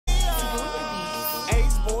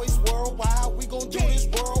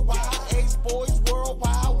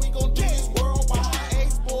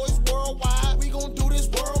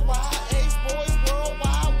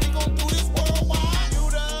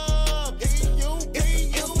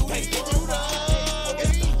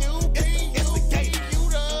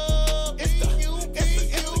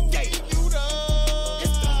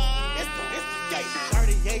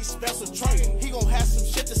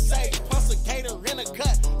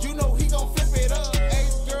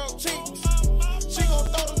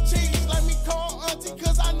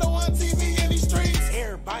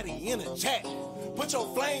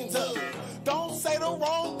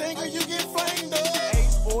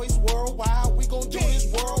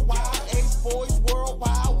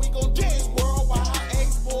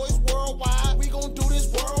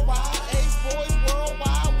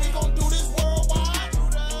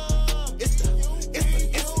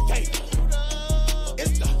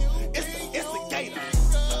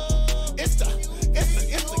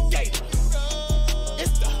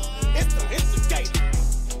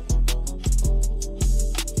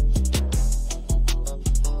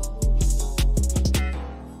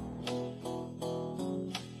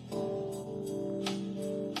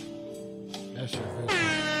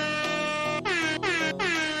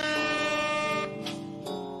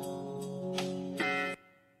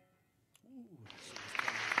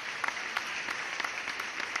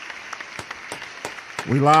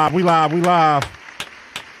We live. Can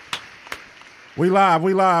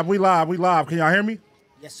y'all hear me?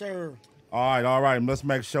 Yes, sir. All right. Let's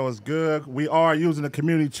make sure it's good. We are using the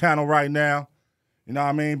community channel right now. You know what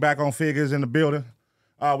I mean? Back on Figg is in the building.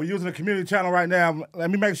 We're using the community channel right now. Let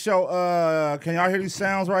me make sure, can y'all hear these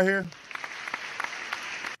sounds right here?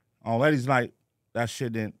 On Ladies Night, that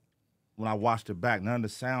shit didn't, when I watched it back, none of the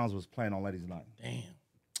sounds was playing on Ladies Night. Damn.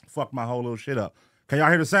 Fuck my whole little shit up. Can y'all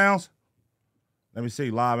hear the sounds? Let me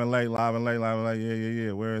see. Live and late.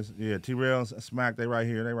 Yeah. Where is, Trell Smac, they right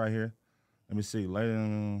here. Let me see.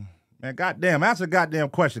 Man, goddamn, answer the goddamn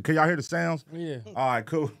question. Can y'all hear the sounds? Yeah. All right,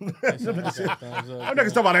 cool. I'm niggas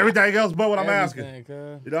talking about everything else but what I'm asking.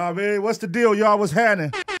 You know what I mean? What's the deal, y'all? What's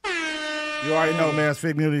happening? You already know, man. It's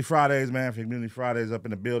Figmunity Fridays, man. Figmunity Fridays up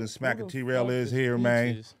in the building. Smac and t-rell is here,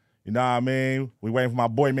 man. You know what I mean? We waiting for my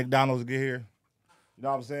boy McDonald's to get here. You know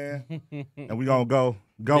what I'm saying? And we gonna go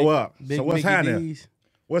up. So what's happening?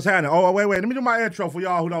 What's happening? Oh, wait. Let me do my intro for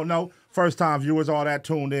y'all who don't know. First time viewers, all that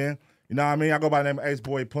tuned in. You know what I mean? I go by the name of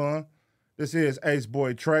AceBoy Pun. This is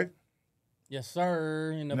AceBoy Trey. Yes,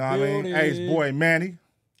 sir. In the you know building. What I mean? AceBoy Manny.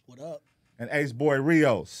 What up? And AceBoy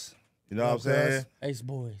Rios. You know what I'm saying?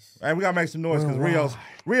 AceBoyz. And we gotta make some noise because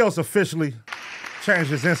Rios officially changed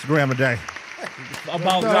his Instagram today.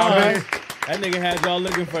 About God. That nigga had y'all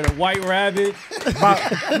looking for the white rabbit.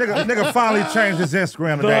 nigga finally changed his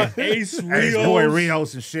Instagram today. AceBoy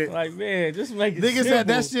Rios and shit. Like, man, just make it Niggas had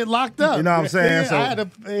that shit locked up. You know what I'm saying? So I had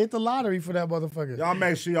to hit the lottery for that motherfucker. Y'all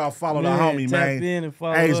make sure y'all follow the homie, man.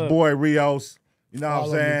 AceBoy Rios. You know what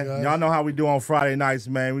I'm saying? Me, y'all know how we do on Friday nights,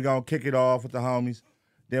 man. We gonna kick it off with the homies.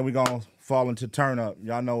 Then we gonna fall into turn up.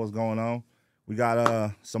 Y'all know what's going on. We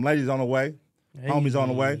got some ladies on the way. Homies on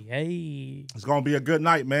the way. Hey. It's gonna be a good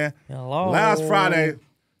night, man. Hello. Last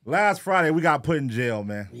Friday, we got put in jail,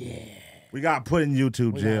 man. Yeah. We got put in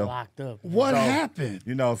YouTube jail. Got locked up. What happened?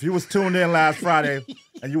 You know, if you was tuned in last Friday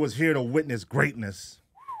and you was here to witness greatness,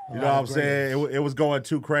 you know what I'm saying? It was going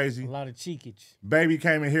too crazy. A lot of cheekage. Baby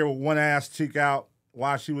came in here with one ass cheek out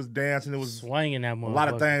while she was dancing. It was swinging that motherfucker. A lot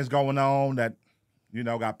of things going on that, you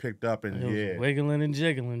know, got picked up and wiggling and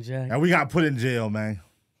jiggling, Jack. And we got put in jail, man.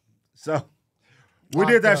 So we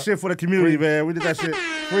did that shit for the community, man. We did that shit.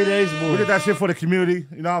 3 days more. We did that shit for the community.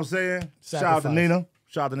 You know what I'm saying? Shout out to Nina.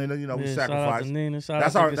 You know, we sacrificed. Shout out to Nina.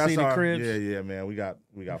 That's our Cribs. Yeah, man. We got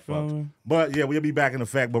fucked. But yeah, we'll be back in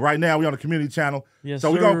effect. But right now we on the community channel. Yes, so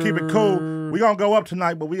we're gonna keep it cool. We gonna go up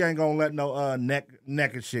tonight, but we ain't gonna let no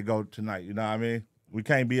naked shit go tonight. You know what I mean? We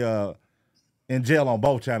can't be in jail on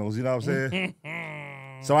both channels, you know what I'm saying?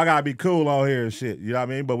 So I gotta be cool on here and shit. You know what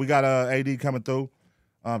I mean? But we got AD coming through.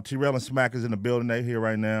 T-rell and Smac is in the building. They here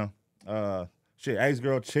right now. Ace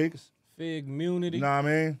Girl Chicks. Figmunity. You know what I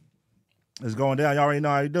mean? It's going down. Y'all already know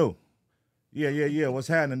how you do. Yeah. What's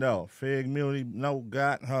happening though? Figmunity, no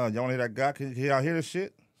got. Y'all wanna hear that got? Can y'all hear this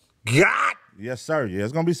shit? Got. Yes, sir. Yeah,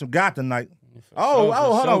 it's gonna be some got tonight. Hold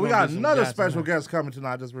on. We got another special guest coming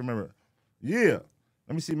tonight. Just remember. Yeah.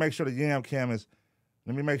 Let me see. Make sure the Yam Cam is.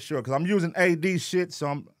 Let me make sure because I'm using AD shit,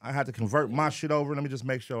 so I had to convert my shit over. Let me just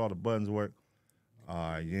make sure all the buttons work.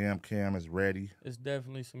 Yam Cam is ready. It's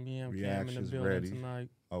definitely some Yam Cam in the building tonight.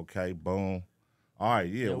 Okay, boom. All right,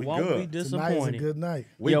 we won't good. Be disappointed. Tonight's a good night.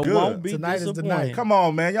 We good. Won't be Tonight is the night. Come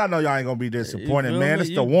on, man. Y'all know y'all ain't gonna be disappointed, man.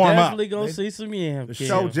 It's the warm up. Definitely gonna see some Yam Cam. The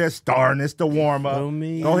show just starting. It's the warm up.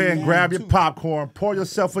 Go ahead and grab your popcorn. Pour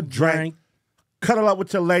yourself a drink. Cuddle up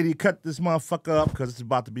with your lady. Cut this motherfucker up because it's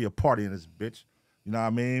about to be a party in this bitch. You know what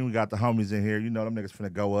I mean? We got the homies in here. You know them niggas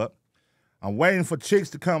finna go up. I'm waiting for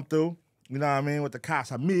chicks to come through. You know what I mean? With the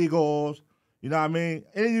Casamigos. You know what I mean?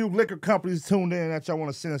 Any of you liquor companies tuned in that y'all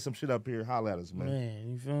want to send us some shit up here, holler at us, man.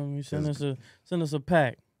 Man, you feel me? Send us a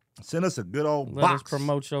pack. Send us a good old box. Let us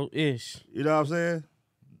promote your ish. You know what I'm saying?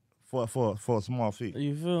 For a small fee.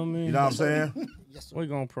 You feel me? You know what I'm saying? Yes, we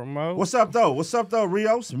gonna promote. What's up though?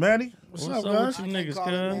 Rios, Manny? What's up with you niggas,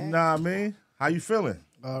 cuz? You know what I mean? How you feeling?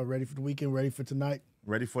 Ready for the weekend, ready for tonight.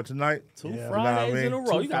 Ready for tonight? Two Fridays in a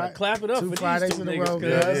row. You gotta clap it up for these two niggas,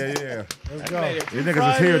 cuz. Yeah. Let's go. These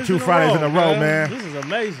niggas is here 2 Fridays in a row, man. This is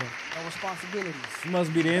amazing. No responsibilities. This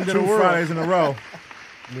must be the end of the world. 2 Fridays in a row.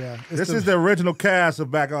 Yeah. This is the original cast of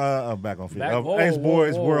Back on Figg. Of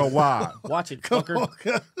AceBoyz Worldwide. Watch it,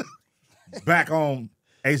 fucker. Back on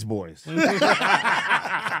AceBoyz.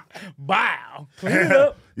 Bow. Clean it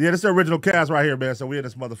up. Yeah, this is the original cast right here, man. So we in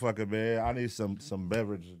this motherfucker, man. I need some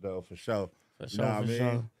beverages though, for sure. You know what I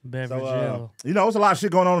mean? Beverly Hills. You know, there's a lot of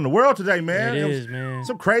shit going on in the world today, man. It is, man.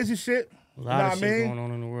 Some crazy shit. A lot of shit going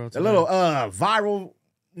on in the world today. A little viral,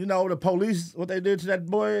 you know, the police, what they did to that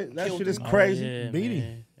boy, that shit is crazy. Yeah, Beat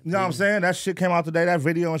him. You know what I'm saying? That shit came out today, that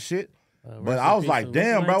video and shit. But I was like,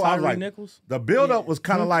 damn, bro. I was like, Nichols? the build-up was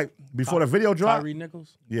kind of like before the video dropped. Tyree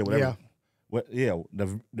Nichols? Yeah, whatever.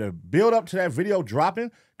 The build-up to that video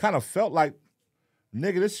dropping kind of felt like,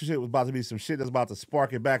 nigga, this shit was about to be some shit that's about to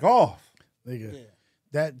spark it back off. Nigga.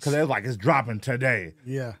 Because it was like, it's dropping today.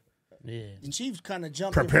 Yeah. The Chiefs kind of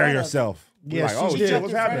jumped Prepare in front yourself. Of it. Yeah, like, oh, shit,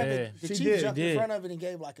 what's happening? The Chiefs jumped in front of it and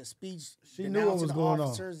gave like a speech. She knew what was going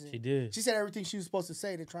on. She did. She said everything she was supposed to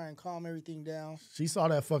say to try and calm everything down. She saw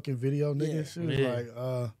that fucking video, nigga. Yeah. She was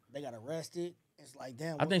like, they got arrested. It's like,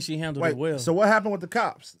 damn. I think she handled it well. So what happened with the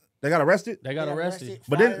cops? They got arrested? They got arrested.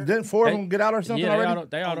 But didn't four of them get out or something already?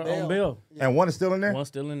 They out on bail. Yeah. And one is still in there? One's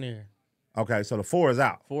still in there. Okay, so the 4 is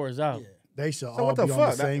out. 4 is out. Yeah. they should all be on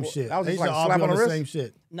the same shit. That was they just should like all slap be on on the the wrist? same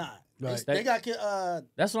shit. Nah. Right. They got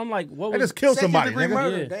that's what I'm like. What they was just killed somebody, second-degree nigga.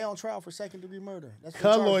 murder. Yeah. They on trial for second-degree murder. That's what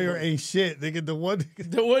Cuz charged lawyer with. ain't shit, nigga. The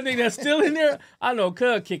one thing that's still in there? I know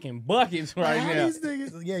Cuz kicking buckets right now. These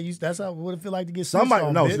niggas, yeah, that's how what it feel like to get Somebody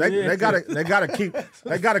on, knows. bitch.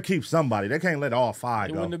 They gotta keep somebody. They can't let all 5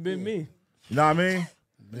 It go. wouldn't have been me. You know what I mean?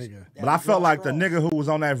 Nigga. But I felt like the nigga who was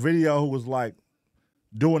on that video who was like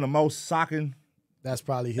doing the most socking. That's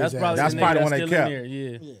probably his That's ass. probably That's the probably nigga the one that's they still kept. in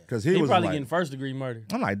there. Yeah. Because He he was probably like, getting first-degree murder.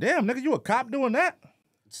 I'm like, damn, nigga, you a cop doing that?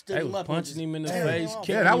 Stood They him was up punching and him in the just- face, Yeah,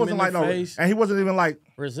 kicking Yeah, that him wasn't in like the no, face. and he wasn't even like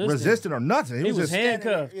Resisting. resisting or nothing. He was just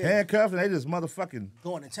handcuffed. Yeah. handcuffed, and they just motherfucking.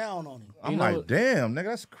 going to town on him. I'm You know like, what? damn, nigga,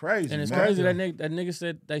 that's crazy. And it's man. crazy that nigga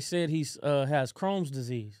said they said he has Crohn's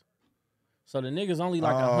disease. So the nigga's only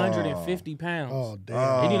like 150 pounds. Oh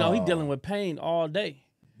damn. And you know he dealing with pain all day.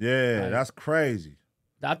 Yeah, Like- that's crazy.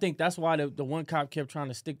 I think that's why the one cop kept trying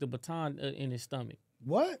to stick the baton in his stomach.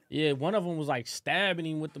 What? Yeah, one of them was like stabbing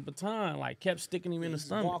him with the baton, like kept sticking him in the He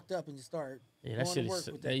stomach. walked up and just started. Yeah, that going shit to is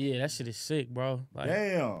work with that. that shit is sick, bro. Like,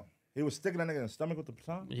 Damn, he was sticking that nigga in the stomach with the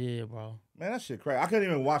baton. yeah, bro. Man, that shit crazy. I couldn't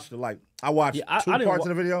even watch I watched Yeah, I 2 didn't parts of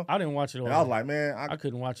the video, I didn't watch it all. and I was like, man, I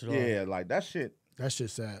couldn't watch it all. yeah, like that shit. That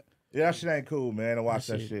shit sad. Yeah, that shit ain't cool, man. To watch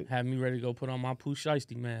that shit. Had me ready to go put on my Pooh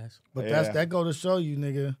Shiesty mask. But Yeah. that go to show you,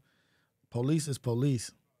 nigga. Police is police.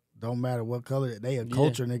 Don't matter what color they a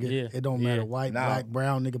culture, nigga. yeah, It don't yeah. matter white, Nah. black,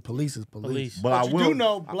 brown, nigga. Police is police. But But I you will do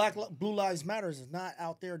know Blue Lives Matters is not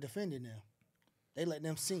out there defending them. They let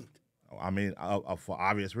them sink. I mean, for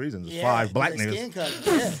obvious reasons, there's Yeah, 5 black they niggas. skin color.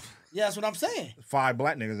 Yeah. Yeah, that's what I'm saying. 5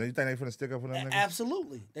 black niggas. And you think they finna stick up for them niggas?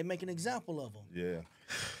 Absolutely. They make an example of them. Yeah.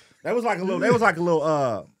 That was like a little. They was like a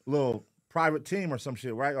little private team or some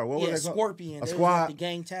shit, right? Or what Yeah, was they called? Scorpion. A They was squad. like the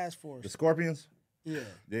gang task force. The Scorpions. Yeah.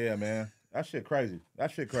 Yeah, man. That shit crazy. That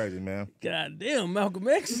shit crazy, man. God damn, Malcolm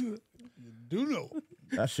X. Do know.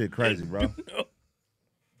 That shit crazy, bro.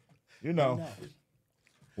 You know. No.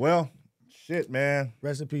 Well, shit, man.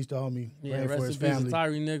 Rest in peace to homie. Yeah, Praying rest for in his peace to family.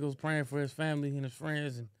 Tyree Nichols, praying for his family and his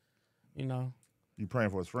friends, and you know, You praying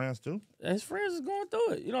for his friends too? his friends is going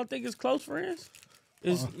through it. You don't think it's close friends?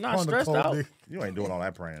 It's not On the stressed cold out. dick. You ain't doing all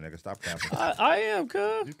that praying, nigga. Stop capping. I am,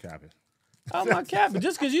 cuz. You capping. I'm not capping.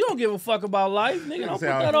 Just because you don't give a fuck about life, nigga, don't put Say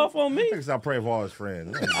that off on me. Niggas stop praying for all his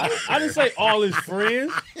friends. I didn't say all his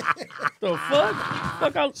friends. The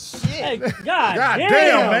fuck out. Hey, God God damn,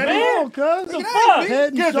 damn, man. man. Cuz. The fuck? Head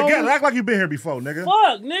and Get it together. shoulders. Act like you been here before, nigga.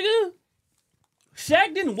 Fuck, nigga.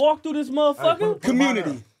 Shaq didn't walk through this Hey, motherfucker.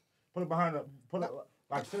 Community. Put it behind the. Put it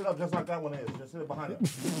like sit it up just like that one is. Just sit it behind it.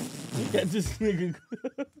 Got this nigga.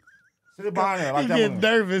 Sit it behind it like He that get one.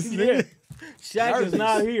 nervous, Yeah. nigga. Shaq is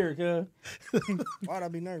not here, cuz. Why'd I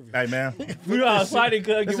be nervous? Hey man, You know how excited,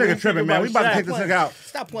 cuz. this nigga tripping, man. We about to take this nigga out.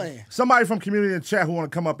 Stop playing. Somebody from community in chat who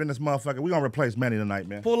want to come up in this motherfucker. We gonna replace Manny tonight,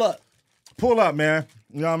 man. Pull up. Pull up, man.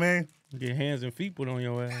 You know what I mean? Get hands and feet put on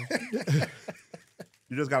your ass.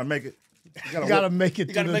 You just gotta make it. You gotta make it.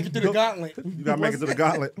 You gotta make it through the gauntlet. You gotta make it to the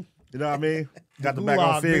gauntlet. You know what I mean? Got the back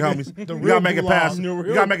gulag, on Figg, nigga. homies. The You real gotta make it gulag. past. The You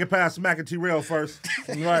real- gotta make it past Smac and t-rell first,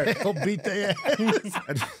 Right. He'll beat their ass.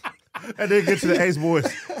 and then get to the AceBoyz.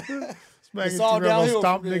 Smack It's it, all T-Rell, downhill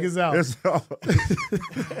stomp from there. niggas out.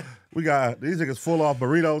 We got these niggas full off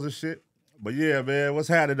burritos and shit. But yeah, man, what's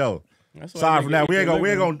happening though? That's why Sorry for nigga that. We eat ain't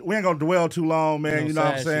the gonna liver. dwell too long, man. No You know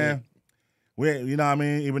what I'm sad saying? shit. We ain't, you know what I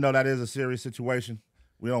mean? Even though that is a serious situation,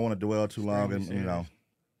 we don't want to dwell too long, and Extremely you know,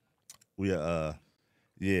 we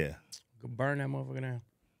yeah. Go burn that motherfucker down.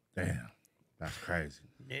 Damn, that's crazy.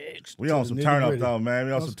 Next. We on some turn up nitty-gritty. though, man.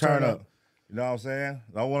 We on some turn up. You know what I'm saying?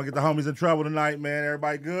 Don't want to get the homies in trouble tonight, man.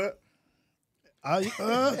 Everybody good? You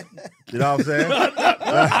know what I'm saying?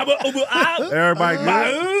 Everybody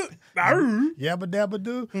good? Yabba dabba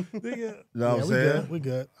do. Nigga. You know what I'm we saying? good. We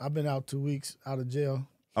good. I've been out 2 weeks out of jail.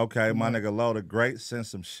 Okay, my nigga Loaded Great sent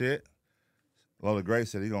some shit. Loaded Great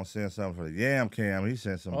said he gonna send something for the Yam Cam. He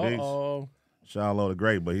sent some beats. Uh-oh. Shout out Loaded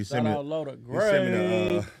Great, but he Shout sent me. out Loaded He sent me the.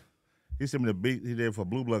 Great. He sent me the beat he did for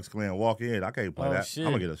Blue Bloods Clan. Walk in. I can't play that. Shit.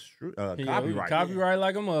 I'm gonna get a copyright. Copyright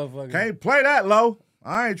like a motherfucker. Can't play that, low.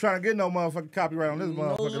 I ain't trying to get no motherfucking copyright on this No,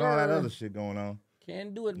 motherfucker and sir. all that other shit going on.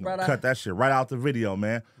 Can't do it, brother. Cut that shit right out the video,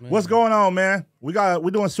 man. What's going on, man? We're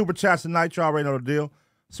doing super chats tonight. Y'all already know the deal.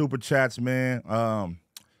 Super chats, man.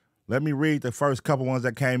 Let me read the first couple ones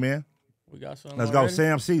that came in. We got some. Let's already? go,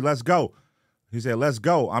 Sam C. Let's go. He said, "Let's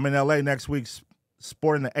go. I'm in LA next week,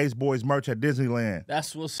 sporting the AceBoyz merch at Disneyland."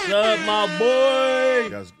 That's what's up, my boy.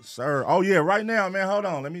 Yes, sir. Oh yeah, right now, man. Hold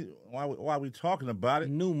on. Let me. While we talking about it,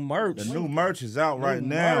 New merch. the new merch is out right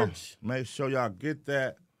now. Merch. Make sure y'all get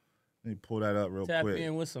that. Let me pull that up real Tap quick.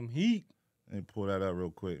 in with some heat. Let me pull that up real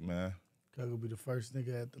quick, man. Gonna be the first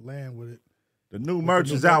nigga at the land with it. The new merch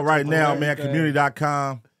is out right now, man. everything.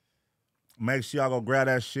 Cuhmunity.com. Make sure y'all go grab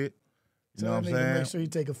that shit. You know what I'm saying? Make sure you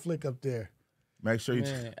take a flick up there. Make sure you.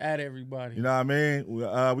 Man, add everybody. You know what I mean?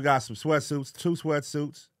 We got some sweatsuits, 2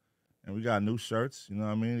 sweatsuits, and we got new shirts. You know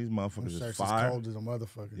what I mean? These motherfuckers Shirts is fire. is cold as a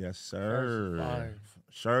motherfucker. Yes, Shirts sir. is fire.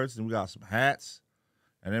 Shirts, and we got some hats.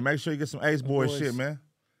 And then make sure you get some AceBoyz Boys. shit, man.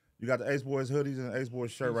 You got the AceBoyz hoodies and the AceBoyz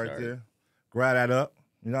shirt right Shirt. there. Grab that up.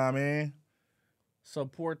 You know what I mean?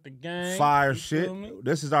 Support the gang. Fire You shit. feel me?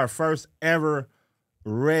 This is our first ever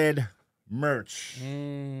red merch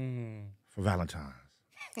for Valentine's.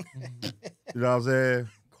 You know what I'm saying?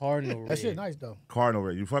 Cardinal That shit red. nice though. Cardinal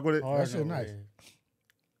red. You fuck with it? Cardinal shit nice. red.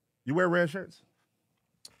 You wear red shirts?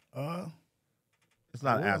 It's It's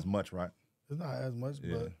not will. as much, right? not as much,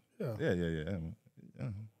 Yeah. but yeah. Yeah.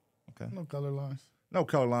 Okay. No color lines. No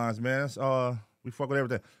color lines, man. It's, we fuck with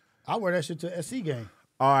everything. I wear that shit to a SC game.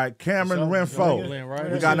 All right, Cameron Renfro.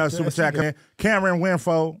 Right? We got another super chat coming in. Cameron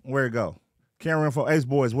Renfro, where it go? Cameron Renfro,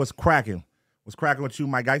 AceBoyz, what's cracking? What's cracking with you,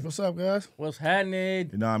 my guy? What's up, guys? What's happening?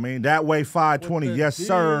 You know what I mean? That way 520. What the Yes,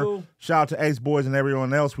 sir. deal? Shout out to AceBoyz and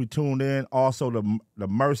everyone else. We tuned in. Also, the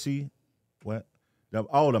Mercy. What?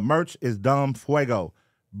 The merch is Dumb Fuego.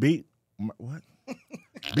 What?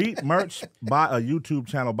 Beat merch by a YouTube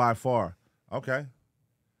channel by far. Okay.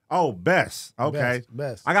 Oh, best. Okay.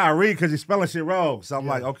 Best. I gotta read because he's spelling shit wrong. So I'm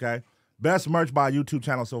like, okay. Best merch by a YouTube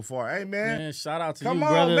channel so far. Hey, man. Man, shout out to Come you,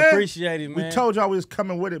 on, brother. man. Appreciate it, man. We told y'all we was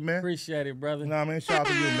coming with it, man. Appreciate it, brother. You know what I mean? Shout out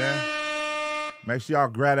to you, man. Make sure y'all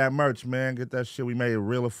grab that merch, man. Get that shit. We made it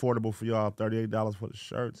real affordable for y'all. $38 for the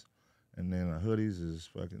shirts. And then the hoodies is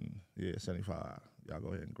fucking, $75. Y'all go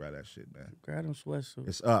ahead and grab that shit, man. Grab them sweatsuits.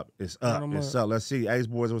 It's up. It's up. them It's up. up. Let's see.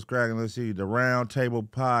 AceBoyz was cracking. Let's see. The Round Table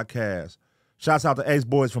Podcast. Shouts out to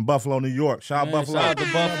AceBoyz from Buffalo, New York. Shout out Man, Buffalo. Shout out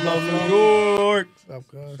to Buffalo, New York. What's up,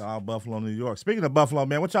 guys? Shout out Buffalo, New York. Speaking of Buffalo,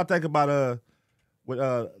 man, what y'all think about with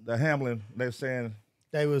the Hamlin? They're saying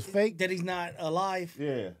They was fake. That he's not alive.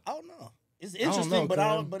 yeah. I don't know. It's don't interesting, know, but I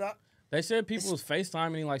cuz. don't. But I. They said people was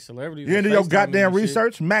FaceTiming like celebrities. You was into your FaceTiming goddamn and shit.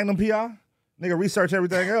 research, Magnum PR? Nigga, research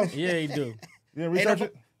everything else. Yeah, he do. You didn't Ain't research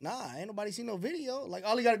it? Nah, ain't nobody seen no video. Like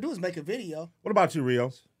all you gotta do is make a video. What about you,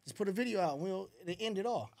 Rios? Just put a video out. And we'll end it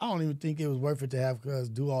all. I don't even think it was worth it to have cuz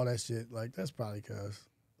do all that shit. Like, that's probably cuz.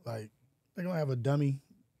 Like, they're gonna have a dummy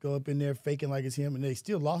go up in there faking like it's him, and they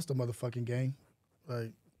still lost the motherfucking game.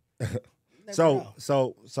 Like, Never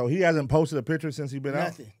So know. he hasn't posted a picture since he been out?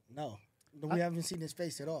 Nothing. No. We haven't seen his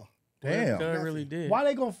face at all. Damn. Cuz really did. why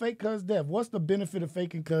they gonna fake cuz death? What's the benefit of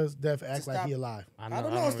faking cuz death act like stop- he alive? I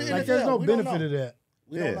don't know. It's the really- Like, there's no We don't benefit know. of that.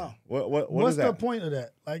 We don't know. What What's is that? the point of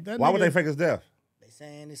that? Like, that Why would nigga- they fake his death? They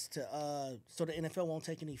saying it's to so the NFL won't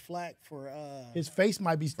take any flack for His face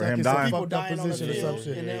might be stuck him in some dying? people fucked up dying on the position or field. some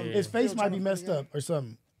shit. and them His face still might trying be to messed figure up or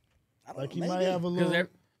something. I don't Like, know, he might maybe. have a Because little.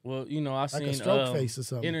 well, you know, I Like a seen stroke face or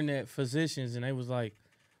something. internet physicians, and they was like,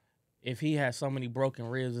 if he had so many broken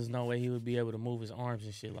ribs, there's no way he would be able to move his arms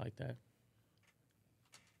and shit like that.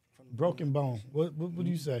 Broken bone. What do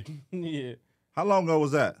you say? Yeah. How long ago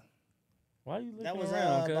was that? Why you looking That was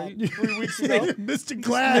around? about Cuz? 3 weeks ago. Mr.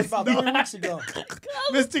 Glass, About no. 3 weeks ago.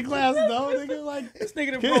 Mr. Glass, no. Nigga, like, This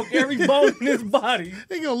nigga done broke every bone in his body.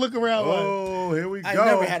 they gonna look around like, Oh, here we I go.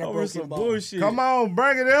 never had a Over broken some bone. bullshit. Come on,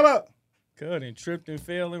 bring it Ella. Cuz and tripped and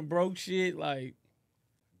fell and broke shit. Like,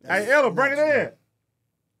 Hey, Ella, bring it in.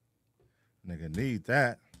 Nigga need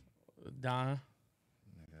that. Don.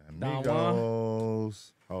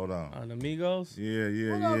 Amigos. Hold on. The Migos. Yeah.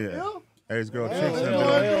 Hey, this girl Cheeks in the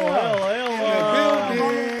Hell,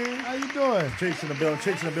 building. how you doing? Cheeks in the building.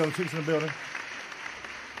 Cheeks in the building. Cheeks in the building.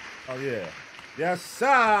 Oh, yeah. Yes,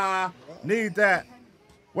 sir. Need that.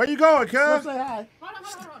 Where you going, Come cuz? say hi.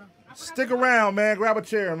 Stick around, man. Grab a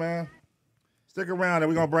chair, man. Stick around, and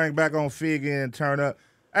we're going to bring back on Figg and turn up.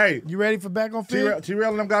 Hey, You ready for back on Figg?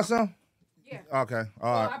 T-rell and them got some? Yeah. Okay.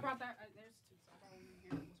 All I right. brought that. There's two. So I brought one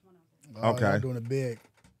here. This one else. Oh, Okay. y'all doing it big.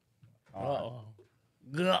 Uh-oh.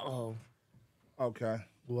 Uh-oh. Okay.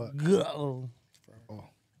 What? Go.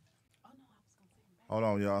 Hold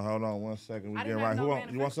on, y'all. Hold on 1 second. We I getting did right. not Who know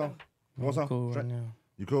want? You want some? You want some? Cool right Straight- now.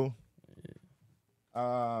 You cool?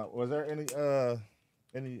 Was there any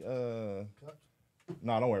No,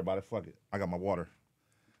 don't worry about it. Fuck it. I got my water.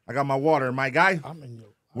 My guy. I'm in your.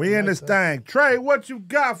 We in this thing. Trey, what you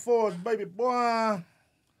got for us, baby boy?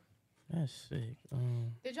 That's sick.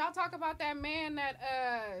 Did y'all talk about that man that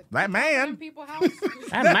That man. people house?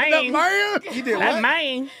 That man. He did That what?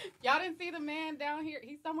 man. Y'all didn't see the man down here?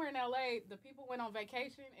 He's somewhere in LA. The people went on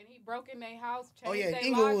vacation and he broke in their house. Oh changed yeah, their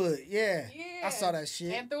Inglewood. locks. Yeah. Yeah. I saw that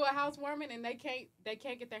shit. And threw a housewarming and they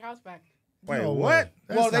can't get their house back. Wait, No what?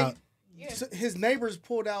 way. Well, That's not- Yeah. so his neighbors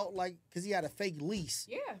pulled out like because he had a fake lease.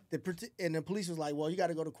 Yeah. And the police was like, "Well, you got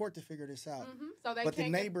to go to court to figure this out." So they But the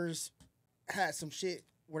can't neighbors had some shit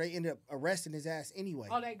where they ended up arresting his ass anyway.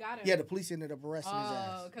 Oh, they got him. Yeah, the police ended up arresting his Oh,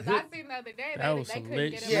 ass. because I seen the other day That they was some couldn't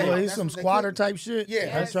lit get him shit. out. Yeah, he's that's some what they squatter could- type shit. Yeah,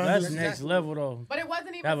 Yes. That's exactly. next level though. But it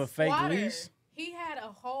wasn't even Have a fake squatter. lease? He had a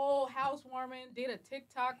whole housewarming, did a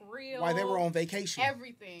TikTok reel. While they were on vacation.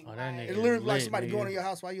 everything. Oh, that like, It nigga literally like lit, somebody nigga. going to your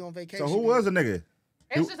house while you on vacation. So who was the nigga?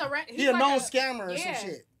 it's just a He a known scammer or yeah, some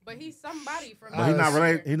shit. But he's somebody from. But he not that's-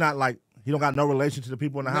 related. He not like he don't got no relation to the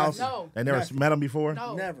people in the house. No. They never Nothing. met him before.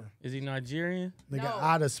 No. Never. Is he Nigerian? Nigga, No.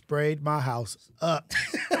 I'd have sprayed my house up.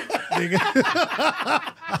 Nigga,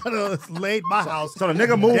 I'd have laid my house. So the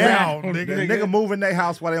nigga moving, Down, the nigga. nigga moving their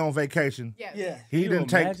house while they on vacation. Yes. Yeah. He You didn't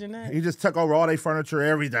take. imagine that? He just took over all their furniture,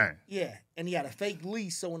 everything. Yeah. And he had a fake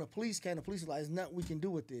lease. So when the police came, the police was like, "There's nothing we can do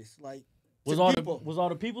with this." Like, Was to all people.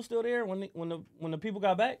 the people still there when the people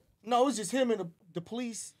got back? No, it was just him and the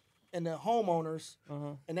police and the homeowners,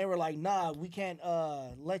 and they were like, "Nah, we can't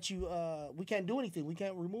let you. We can't do anything. We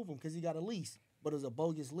can't remove him because he got a lease, but it was a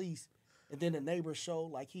bogus lease." And then the neighbors showed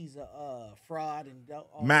like he's a fraud and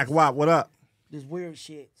all Mac Wop, what up? this weird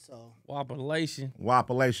shit. So Wopulation.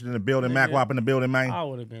 Wopulation in the building. Mac Nigga. Wop in the building, man. I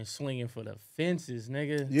would have been swinging for the fences,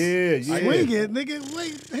 nigga. Yeah, yeah. Swing it, nigga.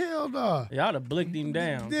 Wait, hell no. Yeah, I'd have blicked him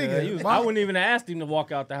down. Nigga, cuz my- I wouldn't even have asked him to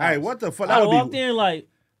walk out the house. Hey, what the fuck? I That would would walked be in like,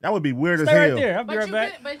 that would be weird as stay right hell. there. I'll be right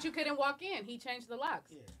back. But you couldn't walk in. He changed the locks.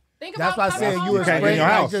 Think That's why I about said coming you home would can't from- get in spray your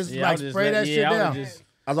like house. just Yeah, I like would spray just that let- shit yeah, I would down. just-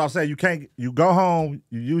 As I say, you go home,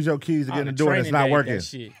 you use your keys to get in the door, and it's not working. That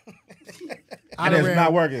shit. And it's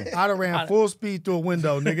not working. I'd have ran full speed through a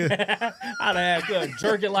window, nigga. I'd have had to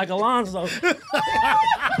jerk it like Alonzo.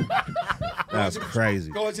 That's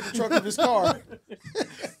crazy. go into the trunk of his car.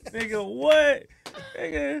 Nigga, what?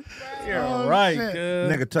 Nigga, you're Oh, right, shit.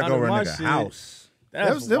 cuz. Nigga took Out of over a my nigga shit. house.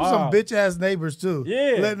 That's There was some wild. bitch ass neighbors too.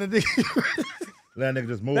 Yeah. Letting the nigga. Let that nigga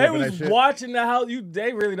just move They up in that was shit. watching the house.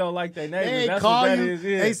 They really don't like their neighbors. They That's call what that you. is.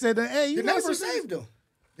 Yeah. They said, "Hey, you The know neighbors some saved him.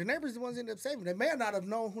 The neighbors the ones ended up saving him. They may not have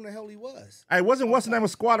known who the hell he was. Hey, what's the name of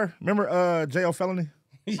Squatter? Remember jail felony?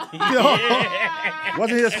 Yeah.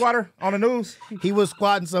 Wasn't he a squatter on the news? He was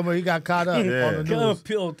squatting somewhere. He got caught up Yeah. on the Gun news.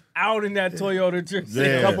 peeled out in that Toyota trip. Yeah.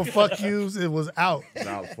 A couple fuck yous. It was out.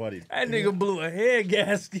 That was funny. That nigga blew a head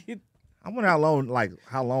gasket. I wonder how long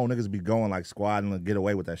niggas be going like squatting and get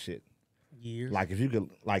away with that shit. Years. Like if you could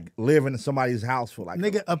like live in somebody's house for like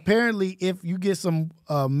Nigga, apparently, if you get some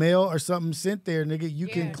mail or something sent there, nigga, you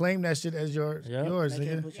can Yeah. claim that shit as yours, Yep. yours, They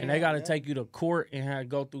can't nigga. put you And they out, got to yeah. take you to court and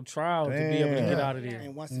go through trial to be able to get Damn. out of there.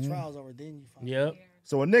 And once the trial's over, then you find Yep.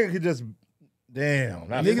 so a nigga could just damn.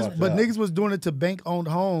 That's Niggas, fucked but up. niggas was doing it to bank-owned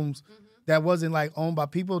homes that wasn't like owned by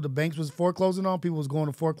people. The banks was foreclosing on. People was going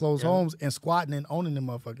to foreclosed homes and squatting and owning them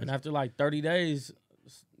motherfuckers. And after like 30 days,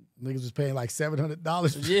 Niggas was paying like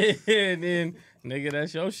 $700. yeah, and then, nigga,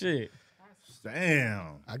 that's your shit.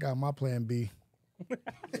 Damn. I got my plan B.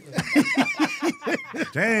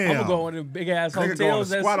 Damn. I'm gonna go in them big ass Nigga going hotels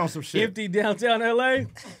to squat on that's some shit. empty downtown LA.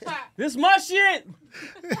 This my shit.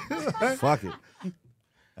 Fuck it.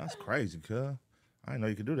 That's crazy, cuz. I didn't know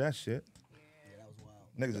you could do that shit. Yeah, that was wild.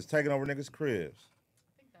 Niggas is taking over niggas' cribs.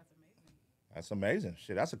 That's amazing.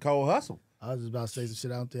 Shit, that's a cold hustle. I was just about to say some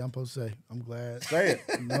shit I don't think I'm supposed to say. I'm glad. Say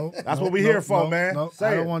it. Nope. That's nope, what we nope, here for, nope, man. Nope. Say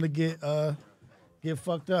I don't it. want to get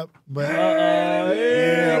fucked up, but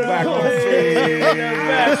Yeah, back on Figg.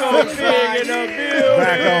 Back on Figg in the building.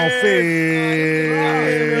 Back on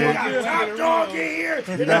Figg. Top dog in here.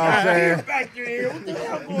 You know what I'm saying? Factory here. What the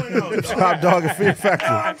hell going on? Top dog and Fear Factory.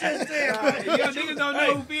 I'm just saying. Y'all niggas don't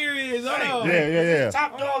know who Fear is. Yeah.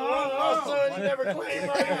 Top dog, long son, you never claimed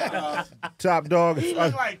right now. Top dog. He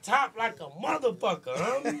look like top like a motherfucker,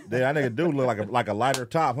 huh? Yeah, that nigga do look like a lighter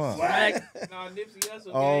top, huh?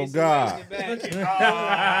 Oh God.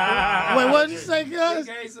 Wait, what did you say, guys?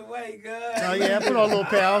 Oh yeah, put on little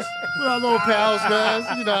pals. Put on little pals,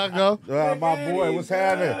 guys. You know how it go. My boy, what's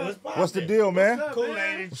happening? What's the deal, man?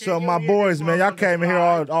 Kool-Aid. What's up, my boys, man? Y'all came in here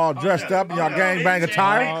all dressed up in y'all gangbang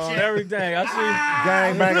attire. Everything. I see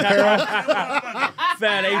Gangbang apparel.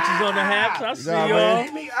 fat H's on the hats. I see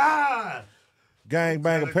y'all.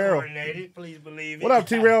 Gangbang apparel. Please believe it. What up,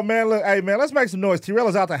 T-rell, man? Look, hey, man, let's make some noise. T-rell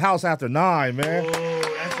is out the house after 9, man. Oh,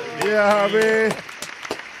 that's a Yeah, I mean. I'm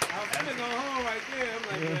finna go home right there. I'm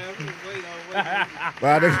like, man, I'm finna wait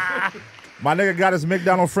on wait. My nigga got his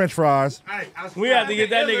McDonald's French fries. We have to get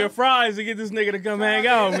that nigga fries to get this nigga to come hang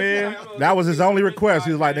out, man. That was his only request.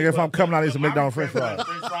 He was like, nigga, if I'm coming, I need some McDonald's French fries.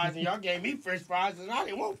 French fries, and y'all gave me French fries, and I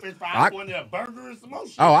didn't want French fries. I wanted a burger and some more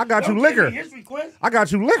shit. Oh, I got you liquor. His request. I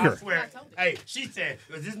got you I liquor. swear. Hey, she said,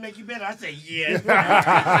 does this make you better? I said, yes.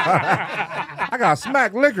 I got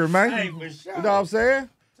smack liquor, man. Hey, for sure. You know what I'm saying?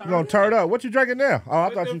 You gonna turn up. What you drinking now? Oh, I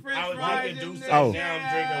thought you. I was drinking Douce. Oh. Now I'm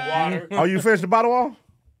drinking water. Oh, you finished the bottle off?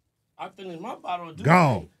 I finished my bottle of Douce.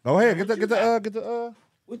 Gone. Go ahead. Get the.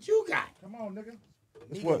 What you got? Come on, nigga.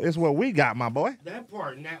 It's what we got, my boy. That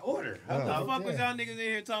part in that order. What the fuck was y'all niggas in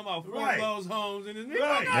here talking about foreclosed homes and this nigga?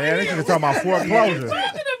 Right. Man, this nigga talking about foreclosure.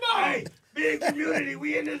 Hey, big community,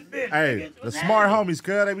 we in this bitch. Hey, the smart homies,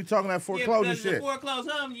 cuz they be talking that foreclosure shit. The foreclosed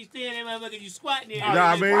homes, you stay in that motherfucker, you squatting there. You know what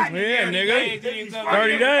I mean? Yeah, nigga.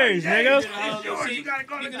 30 days, nigga. You gotta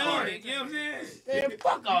go to You the know court. what I'm saying? Man,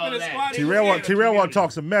 fuck all that. T-rell want to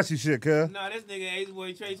talk some messy shit, cuz. Nah, this nigga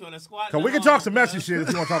AceBoyz Trace on a squat. Cause we can talk some messy shit if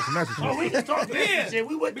you want to talk some messy Oh, shit. we can talk Yeah. that shit.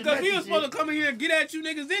 We with the Because we messy was supposed shit. to come in here and get at you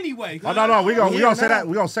niggas anyway. Oh no, we gonna say that.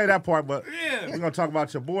 We gonna say that part, but Yeah. we gonna talk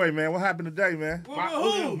about your boy, man. What happened today, man?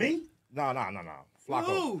 Who? Me? No. Flakko.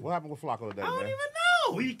 Who? What happened with Flakko today, I don't man? even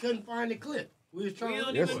know. We couldn't find the clip. We was trying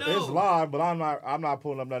don't to even know. It's live, but I'm not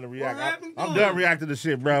pulling up nothing to react. happened I'm to done him? reacting to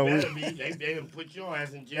shit, bro. Better be. They done put your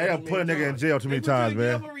ass in jail. They done put a nigga in jail too many They put you times, in man.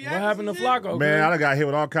 jail for What reacting happened to shit? Flakko? Man, I done got hit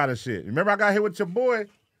with all kind of shit. Remember I got hit with your boy?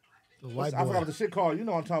 The white I forgot boy. what the shit called. You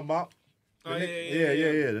know what I'm talking about. Oh,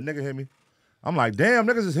 Yeah. The nigga hit me. I'm like, damn,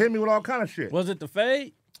 niggas just hit me with all kind of shit. Was it the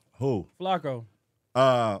fade? Who? Flakko.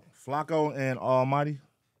 Flakko and Almighty.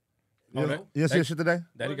 Oh, You didn't see that shit today?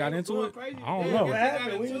 That he got into it? Crazy. I don't Yeah, know. they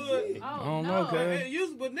got into it. Oh, I don't know, no. cuz. Man,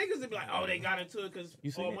 usually, but niggas would be like, oh, they got into it because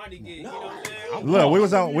You see Almighty it? get, you know what I'm saying? Look, we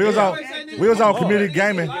was on community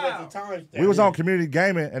gaming. Wow. We was on community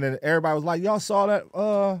gaming, and then everybody was like, y'all saw that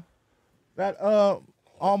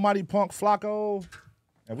Almighty Punk Flakko?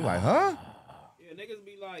 And we like, huh? Yeah, niggas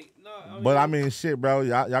be like, no. But I mean, shit, bro,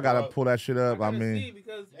 y'all gotta pull that shit up. I mean,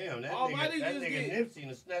 because Damn, that Almighty nigga just get. Nipsey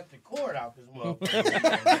done snatched the cord out this motherfucker.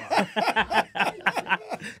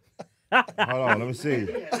 hold on, let me see.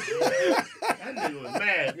 That nigga was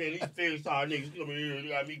mad, man. These face tall niggas coming here and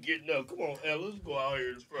got me getting up. Come on, Ella, let's go out here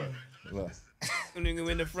in the front. Look. Nigga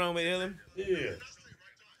in the front with him. Yeah.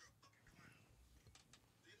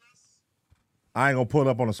 I ain't gonna pull it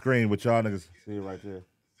up on the screen, but y'all niggas see it right there.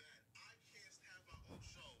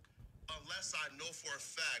 Unless I know for a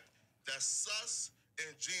fact that Sus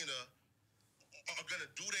and Gina are gonna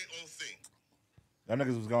do their own thing. Y'all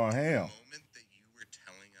niggas was going ham. The moment that you were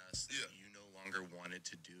telling us that you no longer wanted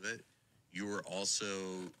to do it, you were also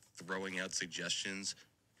throwing out suggestions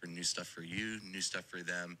for new stuff for you, new stuff for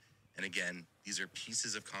them. And again, these are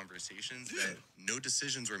pieces of conversations that no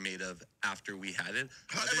decisions were made of after we had it.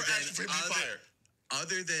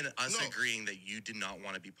 Other than us agreeing that you did not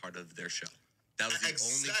want to be part of their show. That was the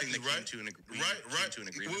only thing that came to an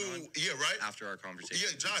agreement on after our conversation.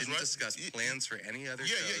 Yeah, Josh, we didn't discuss plans for any other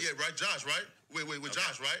shows. Right, Josh, right? Wait,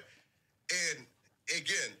 Josh, right? And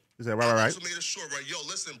again, Is that right? I also made it sure, right? Yo,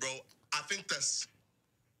 listen, bro, I think that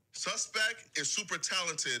Suspect is super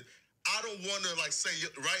talented. I don't want to, like, say,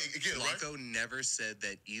 right, again, Flakko never said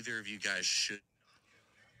that either of you guys should.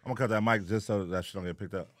 I'm gonna cut that mic just so that shit don't get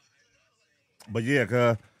picked up. But yeah,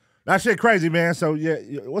 cuz that shit crazy, man. So yeah,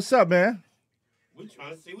 what's up, man? We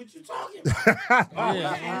trying to see what you talking about.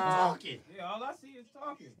 Yeah, all I see is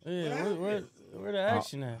talking. Yeah, where the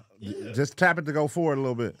action at? Just tap it to go forward a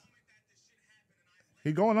little bit.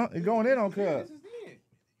 He going in on cuz.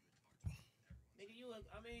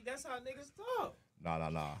 Nigga, that's how niggas talk.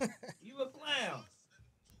 Nah. You a clown.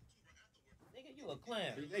 Nigga, you a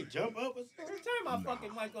clown. They jump up or Turn my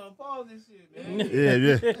fucking mic on. Pause this shit, man.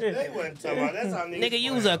 Yeah. They wasn't talking about that's how niggas. Nigga,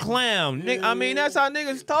 you was a clown. Nigga, I mean, that's how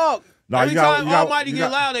niggas talk. No, Every you got, time you got, Almighty you get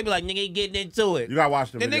got, loud, they be like, nigga, he getting into it. You gotta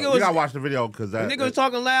watch the video. You gotta watch the video because that nigga was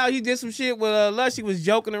talking loud. He did some shit with Lush. He was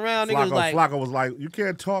joking around. Nigga was like, Flakko was like, you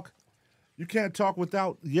can't talk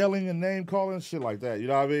without yelling and name calling and shit like that. You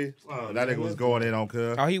know what I mean? That nigga was going in on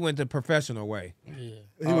cuz. Oh, he went the professional way. Yeah.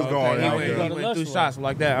 He was going in. He went through shots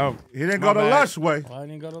like that. Oh, he didn't go the Lush way. Why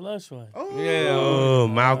didn't go the Lush way? Yeah. Oh,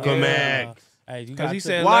 Malcolm X. Hey, because he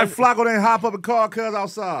said, why Flakko didn't hop up and call cuz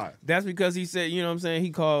outside? That's because he said, you know what I'm saying? He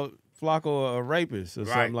called Flakko a rapist or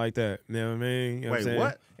something like that. You know what I mean? You know Wait,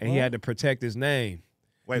 what? And he had to protect his name.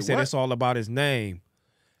 He said it's all about his name.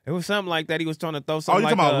 It was something like that. He was trying to throw something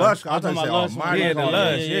like you talking about Lush? I thought you said Lush. Yeah, the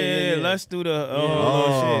Lush. Yeah, Lush through the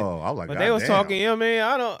little shit. I was like, but they was talking, you know what I mean?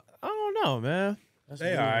 I don't know, man.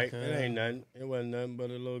 They all right. It ain't nothing. It wasn't nothing but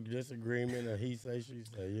a little disagreement, a he say, she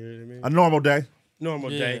say. You know what I mean? A normal day. Normal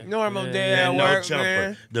day. Normal day at work,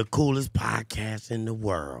 man. The coolest podcast in the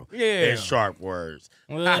world. Yeah. And Sharp words.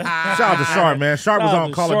 Shout out to Sharp, man. Sharp was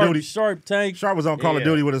on Call of Duty. Sharp Tank. Sharp was on Call of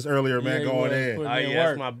Duty with us earlier, man, going in. Oh, yeah,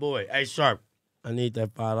 that's my boy. Hey, Sharp. I need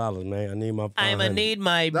that $5, man. I need my $500. I'ma need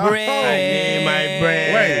my bread. I need my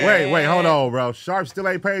bread. Wait. Hold on, bro. Sharp still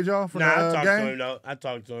ain't paid y'all for the I talked game? to him, though. I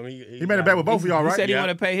talked to him. He made a bet with both of y'all, right? He said he want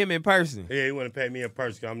to pay him in person. Yeah, he want to pay me in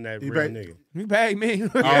person because I'm that real nigga. He paid me.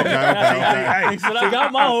 Okay. Hey, So I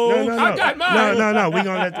got my own. No. I got mine. No. We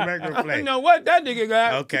gonna let the record play. You know what that nigga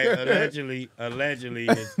got? Okay, allegedly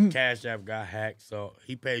his Cash App got hacked, so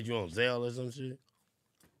he paid you on Zelle or some shit.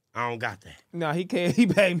 I don't got that. No, he can't. He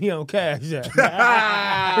paid me on cash. Hey,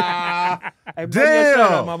 button Damn. your shirt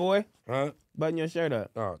up, my boy. Huh? Button your shirt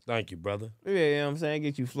up. Oh, thank you, brother. Yeah, you know what I'm saying?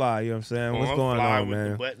 Get you fly, you know what I'm saying? What's I'm going fly on, with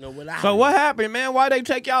man? The button or without So it. what happened, man? Why they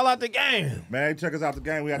take y'all out the game? Man, check us out the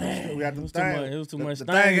game. We had the thing. It was too much. The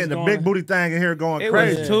thing, the going. big booty thing in here going It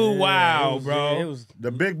crazy. was too wild, bro. It was.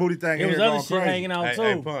 The big booty thing It in was here other going shit crazy. hanging out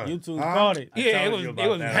too. Pun. YouTube caught it. Yeah, it told was you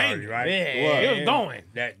about that hanging. already, right? Yeah, it was going.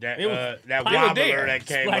 That was wobbler there. that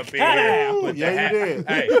came Like, up in here. With Yeah, the you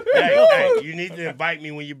hat. did. Hey, you need to invite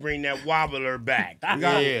me when you bring that wobbler back.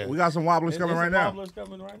 We got some wobblers coming right now. Wobblers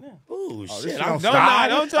coming right now. Ooh, this shit. shit I'm don't sorry.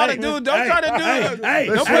 Don't try to do. Don't put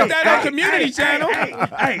that on community channel.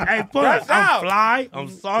 Hey, Pun, That's I'm out. fly. I'm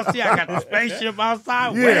saucy. I got the spaceship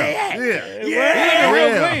outside. Yeah, Where they at? yeah.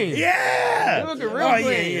 Real clean. Yeah. You looking real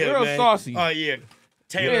clean, real man. saucy. Oh, yeah.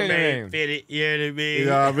 Taylor Yeah, made man. fitted. You know what I mean? You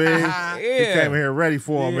know what I mean? He Yeah. came here ready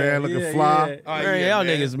for him, man, looking fly. Oh, Man, yeah, y'all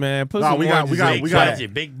man. niggas, man. Put Nah, some we got- oranges in. we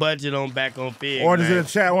got- Big budget on back on Figg. Oranges man. in the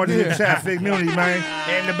chat, Figmunity, man.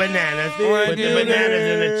 And the bananas. Oranges Put the bananas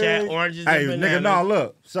in the chat. Oranges Hey, and bananas. nigga, no,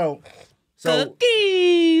 look. So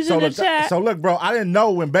Cookies in the chat. So look, bro, I didn't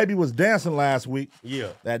know when Baby was dancing last week Yeah.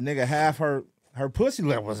 that nigga half her pussy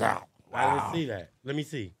lip was out. I didn't see that. Let me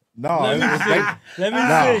see. No, Let me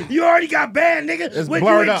no. see. You already got banned, nigga. It's When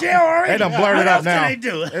blurred you in up. jail already? They done blurred What it up else now. Can they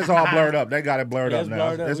do? It's all blurred up. They got it blurred up It's now.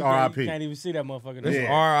 blurred up. It's You can't RIP. even see that motherfucker. It's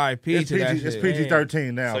Yeah. R.I.P. It's to that PG. It's shit.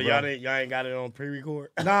 PG-13 now, So bro. y'all ain't got it on pre-record?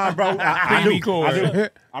 Nah, bro. I do.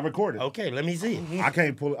 Pre-record. I recorded. Okay, let me see it. I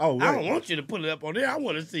can't pull it. Oh, wait. I don't want you to put it up on there. I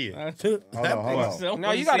want to see it. Hold on.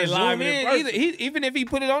 No, you gotta zoom in. Even if he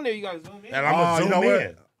put it on there, you gotta zoom in. And I'm going to you zoom know in.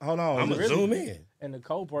 what? Hold on. I'm going to zoom in. And the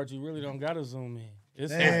cold part, you really don't gotta zoom in.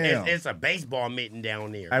 Damn. It's a baseball mitten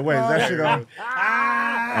down there. Hey, wait, is that shit on?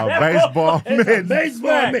 A baseball mitt.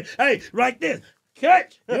 Baseball mitten. Hey, like this.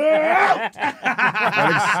 Catch. You're out.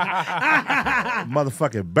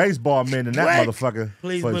 Motherfucking baseball men in that What? motherfucker.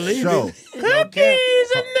 Please for believe sure. it. No cap.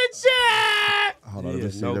 in the chat. Hold on, let me Yeah,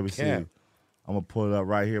 see. no Let me see. cap. I'm gonna pull it up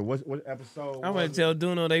right here. What episode? I'm gonna tell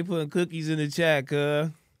Duno they putting cookies in the chat, cuz.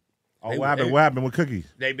 Oh, what happened? What happened with Cookies?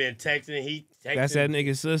 They been texting. He texted. That's that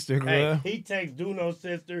nigga's sister, Hey, cuz. he texts Duno's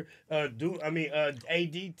sister.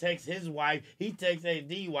 AD texts his wife. He texts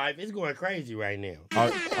AD wife. It's going crazy right now. Oh,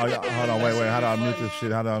 yeah, hold on, wait. How do I mute this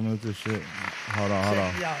shit? Hold on.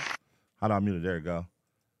 How do I mute it? There you go.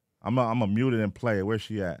 I'm gonna mute it and play it. Where's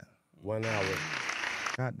she at? 1 hour.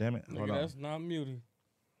 God damn it. Hold Nigga, on. that's not muted.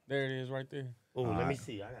 There it is, right there. Oh, let me right.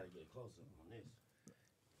 see. I gotta get closer on this.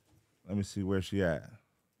 Let me see where she at.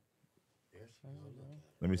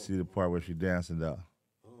 Let me see the part where she dancing though.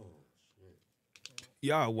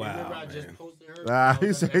 Y'all Remember wow. I just posted her?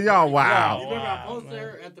 He said, y'all wow. You remember I posted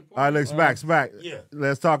her at the All right, look, Smac. Yeah.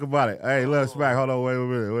 Let's talk about it. Hey, look, Smac. Hold on, wait a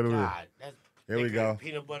minute. God, that's Here we thicker go. than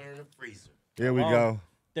peanut butter in the freezer. Here we go.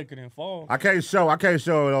 Thicker than fall. I can't show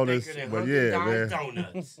it on this, Thicker than but yeah, man.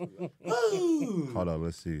 donuts. Hold on,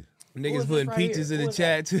 let's see. Niggas putting peaches in the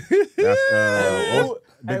chat too. That's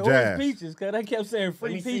Big Hey, where's Jazz. peaches? Cause they kept saying Let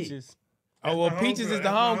free me see. peaches. Oh, well, Peaches is the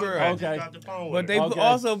homegirl. Okay. But they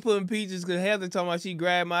also putting Peaches because Heather talking about she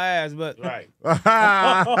grabbed my ass. But Right.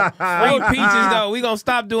 free Peaches, though. We going to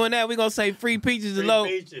stop doing that. We going to say free Peaches and low.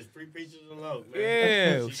 Free Peaches and low,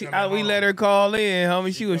 man. Yeah. We let her call in,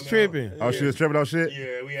 homie. She was tripping. Oh, she was tripping on shit?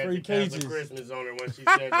 Yeah, we had Free to cancel Peaches. Christmas on her when she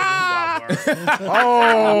said the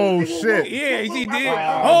Oh, shit. Yeah, she did.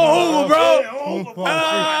 Oh, bro.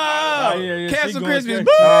 Cancel Christmas.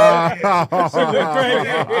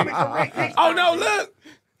 Oh, no, look.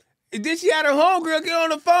 Then she had her homegirl get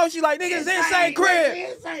on the phone. She like, niggas insane crib.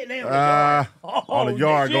 On the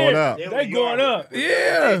yard going up. They going up.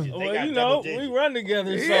 Yeah. Well, you know, we run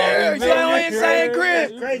together. So Yeah, she on insane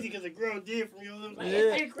crib. It's crazy because the girl did from your lips. Like,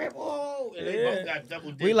 insane crib. Whoa. And they both got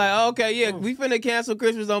double digits. We like, okay, yeah, we finna cancel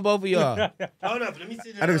Christmas on both of y'all. Hold up. Let me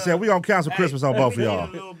see I nigga said, we gonna cancel Christmas on both of y'all.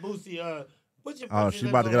 Little Boosie, put your Oh, she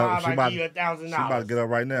about to get up. She about to get up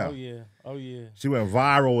right now. Oh, yeah. Oh, yeah. She went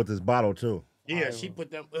viral with this bottle, too. Yeah, she put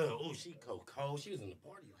them. Oh, she cold. She was in the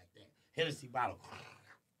party like that. Hennessy bottle.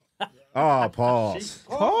 Oh, pause.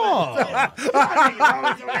 Man,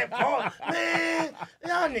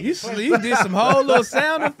 y'all niggas. You did some whole little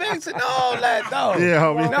sound effects and all that, though. Yeah,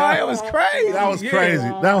 homie. No, it was crazy. That was crazy.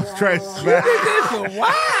 That was crazy, You Smac. did some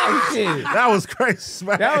wild shit. That was crazy,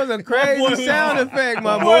 Smac. That was a crazy sound effect,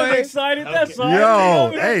 my Boy, boy. excited. That's all.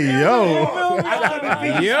 Yo, hey, yo.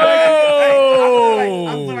 Yo.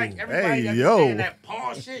 I feel like everybody that's yo. saying that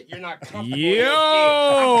Paul shit, you're not comfortable.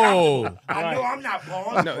 Yo. I know I'm not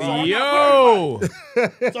Paul. No, yo.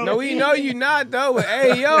 No, we know you not, though, but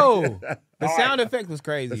hey, yo. The sound effect was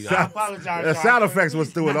crazy, though. I apologize. The sound effects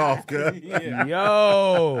was threw it off, cuz.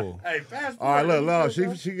 Yo. Hey, fast All right, forward.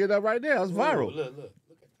 look, she get up right there. It's viral. Look at the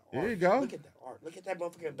Here art. you go. Look at that art. Look at that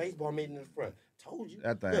motherfucking baseball made in the front. Told you.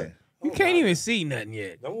 That thing. Look. You can't even see nothing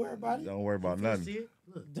yet. Don't worry about it. Don't worry about You nothing. see it?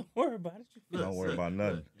 Look. Don't worry about it. Don't worry about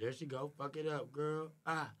nothing. Look. There she go. Fuck it up, girl.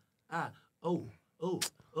 Oh.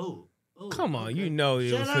 Come on, Okay. you know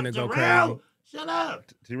it was Shut up, finna go Trell. crazy. Shut up.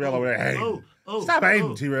 T-rell over there hating. Oh. Stop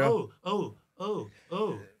hating, T-rell.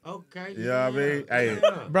 Okay. You know what I mean? Hey,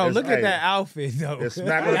 Bro, It's- look at hey. that outfit, though. it's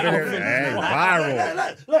Smac up in here. Hey,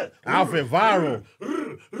 viral. Look. Outfit viral.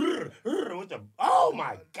 With the, oh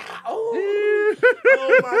my God. Oh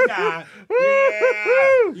my God.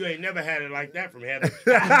 Yeah. You ain't never had it like that from Heather.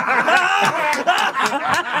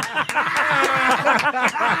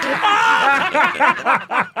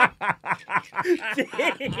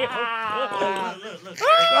 Look.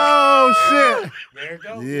 Oh, shit. There it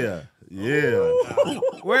goes. Yeah.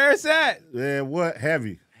 Where is that? Yeah, what?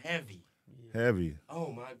 Heavy. Heavy.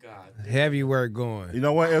 Oh my God. Heavy work going. You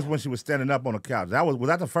know what? It was when she was standing up on the couch. Was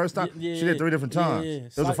that the first time? Yeah, She did 3 different times. yeah.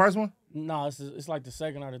 It was the first one? No, it's like the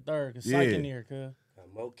second or the third. Cause Yeah. Psych in here, cuz.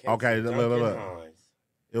 Okay, look.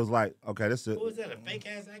 It was like, okay, this is Who was that? A fake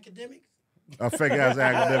ass academic? a fake ass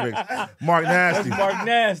academic. Mark Nasty. Mark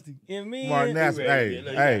Nasty. And me. Mark Nasty.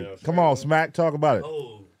 Hey, come on, Smac, talk about it.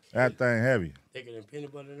 Oh. That thing heavy. Thicker than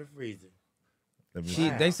peanut butter in the freezer.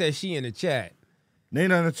 They said she in the chat.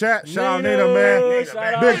 Nina in the chat. Shout out Nina, man. Shout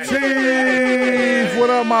out Big Nina. Chief. What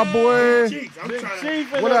up, my boy?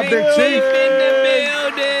 What up, Big Chief? In the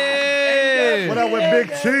building. What up with Big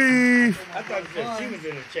Chief? I thought you said she was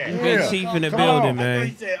in the chat. Big Yeah. Chief in the Come building, on. man.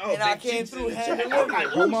 He said, oh, And I Big came Chief's through in the hand chat. delivered. I'm like,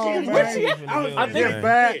 Come oh, on, shit, man. what she- I was I like, think- Gift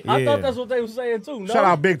bag. I Yeah. thought that's what they were saying too. No? Shout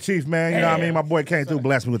out Big Chief, man. You know what I mean? My boy came through,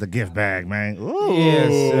 blessed me with a gift bag, man. Ooh.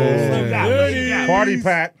 Yes, sir. What you got? What you got? Party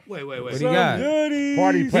pack. Wait. What he got?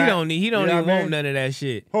 Party He pack. don't You even know what I mean? want none of that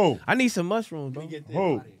shit. Who? I need some mushrooms, bro.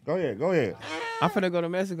 Who? Go ahead. I'm finna go to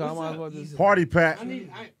Mexico. I might as well just. Party pack.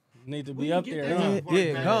 Need to be up there. Yeah,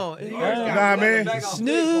 go on. You know what I mean?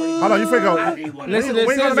 Snooze. Hold on, you finna go. Listen When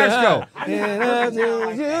you go to Mexico? Hey,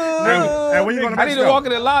 when you going to I need to Mexico? walk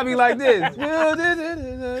in the lobby like this. Eyes wide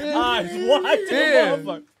to the Yeah.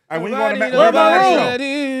 motherfucker. Hey, when you going to Nobody Mexico?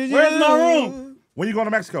 knows. Where's my room? When you going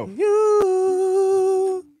to Mexico?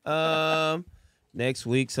 Next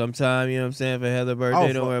week sometime, you know what I'm saying, for Heather's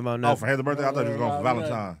birthday. Don't worry about Oh, nothing. for Heather's birthday? I thought you was going for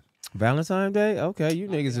Valentine's. Valentine's Day? Okay, you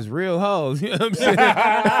niggas is real hoes. You know what I'm saying?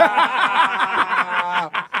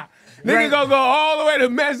 Nigga gonna go all the way to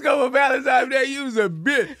Mexico for Valentine's Day. You's a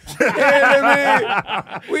bitch. You know what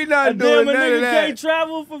I mean? We not doing Damn, a none of nigga that. can't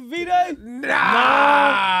travel for V-Day? Nah.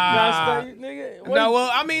 Nah, stay, nigga. What No, you- well,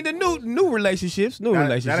 I mean the new relationships. New That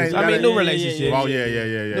relationships. ain't- I that mean ain't- new yeah, relationships. yeah, Oh, yeah. New You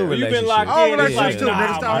relationships. been locked Oh, in. It's relationships like, too. nah,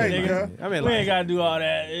 Nigga, stop my hating, nigga. cuz. I mean, We like, ain't gotta do all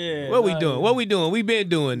that. Yeah. what we nah. doing? What we doing? We been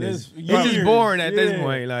doing this. This It's just years. boring at this Yeah.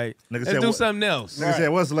 point. Like, Nigga let's said do what- something else. Nigga said,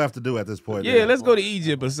 what's left to do at this point? Yeah, man? let's go to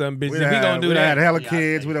Egypt or something, bitch. We If we gonna do done had that. hella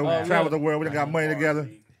kids. We done Oh, traveled look. the world. We done got money together.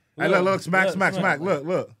 Hey, Look, look, Smac. look,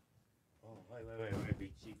 Look. Oh, wait,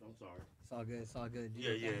 Big Chief. I'm sorry. It's all good.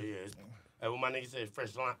 Yeah. Hey, what my nigga said,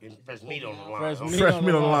 fresh meat on the line. Fresh meat Fresh on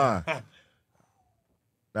meat the on the line. line.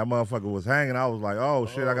 That motherfucker was hanging. I was like, oh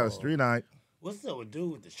shit, I got a street night. What's up with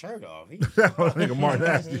dude with the shirt off? That was nigga Mark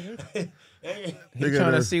Nasty. He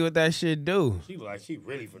trying to see what that shit do. She like she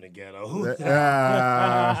really from the ghetto. Who?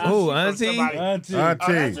 Who, auntie? Auntie. Oh, that's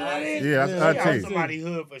what it is? Yeah, that's She auntie. out somebody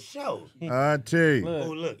hood for sure. Auntie. Oh,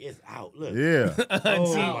 look, it's out. Look. Yeah.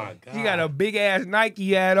 Oh, my God. She got a big ass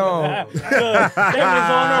Nike hat on. They was on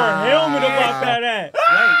her helmet about that ass.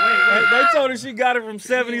 Wait. They told her she got it from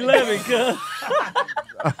 7-Eleven, cuz.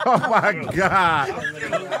 Oh my God.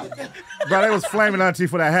 Bro, they was flaming auntie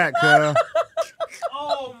for that hat, cuz.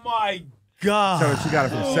 Oh my God. So she got it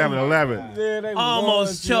from 7-Eleven. Yeah, they was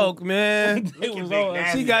Almost on, choked, man. They was on.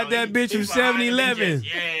 She got that bitch from 7-Eleven.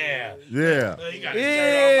 Yeah. Yeah.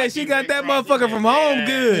 Yeah, she got that motherfucker from Home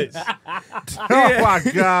Goods. Oh my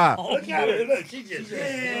God. Look at her. Look, she just,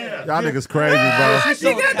 Y'all niggas crazy, bro.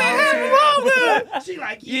 She got that hat from Home Goods. She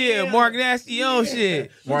like, Yeah, Mark Nasty on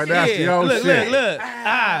shit. Mark Nasty on look, shit. Look.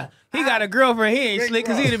 He got a girlfriend. He ain't slick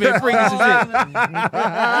because he'd have been freaking some shit.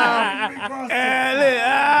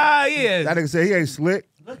 Yeah. That nigga said he ain't slick.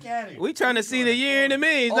 Look at it. We trying to see the year in the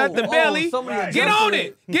millions, not the belly. Get on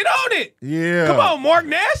it. Get on it. Yeah. Come on, Mark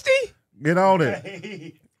Nasty. Get on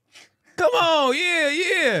it. Come on.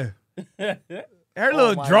 Yeah. Her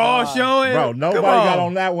little draw showing. Bro, nobody got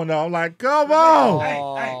on that one, though. I'm like, come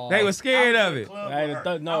on. They were scared of it.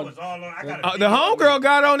 No. The homegirl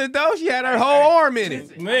got on it, though. She had her whole arm in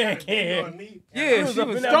it. Man. Yeah, she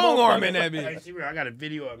was strong arming that bitch. Hey, see, I got a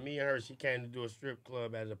video of me and her. She came to do a strip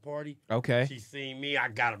club at a party. Okay. She seen me. I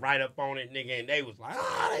got right up on it, nigga, and they was like,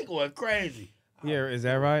 they going crazy. Yeah, is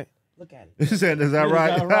that right? Look at it. He said, is that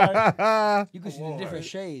right? You can see the different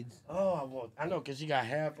shades. Oh, I know, because she got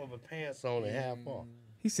half of her pants on and half off.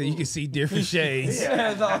 He said you can see different shades.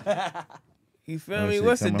 You feel me? see,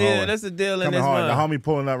 What's the coming deal? hard. That's the deal in Coming this hard. The month. homie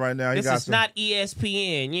pulling up right now. He This got is some. not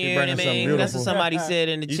ESPN. You know what I bringing something mean? That's what beautiful. somebody said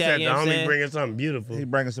in the He chat. said You the know what I'm homie saying? bringing something beautiful. He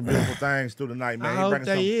bringing some beautiful things through the night, man. I He hope bringing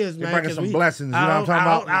that some, he is, man. He bringing 'cause some we- blessings. You know what I'm talking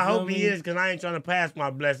about? I hope he is, because I ain't trying to pass my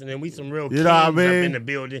blessing, and we some real You kings know what I up mean? in the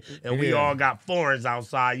building, and we all got foreigns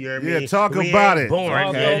outside. You know what I Yeah, mean? talk We about ain't it. Born,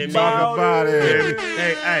 Talk you know what I mean? about it. You know what I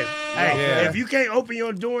mean? Hey, Yeah. if you can't open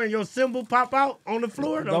your door and your symbol pop out on the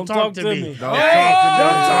floor, don't talk talk to to me. me. Don't Don't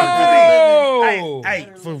talk to me.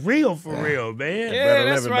 Hey, for real, man. Yeah, Better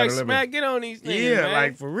that's living, right. better living. Smack, get on these things, Yeah, man.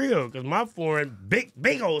 like for real, because my foreign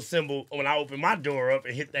big old symbol when I open my door up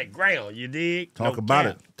and hit that ground. You dig? Talk No about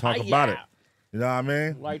cap. it. Talk about it. You know what I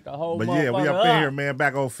mean? Like the whole But yeah, we up in here, man.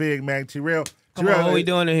 Back on Figg, man. T-rell. Come on, what we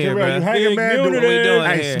doing in here, T-rell, man? you hanging, man? Figg Do- What we doing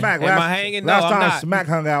Hey, here? Smac. Am Last, I hanging? No, last I'm time not. Smac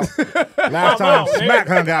hung out. Last time Smac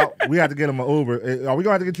hung out, we had to get him an Uber. Are we going to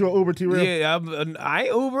have to get you an Uber, T-rell? Yeah, I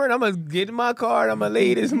ain't Ubering. I'm going to get in my car and I'm going to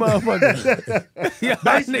leave this motherfucker. Y'all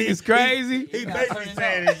niggas crazy. He basically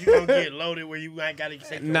saying is you gonna get loaded where you ain't gotta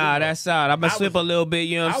take your Nah, Uber. that's out. I'm going to slip a little bit,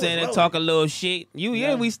 you know what I I'm was saying, and loaded. talk a little shit.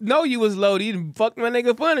 Yeah, we know you was loaded. You done fucked my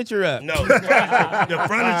nigga furniture up. No, the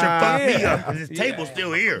furniture fucked me up because his table's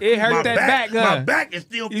still here. It hurt My that back, huh? My back is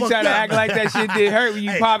still You fucked try to up. act like that shit did hurt when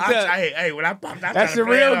you popped up. Hey, when I popped out, That's a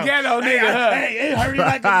real ghetto nigga, huh? Hey, it hurt me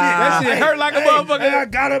like a bitch. That shit hurt like a motherfucker. Hey, I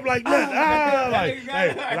got up like nothing.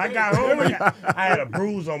 When I got home, I had a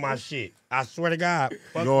bruise on my shit. I swear to God.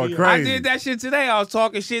 Fuck Going me up. crazy. I did that shit today. I was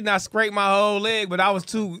talking shit and I scraped my whole leg, but I was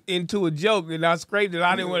too into a joke and I scraped it.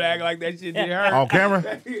 I didn't want to act like that shit did hurt. On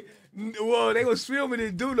camera? Well, they was filming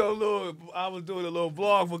it, do no little. I was doing a little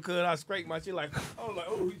vlog because I scraped my shit like, I was like,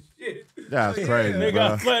 oh shit. That's crazy, Nigga, bro.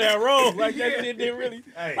 I play that role like that shit didn't really.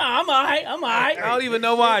 Hey. Nah, I'm alright. I don't even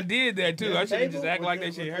know why I did that too. I should have just act like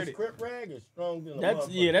that shit hurt it. Script rag is strong than a That's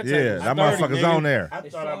motherfucker. that's Yeah, that motherfucker's on there. I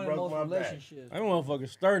thought I broke my back. That motherfucker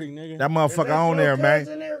sturdy, nigga. That motherfucker on there, man.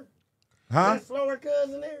 Huh? Is that slower cuz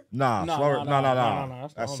in there? Nah, No, slower. no, No, no, no, no, no. no,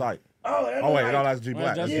 that's That's the sight. Oh, that Oh, look wait, like, no, that's G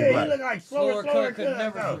Black. That's G yeah, he Black. look like slower Cuz cuz. could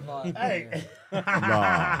never survive. Hey.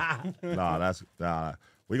 Nah, that's nah.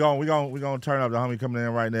 We gonna turn up. The homie coming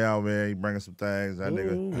in right now, man. He bringing some things. That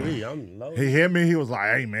nigga. Ooh, I'm low. He hit me. He was like,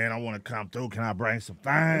 "Hey, man, I want to come through. Can I bring some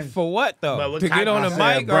things?" For what though? But what To type get on of- the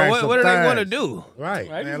I said mic bring or some what are they things. going to do? Right.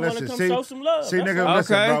 I just Man, want listen, to come see- show some love. See, That's nigga, all.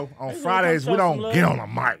 listen, Okay. bro. On They Fridays, we wanna come show don't some get love.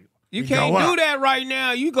 on the mic. You We can't go do up. that right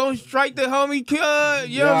now. You gonna strike the homie, you know what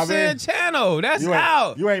what I I'm saying, mean? channel. That's You ain't,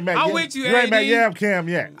 out. You ain't met. I'm Yam- with you, You ain't met AD. Yam Cam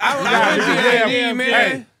yet. I'm gotta with get you, the AD,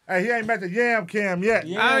 man. Hey, he ain't met the Yam Cam yet.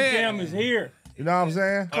 Yeah, I mean- Cam is here. You know what I'm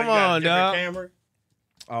saying? Come you got a on, different dog. Camera?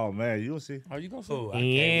 Oh man, you'll see. Are you gonna see? Oh, I can't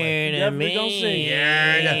Yeah, wait. Definitely gonna see.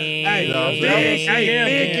 Hey, Yeah,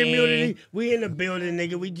 big community. We in the building,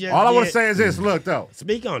 nigga. We just All I want to did- say is this. Look though,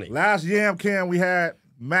 Speak on it. last Yam Cam we had,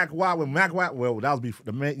 Mac Watt, when Mac Watt, well, that was before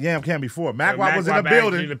the Yam Cam before. Mac Watt Mac was in the Watt asked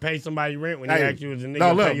building. you to pay somebody rent when he asked you as a nigga. No,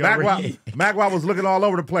 to look, pay your rent. Mac Watt was looking all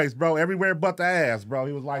over the place, bro. Everywhere but the ass, bro.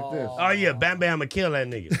 He was like this. Oh yeah, Bam Bam I'ma kill that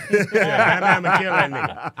nigga. Yeah, Bam Bam I'ma kill that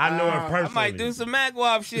nigga. I know him personally. I might do some Mac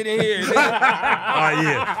Wop shit in here. Oh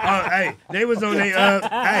yeah. Hey, they was on their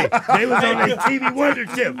they was on their TV Wonder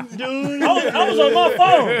tip, dude. I was on my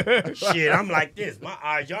phone. Shit, I'm like this. My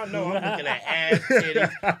eyes, y'all know I'm looking at ass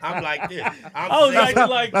titties. I'm like this.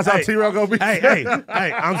 That's how t-rell gonna be. Hey,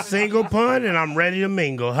 I'm single pun and I'm ready to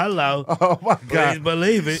mingle. Hello. Oh my God. Please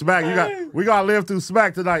believe it. Smac, we gotta live through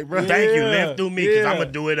Smac tonight, bro. Thank you. Live through me because I'm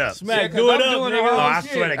gonna do it up. Smac, do it up, nigga. Oh, I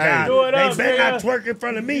swear to God. Do it up, they better nigga. not twerk in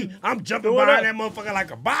front of me. I'm jumping behind that motherfucker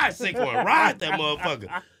like a bicycle and ride that motherfucker.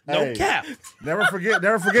 No cap. Never forget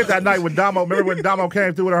that night when DomO. Remember when DomO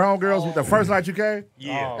came through with her homegirls? The first night you came?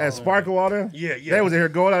 Yeah. And Sparkle all them? Yeah. They was in here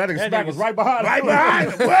going out. That nigga Smac was right behind Right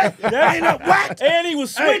behind him. What? Ain't no what? And he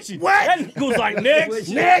was switching. Hey, what? That nigga was like,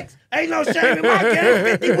 next. Ain't no shame in my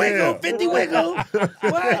game. 50 wiggle.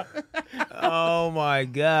 What? Oh my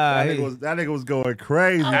God. That nigga was going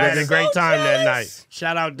crazy. I had a great time that night.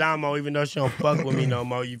 Shout out DomO, even though she don't fuck with me no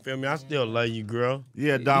more. You feel me? I still love you, girl.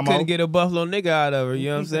 Yeah, You DomO. couldn't get a Buffalo nigga out of her, you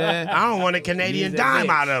know what I'm saying? I don't want a Canadian dime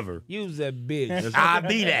out of her. You's a bitch. I'll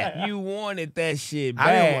be that. You wanted that shit I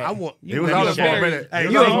bad. want. He was on it for a minute.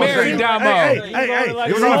 You a married DomO. Hey.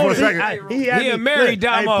 He was on it for a second. He a married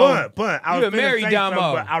DomO. Pun. I You was a married finna say something,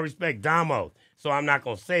 DomO. but I respect DomO. So I'm not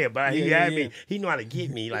gonna say it, but he had me. He know how to get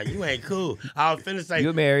me. Like, you ain't cool. I was finna say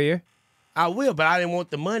You'll marry her. I will, but I didn't want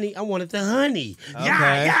the money. I wanted the honey.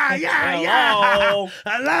 Okay. Yeah. Hello.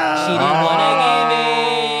 Hello. She didn't wanna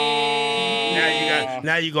give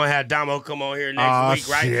Now you gonna have DomO come on here next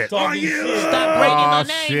week, right? Shit. Oh, you Stop bringing my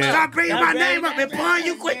name shit. up. Stop bringing my name up and Pun,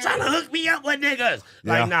 you quit trying to hook me up with niggas.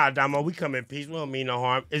 Yeah. Like, nah, DomO, we come in peace. We don't mean no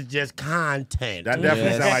harm. It's just content. That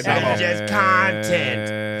definitely sound like DomO. It's just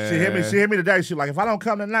content. She hit me today. She was like, if I don't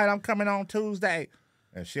come tonight, I'm coming on Tuesday.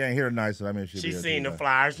 And she ain't here tonight, so that means She seen the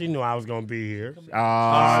flyer. She knew I was gonna be here.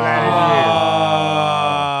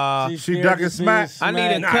 She ducking Smac. I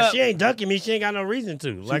need a Nah, cup. she ain't ducking me. She ain't got no reason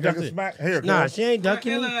to. Like I ducking said. Smac. Here, Nah, girl. she ain't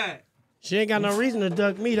ducking me. She ain't got no reason to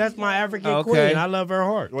duck me. That's my African Okay. queen. I love her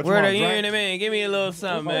heart. What you Where want, the Drake? ear in the man? Give me a little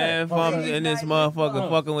something, man. If I'm in this motherfucker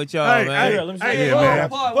fucking with y'all, Hey, man. Let me see. Yeah, man.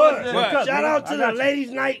 What? Shout out to the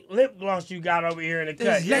ladies' night lip gloss you got over here in the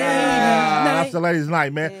cut. That's the ladies'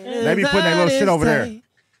 night, man. They be putting their little shit over there.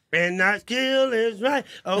 And that skill is right.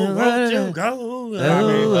 Oh, won't you go? What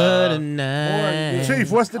a night.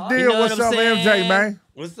 Chief, what's the deal? You know What's what up, I'm MJ, saying? man?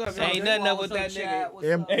 What's up, Ain't nothing up with that nigga.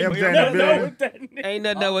 MJ in the building. Ain't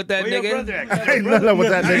nothing up with that Where your brother nigga. at? Ain't nothing up with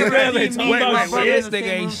that nigga. This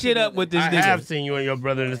nigga ain't shit up with this I have nigga. seen you and your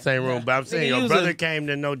brother in the same room, but I'm saying Nigga, your you was brother a came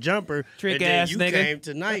to no jumper. trick and then ass you nigga. came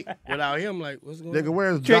tonight without him. Like, what's going on? Nigga,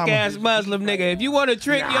 where's Trick Dom? ass Muslim nigga. If you want to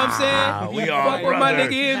trick, you know what I'm saying? we all Fuck with my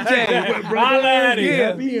brothers. nigga MJ. Holla at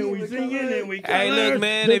him. Yeah. We singing and we Hey, look,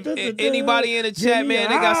 man. If anybody in the chat, man,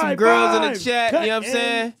 they got some girls in the chat. You know what I'm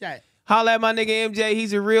saying? Holla at my nigga MJ.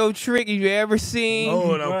 He's a real trick you ever seen.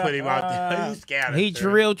 Oh, don't put him out there. You scattered. He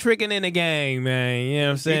real tricking in the game, man. You know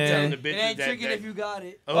what I'm saying? It ain't tricking if you got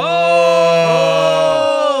it.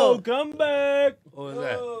 Oh, come back. What was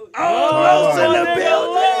that? Los in the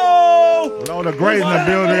building. Low the Great in the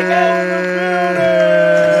building.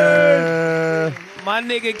 My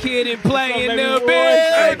nigga Kid and Play in the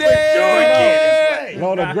Hey, building. for sure, Kid.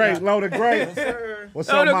 Low the Great, Low the Great. What's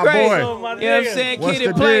Oh, up, the my great. boy? You know what I'm saying? What's Kid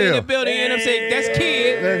and the Play in deal? the building. You know what I'm saying? That's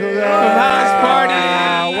Kid. Nigga, House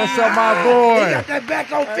Party. What's up, my He boy? got that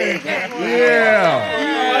back on Figg. Yeah.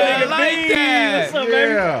 I like that. What's up,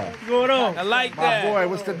 baby? Yeah. What's going on? I like My that. boy,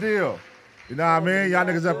 what's the deal? You know what I mean? Y'all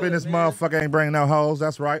niggas up in this motherfucker ain't bringing no hoes.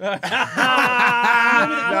 That's right. You know what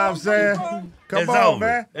I'm saying? Come It's on, over.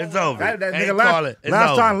 man. It's over. That Ain't nigga call it. It's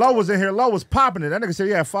last over. time Low was in here, Low was popping it. That nigga said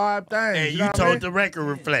he had 5 things. And you you know what I told mean? the record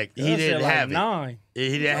reflect. He That shit didn't like have it. 9.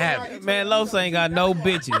 He didn't have it. Man, Los ain't got no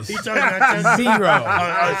bitches. He told you that. Zero.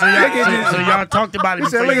 So y'all talked about it He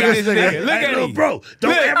said, before look you at got this nigga. Hey, Look at little him. bro,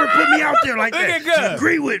 don't Look. ever put me out there like Look that. at Gus.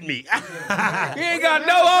 Agree with me. He ain't got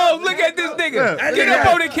no hoes. Look at this nigga. Look. Get up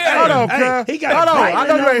on the Hold camera. on, Hey, cuz. he got Hold on. I know violent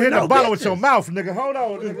you ain't over hit the no bottle with bitches. your mouth, nigga. Hold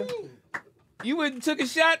on, nigga. You went and took a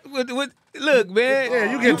shot with look, man.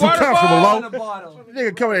 Yeah, you getting too waterfall? comfortable, Low.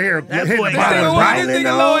 Nigga come in here and That hit boy the got bottle. the Nigga, why this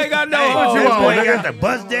nigga Low ain't got no Hey, hoes? you this on, boy nigga? got the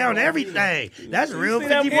bust down everything. That's real See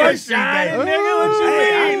that 50 boy First Street, shining, baby. nigga? What you Hey,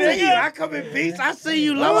 mean, I see nigga? you. I come in peace. I see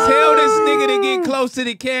you, Low. Tell this nigga to get close to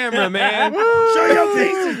the camera, man. Show your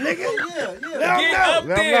pieces, nigga. Let him Get know. up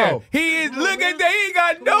Let him there. know. He is. Look at that. He ain't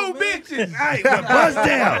got no bitches. Hey, but bust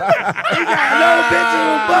down. He got no bitches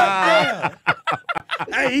with bust down.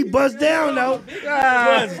 Hey, he bust down though.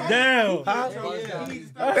 Bust down.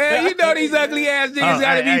 Man, you know these ugly ass niggas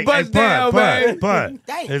gotta be bust down, man. Pun.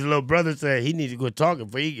 His little brother said he needs to quit talking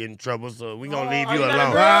before he get in trouble, so we gonna leave you got a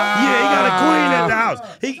alone. girl? Yeah, he got a queen at the house.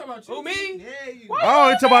 Who, me? Oh,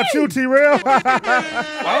 he talking about you, T-rell.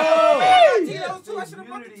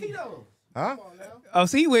 Huh? Oh,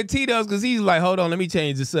 so he went Tito's because he's like, hold on, let me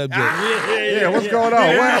change the subject. Yeah, what's going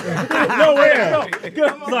on? What? No way.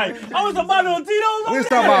 Like, I was about to Tito's. We was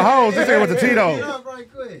talking about hoes. This ain't with the Tito's.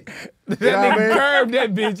 That nigga curved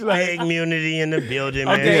that bitch like. Figg in the building,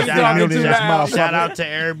 man. Okay, Shout out to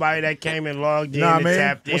everybody that came and logged in and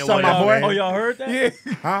tapped in. What's up, my boy? Oh, y'all heard that? Yeah.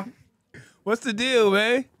 Huh? What's the deal,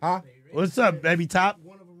 man? Huh? What's up, baby top?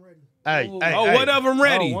 Hey, one of them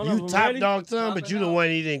ready. You top dog son, but you the one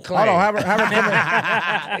he didn't claim. Hold on, have her come in.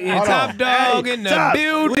 Yeah, top dog in the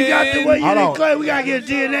building. We got the way you didn't claim. We gotta get a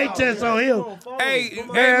DNA test on him. Hey,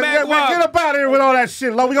 Man, Mac, get up out of here with all that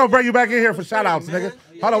shit. Lo, we gonna bring you back in here for shout outs, nigga.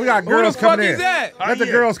 Hold on, we got girls coming in. That? Let the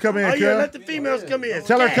girls come in, Oh, kid. yeah, let the females come in.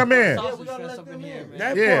 Tell her to come in.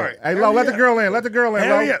 That Yeah. part. Hey, Lo, let the girl in. Let the girl in,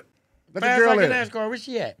 Lo. Hurry up. Let the girl in. NASCAR, where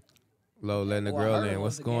she at? Lo, letting the girl in.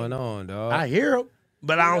 What's going on, dog? I hear him,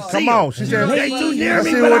 but I don't see Come him. on. She said, They too near let's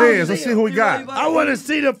me, see but who I it don't is. Let's see who we got. I want to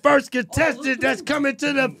see the first contestant that's coming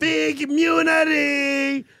to the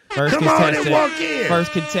Figg-munity. Come on and walk in.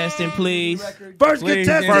 First contestant, please. First Please,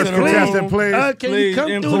 contestant, First contestant, please. Can you come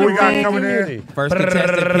Please, through Who the we got ring coming community? in? First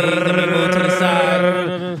contestant, please. Let me move to the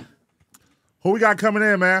side. Who we got coming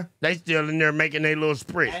in, man? They still in there making their little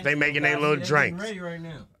spritz. They making their little drinks. Ready right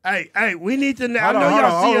now. Hey, we need to know. I Hold know on, hold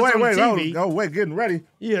y'all on. see Oh, us wait, on wait. TV. Oh, wait, getting ready.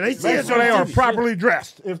 Yeah, they see Make us sure on they are TV. properly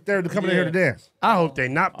dressed if they're coming in here to dance. I hope they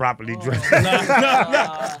not properly dressed.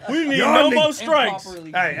 We need Y'all no need- more strikes.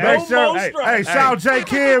 Hey, Make sure, more strikes. hey, shout out J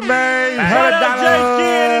Kid, man. Shout out J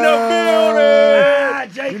Kid in the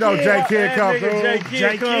building. You know J Kid come through. J J Kid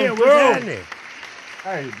Kid, come what's through. happening?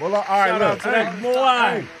 Hey, well, all right, Shout out look. to that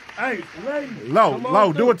boy. Hey, lady.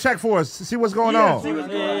 Low, do a check for us. See what's going on. See what's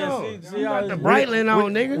going on. See how The it's Breitling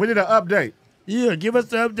on, nigga. We need an update. Yeah, give us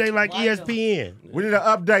the update like ESPN. We need an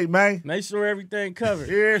update, man. Make sure everything covered.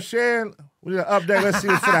 Yeah, Shan. We need an update. Let's see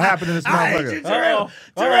what's gonna happen in this motherfucker.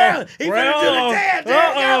 Trell, he finna do the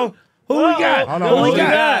dance. Who we got? Hold on, Who we who we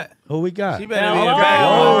got? Who we got? She better be Hello. back.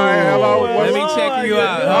 Hello. Let me check you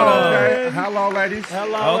out. Hold on. Okay. Hello, ladies.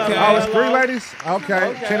 Hello. Okay. Oh, it's three ladies?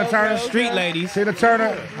 Okay. Tina Turner. Street ladies. Tina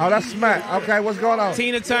Turner. Oh, that's Smac. Okay, what's going on?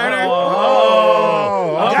 Tina Turner.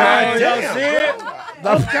 Oh, okay. Y'all see it?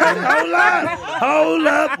 Okay, hold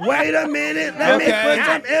up, wait a minute. Let me put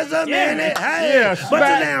some is a minute. Hey, Yeah, put it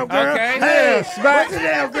Smac. down, girl. Okay. Hey, Yeah, Smac. put it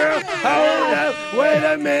down, girl. Hold up, wait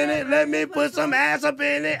a minute. Let me put some ass up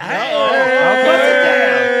in it. Hey, put it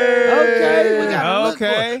down. Okay, we got to look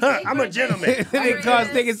Okay. for it. I'm a gentleman. Because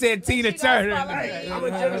nigga said Tina Turner. I'm a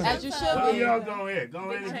gentleman. As you should Oh, be. y'all go ahead. Go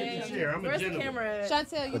ahead and get the chair. I'm a gentleman.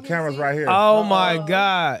 Chantel, you The camera's right here. Oh my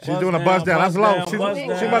God. She's doing a buzz down. That's low.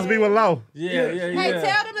 She must be with low. Yeah. Hey,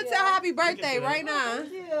 tell them to tell happy birthday right now.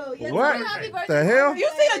 What the hell? You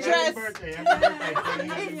see the dress?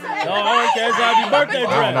 Oh, okay, it's happy birthday I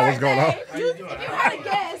don't know dress. what's going on. You had a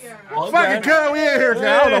guess. Fucking cut, we in here. I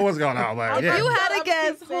don't know what's going on, man. You Yeah. had to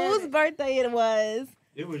guess whose birthday it was.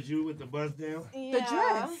 It was you with the buzz down? The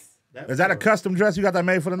dress. Is that a custom dress you got that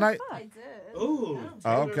made for the night? I did. Ooh.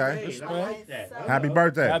 Oh, okay. I like that. Happy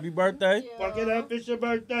birthday. Happy birthday. Fuck it up, it's your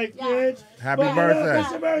birthday, bitch. Happy Fuck it up, birthday.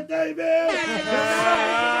 it's your birthday, bitch.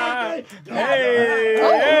 Hey.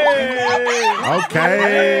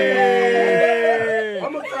 Okay.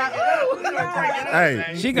 I'm gonna crack it up. We gonna crack it up.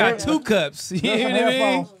 Hey. She got 2 cups. You There's hear some what I mean?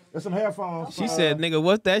 headphones. There's some headphones. She said, nigga,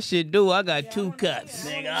 what's that shit do? I got 2 cups.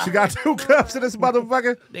 Nigga, She got 2 cups in this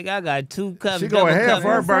motherfucker. I got 2 cups. She going double ham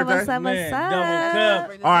for her cup. birthday. Man, double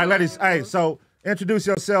cup. All right, ladies. Hey, so introduce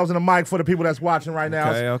yourselves in the mic for the people that's watching right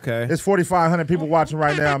now. Okay. It's 4,500 people watching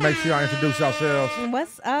right now. Make sure y'all introduce yourselves.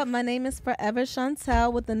 What's up? My name is Forever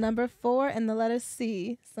Chantel with the number 4 and the letter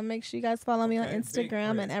C. So make sure you guys follow me on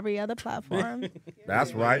Instagram and every other platform.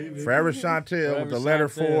 That's right. Forever Chantel with the letter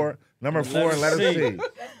Chantel. 4, number 4, and letter C.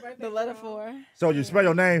 The letter 4. So you spell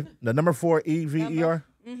your name, the number 4, E-V-E-R?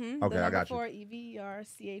 Mm-hmm. Okay, the I got you. 4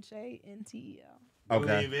 EVERCHANTEL.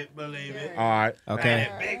 Okay. Believe it. All right. Okay.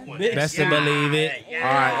 Big one. Best to believe it. All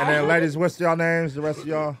right. And then, ladies, what's y'all names? The rest of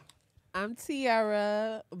y'all? I'm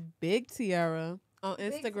Tiara, Big Tiara, on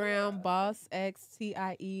Instagram, Boss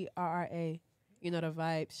XTIERRA. You know the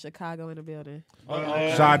vibes, Chicago in the building.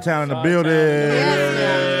 Chi-Town in the building.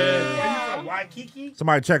 Waikiki?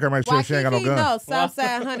 Somebody check her, make sure she ain't got no gun. No,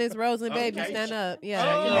 Southside Hunters, Rose and Baby, stand up.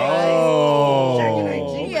 Yeah. You know, Oh. I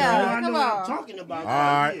Yeah, know come what I'm on. talking about. All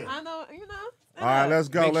right. I know, you know. All right, let's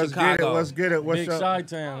go. Big Let's Chicago. get it. Let's get it. What's Big up?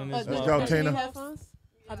 Chi-town. Let's go, Tina. Headphones?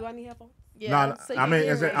 Do I need headphones? Yeah, No, so I mean,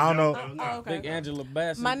 is it? I don't know. Oh, okay. Big Angela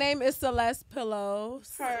Bassett. My name is Celeste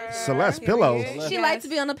Pillows. Celeste Pillows. She likes to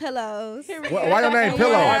be on the pillows. Why your name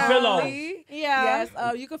Pillows? Why Pillows? Yeah.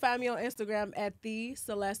 Yes. You can find me on Instagram at the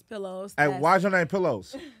Celeste Pillows. Hey, why's your name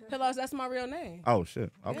Pillows? Pillows? That's my real name. Oh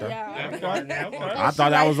shit. Okay. Yeah. I thought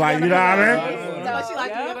that was like, you know what I mean? No, she likes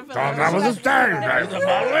to be on the pillows. Thought that was a thing.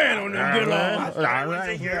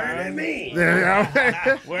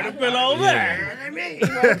 Where the pillows at?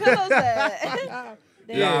 Where the pillows at?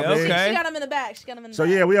 Yeah, okay. She got them in the back. She got them in the So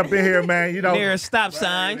back. yeah, we up in here, man. You know. Near stop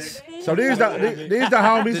signs. So these the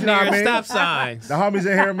homies. You know what I mean? Stop signs. The homies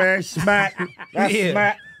in here, man. Smack. That's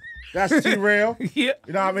Smack. That's t-rell. Yeah.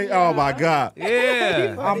 You know what I mean? Oh my God.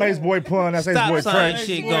 Yeah. I'm AceBoy Pun. That's Stop AceBoy sign Trey.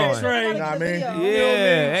 shit You going. know what I mean?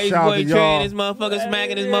 Yeah. Shout out to AceBoy y'all. Trey and his motherfucker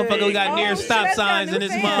smacking his motherfucker. We got near stop signs in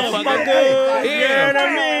this motherfucker. Yeah.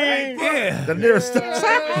 Yeah. The nearest stop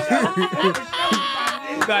sign.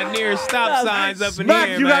 We got near stop signs up in Smack,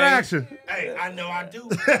 here, you man. got action. Hey, I know I do.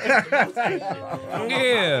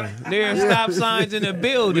 Yeah. Near stop signs in the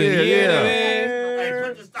building. Yeah, Yeah, yeah.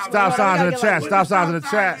 man. Stop signs in the chat. Stop signs in the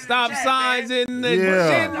chat. Stop signs in the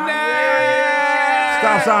Yeah.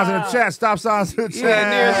 Stop signs in the chat. Stop signs in the chat. Yeah,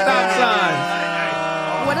 near stop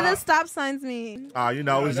signs. What do the stop signs mean? You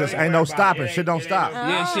know, it's just ain't no stopping. Shit don't stop.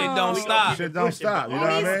 Yeah, shit don't stop. Shit don't stop. You know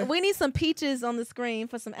what I mean? We need some peaches on the screen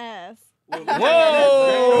for some ass.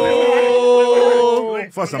 Whoa!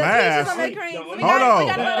 For some ass. Hold on. We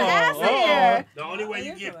got a lot of ass in here. The only way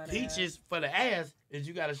you get peaches for the ass is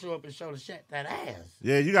you got to show up and show the chat that ass.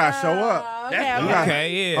 Yeah, you gotta show up.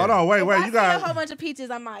 Okay, yeah. Hold on, wait. If You I see a got whole bunch of peaches,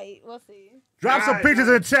 I might. We'll see. drop some peaches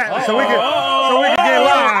in the chat so we can get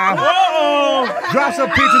live. Drop some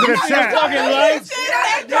peaches in the chat.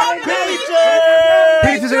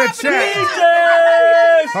 Peaches in the chat.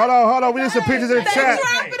 Hold on. We need some peaches in the chat.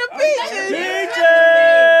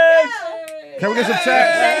 Can we get some chat?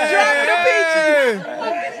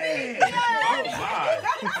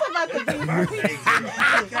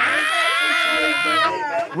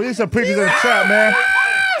 We need some peaches in the chat, man.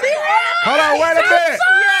 Hold on, wait a minute.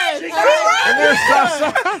 And then stop.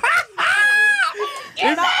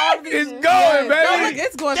 It's going, baby.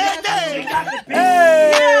 It's going.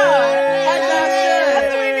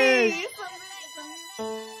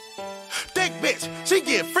 Thick bitch, she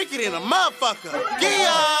get freaky than a motherfucker. Yeah.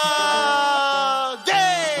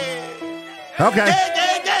 Okay.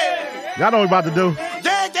 Y'all know what we about to do.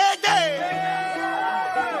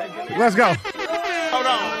 Let's go. Hold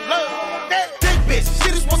on, look. Thick bitch, she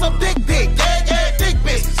just want some dick. Yeah. Thick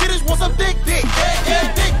bitch, she just want some dick. Yeah.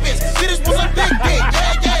 Thick bitch, she just want some dick. Yeah.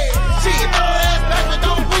 She throw her ass back, but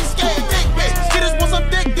don't be scared. Thick bitch, she just want some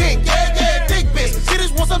dick. Yeah. Thick bitch, she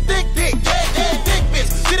just want some dick. Yeah. Thick bitch,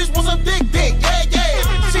 she just want some dick. Yeah.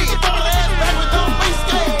 She throw her ass back, but don't be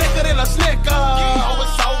scared. Thicker than a snicker. Oh,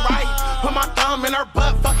 it's so right. Put my thumb in her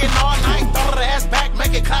butt, fucking all night. Throw her ass back,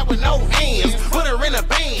 make it clap with no hands. Put her in a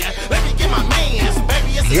band. Let me get my mans.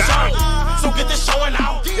 Baby, it's a show. So get this showing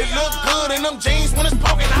out. It look good in them jeans when it's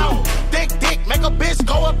poking out. Dick, make a bitch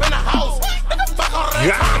go up in the house. Nigga, fuck all that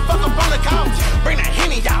time, fuck up on the couch. Bring that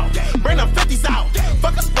Henny out, bring the 50s out.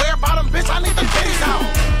 Fuck a square bottom bitch, I need the titties out.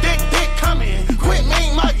 Dick coming, quit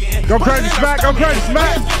mean mugging. Go crazy, Smack, go crazy,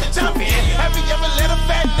 Smack. Have you ever let a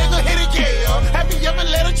fat nigga hit a girl? Have you ever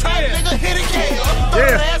let a trap nigga hit a girl? Throw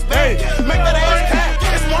that ass back, make that ass clap.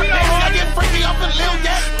 It's more nasty, I get freaky off a little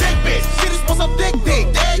yak. Dick bitch, she just want some dick.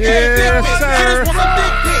 Yes, Dick bitch, sir. she just want some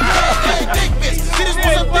dick. Dick bitch, she just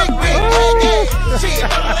want some dick. She throw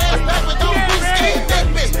that ass back, but don't be scared. Dick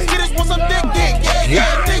bitch, she just want some dick.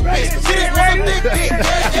 Dick bitch, she just want some dick. Dick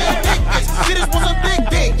bitch, she just want some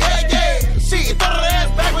dick. She throw that ass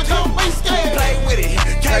back, but don't be scared. Play with it,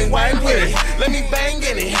 can't wait with it. Let me bang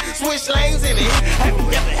in it, switch lanes in it. Have you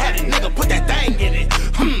ever had a nigga put that thing in it?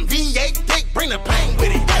 V8 dick, bring the pain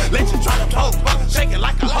with it. Let you try to blow, shake it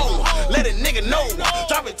like a hoe. Let a nigga know,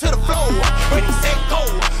 drop it to the floor. When he said go,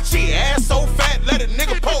 she ass so fat, let a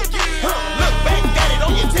nigga poke. Look back at it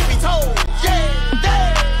on your tippy toe. Yeah.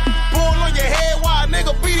 Pull on your head while a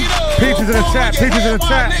nigga beat it up. Peaches in the chat, peaches in the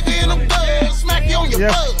chat. Nigga in them thugs, smack you on your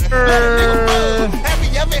Yes, butt. sir. Let a nigga bug. Have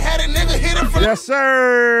you ever had a nigga hit it from Yes, sir.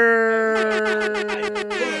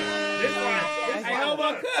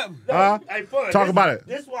 Huh? Hey, fun. Talk about it.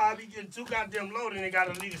 This is why I be getting too goddamn loaded and they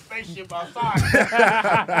gotta leave the spaceship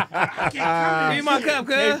outside. I can't come Need my cup,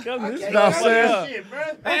 cuz. You know what I'm saying? shit, bro.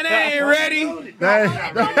 And they ain't ready. They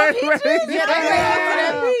ain't ready.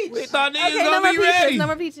 We thought niggas Okay, gonna be ready. no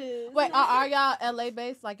more peaches. Wait, are y'all LA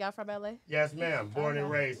based? Like y'all from LA? Yes, ma'am. Born and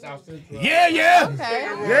raised South Central. Yeah, yeah.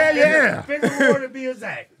 Okay. Yeah. Figure to be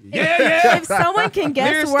exact. Yeah, yeah. If someone can guess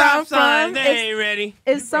Here's where I'm stop signs. from, They ain't ready.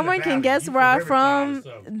 if someone can guess where I'm from,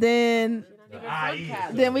 then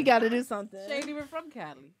Then we got to do something. She ain't even from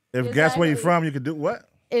Cali. If guess where you from, you could do what?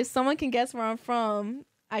 If someone can guess where I'm from,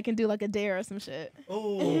 I can do like a dare or some shit.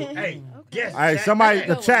 Ooh, hey, guess. Hey, somebody,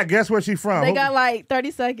 the chat, guess where she from? They got like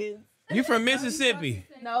 30 seconds. You from Mississippi?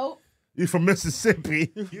 No. You from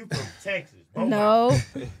Mississippi? You from Texas? No.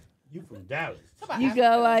 You from Dallas? You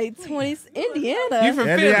got like 20. Indiana. You from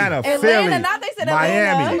Indiana, Atlanta. Philly, Now they said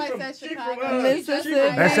Miami. Atlanta. Mississippi.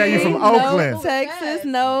 They say you from Oakland. No. Texas.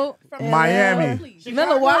 No. Miami.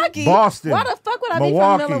 Milwaukee. Boston. Why the fuck would I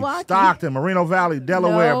Milwaukee, be from Milwaukee? Stockton, Moreno Valley,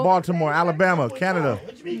 Delaware, No. Baltimore, Alabama, Canada,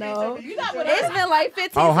 No. It's been like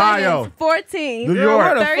 15 Ohio, seconds. 14. New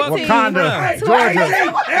York, 13. Wakanda, 12. Georgia,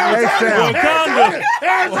 H-Town,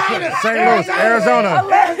 Arizona, St. Louis, Arizona,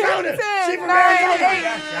 10, 9, 8.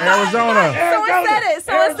 Arizona. Someone said it.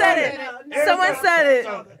 Someone said it. Someone said it.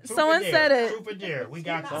 Someone said it. Truth or dare? We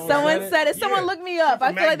got you. Someone said it. Someone looked me up.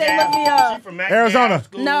 I feel like they looked me up. Arizona.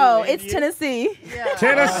 No, it's Tennessee.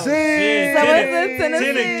 Tennessee. Someone said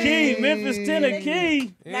Tennessee. Tennessee, Memphis,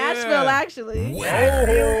 Tennessee. Nashville, actually.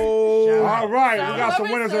 Oh. All right, we got some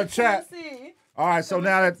Whoever winners in the said chat. Tennessee. All right, so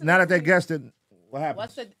now that they guessed it, what happened?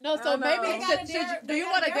 What's the so maybe do you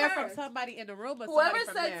want to get from somebody in the room or Whoever somebody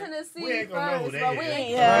from said there? Tennessee We ain't gonna know who first, that but we is. ain't.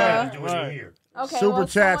 Yeah. Yeah. Okay. Super well,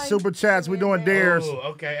 chats, someone- super chats. We doing dares.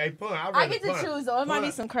 Oh, okay. Hey, Pun, I get to choose though. It might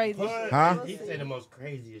be some crazy shit. Huh? He said the most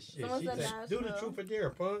craziest shit. Someone She said said, do the Nashville. truth or dare,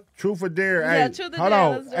 Pun. Truth or dare? Yeah, Hey, truth or hold dare,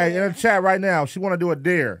 on. let's do Hey, it. in the chat right now, she want to do a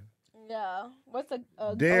dare. Yeah. What's a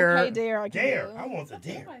Dare. okay dare I can Dare. do? I want a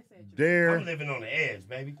dare. Dare. I'm living on the edge,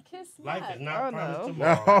 baby. Kiss Life Smac. is not Oh, promised no.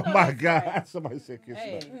 tomorrow. Oh my God! Somebody said kiss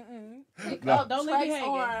Hey. Smac. No, don't leave me Trex hanging.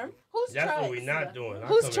 arm. Who's That's Trex? what we not doing. I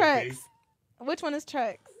Who's come in Trex? peace. Which one is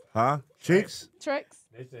Trex? Huh? Cheeks? Trex?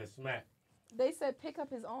 They said smack. They said pick up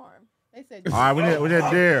his arm. They said. All right, we did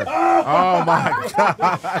dare. Oh my God! What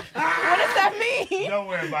does that mean? Don't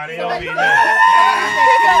worry about it. Somebody It'll be said- there.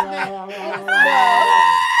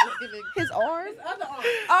 His arm? Other arm.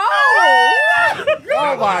 Oh!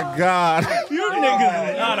 Oh my God! You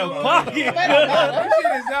niggas is out of pocket. This shit is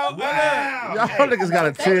out. Y'all niggas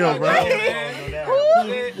gotta chill, bro.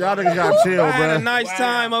 Y'all niggas gotta chill, I had a bro. nice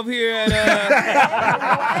time up here at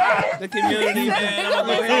the community, man. I'm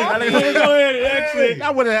gonna go ahead. Go ahead and exit. I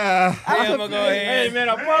would have. Yeah, I'm gonna go ahead. Hey, man,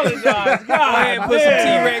 apologize. Go ahead and put some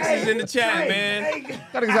T-Rexes in the chat, man.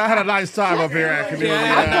 I had a nice time up here at community. Yeah, I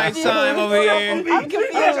had a nice time over here. I'm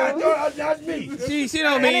confused. That's me. She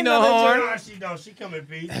don't mean no harm. No, she don't. She come in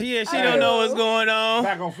peace. Yeah, she don't know what's going on.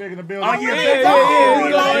 Back on Figg in the building. Oh, yeah.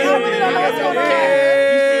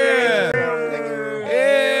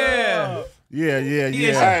 Yeah. Yeah, she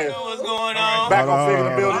Hey, know what's going on. back on Figg in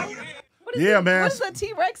the building. Yeah, man. What does a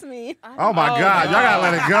T-Rex mean? Oh my God, y'all gotta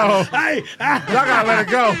let it go. Y'all gotta let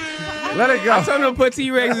it go. Let it I go. told them to put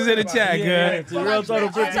T-Rexes in the chat, Yeah, good. T-rell told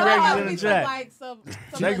them put T-Rexes in the chat.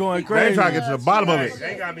 They going They crazy. trying to get to the bottom of it.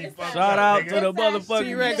 They got me fucked Shout up, out nigga. to the motherfucking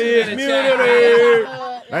T-Rex Fizz in the community.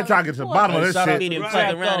 They trying to get to the bottom of this Shout out shit. to the Fuck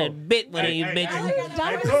chat, around though. and bit one of you bitches.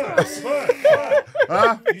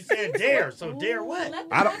 Huh? You said dare, so dare what?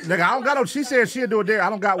 I don't got no. She said she'll do a dare. I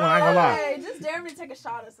don't got one. I ain't gonna lie. Hey, just dare me to take a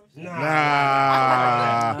shot or some shit.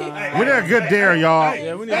 Nah. We need a good dare, y'all.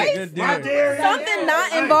 Yeah, we need a good My deal. dare. Something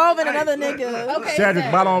not involving another nigga. Okay. Cedric,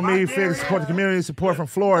 bottle on me. Figg support the community. Support from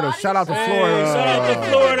Florida. Shout out to Hey, Florida. shout out to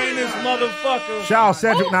Florida in this motherfucker. Shout out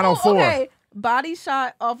Cedric 904. Okay, body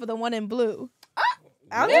shot off of the one in blue.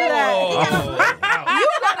 I'll do that.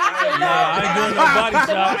 Nah, I ain't doing no body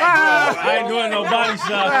shot. I ain't doing no body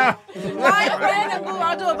shot. Why you wearing the blue?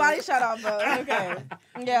 I'll do a body shot off though. Okay.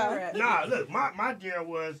 Yeah. Nah, look, my dare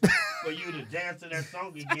was for you to dance to that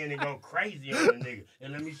song again and go crazy on the nigga.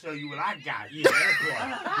 And let me show you what I got. Yeah,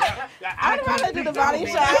 that part. I'd rather do the body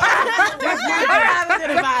shot. That's my dare. I'd rather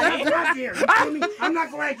do the body. That's my dare. You feel me? I'm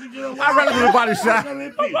not gonna actually do it. I'd rather do the body shot. Come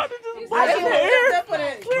in peace. Just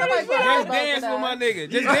dance with my nigga.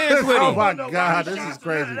 Just dance with Oh him. my God, this is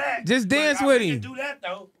crazy. Just dance with him. Do that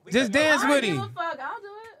though. Just dance with him. Fuck, I'll do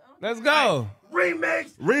it. Let's go.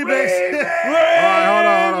 Remix. Remix. All right, hold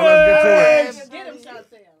on. Let's get to it. Get him, Chantel.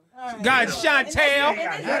 Got Chantel.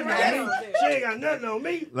 She ain't got nothing on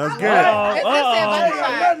me. Let's get it. She ain't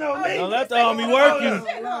got nothing on me. Don't let the homie work you.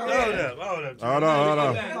 Hold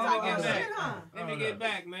on. Let me get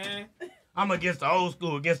back, man. I'm against the old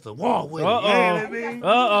school, against the wall with it. Uh-oh. You know what I mean?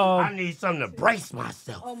 Uh-oh. I need something to brace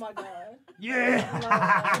myself. Oh my God. Yeah.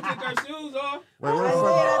 Take our shoes off. Wait, what the fuck?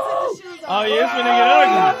 Oh, yeah, it's finna get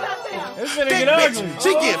ugly. It's finna get ugly.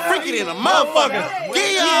 She get freaky than a motherfucker.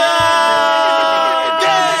 Yeah.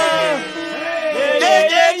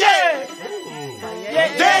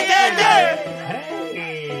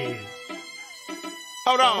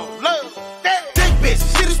 Hold on, look. Dick bitch,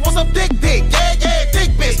 she just want some dick. Yeah, dick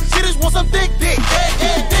bitch, she just want some dick. Yeah,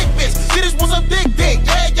 dick bitch, she just want some dick.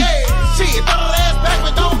 Yeah. Shit, throw that ass back,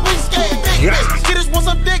 but don't be scared. Dick bitch, she just want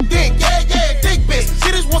some dick. Yeah, dick bitch, she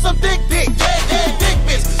just want some dick. Yeah, dick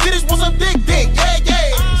bitch, she just want some dick. Yeah.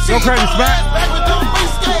 Go crazy, Smac.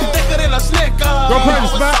 Thicker than a snicker. Go crazy,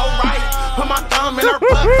 Smac. Put my thumb in her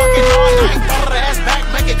butt, fucking all night. Throw her ass back,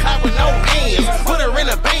 make it clap with no hands. Put her in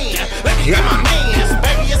a band, let me get my mans.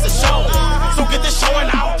 Baby, it's a show, so get this showing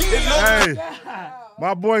out. Hey,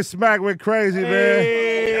 my boy Smac went crazy, man.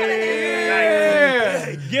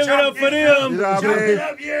 Give it up for them. You know what I mean?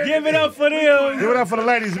 Give it up for them. Give it up for the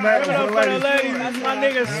ladies, man. Give it up for the ladies. That's my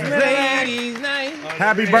nigga Smith. Ladies' night.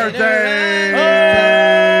 Happy birthday.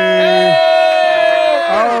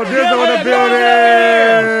 Oh, Dizzle in the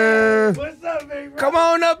building. What's up, baby? Come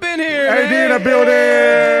on up in here. AD in the building.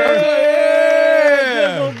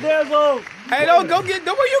 Dizzle. Hey, don't go get.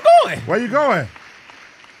 Where you going? Where you going?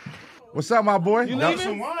 What's up, my boy? You leaving?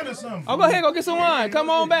 Some wine or something? Oh, go ahead, go get some wine. Come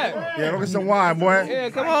on back. Yeah, go get some wine, boy. Yeah,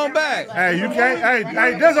 come on back. Hey, you can't. Hey,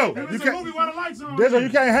 Dizzle, you can't. Dizzle, you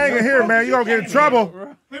can't hang in here, man. You gonna get in trouble.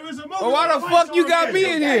 Well, why the fuck you got me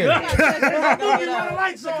in here?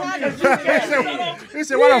 He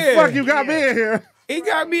said, "Why the fuck you got me in here?" He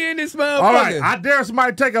got me in this motherfucker. All right, I dare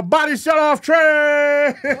somebody take a body shut off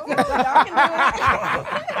Trey.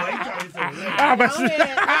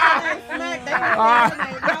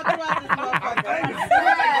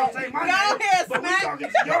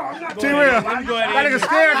 T-rell, that nigga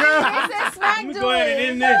scared, girl. Let me go ahead and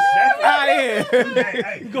end this.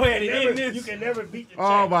 Go ahead and end this. You can never beat the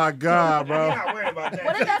Oh my God, bro. I'm not worried about that.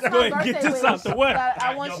 What if that's Go my ahead and get birthday this wish? out the way.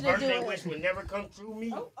 I want Your you to do birthday it. wish would never come true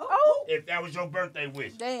me if that was your birthday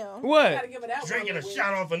wish. Damn. What? Drinking a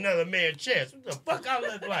shot off another man's chest. What the fuck I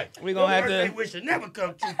look like? We gonna have birthday to. wish would never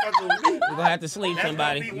come true fucking with me. We gonna have to sleep That's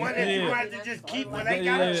somebody. gonna be one that you have to just keep when they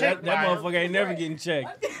got Yeah, to check. that motherfucker ain't never getting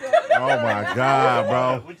checked. Oh my God,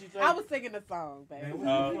 bro. I was singing the song, baby.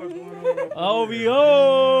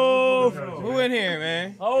 OVO. Who in here,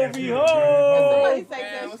 man? OVO. Somebody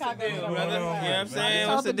say What's the Chicago. deal, brother? You know what I'm saying?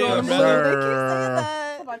 What's the deal, Yes, brother?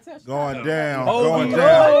 sir. Going down. Going OVO.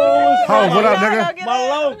 down. Hove, what up, nigga?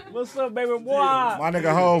 Malo. What's up, baby boy? My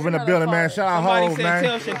nigga Hove in the building, man. Shout out Somebody Hove, said, man.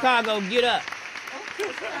 tell Chicago, get up. You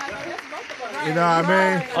know what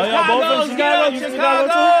I mean? Oh, y'all both from Chicago? You from Chicago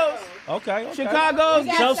too? Okay. Chicago.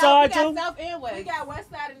 Southside too? South and West. We got West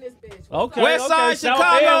Side in this bitch. Okay. West Side, South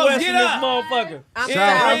Chicago, and West get in this up. motherfucker. South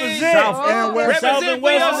and West. South and Represent for your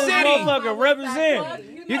West in this city. motherfucker.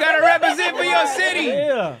 Represent. You gotta represent for your city.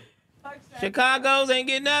 Yeah. Chicago's ain't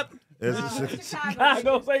getting up.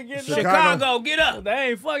 Chicago ain't getting up. Chicago, get up. They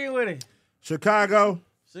ain't fucking with it. Chicago.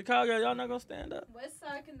 Chicago, y'all not gonna stand up. West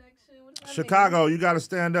Side Connection. Chicago, you got to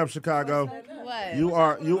stand up, Chicago. What? You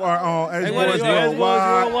are on wanna AceBoyz do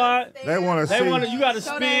Worldwide. They want to They see. want to. You got to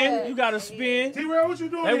spin. You got to spin. T-rell, what you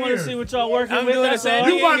doing They want to see what y'all working I'm with. doing the That's same all.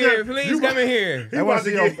 thing here. Please come in here. They want to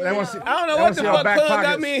see. They want to see. I don't know they what wanna the see your fuck back Plug got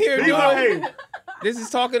pockets. me in here doing. This is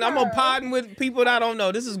talking. I'm on podding with people that I don't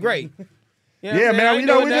know. This is great. You know what Yeah, I'm saying? I man. ain't You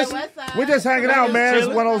know, doing we just hanging out, man. It's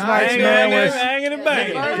one of those nights, man. Where it's Hanging and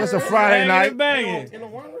banging. just a Friday night. Banging.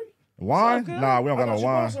 Wine? Nah, we don't got no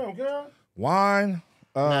wine. Wine?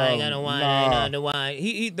 I ain't got no wine. I ain't got no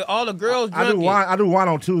wine. All the girls drunk I do wine. I do wine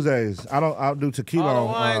on Tuesdays. I do tequila. All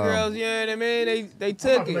the wine girls, you know what I mean? They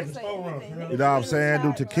took it. You know what I'm saying?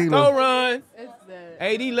 Do tequila. Store run.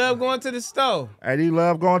 AD love going to the store. AD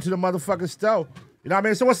love going to the motherfucking store. You know what I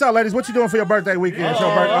mean? So what's up, ladies? What you doing for your birthday weekend? It's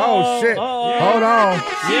your birthday. Oh shit! Hold on.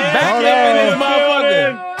 She back up in this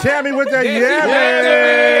motherfucker. Tammy with the Yeah,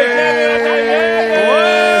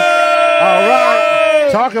 All right.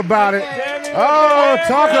 Talk about it. Oh,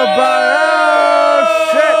 talk about it.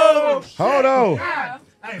 Oh shit! Hold on.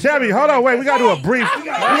 Tammy, hold on, wait. We gotta do a brief. We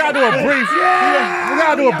gotta do a brief. We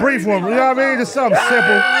gotta do a brief one. You know what I mean? Just something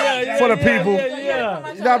simple for the people.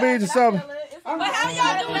 You know what I mean? Just something.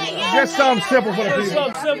 Just something simple for the people.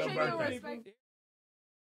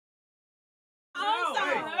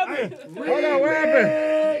 Hold on, what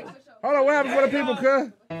happened? Hold on, what happened for the people,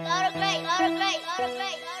 cuz?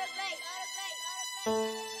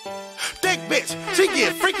 Thick bitch, she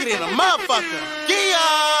get freaky than a motherfucker. Yeah,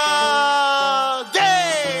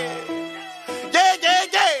 yeah, yeah, yeah,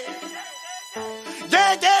 yeah,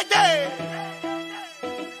 yeah, yeah, yeah.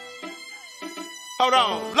 Hold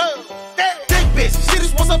on, look, thick bitch, she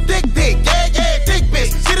just want some dick, yeah, yeah, thick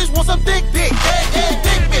bitch, she just want some dick, yeah, yeah,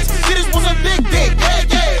 thick bitch, she just want some dick, yeah,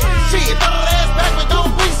 yeah. She throw that ass back, but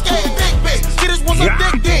don't be scared, thick bitch, she just want some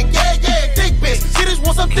dick, yeah, yeah, thick bitch, she just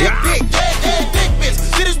want some dick, yeah, yeah, thick bitch,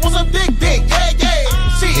 she just want some dick, yeah, yeah.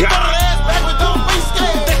 She throw that ass back, but don't be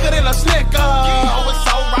scared. Thicker than a snicker, oh it's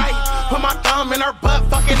so right. Put my thumb in her butt,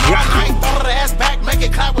 fucking all night. Throw that ass back, make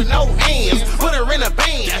it clap with no hands. Put her in a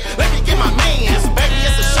band, let me get my mans. Baby,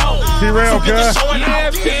 it's a show. T-rell, so get the showing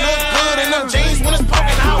out. It looks good in them jeans when it's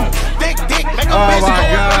poking out. Thick dick, make a bitch go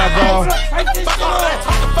God, bro. Fuck all that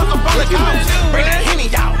talk, fuck up on the couch. Bring that Henny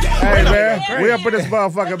out. Hey, man, we up in this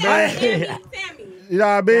motherfucker, man. You know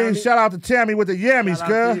what I mean? Shout out to Tammy with the yammies,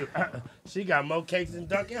 cuz. She got more cakes than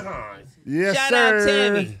Duncan Hines. Yes, Shout sir. out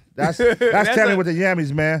Tammy. That's Tammy with the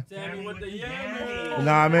yammies, man. Tammy with the yammies. You know what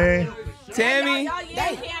I mean? Tammy. Y'all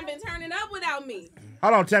can't been turning up without me.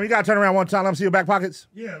 Hold on, Tammy. You got to turn around one time. Let me see your back pockets.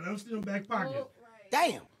 Yeah, let me see them back pocket.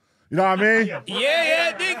 Damn. You know what I mean?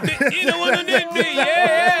 Yeah, dick. You know what a dick,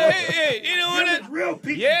 yeah. You know what a real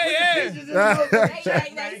people. Yeah.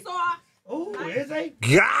 They saw. Oh, is they?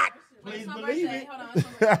 God. Please believe it.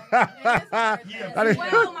 Whoa!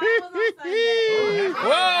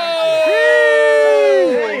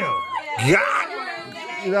 God.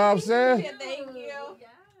 You know what I'm saying? Thank you.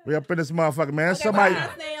 We up in this motherfucker, man. Somebody.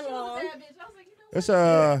 It's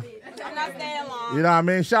I'm not staying long. You know what I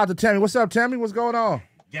mean? Shout out to Tammy. What's up, Tammy? What's going on?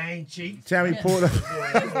 Gang cheeks. Tammy pulled up. Just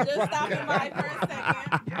stopping by for a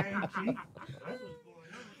second. Gang cheeks.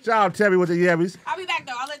 Shout out to Tammy with the yabbies. I'll be back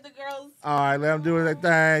though. I'll let the girls. All right, let them do their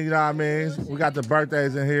thing. You know what I mean? We got the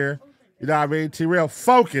birthdays in here. You know what I mean? T-rell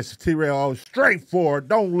focus. T-rell oh, straight forward.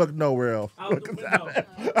 Don't look nowhere else. Malcolm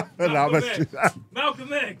X.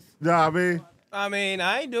 Malcolm X. You know what I mean? I mean,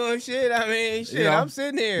 I ain't doing shit. I mean, shit, You know? I'm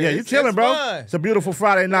sitting here. Yeah, you chilling, bro. Fun. It's a beautiful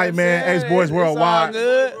Friday night, man. It's AceBoyz Worldwide. all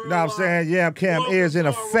good. You know what I'm saying? Yam Cam is in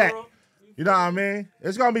effect. You know what I mean?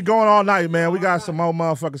 It's gonna be going all night, man. We got some more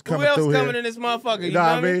motherfuckers coming Who else through coming here. in this motherfucker? You know what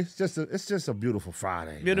I mean? It's just a beautiful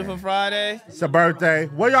Friday. Beautiful man. Friday. It's a birthday.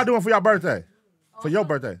 What y'all doing for your birthday? For your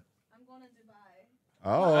birthday? I'm going to Dubai.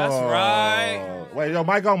 Oh, that's right. Wait, your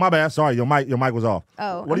mic on? My bad. Sorry, your mic was off.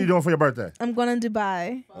 Oh. What are you doing for your birthday? I'm going to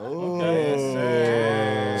Dubai. Okay.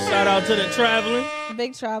 Shout out to the traveling.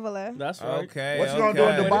 Big traveler. That's right. Okay. What you gonna do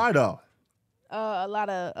in Dubai though? A lot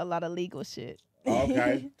of legal shit.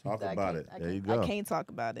 Okay, talk about it. There you go. I can't talk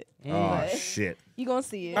about it. Oh shit. You gonna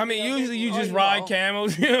see it. I mean, usually you just ride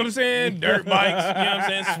camels, you know what I'm saying? Dirt bikes, you know what I'm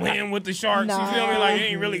saying? Swim with the sharks, you feel me? Like, it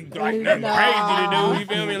ain't really like nothing crazy to do, you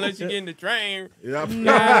feel me? Unless you get in the train. Yep.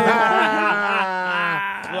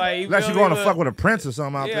 Like, Unless you going to fuck with a prince or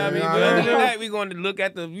something out there. I mean, you know but what other I than mean? that, we going to look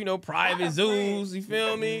at the, private zoos, you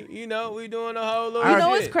feel me? You know, we doing a whole little You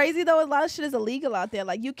know shit. what's crazy though? A lot of shit is illegal out there.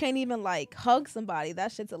 Like you can't even like hug somebody.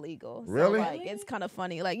 That shit's illegal. So, Really? like it's kind of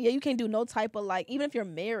funny. Like yeah, you can't do no type of like even if you're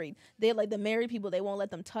married, they like the married people. They won't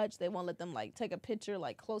let them touch. They won't let them like take a picture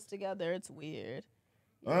like close together. It's weird.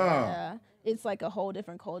 Yeah, it's like a whole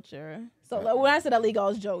different culture. So like, when I said illegal, I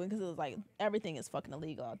was joking because it was like everything is fucking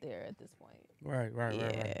illegal out there at this point. Right.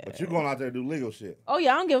 But you going out there to do legal shit. Oh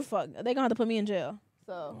yeah, I don't give a fuck. They gonna have to put me in jail.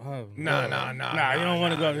 So Nah, you don't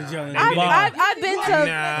want to go to jail in I've Dubai. been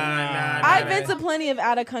to I've been to plenty of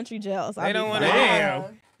out of country jails. They don't want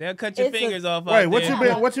to They'll cut your fingers off. Wait, out what there.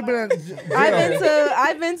 you been in jail?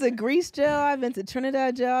 I've been to Greece jail. I've been to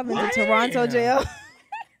Trinidad jail. I've been to Toronto jail.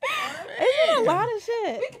 It's been a lot of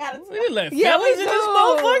shit. We let Yeah, we fellas in this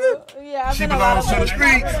motherfucker. Yeah, I've She been a lot belongs of to the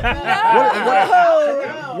streets. What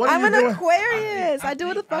are I'm you an doing? Aquarius. I do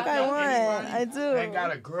what the fuck I want. I do. They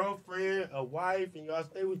got a girlfriend, a wife, and y'all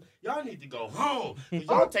stay with. Y'all need to go home. Cause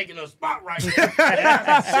y'all taking a spot right now. Shut up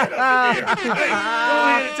in there. Hey, go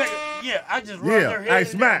ahead and take a. Yeah, I just rubbed her hair. Hey,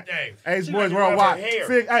 Smac. AceBoyz Worldwide.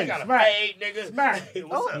 Figg, hey, She got a Smac. fade, nigga. Smac.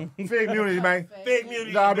 What's up? Figmunity, man. Figmunity.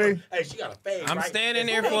 You know what I mean? Hey, she got a fade. I'm right? standing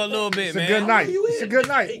there for a little bit, It's a man. good night. It's a good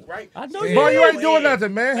night. Pink, right? I know Boy, you ain't doing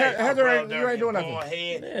nothing, man. Heather ain't, you ain't doing nothing.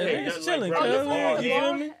 Yeah, they just chilling, cuz. You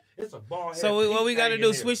feel me? It's a ball. So what we got to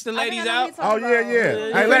do? Switch the ladies out? Oh, yeah.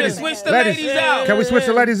 Hey, ladies. Switch the ladies out. Can we switch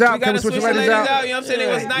the ladies out? Can we switch the ladies out? You know what I'm saying?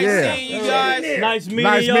 It was nice seeing you guys.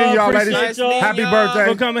 Nice meeting y'all, ladies. Happy birthday.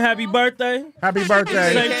 For coming, happy birthday. Happy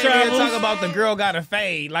birthday. Safe travels. Talk about the girl got a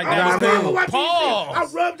fade. Like that was Paul. I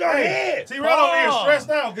rubbed her head. T-rell over here stressed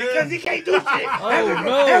out, because he can't do shit. Oh,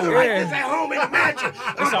 no. Have her like this at home in the mansion.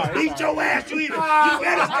 I'm going to beat your ass. You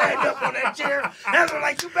better stand up on that chair. Have her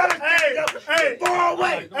like, you better stand up. Hey, far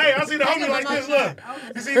away. Hey, I see the homie like this. Look.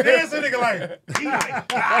 You see this nigga like. He like,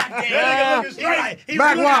 God damn. Looking straight.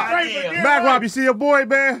 Back, you see your boy,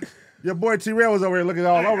 man? Your boy T-rell was over here looking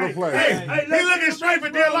all over the place. Hey, he looking straight for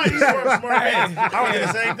dead light. He's smart ass. I would do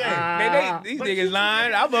the same thing. These niggas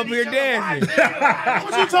lying. I'm up here dancing.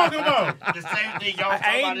 What you talking about? The same thing y'all talking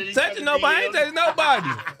I about. ain't touching nobody. I ain't touching nobody.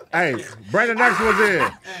 Hey, bring the next one's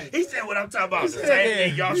in. He said what I'm talking about. The same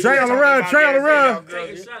thing y'all Trey on the run, Trey on the run.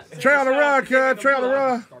 Trey on the run, cuz. Trey on the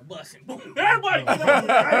run. Everybody,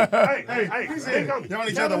 hey, y'all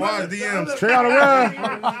each other wise DMs. Trey on the run.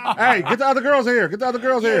 Hey, get the other girls here. Get the other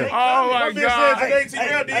girls here. Oh my God.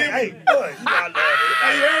 Hey, boy, you not love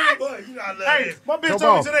it. Boy, you not love it. My bitch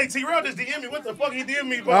told me today, T-rell just DM me. What the fuck he DM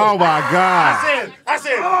me for? Oh my God. I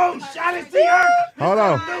said, oh, shout it to her. Hold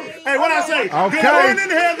on. Hey, what I say? Okay. Good morning,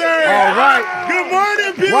 Heather. All right. Good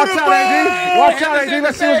morning, beautiful. Watch out, AD. Watch out, AD.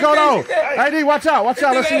 Let's see what's going on. AD, watch out. Watch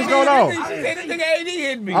out. Let's see what's going on. This nigga AD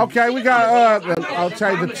hit me. Okay, we got I'll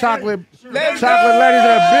tell you the chocolate ladies in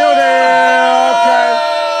the building. Okay.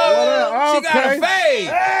 She got a fade.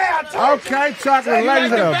 Okay, chocolate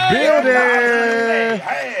ladies in the building.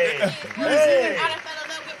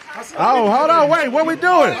 Oh, hold on, wait, what we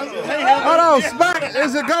doing? Hold on, Smac,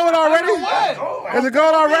 is it going already? Is it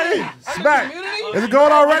going already? Smac, is it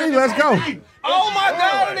going already? Let's go. Oh my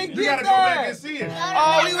God, they get that.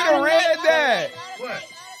 Oh, he would have read that. What?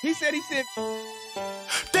 He said he said.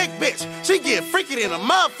 Thick bitch, she get freaky than a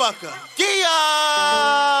motherfucker. Yeah.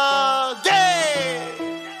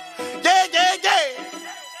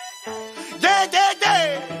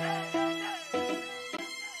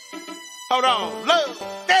 Hold on, look.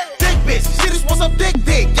 Thick bitch, she just want some dick.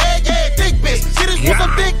 Yeah. Thick bitch, she just want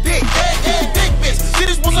some dick. Yeah. Thick bitch, she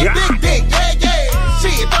just want some dick. Yeah. She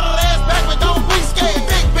throw her ass back, but don't be scared.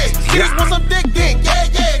 Thick bitch, she just want some dick. Yeah.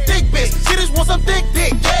 Thick bitch, she just want some dick.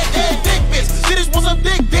 Yeah. Thick bitch, she just want some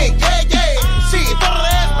dick. Yeah. She throw her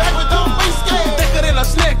ass back, but don't be scared. Thicker than a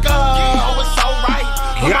snicker. Oh, it's so right.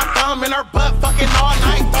 Put my thumb in her butt, fucking all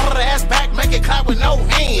night. Throw her ass back, make it clap with no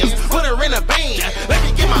hands. Put her in a band. Let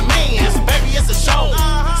me get my mans. Baby, it's a show.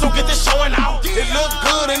 So get this showing out. It look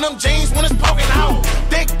good in them jeans when it's poking out.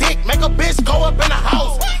 Dick, make a bitch go up in the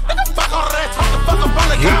house. Fuck all that talk, the fuck up on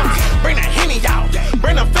the couch. Bring that Henny out.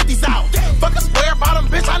 Bring them 50s out. Fuck a square bottom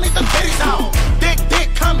bitch, I need them titties out. Dick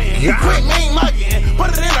coming. Quick, mean mugging.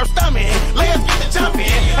 Put it in her stomach. Legs get the jumping.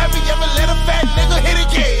 Have you ever let a fat nigga hit a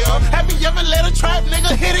yeah? Have you ever let a trap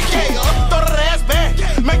nigga hit a yeah? Throw that ass back.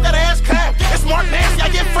 Make that ass clap. It's more nasty. I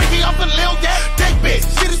get freaky off the lil gap. Dick bitch.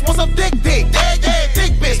 She just want some dick. Yeah.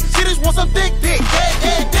 Dick bitch. She just want some dick. Yeah.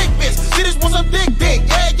 Dick bitch. She just want some dick. Yeah.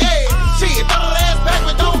 She throw that ass back,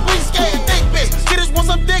 but don't be scared. Dick bitch. She just want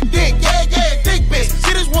some dick. Yeah. Dick bitch.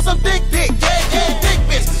 She just want some dick. Yeah. Dick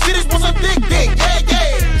bitch. She just want some dick. Yeah.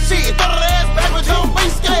 She throw that ass back, but don't be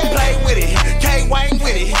scared. Play with it. Can't wang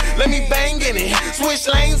with it. Let me bang in it. Switch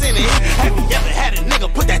lanes in it. Have you ever had a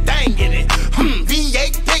nigga put that thing in it?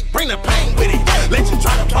 V8 dick, bring the pain with it. Let you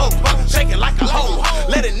try to poke, shake it like a hoe.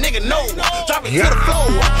 Let a nigga know. Drop it to the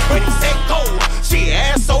floor. When he said go, she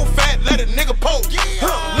ass so fat, let a nigga poke.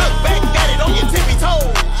 Look back at it on your tippy toe.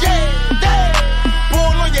 Yeah.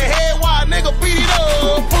 Pull on your head while a nigga beat it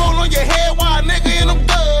up. Pull on your head while a nigga in them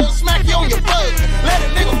dubs. Smack you on your butt. Let a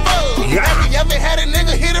nigga fuck. Have you ever had a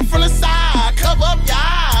nigga hit it from the side? Cover up your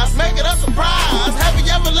eyes, make it a surprise. Have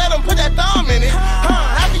you ever let him put that thumb in it?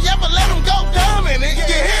 Have you ever let him go dumb in it?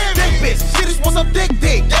 You hear me? Dick bitch, she just want some dick.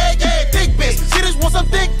 Yeah. Dick bitch, she just want some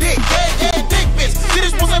dick. Yeah. Dick bitch, she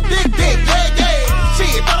just want some dick. Yeah. She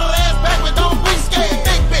throw her ass back, but don't be scared.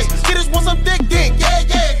 Dick bitch, she just want some dick. Yeah.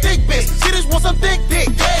 Dick bitch, she just want some dick. Yeah.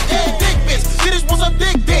 Dick bitch, she just want some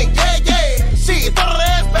dick. Yeah. She throw her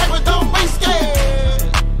ass back, but don't be scared.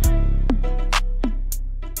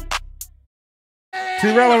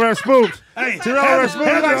 T-rell over there spooked. T-rell over there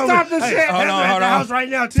spooked. Like, stop this shit. Hold on. House right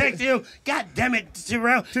now. Text him. God damn it,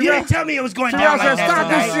 T-rell. You didn't tell me it was going down like that. Stop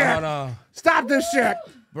this Hold shit. on. Stop this shit.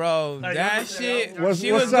 Bro, that shit.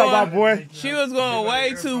 What's up, my boy? She was going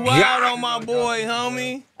way too wild on my boy,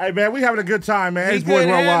 homie. Hey, man, we having a good time, man. He AceBoyz couldn't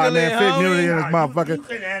worldwide, handle man. it, Figg homie. Community and this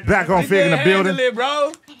motherfucker. Back on Figg in the building. It,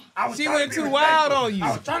 bro. She went too wild on you.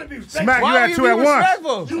 I was trying to be respectful. Smack, you had 2 at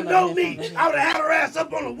once. You know me. I would have had her ass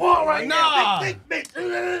up on the wall right now. Thick bitch.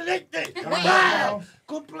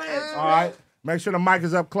 Good plans. All right. Make sure the mic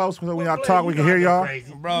is up close so when y'all talk, we can hear y'all.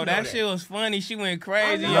 Bro, that shit was funny. She went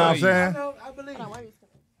crazy. You know what I'm saying? I believe you.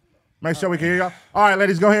 Make sure we can hear y'all. All right,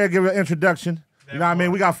 ladies, go ahead and give an introduction. You know what I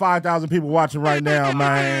mean? We got 5,000 people watching right now,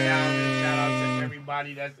 man.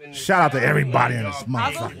 Shout out to everybody in this I'll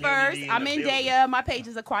motherfucker. go first. I'm Indaya. My page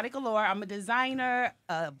is Aquatic Allure. I'm a designer,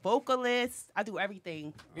 a vocalist. I do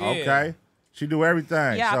everything. Okay. She do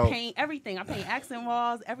everything. Yeah, so. I paint everything. I paint accent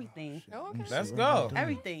walls, everything. Okay. Let's go.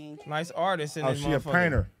 Everything. Nice artist in this she a motherfucker.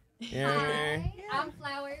 painter. Yeah, man. I'm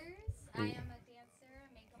Flowers. I am a dancer,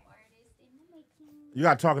 a makeup artist in the making. You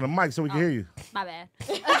got to talk in the mic so we can hear you. My bad.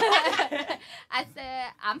 I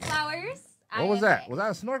said, I'm Flowers. What was that? Was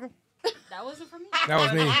that a snorkel? That wasn't for me. That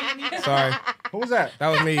was me. Sorry. Who was that? That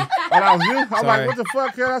was me. Oh, that was you? I'm Sorry. like, what the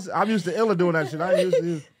fuck? Cuz? I'm used to Illa doing that shit. I ain't used to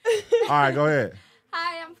you. All right, go ahead.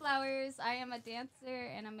 Hi, I'm Flowers. I am a dancer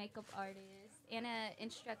and a makeup artist and an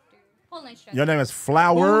instructor, pool instructor. Your name is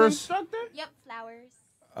Flowers? Yep, Flowers.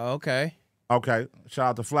 Okay. Okay. Shout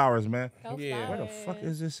out to Flowers, man. Go Yeah. Where the fuck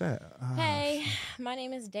is this at? Hey, my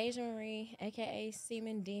name is Deja Marie, aka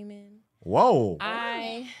Semen Demon. Whoa.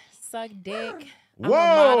 I suck dick.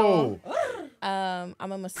 Whoa. I'm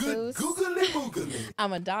a masseuse.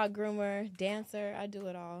 I'm a dog groomer, dancer. I do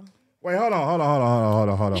it all. Wait, hold on.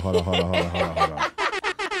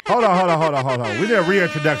 We need a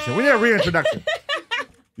reintroduction.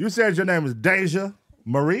 You said your name is Deja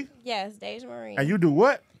Marie? Yes, Deja Marie. And you do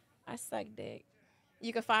what? I suck dick.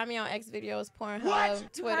 You can find me on X videos, Pornhub,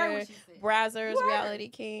 Twitter, Brazzers, Reality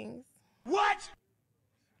Kings. What?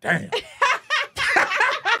 Damn.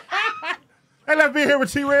 Hey, let's be here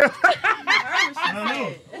with t-rell. Okay.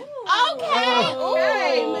 Oh,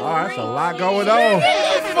 that's a lot going on.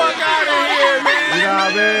 Get the fuck out of here, man. You know what I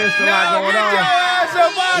mean? It's a lot going Get on. your ass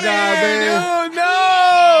up out You know what I of mean? here, dude.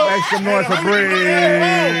 No. Make some noise for Bree.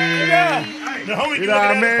 The homie You know what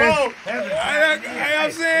I mean? Hey,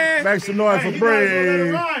 I'm saying. Make some noise for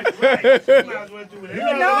Bree. Hold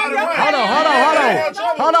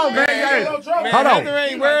on, gang. Hey, Man, hold on. Heather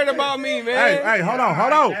ain't worried about me, man. Hey, hold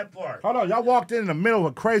on. Y'all walked in the middle of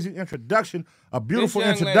a crazy introduction, a beautiful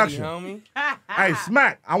This young introduction. lady, homie. Hey,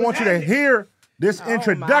 Smack, I want you to hear this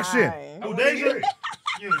introduction. Oh, Deja.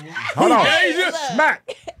 Hold on. Deja?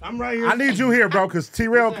 Smack, I'm right here. I need you here, bro, because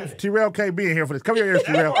t-rell can't be in here for this. Come here,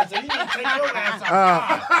 t-rell.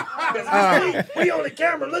 We on the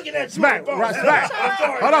camera looking at you. Smack, right, Smack.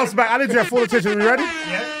 Hold on, Smack. I need you to have full attention. You ready?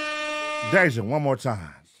 Yeah. Deja, one more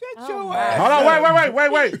time. Shut your ass. Hold on,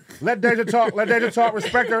 wait. Let Deja talk.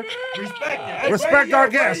 Respect her. Respect our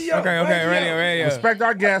guests. Okay, ready. Respect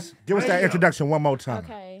our guests. Give us that introduction one more time.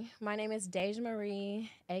 Okay, my name is Deja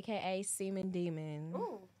Marie, aka Semen Demon.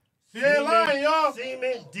 She ain't lying, y'all.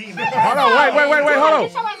 Semen Demon. Hold on,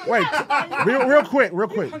 wait. Real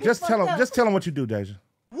quick. Just tell them what you do, Deja.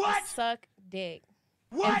 What? I suck dick.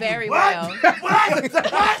 What? And very well.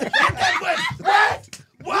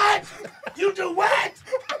 What? You do what?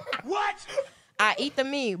 What? I eat the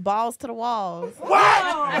meat, balls to the walls. What?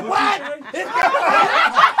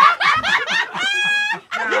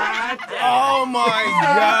 Oh my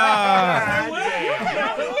God.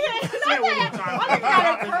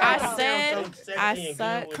 I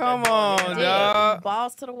suck. Come on, dick, dog.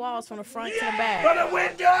 balls to the walls from the front to the back. From the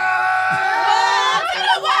window! To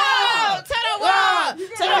the wall!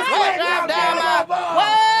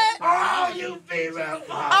 What? Oh, you female.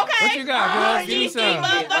 Okay. What you got, girl? Give me some.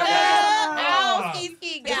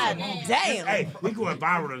 God damn. Hey, we going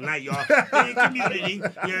viral tonight, y'all. In community, you know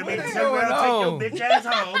what I mean? So take your bitch ass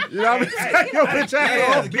home. You know what I mean? Take your bitch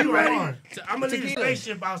ass home. Be ready. I'm going to leave the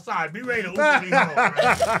spaceship outside. Be ready to Uber me home,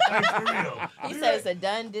 right? Like, for real. He said it's a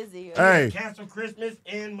done dizzy. Hey. Cancel Christmas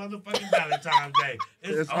and motherfucking Valentine's Day.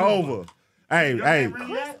 It's over. Hey,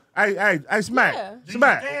 Smack. Yeah.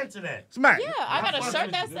 Smack. Stand to that. Smack. Yeah, I got a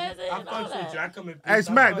shirt that says it. I And all fucks with you. I that. come in peace. Hey,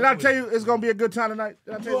 Smack, did I tell you it's going to be a good time tonight?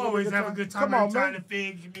 Did I tell You it's gonna be always have a good time. Come on, every time man. the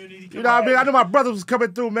Figg community. You know what I mean? I knew my brothers was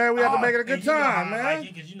coming through, man. We had to make it a good time, man.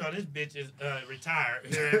 Because you know this bitch is retired.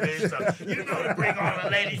 You know what I mean? So you know to bring all the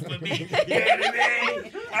ladies for me. You know what I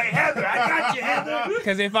mean? Hey, Heather, I got you, Heather.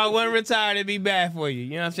 Because if I wasn't retired, it'd be bad for you. You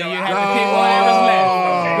know what I'm saying? You'd have to pick whatever's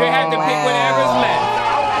left. You'd have to pick whatever's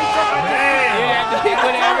left. You'd have to pick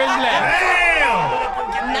whatever's left.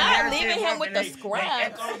 Not leaving him with the the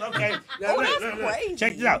scraps. Okay. Now, look.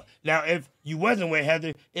 Check this out. Now, if you wasn't with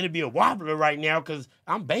Heather, it'd be a wobbler right now because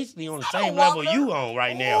I'm basically on the same level you on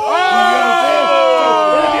right now. You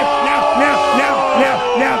know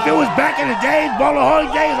now, if it was back in the days, bowling holy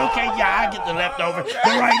days, okay, yeah, I get the leftover.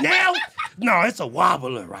 But right now, no, it's a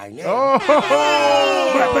wobbler right now.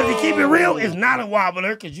 But to keep it real, it's not a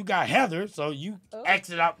wobbler because you got Heather, so you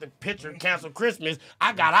exit out the picture and cancel Christmas.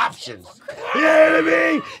 I got options. You know what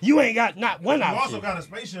I mean? You ain't got not one option. You also got a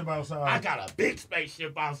spaceship outside. I got a big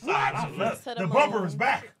spaceship outside. I love the bumper is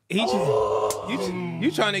back.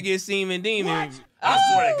 You trying to get Seaman Demon.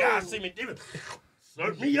 I swear to God, Seaman Demon.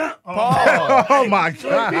 Slurp me up. Oh my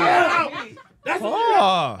God. That's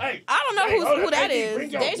I don't know who that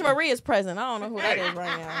is. Deja Marie is present. I don't know who that is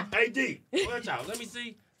right now. AD, watch out. Let me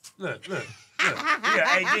see. Look. Yeah,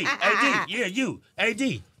 AD. Yeah, you. AD.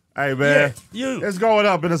 Hey, man. Yeah, you. It's going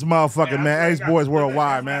up in this motherfucker, man. AceBoyz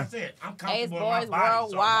worldwide, man. I'm comfortable in my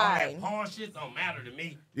body, so all that pawn shit don't matter to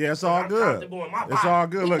me. Yeah, it's all good. It's all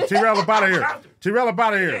good. Look, T-rell up out of here. T-rell up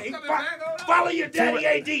out of here. Follow your daddy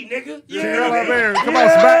AD, nigga. T-rell up here. Come on,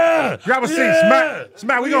 Smac. Grab a seat,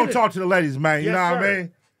 Smac. We gonna talk to the ladies, man. You know what I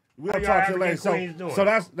mean? We'll talk to the ladies.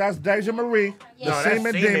 So that's Deja Marie, the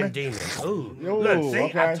Seaman Demon. Ooh. Look,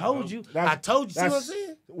 see, I told you. See what I'm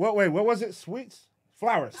saying? Wait, what was it? Sweets?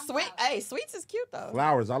 Flowers. Sweets is cute though.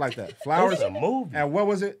 Flowers, I like that. Flowers. Those are movie. And what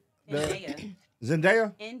was it?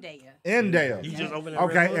 Zendaya? Endaya. You just opened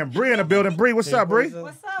okay, and Bree in the building. Bree, what's up, Bree?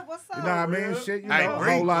 What's up? You know what I mean? Shit, you know, hey, a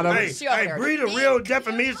Bree, whole lot of it. Hey, Bree, the real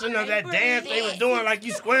definition of that dance they was doing, like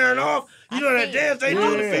you squaring off. You know that dance they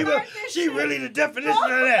do to female? She really the definition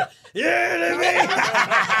of that. Yeah, you know what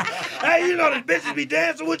I mean? Hey, you know the bitches be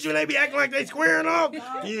dancing with you and they be acting like they squaring off?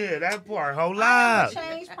 Yeah, that part, whole lot.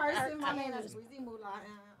 Changed person. My name is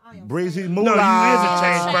Breezy Moolah. No, you is a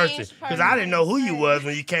changed person. Because I didn't know who you was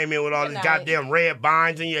when you came in with all these goddamn red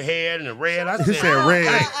binds in your head and the red. I said red.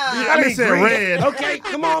 I mean, said red. Okay,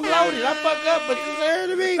 come on, I'm loaded. I fuck up, but you said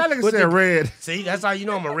to me. That nigga said red. See, that's how you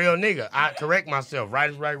know I'm a real nigga. I correct myself. Right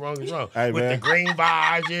is right, wrong is wrong. Hey, with man. the green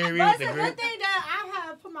vibes, yeah, But with it's the a green. good thing that I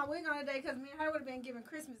had put my wig on today because me and her would have been giving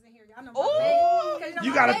Christmas in here. Y'all know my fade.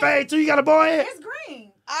 You got a fade too? You got a boy head? It's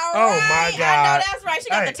green. Oh my God. I know that's right. She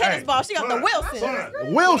got the tennis ball. She got the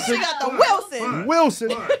Wilson. Wilson. She got the Wilson. Wilson.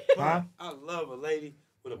 Huh? I love a lady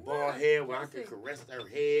with a bald head where I can caress her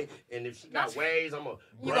head, and if she got waves, I'm gonna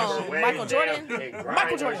brush her waves Michael Jordan? down and grind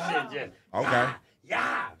Michael her Jordan. shit. Okay.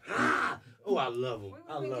 Yeah. Oh, I love them.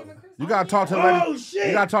 I love them. You gotta talk to the ladies. Oh, shit.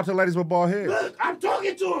 You gotta talk to the ladies with bald heads. Look, I'm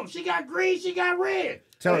talking to them. She got green, she got red.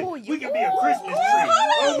 Tell her. We can be a Christmas tree.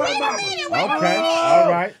 Oh, my mama. Okay.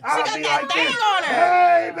 All right. I'll She be got like that thing this. on her.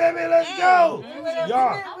 Hey, baby, let's go.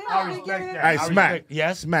 Y'all, I respect that. Hey, I Smac. respect-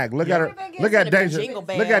 Yes. Smac. Look at her. Look at Deja. Jingle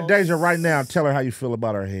Look at bells. Deja right now and tell her how you feel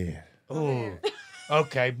about her head. Ooh.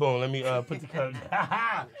 Okay, boom. Let me put the color.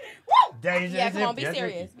 Deja. Yeah, come on, be yes,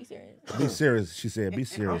 serious. Be serious. Be serious. She said, be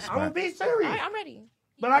serious, I'm gonna Smac. be serious. All right, I'm ready.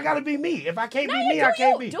 But I gotta be me. If I can't No, be you me, do I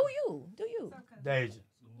can't you. be. Do you. Do you. Deja,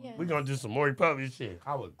 Yeah. we're gonna do some more Republican shit.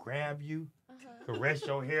 I would grab you, caress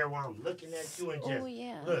your hair while I'm looking at you, and just Oh,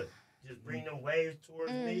 yeah. look, just bring them waves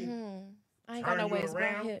towards me. I ain't got Turn no you waves, but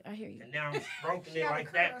around, I hear you. And now I'm stroking it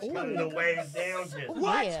like that, putting the waves down. Just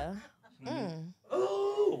Yeah.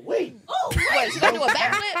 Ooh, wait. Oh, wait, she gonna do a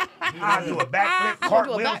backflip? I'll do a backflip,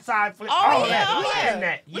 cartwheel, side flip, Oh, all yeah, that. oh, yeah. And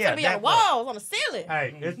that. What's Yeah, gonna be on the that part. walls, on the ceiling?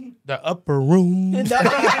 Hey, it's the upper room. Hey,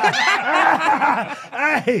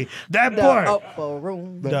 that part. The upper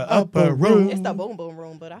room. The upper room. It's the boom boom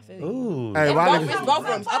room, but I feel you. Ooh. Hey, why It's both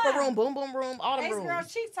rooms. Upper room, boom boom room, all the Ace rooms. girl,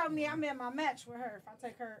 she told me I'm in my match with her if I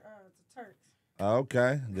take her to Turks.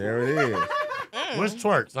 Okay, there it is. What's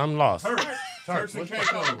twerks? I'm lost. Turks and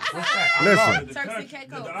Caicos. What's that? Listen, Turks and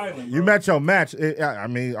Caicos. you met your match. I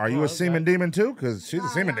mean, are you a semen demon too? Because she's a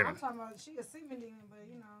semen demon. I'm talking about she a semen demon, but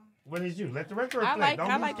you know. What is you? Let the record I reflect. like-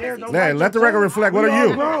 Don't I be like scared. pussy. Don't Hey, let the record reflect. What We are all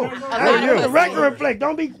you? grown. lot Hey, of let the pussy. record reflect.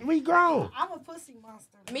 Don't be. We grown. I'm a pussy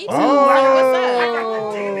monster. Me too. Oh.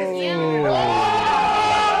 What's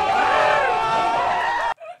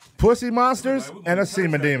up? Pussy monsters and a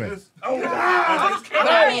semen demon. Oh, But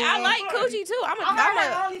I mean, I like coochie too. I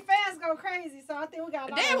heard OnlyFans go crazy, so I think we got.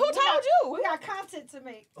 Damn, who told you? We got content to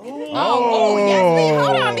make. Oh, yes, we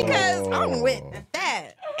hold on because I'm with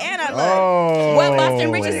that. And I love what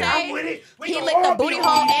Boston Richard say. He licked the booty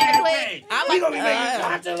hole and the clit. I We gonna be making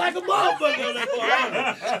content like a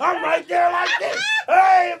motherfucker. I'm right there like this.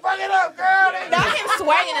 Hey, fuck it up, girl. Not him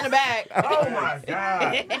swaying in the back. Oh my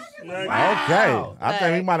God. Okay. I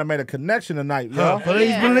think we might have made a connection tonight, yo.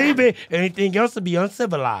 Please believe it. Anything else to be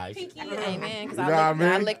uncivilized. Amen. Because You know what I mean?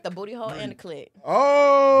 I licked the booty hole and the clit.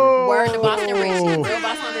 Oh. Word to Boston Rich. Real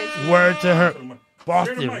Boston Rich. Word to her.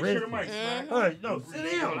 Boston Rich. Hey, no,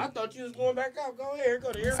 sit down. I thought you was going back out. Go ahead.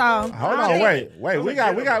 Go to here. Hold on, wait. We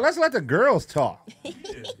got. Let's let the girls talk.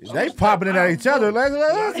 They popping it at each other.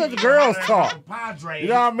 Let's let the girls talk. You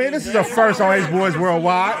know what I mean? This is a first on AceBoyz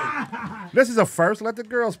Worldwide. This is a first. Let the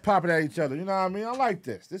girls pop it at each other. You know what I mean? I like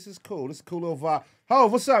this. This is cool. This is a cool little vibe.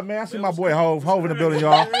 Hov, what's up, man? I see my boy Hov in the building,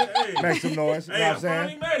 y'all. Make some noise. You know what I'm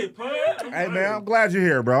saying? Hey, man, I'm glad you're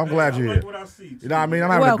here, bro. I'm glad you're here. You know what I mean? I'm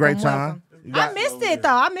having a great time. I missed it,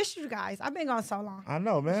 though. I missed you guys. I've been gone so long. I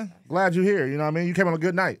know, man. Glad you're here. You know what I mean? You came on a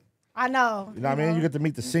good night. I know. You know what I mean? You get to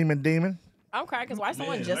meet the Semen Demon. I'm crying because why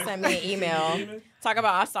someone just sent me an email. Talk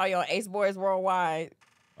about I saw you on AceBoyz Worldwide.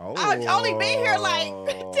 Oh. I've only been here like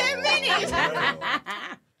 10 minutes.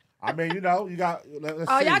 I mean, you know, you got. Let's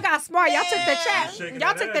see. Y'all got smart. Y'all took the chat.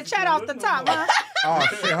 Y'all took the chat off the top, huh? Oh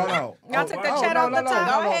shit! Hold on. Y'all took the chat off the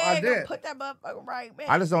top. Go ahead, I did. put that motherfucker right back.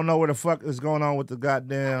 I just don't know what the fuck is going on with the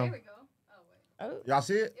goddamn. Here we go. Oh, wait. Y'all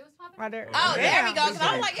see it? It was popping. Right there. Oh, there we go. Because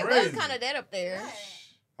I was like, it was kind of dead up there.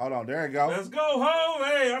 Hold on, there you go. Let's go home.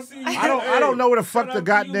 Hey, I see you. I don't know where the fuck the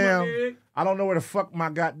goddamn. I don't know where the fuck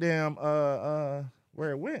my goddamn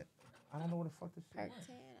where it went. I don't know where the fuck this shit went.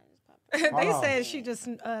 They said she just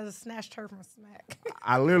snatched her from Smack.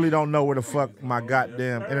 I literally don't know where the fuck my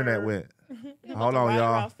goddamn internet went. Hold on,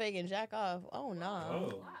 y'all. Figg and jack off. Oh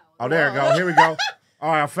no. Oh, there you go. Here we go.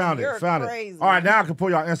 All right, I found it. You're Found crazy. it. All right, now I can pull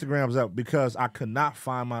y'all Instagrams up because I could not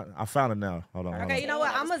find my. I found it now. Hold on. Okay, you know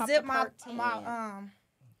what? I'm gonna zip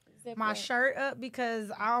my shirt up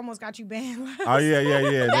because I almost got you banned. Oh yeah.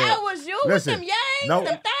 That was you with them yangs, them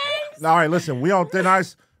things. All right, listen. We on thin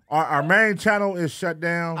ice. Our main channel is shut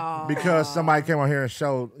down because somebody came on here and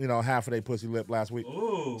showed, half of their pussy lip last week.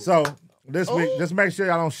 Ooh. So this week, just make sure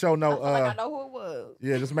y'all don't show no. I know who it was.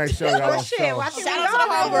 Yeah, just make sure y'all don't show. Shout out to the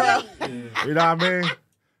homegirl. You know what I mean?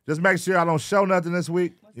 Just make sure y'all don't show nothing this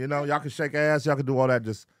week. Y'all can shake ass, y'all can do all that.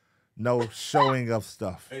 Just no showing of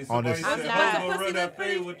stuff on this. I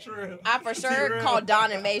for sure called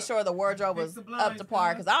Don and made sure the wardrobe was up to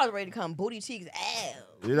par because I was ready to come booty cheeks ass.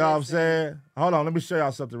 You know what I'm saying? Hold on, let me show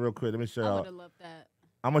y'all something real quick. Let me show y'all. I would have loved that.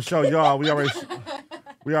 I'm gonna show y'all. We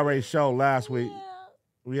already showed last week.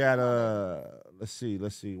 We had let's see,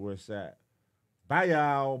 where's that? Bye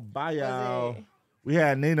y'all. We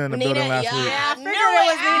had Nina in the building last week. Yeah, I figured it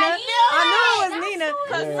was Nina. I knew it was Nina.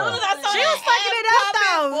 As soon as I saw she was fucking it up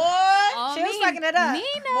though. Boy. She was fucking it up. Nina.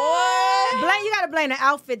 You gotta blame the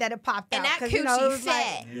outfit that it popped and out. that it was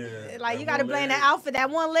fat. Like you gotta blame the outfit.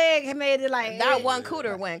 That one leg made it like that one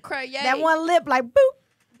cooter went crazy. That one lip like boop.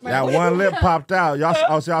 That one lip popped out.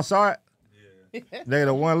 Y'all saw it? Nigga,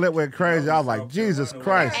 the one lip went crazy. I was like, Jesus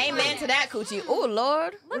Christ. Amen to that coochie. Oh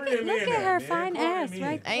Lord. Look at her fine ass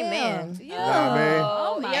right there. Amen.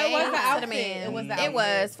 Yeah. Yeah, it was the outfit. It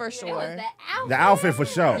was for sure. The outfit for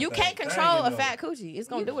sure. You can't control a fat coochie. It's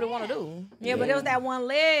gonna do what it wanna do. Yeah, but it was that one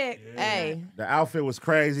leg. Hey. The outfit was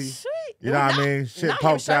crazy. Sweet. You know what I mean? Shit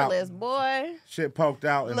poked out. Boy. Shit poked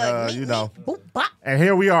out, and Boop, bop. And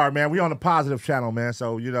here we are, man. We on the positive channel, man.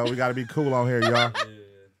 So we got to be cool on here, y'all.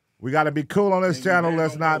 We got to be cool on this channel.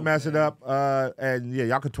 Let's not mess it up. And yeah,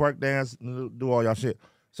 y'all can twerk, dance, do all y'all shit.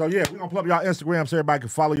 So yeah, we're gonna pull up y'all Instagram so everybody can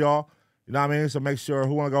follow y'all. You know what I mean? So make sure,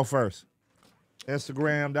 who wanna go first?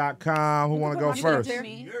 Instagram.com. Who wanna go first?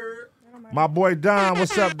 My boy Don.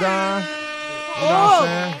 What's up, Don? You know what I'm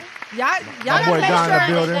saying? Y'all my boy Don in the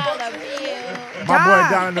building. My boy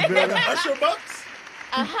Don in the building. That's your bucks.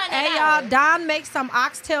 Hey y'all, Don makes some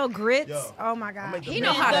oxtail grits. Oh my God, he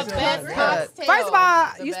know how to cook. First of all,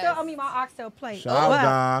 you still owe me my oxtail plate. Shout out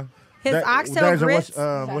Don. His oxtail grits.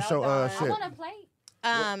 What's your shit? I want a plate.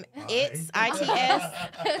 It's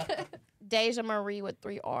ITS Deja Marie with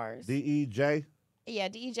 3 R's. DEJ. Yeah,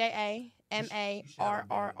 DEJA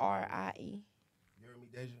MARRRIE. You heard me,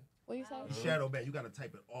 Deja? What you say? Shadow ban. You gotta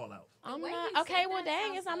type it all out. I'm not. Okay, well,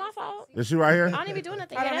 dang, it's not my fault. Is she right here? I don't even do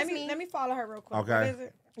nothing. Yeah, that's me. Let me follow her real quick. Okay. What is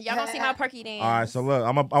it? Y'all gonna see my perky dance. All right, so look,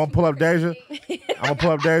 I'm gonna pull up Deja. I'm gonna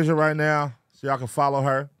pull up Deja right now so y'all can follow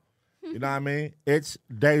her. You know what I mean? It's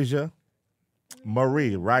Deja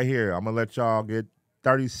Marie right here. I'm gonna let y'all get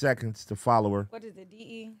 30 seconds to follow her. What is it?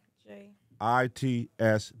 DEJ.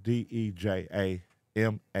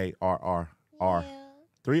 ITSDEJAMARRR.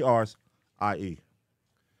 3 R's IE.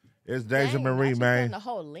 It's Deja Marie, man. The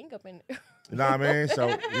whole link up in there. You know what I mean? So,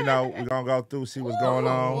 we're going to go through, see what's going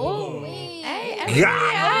on. Hey, Oh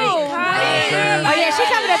yeah, she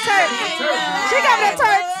coming to Turks. She coming to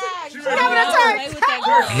Turks. She coming to Turks.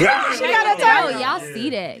 She got a Turks. Oh, y'all see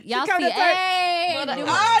that? Y'all see it? Hey. Oh, not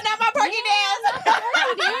my perky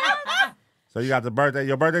dance. So you got the birthday.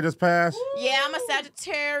 Your birthday just passed? Yeah, I'm a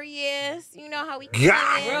Sagittarius. You know how we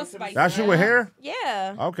Real spicy. That's you with hair?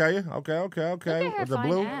 Yeah. Okay. With the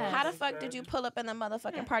blue? How the fuck did you pull up in the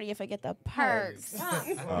motherfucking party and forget the perks?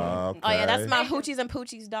 Okay. Oh, yeah, that's my hoochies and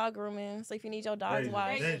poochies dog grooming. So if you need your dogs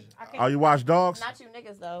washed. Oh, you watch dogs? Not you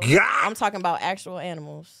niggas, though. I'm talking about actual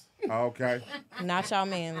animals. Okay. Not y'all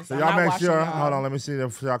men. So y'all make sure, hold on, let me see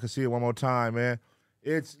if y'all can see it one more time, man.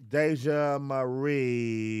 It's Deja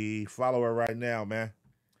Marie. Follow her right now, man.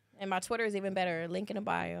 And my Twitter is even better. Link in the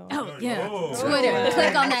bio. Oh, yeah. Twitter.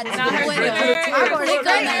 Click on that Twitter. Click on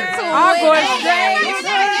that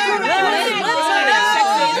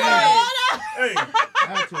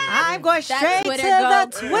I'm going straight to the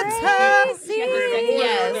Twitter.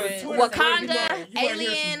 Yes. Wakanda,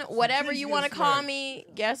 alien, whatever you want to call me.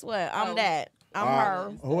 Guess what? I'm that. I'm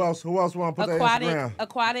her. Who else want to put Aquatic. the Instagram?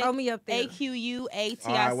 Aquatic. Throw me up there. AQUATIC.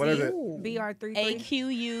 All right, what is it? BR33.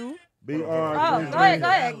 AQU. BR33. Oh, go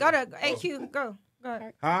ahead. Go to AQ. Go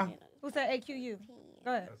ahead. Huh? Who said AQU?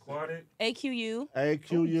 Go ahead. Aquatic. AQU.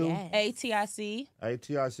 AQU. ATIC.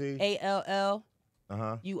 ATIC. ALL.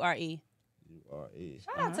 Uh-huh. URE.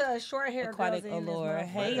 Shout out to short hair Aquatic girls in this Allure. motherfucker.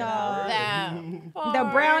 Hey y'all.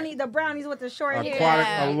 The brownies with the short hair. Aquatic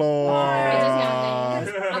Allure.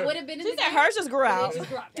 I would have been in She said hers just grew out.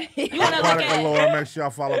 Aquatic Allure. Make sure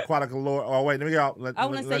y'all follow Aquatic Allure. Oh, wait, let me I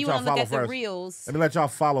want to say you want to look at the first. reels. Let me let y'all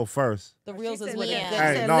follow first. The reels is what it is.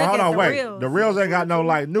 Hey, no, hold on, wait. The reels ain't got no,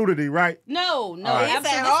 like, nudity, right? No, All right.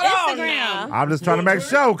 absolutely. Instagram. I'm just trying to make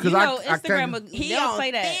sure, because I Instagram, can't. he don't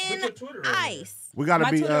play that. Ice. We got to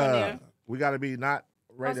My be, Twitter on there. we got to be not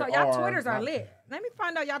rated So y'all R. Twitters are lit. Let me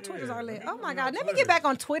find out y'all Twitters are lit. Oh my God. Let me get back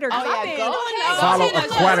on Twitter. Oh, yeah, go ahead. Follow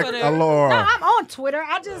Aquatic Allure. No, I'm on Twitter.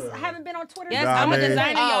 I just haven't been on Twitter. Yes, Yeah, I'm I a mean-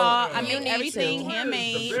 designer, y'all. I you make need everything to.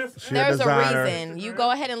 handmade. She There's a designer. reason. You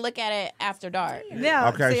go ahead and look at it after dark. Yeah.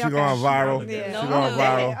 Okay, see, she going viral. Yeah. She going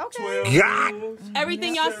viral. Okay.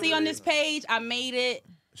 Everything y'all see on this page, I made it.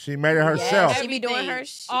 She made it herself. She be doing her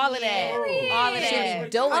shit. All of that. All of She that. be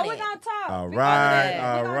doing Oh, we're it. gonna talk. All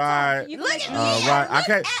right. Look at me. All right. I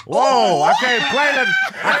can't. Whoa! I can't play nothing.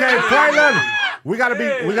 I can't play nothing.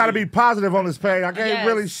 We gotta be positive on this page. I can't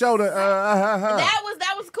really show the.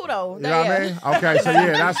 That was cool though. You know what I mean? Okay, so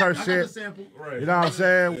yeah, that's her shit. You know what I'm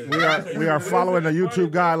saying? We are following the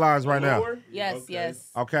YouTube guidelines right now. Yes, yes.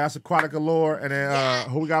 Okay, that's Aquatic Allure, and then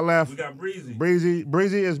who we got left? We got Breezy.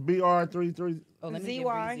 Breezy is BR33. Oh, let me ZY.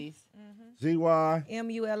 get Breezy's. ZY.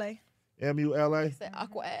 MULA. MULA. Said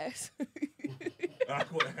aqua ass.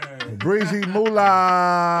 Breezy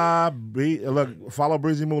Moolah. Look, follow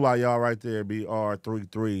Breezy Moolah, y'all, right there.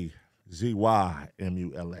 BR33 ZY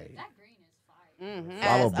MULA.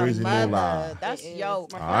 Follow Breezy Moolah. That's yo.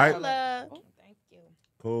 All right. Oh, thank you.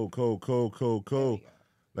 Cool.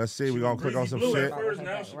 Let's see. We're going to click on some shit.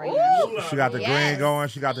 Ooh. She got the green going.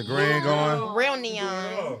 She got the green going. Real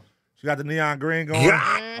neon. She got the neon green going.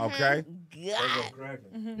 Okay.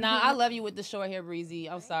 Nah, I love you with the short hair, Breezy.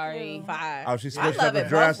 I'm sorry. Oh, she switched up the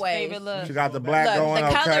dress. Favorite look. She got the black Look, going. the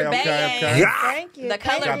colored Okay. Thank you. The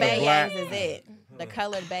colored bayans is it. The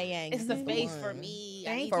colored bayang. It's the face for me.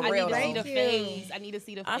 I need For real, to see though. the face. I need to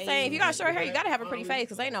see the face. I'm saying, if you got short hair, you gotta have a pretty face,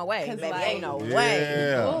 cause ain't no way, baby, like- ain't no Yeah.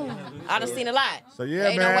 way. I done seen a lot. So yeah,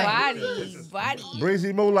 Ain't no man. way. Body.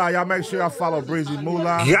 Breezy Moolah. Y'all make sure y'all follow Breezy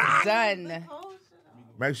Moolah. Done.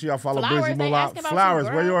 Make sure y'all follow Flowers, Breezy they Moolah. asking about Flowers,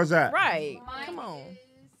 you, where girl. yours at? Right. Come on.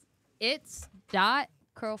 It's dot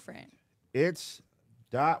girlfriend. It's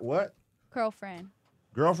dot what? Girlfriend.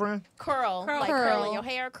 Girlfriend? Curl. Like Curl. curling your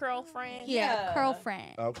hair, curl friend. Yeah,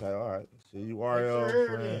 girlfriend. Okay, all right. C-U-R-L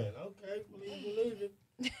friend. Okay, believe it.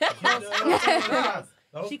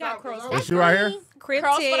 She got curls. Is she right here?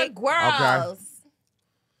 Curls for the girls.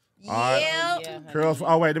 All right. Yeah. Curls.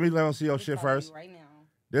 Oh, wait. Let me see your shit first. Right now.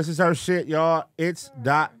 This is her shit, y'all. It's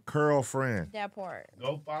dot girlfriend. That part.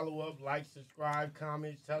 Go follow up, like, subscribe,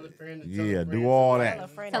 comment, tell a friend. Yeah, do all that.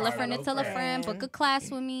 Tell a friend to tell a friend. Book a class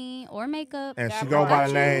with me or makeup. And she go by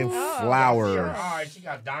the name Flowers. All right, she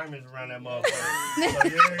got diamonds around that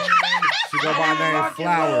motherfucker. She go by the name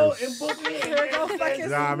Flowers. Here go fucking You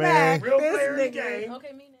know what I Smac. mean? Real This player in the nigga. game.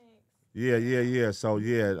 Okay, me next. Yeah. So,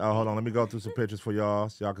 yeah. Hold on. Let me go through some pictures for y'all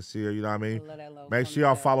so y'all can see her. You know what I mean? Love that low Make sure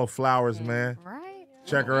y'all follow Flowers, man. Right.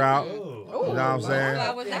 Check her out. You know what I'm saying?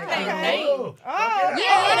 Yeah,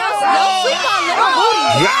 don't sleep on little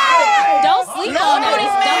booties. Don't sleep on it. Don't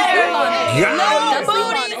sleep on it. Little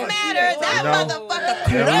booties matter. That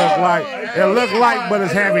motherfucker. It look like, but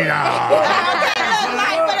it's heavy now.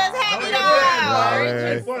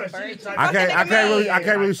 I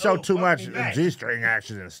can't really show too much G-string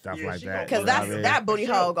action and stuff like that. Cause that's that booty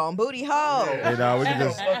hole gone booty hole. You know, we can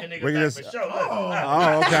just.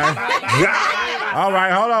 Oh, okay. All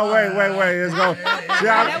right, hold on, wait. It's going.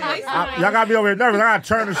 Y'all gotta be over here nervous. I gotta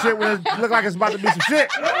turn the shit when it look like it's about to be some shit.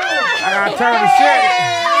 I gotta turn the shit.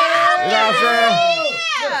 You know what I'm saying?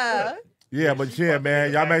 Yeah, but yeah,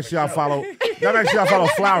 man. Y'all make sure y'all follow.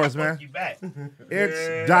 Flowers, man.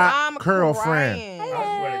 It's .curlfriend.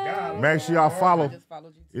 Make sure y'all follow.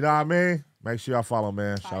 You know what I mean? Make sure y'all follow,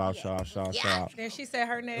 man. Shout out. Then she said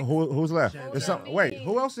her name. Who's left? Wait,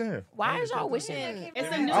 who else in here? Why is y'all wishing?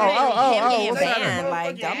 It's a new getting banned?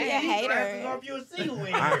 Like, don't be a hater. It's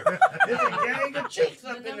a gang of chicks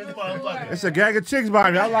up in this motherfucker. It's a gang of chicks by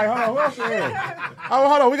me. I'm like, hold on, who else in here? Oh,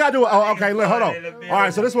 hold on, we gotta do it. Oh, okay, look, hold on. All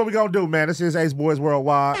right, so this is what we gonna do, man. This is AceBoyz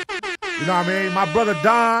Worldwide. You know what I mean? My brother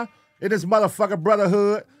Don in this motherfucker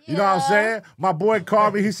brotherhood. You know what I'm saying? My boy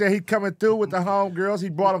called me. He said he coming through with the homegirls. He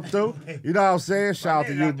brought them through. You know what I'm saying? Shout out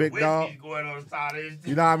to you, big dog.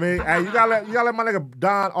 You know what I mean? Hey, you gotta let my nigga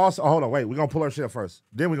Don also. Oh, hold on, wait. We gonna pull her shit up first.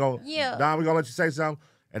 Then we gonna Don. We gonna let you say something,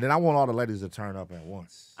 and then I want all the ladies to turn up at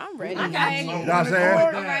once. I'm ready. Okay. You know what I'm saying?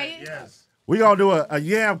 All right. Yes. We gonna do a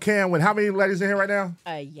yam cam with how many ladies in here right now?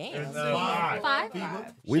 A yam.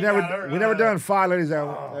 5. We never done 5 ladies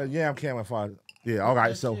at yam cam with 5. Yeah. All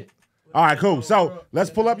right. So. All right, cool. So let's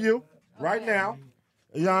pull up you right now.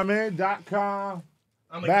 You know what I mean? .com /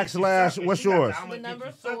 what's yours? The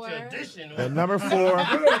number 4. The number 4.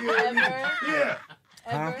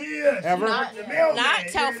 Ever? Not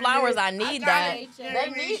tell Flowers I need that.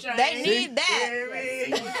 They need that.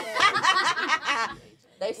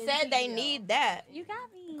 They said they need that. You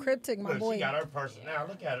got me. Cryptic, my boy. She got her person now.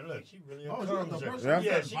 Look at her. Look, she really a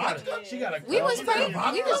Yeah, she got a We was pretty.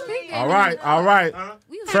 All right.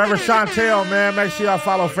 Forever Chantel, man. Make sure y'all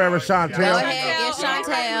follow Forever Chantel. Go ahead, get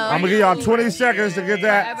Chantel. I'm gonna give y'all 20 seconds to get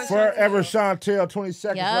that. Forever Chantel, 20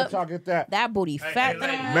 seconds. Let y'all get that. That booty fat.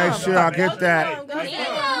 Make sure y'all get that.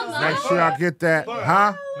 Make sure y'all get that.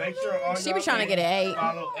 Huh? Make sure all She be trying to get an 8.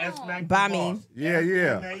 follow S-Mac By me. Yeah.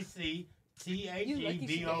 THEBOSS.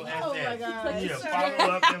 Yeah, follow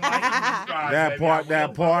up and like and subscribe.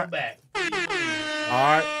 That part. All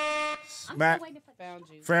right. Smac.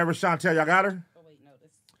 Forever Chantel, y'all got her?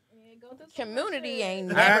 Cuhmunity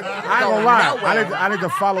ain't I ain't gonna lie. I need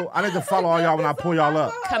to follow all y'all when I pull y'all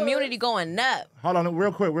up. Cuhmunity going nuts. Hold on,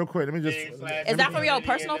 real quick. Let me just. Is that from your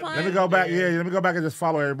personal phone? Let me go back. Yeah, let me go back and just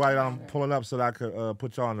follow everybody that I'm pulling up so that I could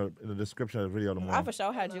put y'all in the description of the video tomorrow. I for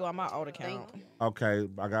sure had you on my old account. Okay,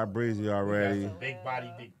 I got Breezy already. Big body,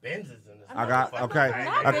 big Benzes in this. I got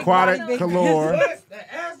Aquatic Galore.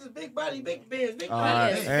 The ass is big body, big Benz, big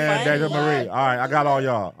and Deja Marie. All right, I got all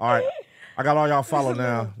y'all. All right. I got all y'all follow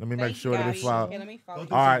now. Let me make sure that we follow. All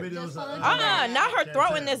right. Not her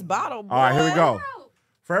throwing this bottle, boy. All right, here we go.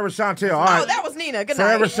 Forever Chantel. All right. Oh, that was Nina. Good night.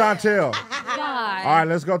 Forever Chantel. All right,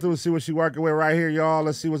 let's go through and see what she working with right here, y'all.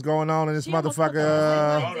 Let's see what's going on in this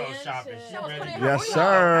motherfucker. Yes,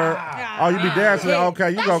 sir. Oh, you be dancing?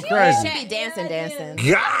 Okay, you go crazy. She be dancing.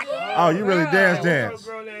 Oh, you really dance. Yeah.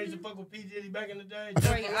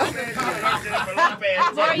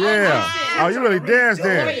 Oh, you really dance.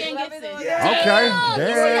 Okay.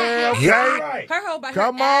 Damn. Okay.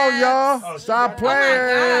 Come on, y'all. Stop playing.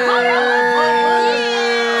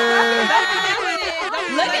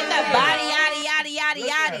 Look at the body,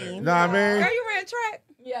 yaddy. You know what I mean? Girl, you ran track.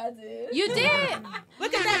 Yeah, I did. You did.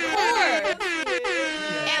 Look at that core.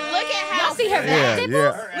 And look at how. Y'all see her back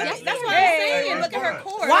nipples? That's what I'm saying. Look at her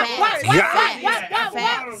core. What? Yeah,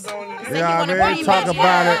 I mean, talk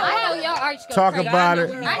about it. I know y'all arch go Talk crazy. about it.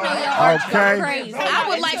 I know y'all arch go Okay. crazy. I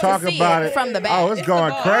would like Talk to see about it from the back. Oh, it's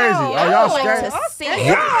going crazy. Oh, I y'all would like scared? to see it.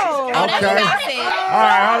 Okay. All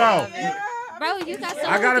right, hold on. Bro, you got something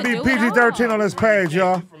I gotta be PG-13 on this page,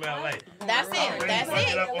 y'all. That's it.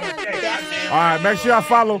 All right, make sure y'all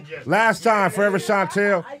follow. Last time, Forever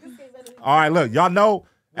Chantel. All right, look, y'all know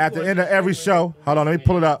at the end of every show. Hold on, let me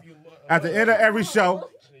pull it up. At the end of every show,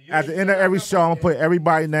 I'm gonna put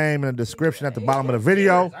everybody's name in the description at the bottom of the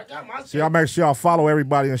video. So y'all make sure y'all follow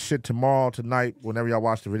everybody and shit tomorrow, tonight, whenever y'all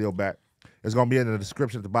watch the video back. It's gonna be in the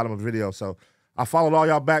description at the bottom of the video. So I followed all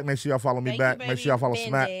y'all back. Make sure y'all follow me back. Make sure y'all follow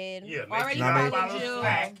Smac. Yeah, Already you know what I mean? followed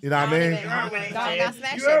You know what I mean? Don't got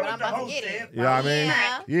Smac shit, but I'm about to get it. You know what I mean?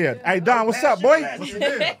 Yeah. Hey, Don, what's up, boy?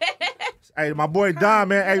 Hey, my boy Don,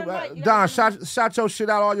 man. Hey, Don, shout your shit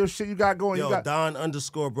out, all your shit you got going. Yo, you got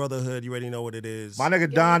Don_Brotherhood. You already know what it is. My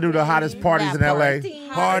nigga Don do the hottest parties in LA.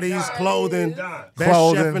 Parties, clothing,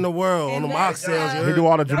 best chef in the world on the mocktails. He do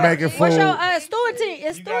all the Jamaican food. What's your Stewing Ting?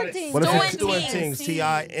 It's Stewing Ting. Stewing Tings.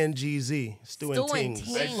 TINGZ. Stewing Tings.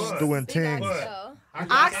 Stewing Tings.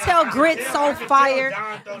 Oxtail grits so fire.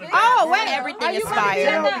 Oh wait, everything is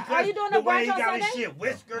fire. fire. Are you doing the way brunch he on got his Sunday? shit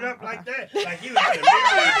whiskered up like that? Like he was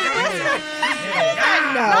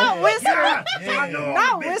Not whiskered. Yeah.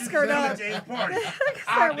 Not whiskered up.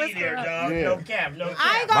 I'll be there, dog. Yeah. No cap, no cap.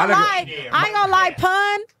 I ain't gonna lie. I ain't gonna lie,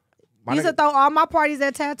 Pun. Used to throw all my parties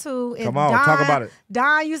at Tattoo. And Come on, talk about it.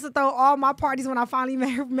 Don used to throw all my parties when I finally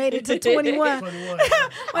made it to 21. When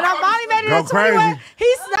I finally made it Go to 21, crazy.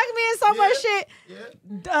 he snuck me in so much shit.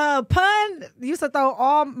 Pun used to throw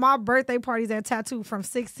all my birthday parties at Tattoo from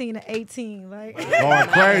 16 to 18. Like Going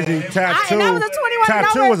crazy. Tattoo. And that was a 21 and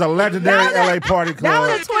Tattoo over. was a legendary LA party club. That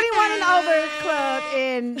was a 21 and over club.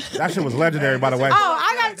 And That shit was legendary, by the way. oh,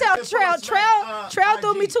 I gotta tell Trell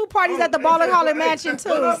threw me 2 parties at the Bowling Hall in Mansion too.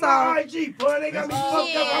 So. IG, boy, they got me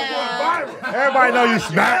fucked up. I'm going viral. Everybody know you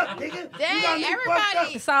smack. Dang,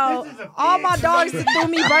 everybody. So all my dogs threw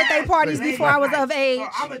me birthday parties before I was of age. So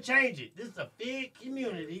I'm gonna change it. This is a Figg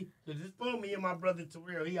community. Cause this for me and my brother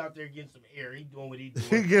Terrell. He out there getting some air. He doing what he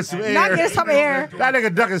doing. He gets some air. Not getting some air. That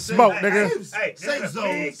nigga ducking smoke, nigga. Hey, safe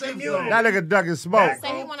zone. That nigga ducking smoke.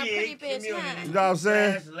 Say he want a pretty bitch, huh? You know what I'm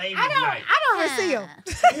saying? I don't receive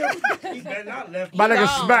him. He better not left. My nigga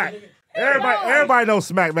Smack. Everybody knows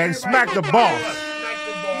Smack, man. Smack the boss.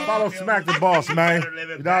 Follow Smack the boss, man. You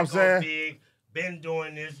know what I'm saying? Been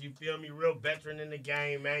doing this, you feel me? Real veteran in the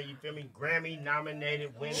game, man. You feel me? Grammy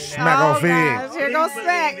nominated, winning. Smack on Figg. Here goes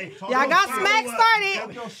Smack. Y'all got Smack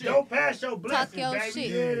started. Don't pass your blessings, your baby.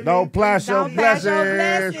 shit. Don't pass your Don't pass your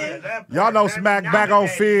blessings. blessings. Y'all know Smack back on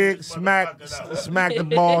Figg. Smack the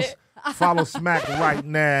boss. Follow Smack right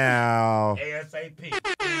now. ASAP. We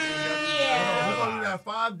got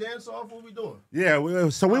 5 dance off. What we doing? Yeah,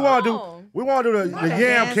 so we want to do the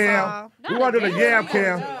Yam Cam. We want to do the Yam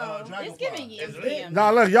Cam. It's giving Yam.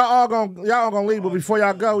 Now look, y'all all gonna leave, but before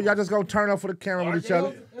y'all go, y'all just gonna turn up for the camera with each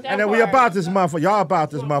other. And then we about this motherfucker. Y'all about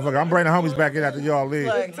this motherfucker. I'm bringing the homies back in after y'all leave.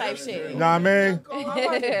 Look, type shit. You know what I mean?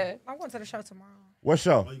 I'm going to the show tomorrow. What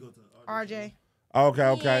show? RJ.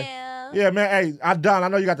 Okay. Yeah, man. Hey, I'm done. I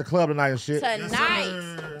know you got the club tonight and shit. Tonight.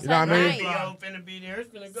 You know what I mean? Finna be there. It's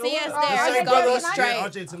finna go. See us there. It's gonna go straight.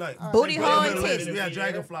 RJ tonight. Booty hole and titties. We got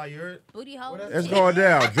Dragonfly, you heard? Booty hole. It's going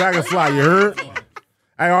down. Dragonfly, you heard?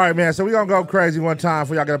 Hey, all right, man. So we gonna go crazy one time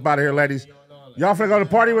before y'all get up out of here, ladies. Y'all finna go to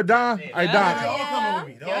the party with Don? Hey, Don. They all coming with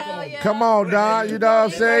me. They all coming with me. Come on, Don. You know what I'm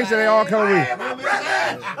saying? He said they all coming with me.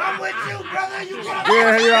 I'm with you, brother. You brought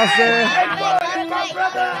Yeah, you know what I'm saying? Hey, my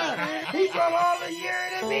brother. He brought all the year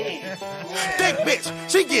to me. Thick bitch,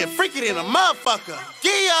 she get freaky than a motherfucker.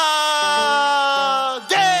 Yeah.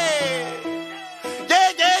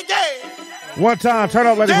 One time. Turn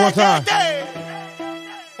up, ladies, one time.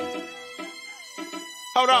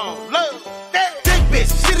 Hold on, look. Thick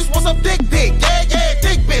bitch, she just want some dick. Yeah.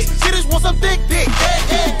 Thick bitch, she just want some dick. Yeah.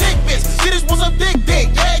 Thick bitch, she just want some dick. Yeah.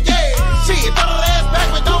 She throw her ass back,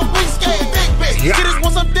 but don't be scared. Thick bitch, she just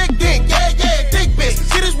want some dick. Yeah. Thick bitch,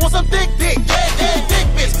 she just want some dick. Yeah. Thick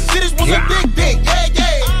bitch, she just want some dick. Yeah.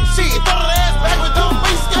 She throw her ass back, but don't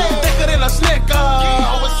be scared. Thicker than a snicker.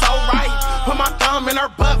 Oh, it's so right. Put my thumb in her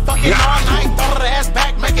butt, fucking all night. Throw her ass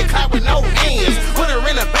back, make it clap with no hands. Put her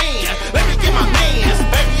in a band. Let me get my mans.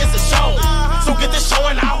 Baby, it's a show. So get this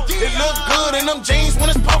showing out. It look good in them jeans when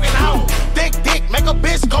it's poking out. Thick dick, make a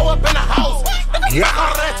bitch go up in the house. Fuck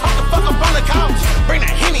all that talk the fuck up on the couch. Bring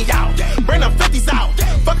that Henny out. Bring them 50s out.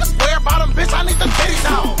 Fuck a square bottom bitch, I need them titties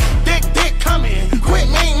out. Dick coming. Quit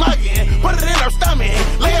mean mugging. Put it in her stomach.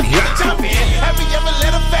 Let her jumping. Have you ever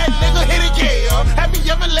let a fat nigga hit it? Yeah. Have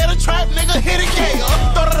you ever let a trap nigga hit it?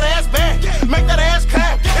 Yeah. Throw that ass back. Make that ass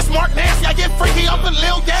clap. It's Mark Nasty. I get freaky off the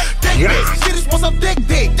lil gat. Dick bitch. She just want some dick.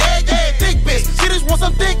 Yeah. Dick bitch. She just want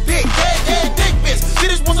some dick. Yeah. Dick bitch. She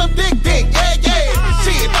just want some dick. Yeah.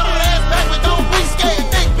 She throw that ass back, but don't be scared.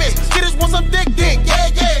 Dick bitch. She just want some dick. Yeah.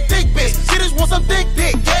 Dick bitch. She just want some dick.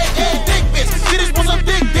 Yeah. Dick bitch. She just want some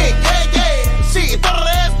dick. Yeah. She throw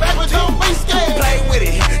that ass back, but don't be scared. Play with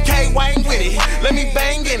it. K-Wang with it. Let me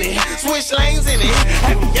bang in it. Switch lanes in it.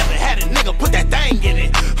 Have you ever had a nigga put that thing in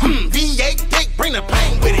it? V8 dick, bring the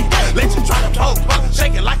pain with it. Let you try to toe,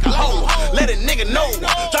 shake it like a hoe. Let a nigga know,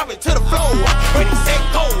 drop it to the floor. Ready, set,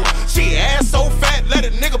 go. She ass so fat, let a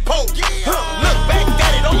nigga poke. Look back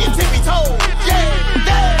at it on your tippy toe.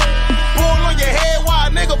 Yeah. Pull on your head while a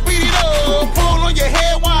nigga beat it up. Pull on your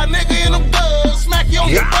head while a nigga in them dubs. Smack you on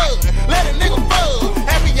your butt, let a nigga buzz.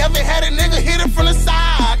 Have you ever had a nigga hit it from the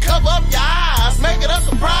side? Cover up your eyes, make it a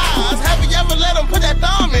surprise. Have you ever let him put that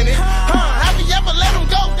thumb in it? Have you ever let him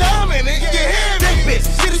go dumb in it? You hear me? Dick bitch,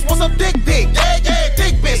 she just want some dick. Yeah.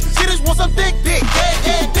 Dick bitch, she just want some dick. Yeah.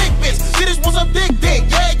 Dick bitch, she just want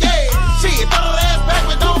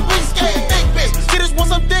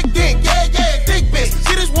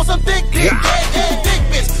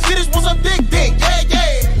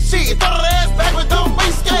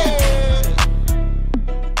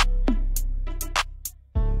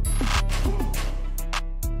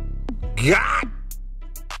God.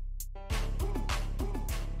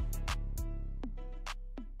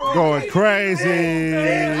 Going crazy.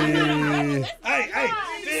 Hey.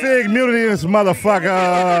 Figmunity this motherfucker.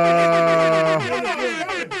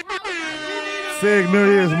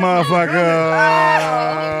 Figmunity this motherfucker.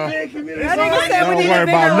 Don't worry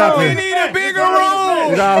about nothing. We need a bigger room.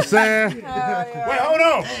 You know what I'm saying? Wait, hold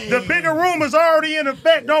on. The bigger room is already in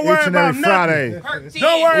effect. Don't worry Each and about every nothing. Friday.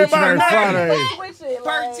 Don't worry Each and about every nothing. Friday.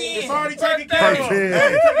 It's already taken care of.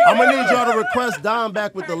 Hey, I'm gonna need y'all to request Dom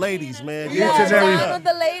back with the ladies, man. Each and every.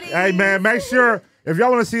 Hey man, make sure if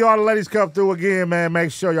y'all want to see all the ladies come through again, man,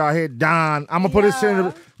 make sure y'all hit Don. I'm gonna put this in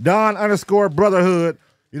the Don_Brotherhood.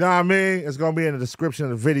 You know what I mean? It's gonna be in the description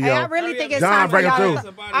of the video. Hey, I really think it's Don, time for break it y'all.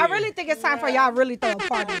 through. I really think it's time for y'all really throw a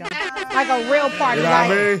party though, like a real party, You know what I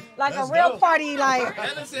mean? like a real party, like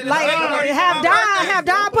have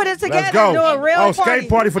Don put it together Let's go. and do a real Oh, party. skate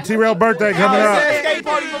party for T-rell birthday coming up. Skate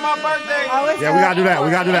party for my birthday. Yeah, we gotta do that. We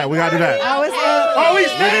gotta do that. We gotta do that. Oh, it's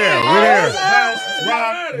We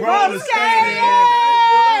there. Roll the skate.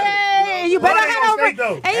 You better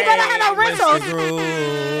have no rentals.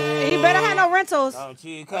 You better have no rentals. No,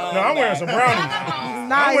 I'm wearing some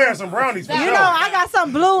brownies. I'm wearing some brownies. For You sure. know, I got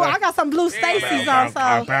some blue Stacy's on,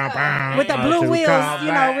 so with the blue wheels,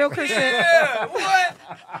 you know, real Christian. Yeah, what?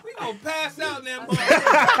 We gonna pass out in that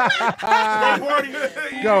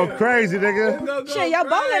motherfucker. Go crazy, nigga. Shit, your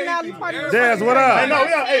bowling alley party was Dez, what up?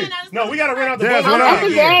 Hey, no, we gotta rent out the Dez, bowling what up?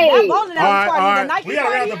 alley. That bowling alley All party, right. the Nike We gotta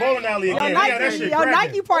rent out party. the bowling alley again. Your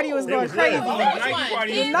Nike party was going crazy. The Nike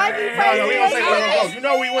party No, we don't say we're gonna go. You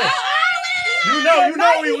know we win. You know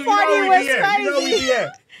we be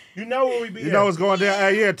at. You know where we be at. You know what's going down?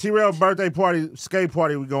 Hey, yeah, T-rell birthday party, skate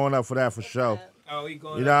party. We going up for that for sure. Oh, we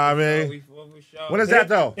going You know what I mean? When is that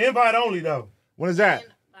though? Invite only though. When is that?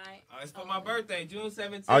 It's for my birthday, June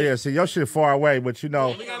 17th. Oh yeah, see your shit far away, but you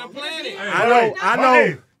know. We gotta plan it. I know.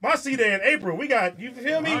 Hey, my C-Day in April. We got, you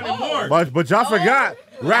feel me? But y'all forgot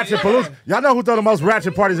Ratchet Police. Y'all know who throw the most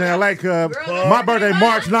ratchet parties in LA, cuz. My birthday,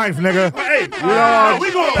 March 9th, nigga. Hey, You know,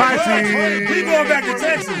 we going Pisces. back to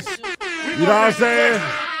Texas. You know what I'm saying?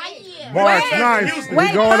 March 9th.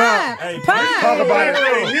 We going up. Talk about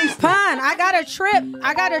it. Pun, I got a trip.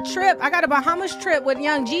 I got a Bahamas trip with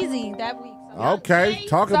Young Jeezy that week. Okay,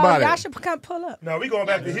 talk So about y'all it. should come pull up. No, we going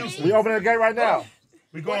back to Houston. We opening the gate right now.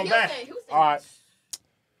 We going back. All right.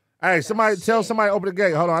 Hey, somebody tell somebody to open the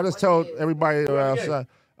gate. Hold on, I just told everybody outside.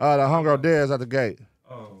 The homegirl Dez at the gate.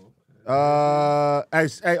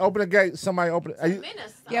 Hey, open the gate. Somebody open it.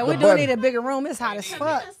 Yeah, we do need a bigger room. It's hot as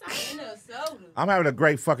fuck. I'm having a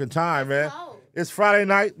great fucking time, man. It's Friday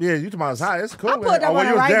night. Yeah, you talking about it's hot. It's cool. I pulled up on the you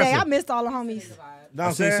was right day. dancing? I missed all the homies. Know what I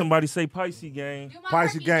I'm seen saying? somebody say Pisces gang.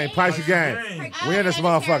 Pisces gang. We in this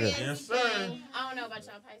motherfucker. Yes, sir. I don't know about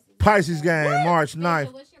y'all Pisces. Pisces gang, March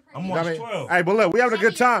 9th. I'm March 12th. Hey, but look, we having a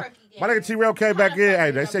good time. My nigga T-rell came back in.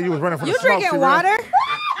 Hey, they say you was running from the You smoke. drinking T-rell. water?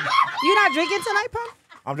 You not drinking tonight, Pun?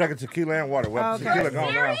 I'm drinking tequila and water. Well, Okay. tequila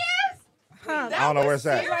going on. Huh. I don't know where it's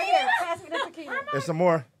at. Right here. Pass me the tequila. There's some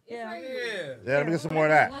more. Yeah. Yeah, let me get some more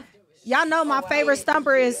of that. Y'all know my favorite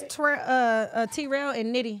stumper is T-rell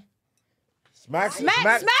and Nitty. Smack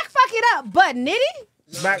Smack fuck it up, but Nitty?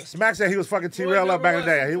 Smack said he was fucking T-rell up back in the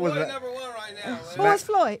day. He wasn't. Who is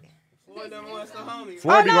Floyd? Floyd be Oh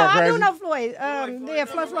going no, I crazy. do know Floyd. Yeah,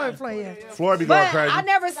 Floyd, yeah. Floyd be going But crazy. I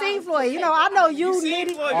never seen Floyd. You know, I know you,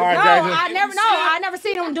 Nitty. No, right, David. I never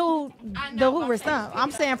seen him do the Hoover stump.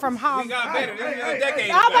 I'm saying from how. I'm about to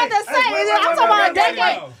say, I'm talking about a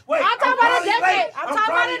decade. I'm talking about a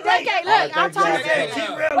decade. Look, I'm talking.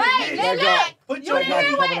 Wait, Lynette. You didn't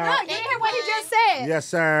hear what? Look, you didn't hear what he just said. Yes,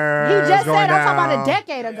 sir. He just It's going said I'm talking about down. a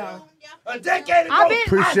decade ago. A decade ago.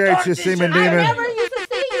 Appreciate you, Seaman I Demon. never used to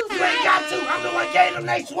see you. You ain't got to. I'm the one gave them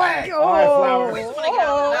they swag. Oh,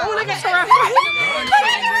 look at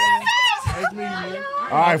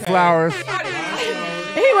All right, Flowers.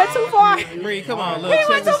 He went too far. Bree, come on, look, He check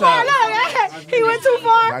went too this far. out. Look, he went too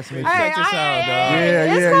far. Nice to meet you. Check this out, dog.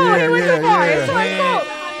 It's cool. He went too far. It's cool.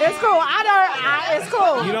 It's cool. It's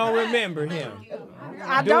cool. You don't remember him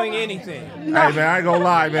I doing don't. anything. Hey, man, I ain't gonna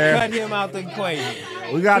lie, Cut man. him out the equation.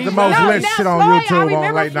 We got the He's most not- lit Now, shit on Floyd, I YouTube on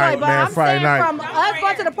remember late night, Floyd, but man, I'm Friday saying night. from us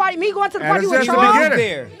going to the party, me going to the And party it's with just the Charles. beginning.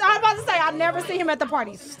 There. I was about to say, I never see him at the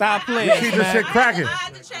parties. Stop You playing. keep this shit cracking.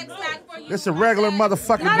 This a regular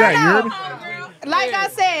motherfucking day, you hear me? Like I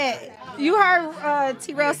said, you heard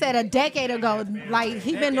T-rell said a decade ago, like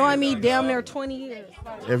he been knowing me damn near 20 years.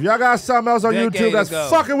 If y'all got something else on Decade YouTube that's ago.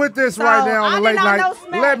 fucking with this So, right now on I the did late not night, know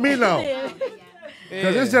Smack. let me know.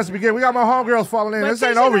 Because it's just the beginning. We got my homegirls falling in. But This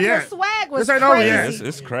ain't teaching over them yet. the swag was This ain't crazy. over yet.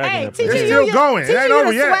 It's cracking. Hey, up TG, there. It's still going. It TG, ain't over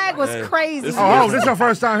the yet. swag was Yeah. crazy. Oh, this is your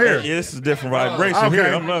first time here. Yeah, this is different vibration Okay. here.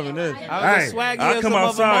 I'm loving this. Hey, I come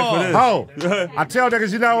outside for this. Oh, I tell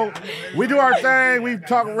niggas, you know, we do our thing. We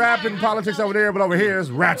talk rap and politics over there, but over here it's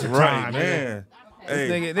ratchet Right, time, man.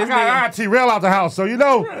 Hey, I got T-rell out the house, so you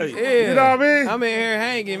know, you know what I mean? I'm in here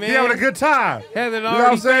hanging, man. You having a good time. Heather You know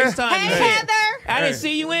what I'm saying? Hey, Heather. I didn't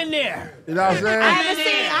see you in there. You know what I'm saying? I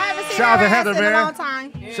haven't seen Shout out her to Heather, ass in a man. long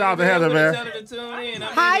time. Shout out to Heather, man.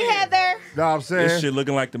 Hi, Heather. You know what I'm saying? This shit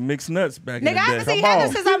looking like the mixed nuts back Nigga, in the I day. haven't seen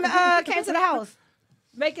Heather since I came to the house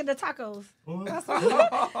making the tacos.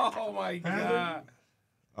 Oh my God.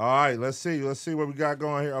 All right, let's see what we got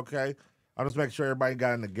going here. Okay, I'll just make sure everybody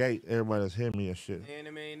got in the gate. Everybody that's hearing me and shit.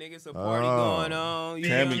 Anime niggas, a party going on. You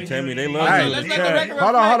Tammy, they love Hey, you. Let's let the record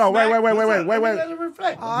hold on. reflect,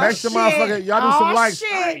 Wait. Oh, Make some motherfucker. Y'all do some likes.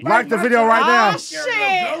 Shit. Like the video right now. Oh, shit.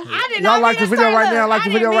 I did Y'all not like mean the to video start right now. up. Like the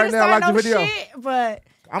I video didn't right mean to now. start Like the no video. shit, but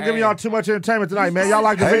I'm giving y'all too much entertainment tonight, man. Y'all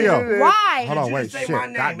like the video. why? Hold on, wait. Shit.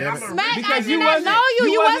 God damn it. Smack, Because I you did not wasn't- know you.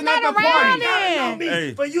 you You was wasn't not at the around party. then.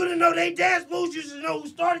 Hey. For you to know they dance moves, you should know who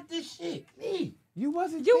started this shit. Me. You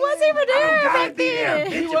wasn't You wasn't even there I back be there.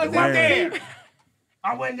 then. Bitch, You wasn't if there.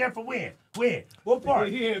 I wasn't there for when? When? What part?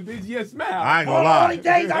 Yeah, bitch, yes, smile. I ain't gonna All the lie. only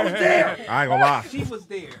days I was there. I ain't gonna lie. She was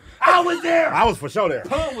there. I was there. I was for sure there.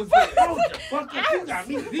 Tom was there. Fuck you got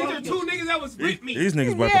me. These are two niggas that was with me. These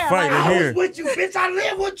niggas about Yeah, to fight I in was here. with you, bitch. I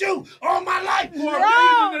live with you all my life.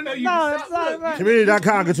 No, No, it's not right.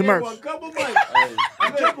 Community.com, get your merch. A couple months.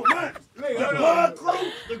 A couple months. The blood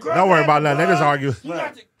crew. The girl Don't worry had about the nothing. They just blood. argue. You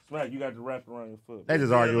got to- Smack, you got to wrap around your foot. They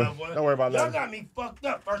just arguing. Don't worry about Y'all nothing. got me fucked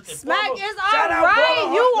up. First and Smack foremost. is Shout all out right.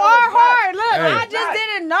 Brother You Hart. are hard. Look, Hey. I just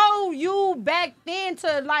didn't know you back then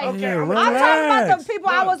to like. Okay, I'm talking about the people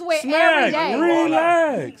I was with every day.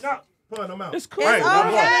 Relax. No, put them out. It's cool. It's okay.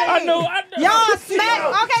 I know. Y'all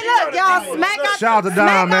Smack. Okay, look, y'all Smack got Shout out to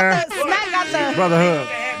Don, man. Smack got the. Brotherhood.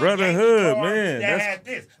 Brotherhood, man. That That's had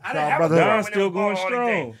this. I Shout didn't out have a Brotherhood. car Don's when still they were going all strong.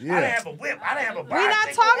 day. I didn't have a whip. I didn't have a We not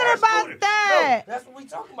bicycle talking or a about scooter. that. No, that's what we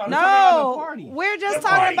talking about. No, we're just The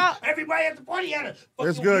talking party. about Everybody at the party had a It's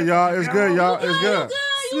fucking good, whip. y'all. It's good, y'all. It's good.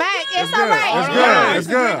 Smack. It's good. all right. It's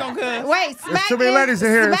good. It's good. Wait, Smack. too many is- ladies in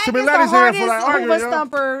here. There's Smack too many is the ladies in here for hardest that argument, Hoover yo.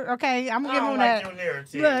 stumper. Okay, I'm gonna give him that. Your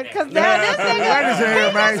lyrics here. Look, cause Yeah, this too many nigga, ladies in here,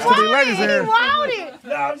 he man. just Too many want ladies in it. here. He want it.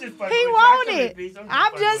 No, I'm just fucking He with you. want I it. come in peace.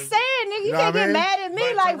 I'm just saying, nigga, you know can't what I get mean? mad at me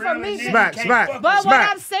But like the for real me. nigga Smack, can't smack. fuck But with what Smack.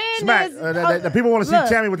 I'm saying Smack. is, The people want to see look.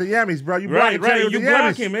 Tammy with the yammies, bro. You right, blocking Tammy right. with You the yammies.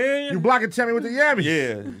 blocking, man. You blocking Tammy with the yammies.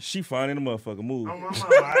 Yeah, she finding the motherfucker move. Oh, my mama,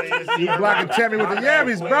 I didn't see You her. blocking Tammy with the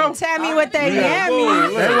yammies, bro. Tammy with the Yeah.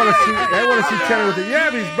 yammies. They want to see Tammy with the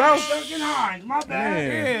yammies, bro. Fucking hard. My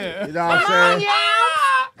bad. You know what I'm Come on, saying? Yam.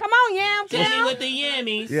 Come on, Yam Tammy Cam. with the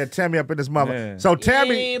yammies. Yeah, Tammy up in this mother. Man. So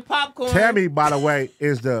Tammy, Yeah, popcorn. Tammy, by the way,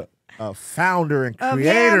 is the founder and Of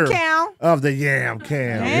creator Yam Cam. of the Yam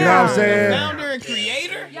Cam. You Damn. know what I'm saying? Founder and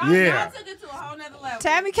creator. Yeah.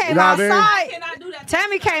 Tammy came You know what I mean? outside.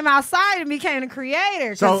 Tammy came outside and became the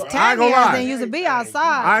creator. So, Cause I ain't Tammy gonna lie. didn't used to be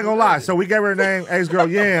outside. I ain't gonna lie. So we gave her the name Ace Girl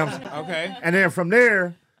Yams. Okay. And then from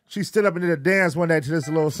there, she stood up and did a dance one day to this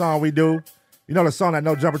little song we do. You know the song that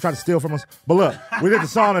No Jumper tried to steal from us? But look, we did the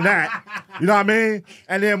song of that. You know what I mean?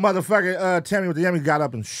 And then motherfucking Tammy with the Yummy got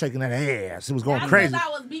up and shaking that ass. It was going crazy.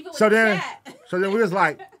 So then we was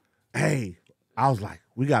like, hey, I was like,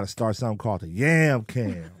 we got to start something called the Yam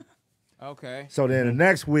Cam. Okay. So then the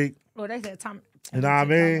next week, Well, they said Tommy. you know what I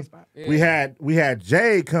mean? We had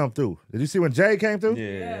Jay come through. Did you see when Jay came through?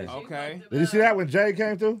 Yeah. Okay. Did you see that when Jay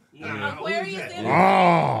came through? Aquarius.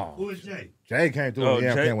 Oh. Who is Jay? Jay came through Oh, and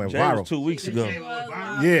Yam Jay Cam went was viral. 2 weeks ago.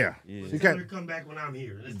 Yeah. She She can't came, come back when I'm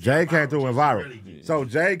here. Let's Jay get came through and Really viral. good. So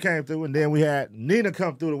Jay came through, and then we had Nina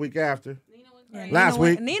come through the week after. Last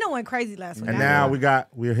week. Nina went crazy last week. And now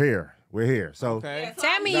we're here. We're here. So Okay.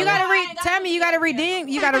 Tammy, you gotta redeem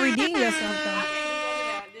yourself though.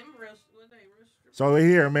 so we're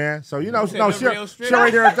here, man. So you know, said no, the she real strip.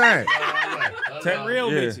 already did her thing. Ten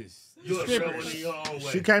real Yeah. bitches. You a trouble in your own way.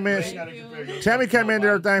 She came in. Tammy came in and did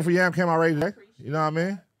her thing for Yam Cam already today. You know what I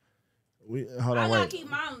mean? We hold on, wait.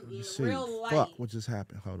 Let's see. Fuck, what just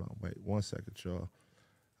happened? Hold on, wait 1 second, y'all.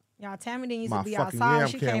 Y'all, Tammy didn't used My to be fucking outside. Yam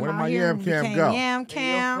She Cam. came Where out my here Yam and Cam became go? Yam Hey,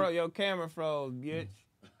 Cam. your camera froze, bitch.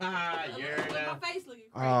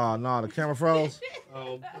 Oh no, the camera froze.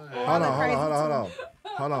 Hold on.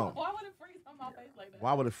 Why would it freeze on my face like that?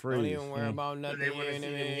 Why would it Don't freeze? even worry about nothing. They want to see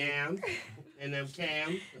them yams and them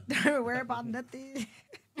cams. Don't worry about nothing.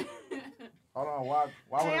 Hold on, why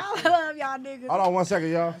would Hey, it I love y'all niggas. Hold on 1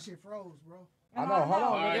 second, y'all. That shit froze, bro. I know, hold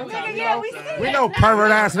on, nigga. Nigga, yeah, we see We it. know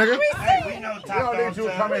pervert ass nigga. Hey, we know We Top don't Dog need you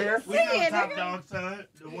Son. coming here. We know See it, Top nigga. Dog Son,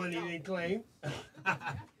 the one he didn't claim.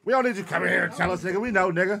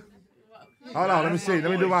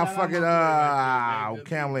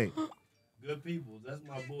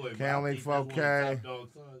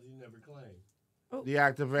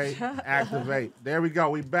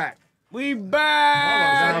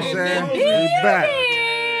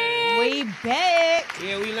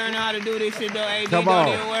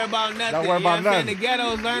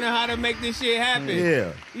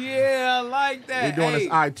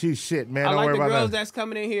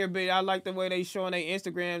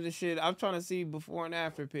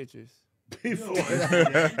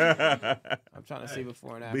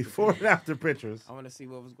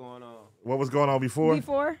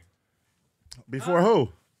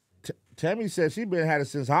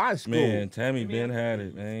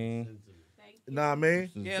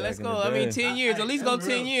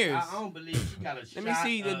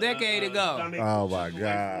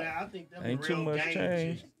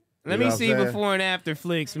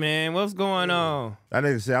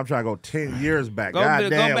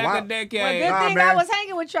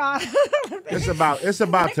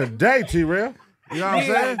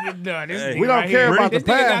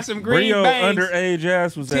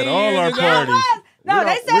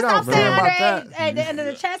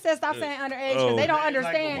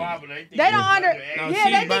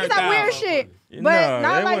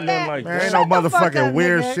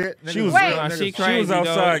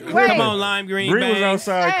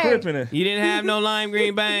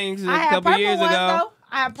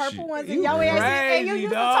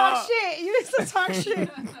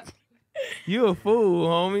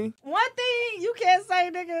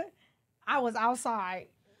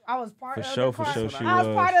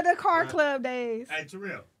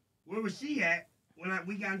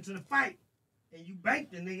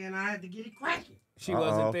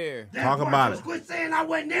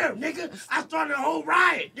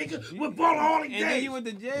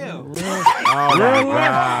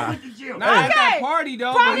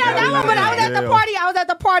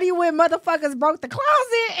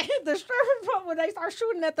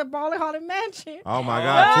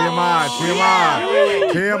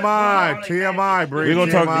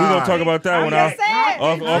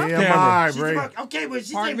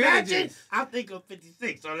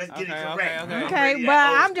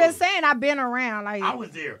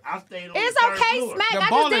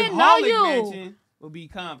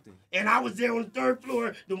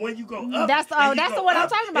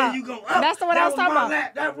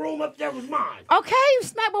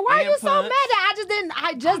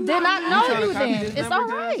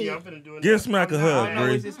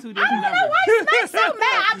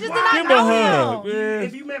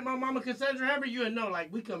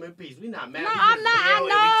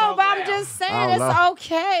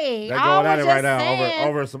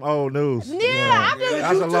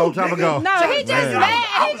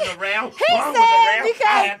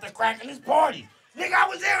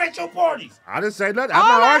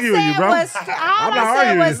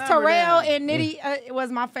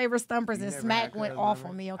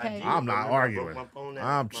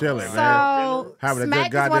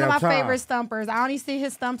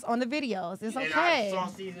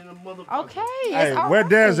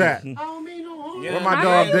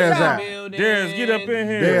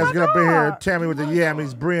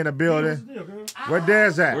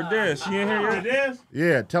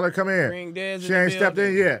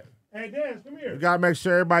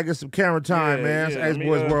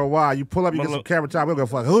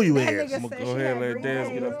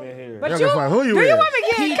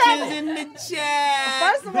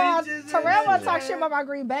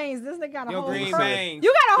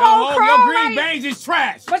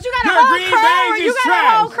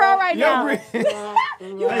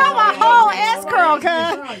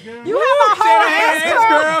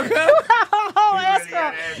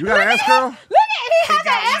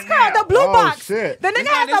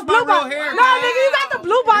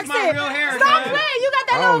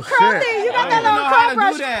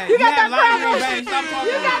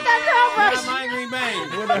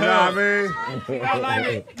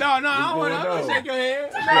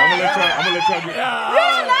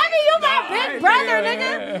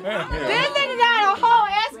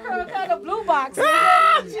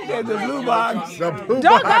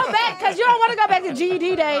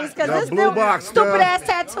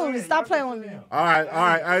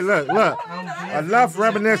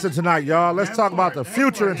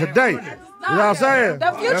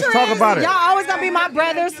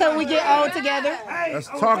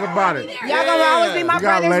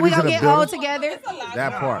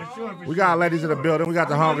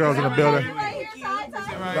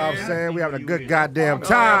 I'm saying? We having a good goddamn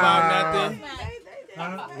time.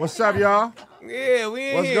 What's up, y'all? Yeah, we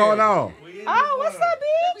in What's here. going on? Oh, what's up,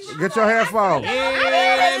 bitch? Get your headphones. I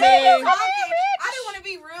didn't want to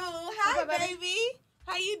be rude. Hi, baby.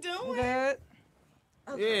 How you doing? Good.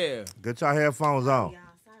 Yeah. Get your headphones on.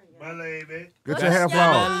 Believe it. Get your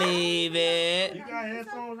headphones. Believe it. You got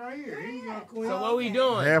headphones right here. Here you go, Queen. So what we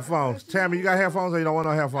doing? Headphones. Tammy, you got headphones or you don't want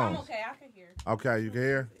no headphones? I'm okay. I can hear. Okay, you can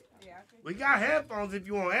hear? We got headphones if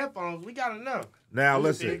you want headphones. We got enough. Now We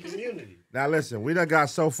listen. big community. Now listen, we done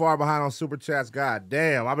got so far behind on super chats. God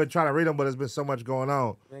damn, I've been trying to read them, but there's been so much going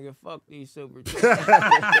on. Nigga, fuck these super chats.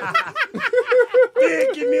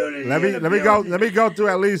 Big community. Let me go through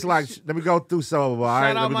at least let me go through some of them. All right,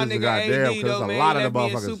 Shout out let my me just nigga goddamn, AD because though, there's a man. lot He of the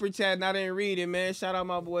left me a motherfuckers. super chat and I didn't read it, man. Shout out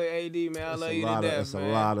my boy AD, man. I love you to death, It's a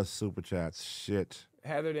man. lot of super chats. Shit.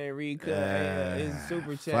 Heather didn't read his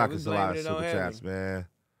super chat. Fuck, We it's a lot of blaming it on super Heather. chats, man.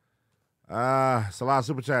 It's a lot of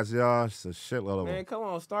super chats, y'all. It's a shitload of them. Man, come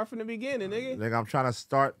on, start from the beginning, nigga. Nigga, I'm trying to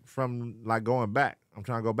start from like going back. I'm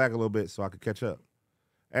trying to go back a little bit so I can catch up.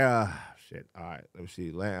 Shit. All right, let me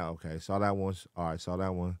see. Okay, saw that one. All right, saw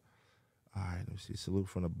that one. All right, let me see. Salute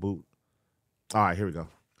from the boot. All right, here we go.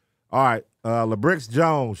 All right, LeBrix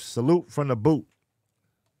Jones. Salute from the boot.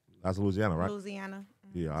 That's Louisiana, right? Louisiana.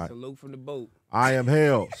 Yeah, all right. Salute from the boat. I am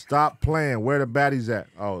hell. Stop playing. Where the baddies at?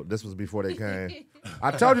 Oh, this was before they came.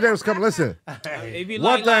 I told you they was coming. Listen. If you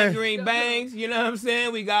One like lime thing- green bangs, you know what I'm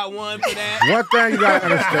saying? We got one for that. One thing you gotta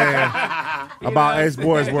understand about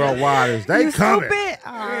AceBoyz Worldwide is they You coming. stupid.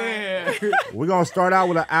 Right. We're gonna start out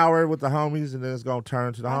with an hour with the homies, and then it's gonna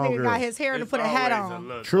turn to the That nigga got homegirls. his hair to put a hat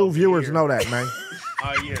on. True viewers know that, man.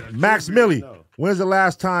 Oh, yeah. Max Millie, when's the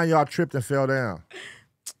last time y'all tripped and fell down?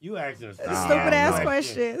 You asking us Stupid ass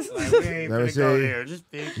questions. Like, we ain't Let me finna go see. there. Just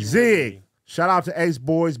big community. Zig, shout out to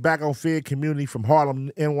AceBoyz back on Figg Community from Harlem,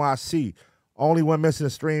 NYC. Only one missing the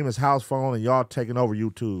stream is House Phone, and y'all taking over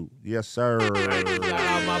YouTube. Yes, sir. Shout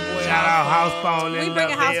out my boy. Shout out House Phone. We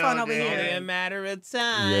bringing House Phone over here. Only a matter of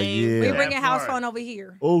time. Yeah. We bringing House Phone over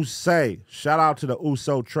here. Usay, shout out to the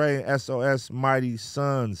Uso Trey and SOS Mighty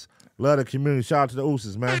Sons. Love the community. Shout out to the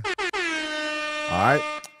Usos, man. All right.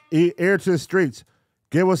 Ear to the streets.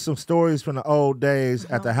 Give us some stories from the old days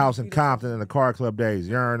at the house in Compton and the car club days.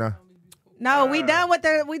 Yerna. No, we done with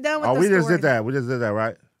the We story. just did that. We just did that,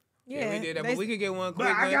 right? Yeah, we did that, but we could get one quick.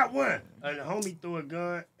 But I one. got one. A homie threw a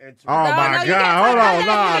gun and Oh my God! Hold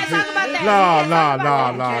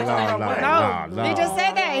on, no. He just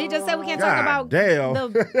said that. He just said we can't talk about damn.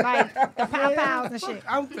 the pow-pows and shit.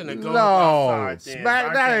 I'm finna go No, outside then.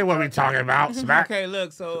 Smack. That ain't what we talking about. Smack. Okay,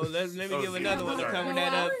 look, so let me give another one to cover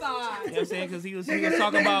that up. You know what I'm saying? Because he was Nigga,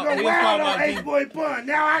 talking about, we we was was talking on about AceBoy Pun.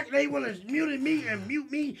 Now they want to mute me and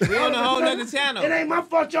mute me. We on a whole nother channel. It ain't my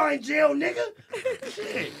fault y'all in jail, nigga.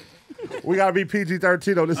 Shit. We gotta be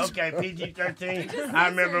PG-13 on this. Okay, PG-13. I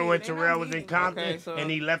remember when Terrell was in Compton and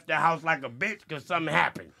he left the house like a bitch because something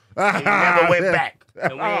happened. And he never went back.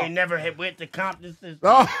 And we ain't never went to Compton since. He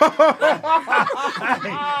said,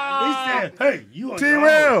 hey, you on your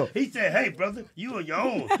T-rell. own. He said, hey, brother, you on your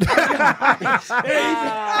own. Oh,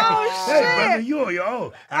 Hey, brother, you on your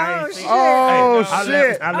own. I ain't seen Oh, I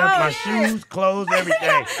shit. left my shoes, clothes,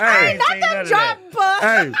 everything. I ain't seen none of that.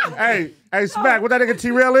 Hey, Smack, what that nigga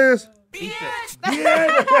T-rell is? He said,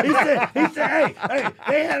 hey,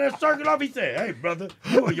 they had a circle off. He said, hey, brother,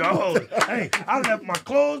 you on your own. Hey, I left my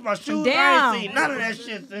clothes, my shoes. I Damn. ain't seen none of that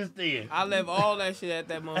shit since then. I left all that shit at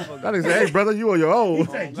that motherfucker. That nigga said, hey, brother, you on your own. He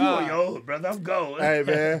said, you on your own, brother. I'm going. Hey,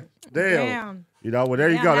 man. Damn. You know, well, there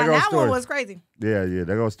you Yeah, go. now There goes that story. one was crazy. Yeah,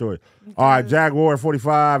 there goes story. All right, Jaguar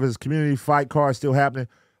 45 is community fight card still happening.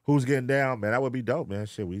 Who's getting down? Man, that would be dope, man.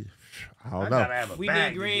 Shit, I don't know. We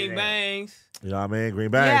need green bangs. You know what I mean? Green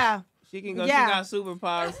bags. Yeah. She can go. Yeah. She got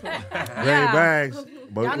superpowers. Green bags.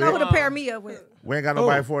 But Y'all know who to pair me up with. we ain't got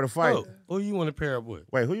nobody for her to fight. Who you want to pair up with?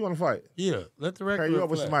 Wait, who you want to fight? Yeah, let the record Pair you up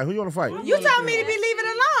with reflect. somebody. Who you want to fight? You told me to be leaving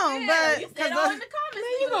it alone, but You said all in the comments.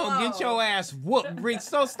 You gonna get your ass whooped, Rick.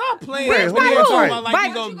 So stop playing. Wait, Bitch, who you you gonna talking fight? about like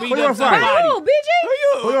you gonna beat Who you up gonna fight? somebody. who, BG?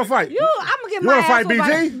 Who you want to fight? I'm gonna get You my wanna fight ass whooped by-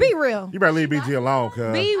 BG? Be real. You better leave BG alone,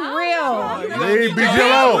 cuz. Be real. Leave BG Be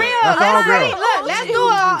alone. real. That's the Let's homegirl. Look, let's do it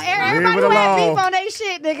all. Everybody it who had alone. beef on they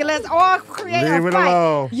shit, nigga. Let's all create Leave a it fight.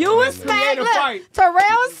 alone. You and Smack, a look. fight.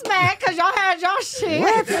 Terrell Smack, because y'all had y'all shit.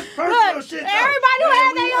 What? That's personal Look, shit, though. everybody who Man,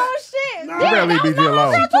 had we their had- own shit. Nah. You better leave BG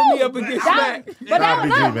alone. She put me up against Smack. But Shout out that BG,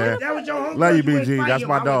 was man. That was your homegirl. Love you, wouldn't BG. fight That's him.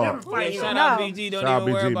 my I would dog. never fight him. Shout No. out BG. Don't Shout out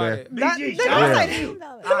even worry BG, about man. it. BG, That- shout out that- to you.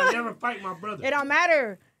 I'll never fight my brother. It don't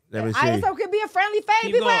matter. Let me I see. also could be a friendly face.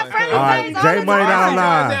 Keep People have going. friendly All right, faces all J the Money time.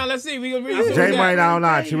 down line. Let's see. We gonna read J Money down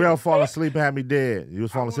line. Terrell falling asleep and had me dead. You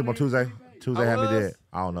was falling asleep on Tuesday? Tuesday had me dead.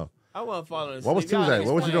 I don't know. I wasn't falling asleep. What was Y'all Tuesday?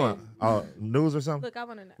 What was you explain. doing? News or something? Look, I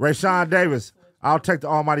want to know. Rayshawn Davis. I'll take the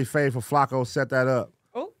almighty fade for Flakko. Set that up.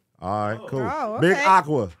 Oh. All right, cool. Oh, okay. Big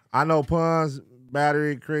Aqua. I know puns.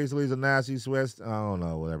 Battery. Crease. Lisa Nasty. Swiss. I don't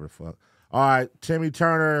know. Whatever the fuck. All right, Timmy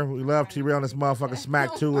Turner. We love T-rell on this motherfucker.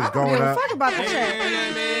 Smack 2 is going up. Fuck about the chat.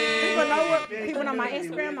 People know what. People on my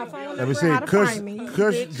Instagram, my phone. Let me see.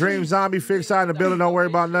 Kush Dream Zombie. Figg side in the building. Don't worry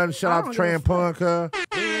about nothing. Shout out to Trey and Pun, cuz.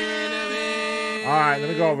 All right, let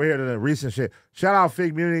me go over here to the recent shit. Shout out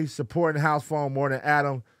Figmunity supporting House Phone more than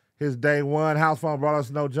Adam. His day one. House Phone brought us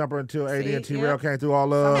no jumper until AD and T-rell came through all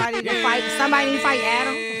love. Somebody need to fight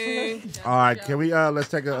Adam. All right, can we let's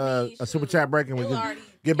take a super chat break and we can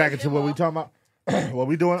get back into what we talking about. What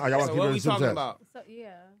we doing? Y'all want to keep it in super chat? About? So,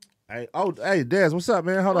 yeah. Hey, hey, Dez, what's up,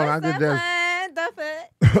 man? Hold on, I get Dez. Dez.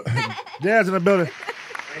 Dez in the building.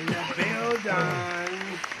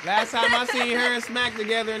 Last time I seen her and Smac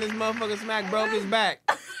together, and this motherfucker Smac broke his back.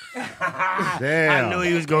 Damn. I knew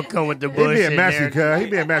he was gonna come with the He bullshit. being messy, cuz. He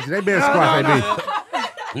being messy. They being squashed, they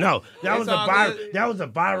be. No, that It's was a all viral. good. That was a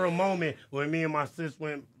viral moment when me and my sis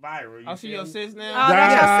went viral. Oh, she your sis now? Oh,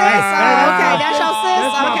 that's your sis. Okay, that's your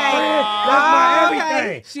sis. Okay. That's my Okay.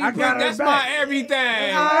 everything. She I got her that's back. my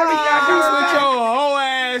everything. Oh. You put your whole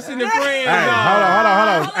ass in the friend Hey, zone. hold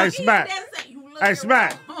on. Hey, Smac. Hey,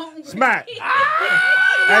 Smac. Smac.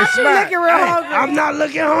 Hey, You Smac. looking real hungry. I'm not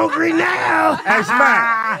looking hungry now. Hey,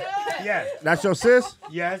 Smac. Yes. That's your sis?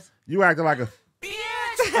 Yes. You acting like a...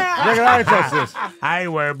 Nigga, I ain't your sis. I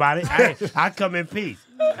ain't worried about it. I come in peace.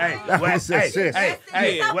 Hey, That's your sis.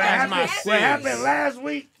 what my happened last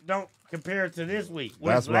week don't compare to this week.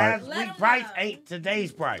 That's right. Last week's price ain't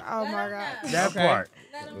today's price. Oh my God. That part.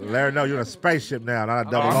 Let her know you're in a spaceship now, not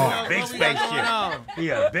a double R. Big spaceship.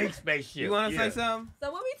 Yeah, big spaceship. You want to yeah. say something?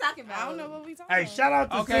 So what we talking about? I don't know what we talking Hey, shout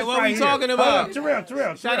out to Okay, sis what right we here. talking about?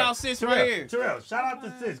 Terrell. Shout out sis right here. Terrell, shout out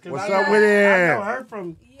to sis. What's I up with it? I know her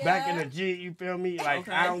from back in the G, you feel me? Like,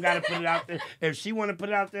 I don't got to put it out there. If she want to put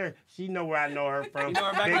it out there, she know where I know her from. You know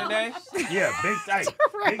her back in the day? Yeah,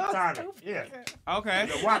 big time. Yeah. Okay.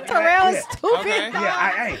 Terrell is stupid. Okay.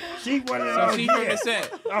 Yeah, she one of those. So she from the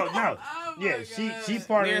set. Oh, no. Yeah, she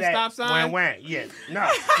part Near of that. stop sign? Wham. Yeah. No.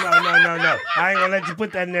 I ain't gonna let you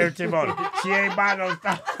put that narrative on it. She ain't buy no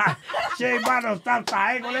stop sign. She ain't buy no stop sign.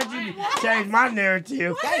 I ain't gonna let you change my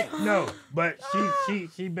narrative. No. But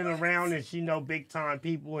she been around and she know big time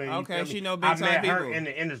people. And Okay, you feel me? she know big time I met her people. in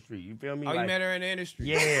the industry. You feel me? Oh, you Like, met her in the industry?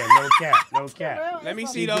 yeah, no cap. Let me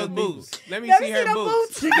see those boots. Let me Let see me her see the boots.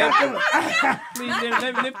 boots. She got them. Please,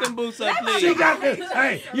 let me lift them boots up, please. She got this.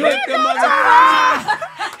 Hey, you Lift them up.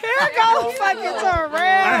 Here goes fucking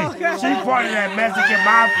Terrell. Hey, she part of that Mexican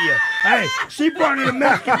mafia. Hey, she part of the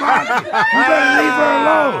Mexican mafia. You better leave her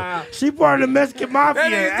alone. She part of the Mexican mafia.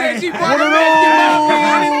 That nigga said Hey, she part of the Mexican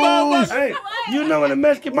mafia. Hey, you know when the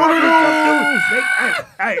Mexican mafia come through?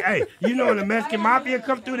 Hey, you know when the Mexican mafia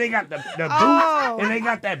come through? They got the boots and they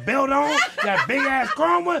got that belt on, that big ass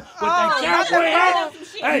chrome one with that cowboy hat.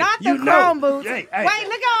 Hey, Not the you know. chrome boots. Hey, Wait,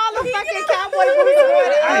 look at all the fucking cowboy boots.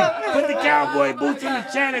 Hey, put the cowboy boots in the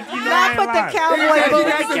chat if you know I Not ain't put the lying. cowboy Put boots.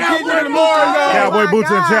 the cowboy boots. Cowboy boots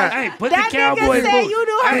in the chat. Hey, put That the cowboy nigga said boots. you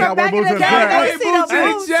knew her Hey, from back in the day. cowboy Let me boots see in the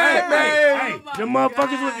the boots. chat, man. Hey, the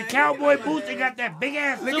motherfuckers with the cowboy boots, they got that big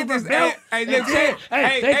ass Look at silver this. belt. Hey, look,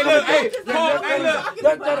 hey, they look, come- hey, Paul, hey,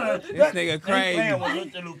 look. This nigga crazy. She playing with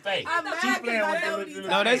Luther Lupe. She playing with Luther Lupe.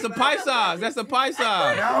 No, that's the paisas. That's the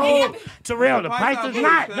paisas. No, Terrell, the Paisa price is boots,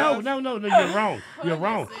 not. cuz. No, you're wrong. You're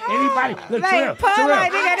wrong. Anybody, look, Like, Terrell, pun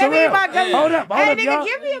like, nigga, they be about to- hold up, Hey, nigga, y'all.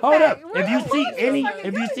 give me a Hold pack. up.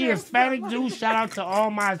 If you see a Hispanic dude, shout out to all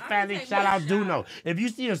my Hispanics. Shout out DomO. If you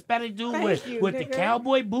see a Hispanic dude with the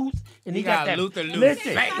cowboy boots and he got that Luther Lupe.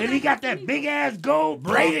 listen, and he got that big ass gold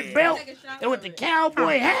braided belt and with the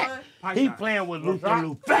cowboy hat, he playing with Luther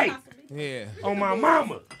Lupe. Yeah. On my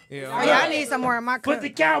mama. Yeah. Oh, yeah, I need some more in my Put cup. the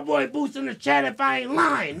cowboy boots in the chat if I ain't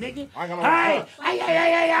lying, nigga. Hey.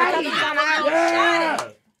 Yeah.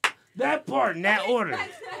 That part in that order.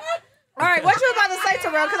 All right, what you about to say,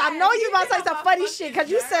 Terrell? Because I know you about to say some funny shit. Because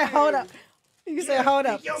you said, hold up. You said, hold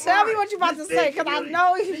up. Tell me what you about to say. Because I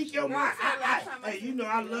know you. Hey, you know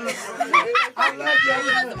I love you. I love you.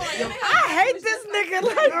 I hate this nigga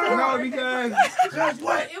like that. No, because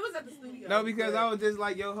what? It was at the studio. No, because I was just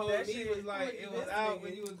like, your whole knee was like, it was out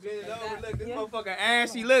when you was bending over. Look, this motherfucker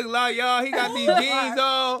ashy. Look, like, y'all, he got these jeans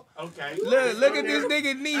on. Okay. Look at this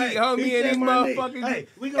nigga knee, homie, and these motherfuckers. Hey,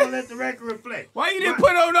 we gonna let the record reflect. Why you didn't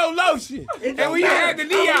put on no lotion? And when you had the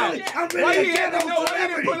knee out, why you had the no? Why you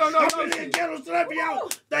didn't put on no lotion? Celebrity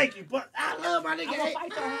out. Thank you, but I love my nigga.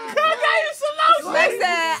 Listen,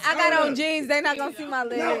 I got on jeans. They not gonna see my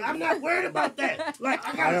legs. No, I'm not worried about that. Like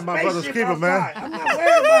I I got am my brother's keeper, man. I'm not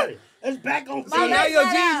worried about it. It's back on. So now your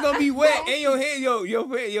jeans gonna be wet and your hair,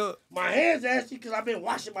 your. My hands ashy because I've been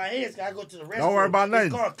washing my hands. I go to the restroom. Don't worry about nothing.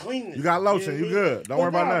 It's called cleanness. You got lotion. You good. Don't worry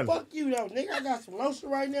about nothing. Fuck you though, nigga. I got some lotion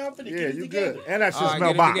right now. I'm finna get it you together. good. And that shit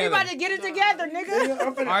smell bomb. You about to get it together, nigga.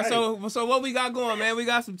 All right, so what we got going, man? We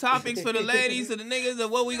got some topics for the ladies, for the niggas, and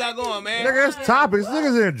what we got going, man. Nigga, it's topics.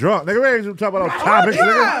 Niggas ain't drunk. Nigga, we ain't even talking about no topics,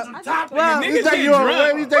 nigga. Well, You think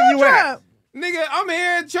where you think you at? Nigga, I'm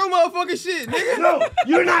here at your motherfucking shit, nigga. No,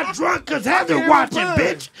 you're not drunk because Heather watching,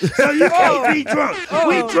 bitch. So you can't be drunk.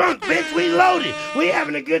 We drunk, bitch. We loaded. We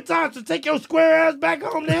having a good time. So take your square ass back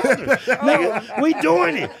home to Heather. Nigga, we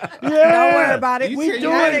doing it. Yeah. Don't worry about it. We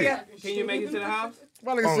doing it. Can you make it to the house?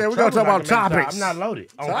 Well, like I said, we're going to talk about topics. I'm not loaded.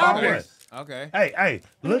 Topics. Okay. Hey,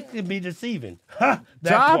 look to be deceiving.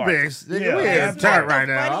 Topics? Nigga, we in tight right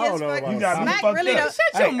now. I don't know about you got me Smack fucked really up.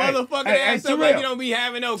 Shut your motherfucking ass up like you don't be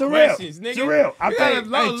having no questions, nigga. Terrell, You got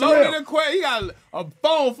a loaded of questions. You got a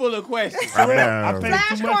phone full of questions. Terrell, I paid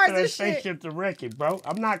too much for that and shit. spaceship to wreck it, bro.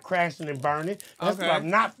 I'm not crashing and burning. That's what I'm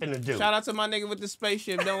not finna do. Shout out to my nigga with the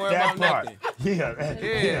spaceship. Don't worry That about part. nothing.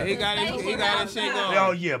 Yeah. He got his shit going.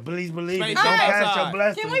 Oh, yeah. Believe it. Spaceship Don't pass outside. your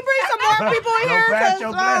blessing. Can we bring some more people in Don't here? pass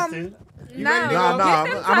your 'Cause, blessing. No, I'm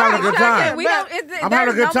having a good time. I'm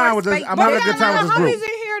having a good time with this. I'm having a good time with this group. Homies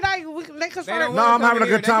in here, like, No, I'm having a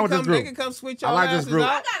good time with this They can group. come switch I your like this asses group. out.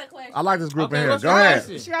 I got a question. I like this group in Okay, here. what's Go the ahead.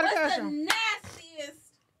 question? She got a What's the question. nastiest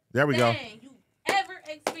There we go. thing you ever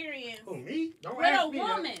experienced Who, me? Don't with a ask me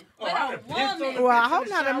that. woman? Oh, With I a done pissed on woman. the Well, I bitch hope in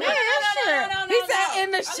the not a shower. man. Shit. He said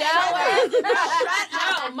in the shower.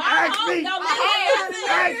 No, my Ask home me. don't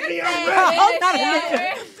Ask me. I'm I ready. hope not a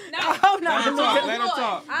nigga. No, I hope not a Let her talk. nigga. Let her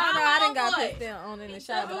talk. I don't know. I didn't got homeboy. pissed on in the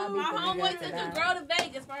shower, but I My beat the homeboy nigga took after a that. girl to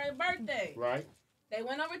Vegas for her birthday. Right. They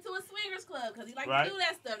went over to a swingers club because he liked Right. to do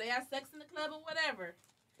that stuff. They had sex in the club or whatever.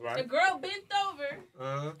 The Right. girl bent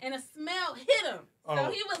over and a smell hit him. So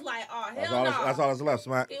Oh. he was like, oh, That's hell no. all that's left,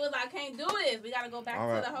 Smack. He was like, I can't do this. We got to go back All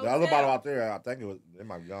to right. the hotel. The other bottle out there, I think it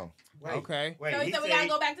might be gone. Wait, Okay. Wait, So he said, we said got to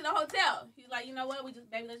go back to the hotel. He's like, you know what? Let's just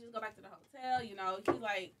go back to the hotel. You know, he's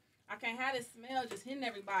like, I can't have this smell just hitting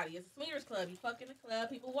everybody. It's a swingers club. You fuck in the club,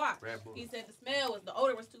 people watch. He said the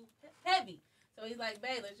odor was too heavy. So he's like,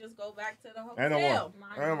 babe, let's just go back to the hotel. Ain't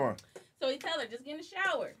no more. So he tell her, just get in the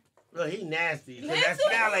shower. Look, he nasty. So that Listen.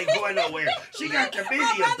 smell ain't going nowhere. She got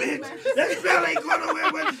chlamydia, bitch. That smell ain't going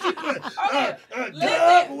nowhere. Whether she put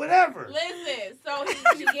Dove or whatever. Listen, so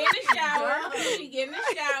she get in the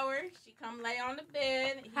shower. She come lay on the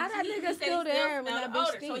bed. How that He nigga said still he there when smell that the bitch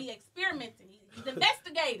odor. So stink? he experimenting. He's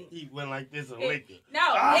investigating. He went like this and licked it. No,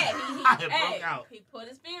 Ah, he it broke out. he put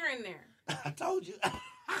his finger in there. I told you.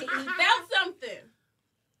 He felt something.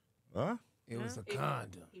 Huh? It was a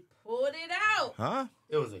condom. He pulled it out. Huh?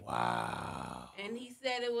 It was a Wow. And he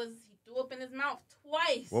said he threw up in his mouth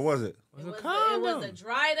twice. What was it? It was a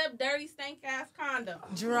dried up, dirty, stank ass condom.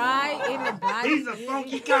 Dry in the body. He's a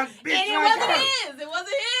funky cock bitch. And it like wasn't that. his. It wasn't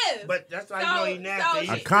his. But that's why I know he nasty.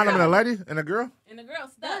 so A condom and a lady and a girl? And the girl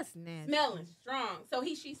stuck, That's nasty. smelling strong. So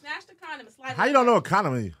she snatched the condom and slid How it you don't away. know a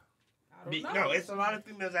condom is? No, it's a lot of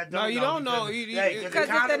females that don't No, you know. don't know. Because Because the if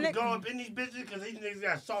the condoms go up in these bitches because these niggas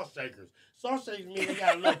got salt shakers. Salt shakers mean they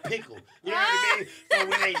got a little pickle. You know what I mean? So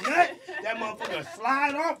when they nut, that motherfucker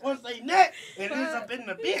slide off once they nut and ends up in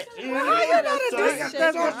the bitch. You know what I mean? So they got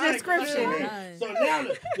the salt shakers. description. You know what I mean? So now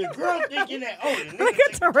the girl thinking that, oh, the nigga Look took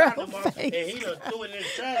at the Terrell's condom off and he done threw it in the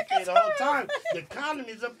trash can the whole time. The condom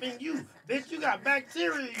is up in you. Bitch, you got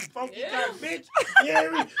bacteria, you funky cock bitch. You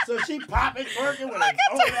hear me? So she popping, twerking with an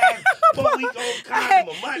old ass 4-week-old condom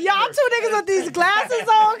of money. Y'all two niggas with these glasses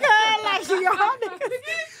on, cuz. Like, y'all niggas.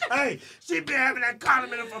 Hey, she been having that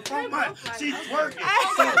condom in her for 4 months. She twerking.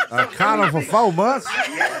 A condom for 4 months?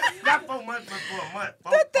 Yeah, not 4 months, but for a month.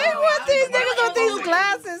 The thing with these niggas with these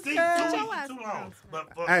glasses, See, cuz. 2 weeks too long,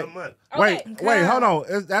 but for Hey, a month. wait, hold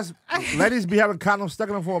on. That's ladies be having condoms stuck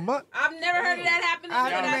in them for a month? I've never heard of that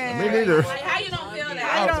happening. Me neither. Like, how you don't feel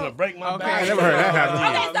that? I was gonna break my back. I never heard that happen.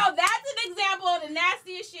 Okay, so that's an example of the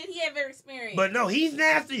nastiest shit he ever experienced. But no, he's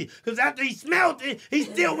nasty. Because after he smelled it, he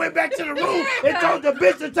still went back to the room and told the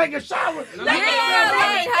bitch to take a shower.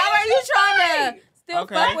 Hey, how are you trying to still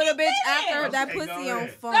Okay. fuck with a bitch after that Okay, go pussy on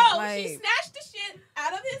ahead. funk? So like, she snatched the shit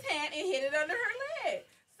out of his hand and hid it under her leg.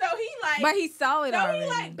 So he like, but he saw it so already. he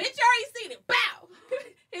like, bitch, you already seen it. Bow.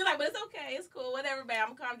 He like, but it's okay, it's cool, whatever, babe.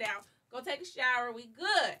 I'm gonna calm down. Go take a shower. We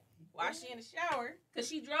good. While she in the shower, cause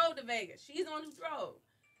she drove to Vegas. She's the one who drove.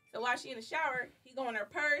 So while she in the shower, he go in her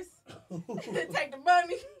purse, take the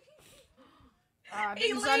money.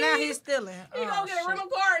 So now he's stealing. He gonna get a rental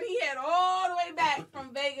car and he head all the way back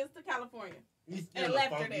from Vegas to California. He's still a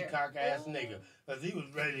funky cock ass nigga. Cause he was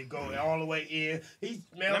ready to go all the way in. He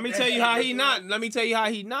smelled Let me tell you how he not. Let me tell you how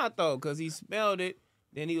he not though, cause he smelled it.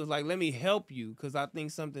 Then he was like, "Let me help you, cause I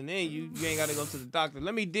think something in you. You ain't gotta go to the doctor.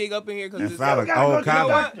 Let me dig up in here, cause you know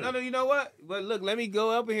what? No, you know what? But look, let me go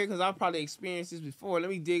up in here, cause I've probably experienced this before. Let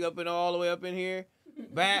me dig up in all the way up in here."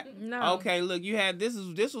 Back. No. Okay, look, you had this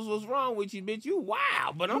was what's wrong with you, bitch. You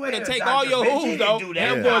wild, but I'm You gonna ain't take a all doctor, your bitch. hooves He though. didn't do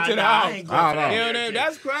that. I'm going to the Nah, I house. ain't going for that narrative.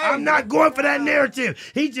 That's crazy. I'm not going for that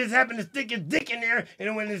narrative. He just happened to stick his dick in there,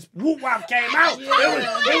 and when this whoop wop came out,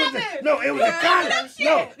 it was a condom.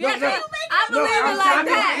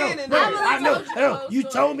 No. You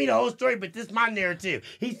told me the whole story, but this is my narrative.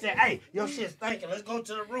 He said, "Hey, your shit's stinking. Let's go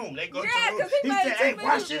to the room." They go to the room. He said, "Hey,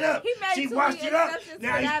 wash it up." She washed it up.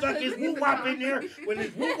 Now he stuck his whoop wop in there. When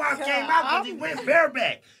his whoop wop came out, because he went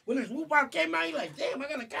bareback. When his whoop wop came out, he like, "Damn, I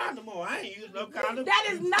got a condom on. I ain't used no condom." That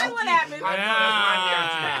is not what happened. I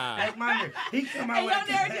know, that's my narrative. He come out And with your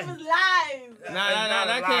narrative was lies. Nah,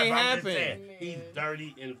 that can't happen. He's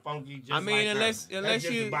dirty and funky just I mean, like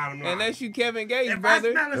unless you Kevin Gates, if brother.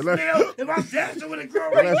 I smell a smell, if I'm dancing with a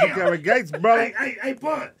girl right Unless you now. Kevin Gates, brother. Hey,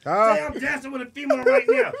 Pun. Huh? Say I'm dancing with a female right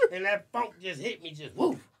now, and that funk just hit me, just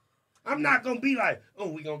woof. I'm not gonna be like, "Oh,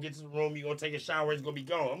 we gonna get to the room, you gonna take a shower, it's gonna be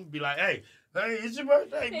gone." I'm gonna be like, hey, it's your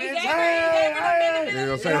birthday, bitch. Hey. You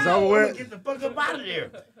gonna say it's over with? Get the fuck up out of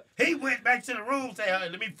there. He went back to the room, say, "Hey,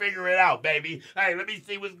 let me figure it out, baby. Hey, let me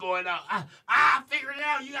see what's going on." I figured it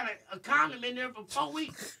out. You got a condom in there for 4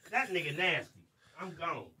 weeks. That nigga nasty. I'm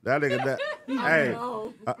gone. That nigga, hey.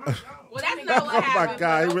 Well, that's not what Oh happened. my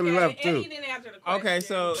God, he really left And too. he didn't answer the question. Okay,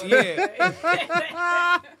 so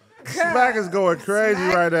yeah. Smac is going crazy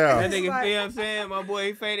right now. That nigga, you know what I'm saying? My boy,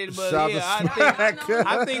 he faded, but Shout yeah, to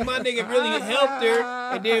I think my nigga really helped her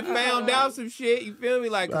and then found out some shit. You feel me?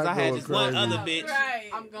 Like, cause I had this one other bitch.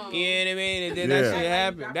 Right. I'm gone. You know what I mean? And then that shit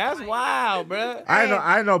happened. That's wild, bro.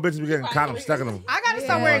 I know bitches be getting condoms stuck in them. I gotta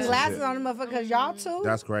start wearing glasses on the motherfucker, cause y'all too.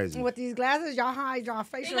 That's crazy. With these glasses, y'all hide y'all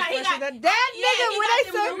facial He expression. got- That nigga, when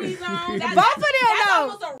they Louis on. say That's both of them that's though.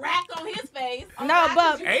 almost a rack on his face. No,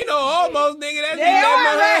 but Ain't no almost, nigga. That's they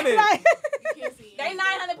are 1100. like, They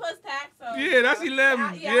 900 plus tax. So Yeah, that's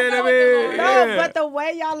 11. Yeah, Yeah, I know I what they're mean, doing. no, yeah. but the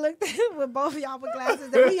way y'all looked with both of y'all with glasses,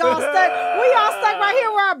 that we all stuck right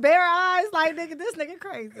here with our bare eyes. Like, nigga, this nigga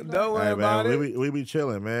crazy. Don't worry Hey, about man, it. we be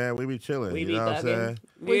chilling, man. We be chilling. We You be know what I'm saying?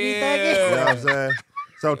 We be You know thugging. what I'm saying?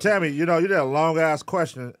 So, Tammy, you did a long ass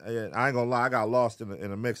question. And I ain't gonna lie, I got lost in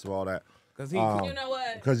the mix of all that. Cause you know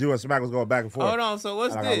what? Because you and Smac was going back and forth. Hold on, so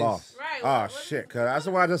what's and I this? got lost. Right. Oh shit! Cause that's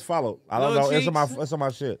the one I just followed. I don't Little know. cheeks? It's on my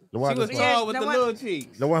shit. The one She I was just followed. tall with the the one- little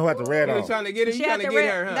cheeks. The one who had the red You on. was trying to get her. You She trying had to the get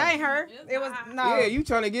red. her, huh? That ain't her. It was no. Yeah, you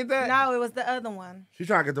trying to get that? No, it was the other one. She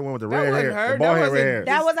trying to get the one with the That red wasn't hair. her. The bald That head, wasn't- red hair.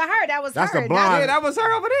 That wasn't her. That was That's her. the blonde. Yeah, that was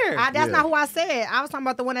her over there. That's Yeah. not who I said. I was talking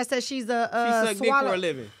about the one that said she's a She sucked dick swallow. for a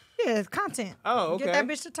living. Yeah, it's content. Oh, okay. Get that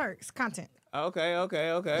bitch to Turks. Content. Okay.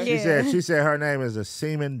 Yeah. She said her name is a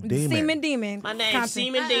semen demon. Semen demon. My name's Content.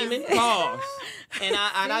 Semen Demon. Pause. And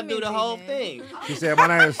I do the whole thing. She said my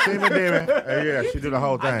name is Semen Demon. Yeah, she do the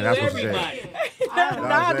whole thing. That's what she said.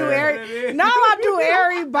 I do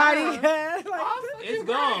everybody. It's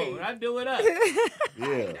gone. I do it up.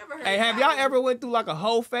 Yeah. Hey, have y'all ever went through like a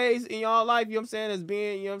whole phase in y'all life? You know what I'm saying? As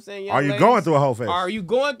being, you know what I'm saying? Young Are you ladies? going through a whole phase? Are you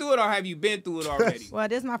going through it or have you been through it already? Well,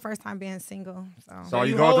 this is my first time being single. So are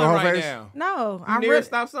you going through a whole holding phase? now? No, You I'm near a really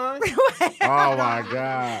stop sign? Oh my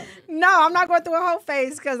God. no, I'm not going through a whole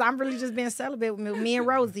phase because I'm really just being celibate with me and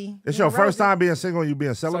Rosie. It's Me your and first Rosie. time being single and you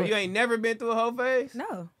being So celibate? you ain't never been through a whole phase?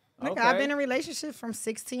 No. Nigga, Okay. I've been in relationships from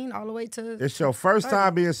 16 all the way to. It's your first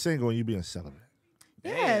time being single and you being celibate.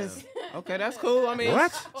 Yes. Okay, that's cool. I mean,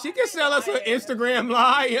 What? She can sell us an Instagram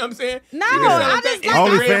live, you know what I'm saying? No, She can sell I us just that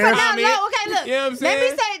like OnlyFans? Instagram no, comment. no, okay, look. You know what I'm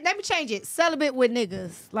saying? Let me change it. Celibate with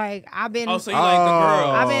niggas. Like I've been Oh, so you like the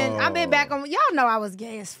girl. I've been back on y'all know I was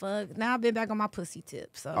gay as fuck. Now I've been back on my pussy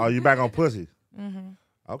tip. So Oh, you back on pussy?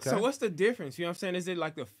 Okay. So what's the difference? You know what I'm saying? Is it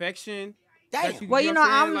like the affection? Damn. well, you know,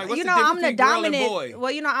 I'm Like, what's you the know, I'm difference the between girl and dominant. boy?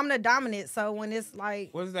 Well, you know, I'm the dominant. So when it's like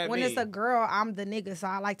What does that when it's mean? a girl, I'm the nigga. So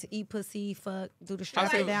I like to eat pussy, fuck, do the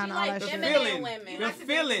strapping Okay. down, She all like that The shit. feminine feeling. women. The Like to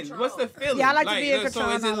be in feeling. control. What's the feeling? Yeah, I like to be in So control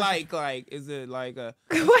is and it all that like, is it like a?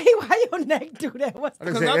 Wait, why your neck do that? What's I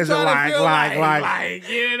just Because said, I'm is it trying to feel like,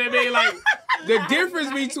 you know what I mean? Like the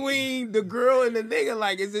difference between the girl and the nigga.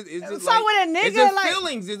 Like, is it So like? with a nigga, is it like-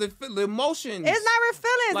 feelings? Is it the emotions? It's not real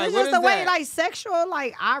feelings. Like, It's what just the is way, that? like sexual.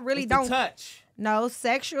 Like I really It's don't. the touch. No,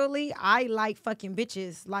 sexually, I like fucking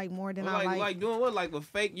bitches like more than Well, I like doing what? Like with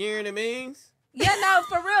fake, you know what I mean? Yeah, no,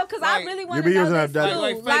 for real, because I really want to be know using this that- too.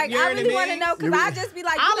 like Like, I really want to know, because I just be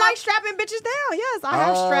like, I like strapping bitches down. Yes, I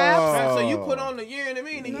have straps. So you put on the year in a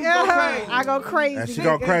minute, you go Yeah, crazy. I go crazy. And she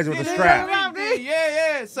go crazy with the Yeah, strap.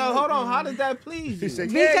 yeah. So hold on, how does that please you?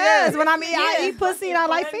 Because when I eat pussy and I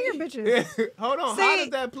like finger bitches. Hold on, See, how does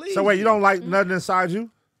that please So wait, you don't like Mm-hmm. nothing inside you?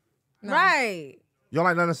 Right. You don't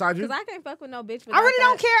like nothing inside you? Because I can't fuck with no bitch. I really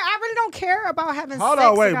don't care. I really don't care about having Hold sex.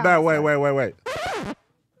 on, wait, about wait.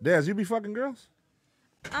 Des, you be fucking girls?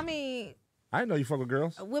 I mean, I didn't know you fuck with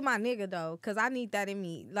girls. with my nigga though, because I need that in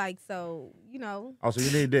me. Like, so, you know. Oh, so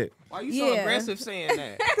you need dick. Why you so Yeah. aggressive saying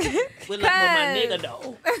that? We look for my nigga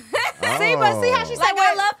though. See, but see how she said, Like,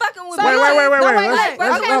 I love fucking with So Wait, look, wait. no,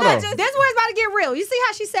 Let's okay, go, look, though. this is where it's about to get real. You see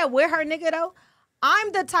how she said with her nigga though?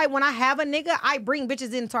 I'm the type when I have a nigga, I bring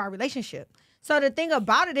bitches into our relationship. So the thing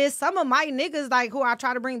about it is, some of my niggas like who I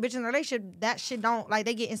try to bring bitches in a relationship, that shit don't like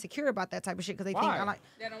they get insecure about that type of shit because they think I like.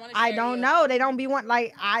 They don't wanna I share don't you. know. They don't be want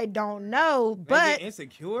like I don't know, They but get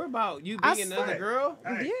insecure about you I being another swear. girl?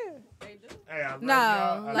 yeah. Hey, I love No, y'all.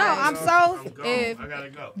 I no, love I'm y'all. so- I'm gone. if- I gotta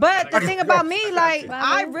go. But the thing about me, like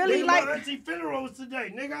I really Nigga, like. my auntie funeral was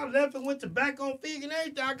today. Nigga, I left and went to back on Figg and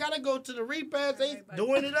everything. I gotta go to the repass. They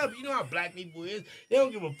doing it up. You know how black people is. They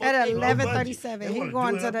don't give a fuck. At They no 11:37, budget. They he wanna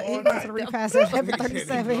going do to it the up he all going night. to the repass at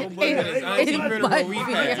 11:37.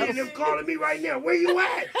 And them calling me right now. Where you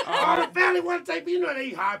at? All the family want to take me. You know they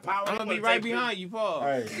high power. I'm gonna be right behind you, Paul.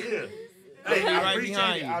 Yeah. Hey, be I right appreciate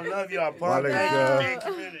behind it. you. I love y'all, My Paul. nigga, Thank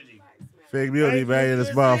you, community. Fig Beauty, man, in this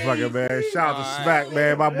motherfucker, man. Shout out to Smac,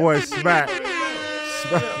 man. My boy Smac.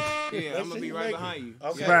 Yeah, I'm gonna be right behind you.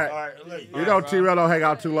 Okay, Smac. all right. Look, You know T-rell don't hang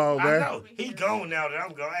out too long, I man. know. He gone now that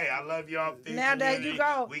I'm gone. Hey, I love y'all. Fig Now that community. you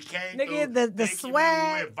go, We came nigga, through. the Thank you,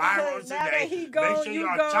 swag. We went viral Now today. that he gone, Make sure you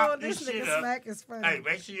y'all gone. chop This this shit nigga up. Smac is funny. Hey,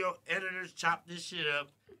 make sure your editors chop this shit up.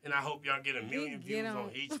 And I hope y'all get 1 million views on.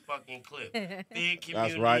 on each fucking clip. Big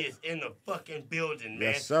community right. is in the fucking building,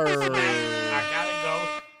 man. Yes, sir. I gotta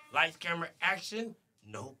go. Lights, camera, action.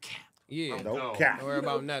 No cap. Yeah, No cap. don't worry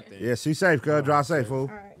about nothing. Yeah, see safe, cuz. Drive safe, fool.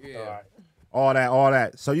 Yeah. All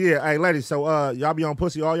that. So, yeah, hey, ladies, so y'all be on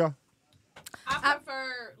pussy, all y'all? I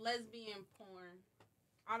prefer lesbian porn.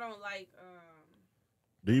 I don't like.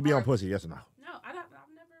 Do you be on pussy, yes or no? No, I've never.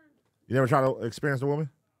 You never try to experience the woman?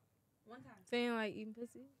 One time. Saying like eating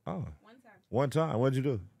pussy? Oh. One time. One time. What'd you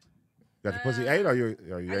do? Got your pussy ate or you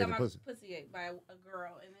I ate got the my pussy? pussy ate by a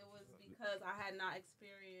girl, and it was because I had not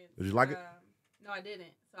experienced. Did you like it? No, I didn't.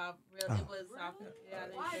 So I really it was. Yeah, I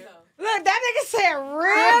didn't care. Look, that nigga said,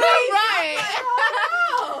 really? Right.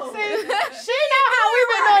 See, she know how we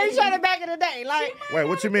been knowing each other back in the day. Like, Wait,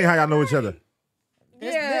 what you mean how y'all know each other?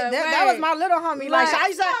 that was my little homie. Like, I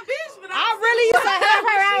used to, I really used to have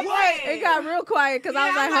her out. Like, It got real quiet because I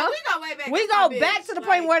was like, huh? We go way back. we That's my go back bitch. to the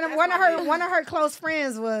point where Like, one of her close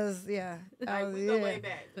friends was, yeah. Like, we go way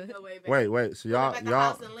back. We go way back. Wait, so y'all, At the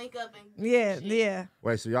house and link up and Yeah.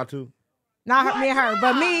 wait, so y'all two? Not her, me and her,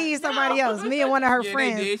 but me and somebody else. Me and one of her Yeah,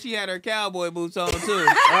 friends. they did. She had her cowboy boots on too.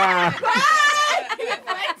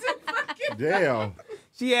 Damn.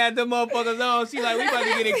 She had them motherfuckers on. She like, we about to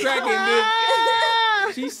get it cracking,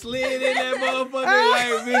 bitch. She slid in that motherfucker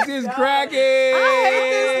like, bitch, it's cracking. I hate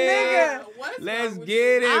this nigga. Let's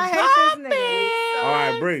get it. I hate this nigga. All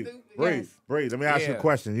right, breathe. Let me ask you a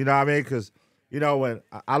question. You know what I mean? Because, you know, when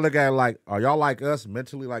I look at it like, are y'all like us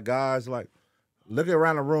mentally, like guys? Like, look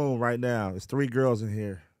around the room right now. There's 3 girls in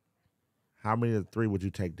here. How many of the 3 would you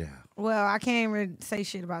take down? Well, I can't even say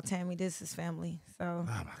shit about Tammy. This is family. So. Oh,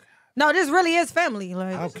 my God. No, this really is family.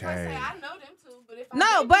 Like. Okay. I know them too, but if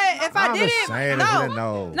No, but if I I'm didn't, just saying if you didn't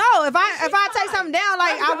know. no, if I take something down,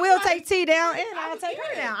 like I will take T down and I'll take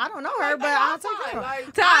her down. I don't know her, but I'll take her.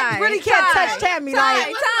 I really can't touch Tammy.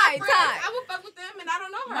 Like I would fuck with them, and I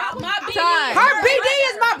don't know her. My BD. her BD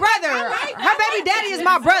is my brother. Her baby daddy is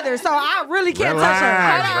my brother, so I really can't touch her.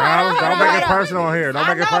 Relax, bro. Don't make it personal here. Don't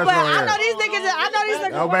make it personal I know here. these niggas.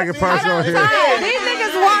 Don't make it personal here. These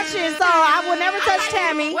niggas watching, so I will never touch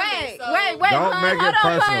Tammy. Wait. Don't make it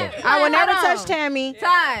personal. I will never touch Tammy.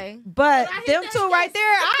 Ty. But them two right there,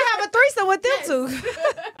 I have a threesome with them two.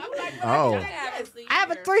 Oh. I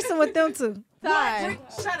have a threesome with them two. Ty.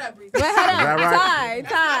 Shut up, Reese. Wait, hold Is that on. right?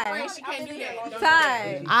 Ty. She can't do that.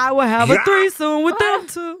 Ty. I will have a threesome with them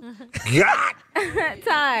two.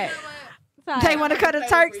 Ty. They want to cut to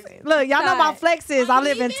Turks. Look, y'all know my flex is I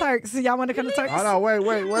live in Turks. Y'all want to come to Turks? Oh, no, wait.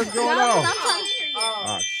 What's going on?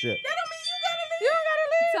 Oh, shit.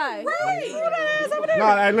 Ty.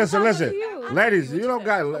 No, hey, listen. Ladies, you don't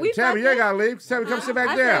got to. Tammy, you ain't got to leave. Tammy, come sit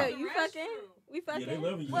back down. You fucking? We fucking? So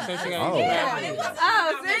she Oh.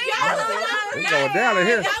 Oh, see? It's going down in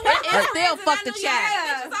here. It still fuck the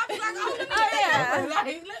chat. Oh, yeah.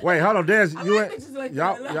 Wait, hold on, Dez. You like and bitches like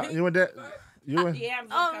y'all, that. y'all, you and that, you and. Yeah,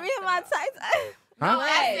 Oh, me and my tights. Huh?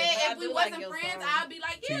 I said if we wasn't friends, I'd be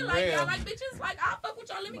like, yeah, like y'all like bitches, like I'll fuck with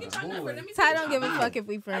y'all. Let me get y'all number. Let me. Ty don't give a fuck if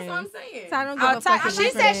we friends. That's what I'm saying. Ty don't give a fuck if we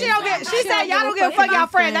She friends. said she don't get. She said y'all don't give a fuck y'all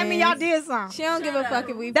friends. That mean y'all did something. She don't give a fuck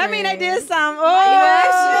if we friends. That mean they did something. Oh,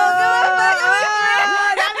 She don't give a fuck if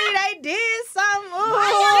we that mean they did something.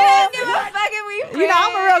 She don't give a fuck if we friends. You know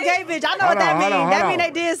I'm a real gay bitch. I know what that mean. That mean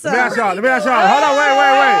they did something. Let me ask y'all. Hold on, wait.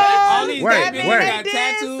 All these gay bitches got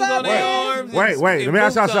tattoos on their arms. Wait. and Let me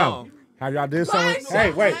ask y'all boots on. something. Have y'all did something?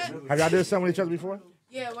 Hey, wait. Have y'all did something with each other before?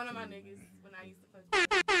 Yeah, one of my niggas when I used to fuck.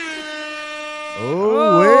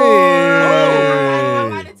 Oh, I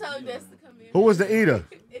might have told Des to come in. Who was the eater?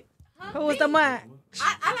 Who was the mutt?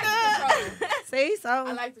 I like to control. See, so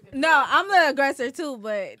I like to control. No, I'm the aggressor too,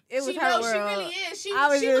 but it was She her knows world. she really is. She I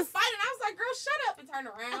was just- fighting. I was like, girl, shut up and turn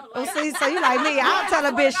around. Oh, Like, see, so you like me. I'll tell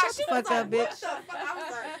a bitch, shut the fuck up, bitch. What the fuck? I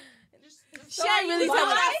was like, She ain't really do talking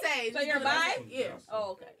what about. I say. So Just you're do what I bi? say. Yeah.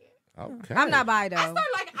 Oh, okay. Okay. I'm not bi though. I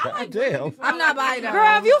like Damn. I'm not bi though.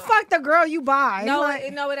 Girl, if you fuck the girl, you buy. No, Like, it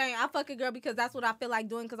ain't. I fuck a girl because that's what I feel like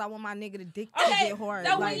doing because I want my nigga to dick to Okay, get hard.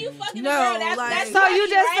 so when like, you fucking no, a girl, that's so you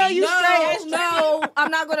just feel you straight. No, I'm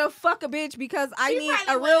not gonna fuck a bitch because I She need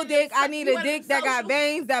probably a one real of them dick. I so- need you a one of dick them that got social-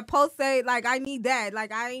 veins that pulsate. Like I need that.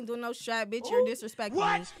 Like I ain't doing no strap, bitch. You're disrespecting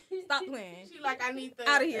me. Stop playing. She like, I need the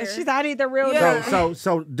Out of here. she's I need the real Yeah. dog.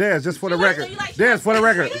 So, Dez, just for the record. Dez, for the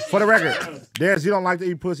record. Dez, you don't like to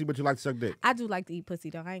eat pussy, but you like to suck dick. I do like to eat pussy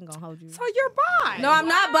though. I ain't gonna hold you. So you're bi. No, I'm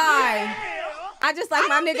not bi. I just like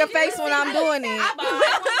my nigga face when I'm doing it. I when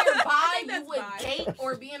you're bi, you would date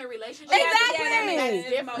or be in a relationship.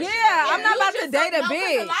 Exactly. Yeah, I'm not about to date a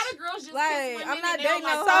bitch. A lot of girls just Like, I'm not dating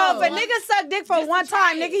no So hoe. if a nigga suck dick for one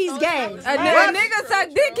time, nigga, he's gay. A nigga suck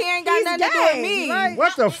dick, he ain't got He's nothing to do with gay. me. Like,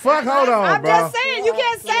 What the fuck? Hold on, I'm bro. just saying, you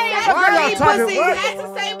can't say if a Why girl y'all eat talking- pussy. what? That's to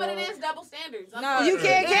say, but it is double standards. No, You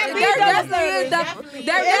can't be There double definitely is standards.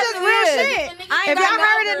 there It's just real definitely shit. is. If y'all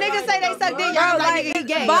heard a nigga say they suck dick, y'all Bro, like like, he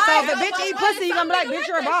gay. bi- So if a bitch eat pussy, you gonna be like, bitch,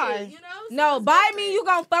 you're bi. No, by me, you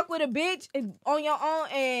gonna fuck with a bitch on your own,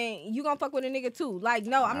 and you gonna fuck with a nigga too. Like,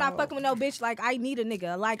 no, I'm not fucking with no bitch. Like, I need a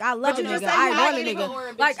nigga. Like, I love a you just nigga. said you I want a like eating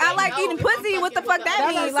nigga. Like, I like eating pussy. What the fuck that That's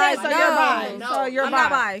means? what I'm Like, saying, so you're bi. no, So you're I'm not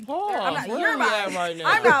bi. bi. Pause. I'm not. Where You're we at bi. right now?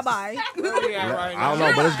 I'm not bi. Where we at right I don't now?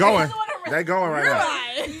 know, but it's going. They going right now.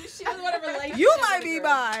 She doesn't want a relationship. You might be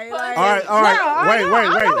bi. Like, All right. Wait. bi,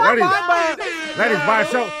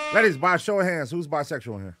 Ladies, by show of hands, who's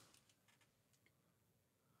bisexual in here?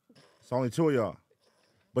 It's only two of y'all.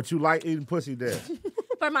 But you like eating pussy, Dez.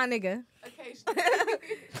 for my nigga. Occasionally.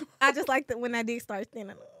 I just like that when that dick starts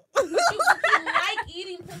thinning. You like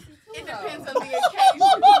eating pussy too. It depends on the occasion. Fuck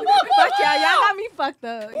y'all. Y'all got me fucked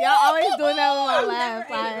up. Y'all always doing that with my laugh.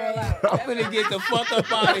 Like, I'm finna get the fuck up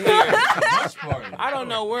out of here. I don't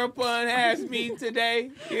know where Pun has me today.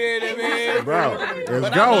 You know what I mean? Bro, it's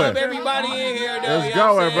But I going. love everybody in here, though. It's you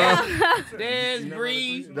know what going, I'm saying? Dez, Bree.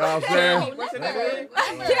 You know what I'm saying? What's the name?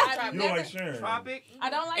 You don't like Sharon. Tropic. I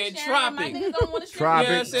don't like And Sharon. My Tropic. niggas don't want to share. Tropic,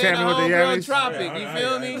 Yeah, I'm saying Tammy the with the homegirl yammies. Tropic, you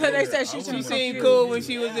feel me? They said she She seemed cool when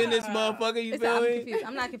she was in this motherfucker, you feel I'm me? confused.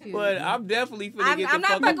 I'm not confused. But I'm definitely finna get I'm the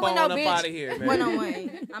not fucking fucking with phone no up bitch out of here, man. one on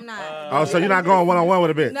one. I'm not. Oh, so you're not going one-on-one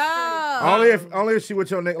with a bitch? No. Only if she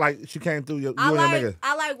with your nigga, like she came through you and your nigga.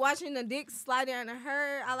 I like watching the dick slide into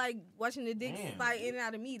her. I like watching the dick slide in and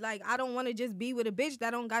out of me. Like, I don't want to just be with a bitch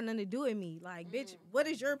that don't got nothing to do with me. Like, bitch, what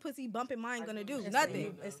is your pussy bumping mine gonna do?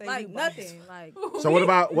 Nothing. Like, nothing. Like. So what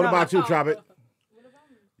about you, Tropic?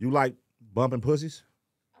 You like bumping pussies?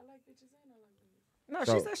 No,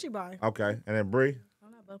 So- she said she bi. Okay, and then Bree.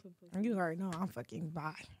 You already know I'm fucking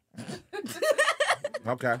bi.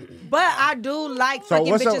 Okay. But I do like So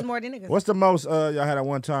fucking what's bitches the, more than niggas. What's the most y'all had at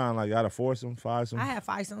one time? Like y'all had a foursome, fivesome? I have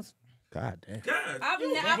fivesomes. God damn. I've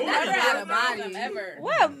never had a body. Ever.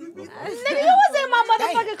 What? Nigga, you was in my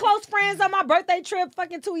motherfucking close friends on my birthday trip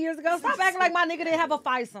fucking 2 years ago. Stop acting like my nigga didn't have a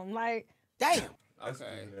fivesome. Like, damn.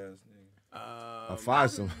 Okay. A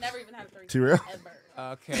fivesome. Never even had a threesome. T-rell?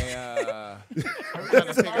 Okay, I'm trying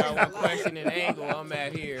to figure out what question and angle I'm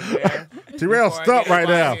at here, man. T-rell Before I stuck get right up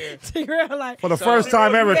now. out here. T-rell like. For the first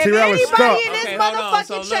time ever, If T-rell is anybody stuck. in this Okay, hold on. motherfucking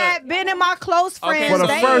So look. chat been in my close friends, For the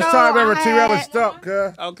they first know time ever, I T-rell is had- stuck,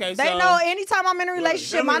 cuz. Okay, They so know anytime I'm in a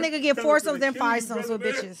relationship, my nigga get foursomes and fivesomes with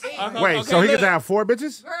bitches. Wait, so he gets to have four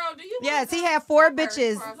bitches? Girl, do you? Yes, he had 4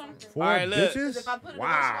 bitches. Four All right, look. bitches? If I put it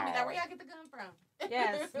Wow. in the where y'all get the gun from?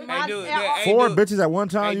 Yes. Hey, dude, hey, Four dude. bitches at one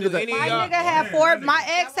time? Hey, You dude, get any that? of My y'all- nigga had 4. My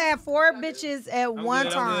ex had 4 bitches at one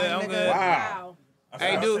good, time. I'm nigga. good. Wow.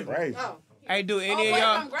 Hey, dude. Crazy. Hey, do any of Wait,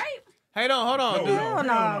 y'all? I'm great. Hey, hold on, dude. Hell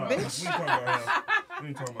no,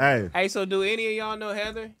 bitch. Hey, Hey, so do any of y'all know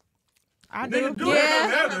Heather? I do.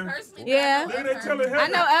 Yeah. I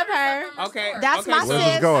know of her. Okay. That's my Where's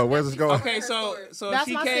this going? Where's this going? Okay, so That's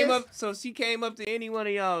she my came sis. up. So she came up to any one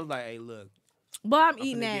of y'all and was like, "Hey, look, But I'm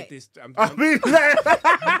eating get that. this. I'm I mean,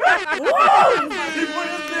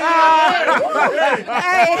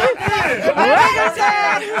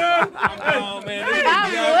 oh man, this is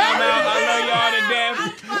young. I'm out. I love y'all to death.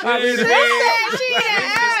 She said she eat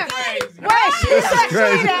ass. Wait, she said she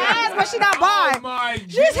eat ass, but she not buying.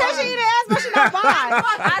 She said she eat ass, but she not buying.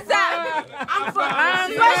 I said, I'm from.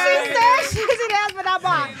 But she said she eat ass, but not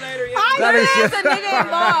buying. There is a nigga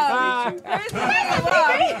involved. There is a nigga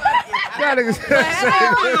involved. That nigga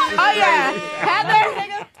Oh yeah, Heather.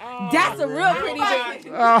 That's a real pretty bitch.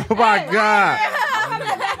 Oh my God.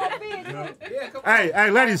 Hey,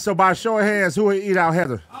 ladies, so by show of hands, who would eat out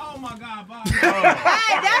Heather? Oh my God, Bob.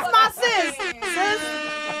 Hey, that's my sis.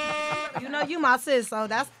 Sis, you know you my sis, so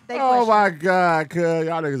that's they Oh question. my God, cuz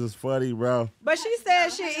y'all niggas is funny, bro. But she said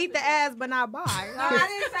she'd eat the ass, but not buy. No, I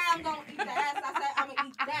didn't say I'm gonna eat the ass. I said I'm gonna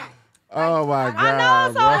eat that. Oh my God, I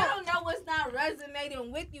know, so bro. I don't know what's not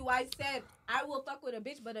resonating with you. I said I will fuck with a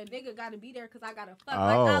bitch, but a nigga gotta be there because I gotta fuck. Like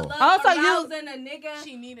I love so you arousing a nigga.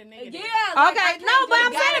 She need a nigga. Yeah. there. Like, Okay, no, but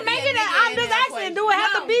I'm saying make it. I'm just asking, do it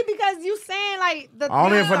have to be because you saying like the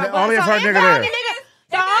Only if her nigga the there. only nigga.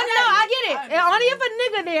 So no, I get it. And only if a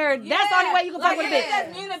nigga there, that's the only way you can fuck with a bitch.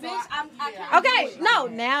 That's me and a bitch. I can't Okay, no,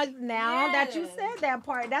 now that you said that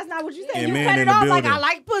part, that's not what you said. Yeah, You man cut in it the off like building. I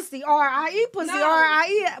like pussy or I eat pussy No. or I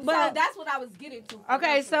eat. But So that's what I was getting to.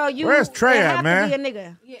 okay, so you. Where's Trey it at, have man? To be a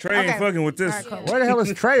nigga. Trey ain't fucking with this. All right, cool. Where the hell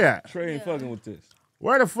is Trey at? Trey ain't fucking with this.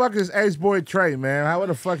 Where the fuck is Ace Boy Trey, man? Where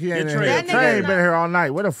the fuck he ain't in Trey. here? That Trey nigga ain't been here all night.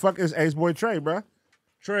 Where the fuck is Ace Boy Trey, bro?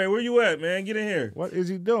 Trey, where you at, man? Get in here. What is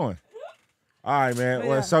he doing? All right, man.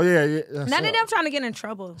 Well, so yeah. None of them trying to get in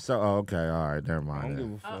trouble. So okay, all right, never mind. I don't that.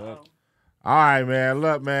 give a fuck. All right, man.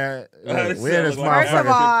 Look, man. Look, we in this First of all,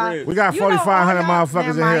 motherfucker. We got you know 4,500 all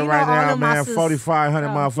motherfuckers in never mind, here you right know all now, of my man. sis- 4,500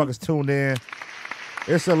 motherfuckers tuned in.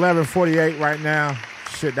 It's 11:48 right now.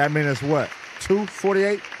 Shit, that means it's what?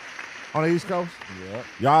 2:48 on the East Coast? Yeah.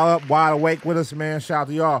 Y'all up wide awake with us, man. Shout out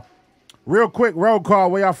to y'all. Real quick, roll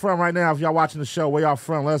call. Where y'all from right now? If y'all watching the show, where y'all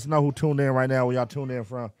from? Let us know who tuned in right now, where y'all tuned in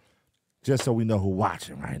from. Just so we know who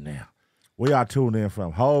watching right now. Where y'all tuned in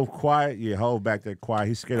from? Hove quiet? Yeah, Hove back there quiet.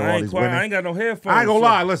 He's scared of all I ain't these quiet. women. I ain't got no headphones. I ain't gonna so-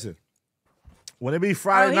 lie, listen. When it be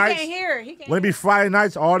Friday he nights, can't hear. He can't when it be Friday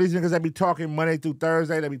nights, all these niggas that be talking Monday through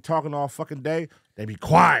Thursday, they be talking all fucking day, they be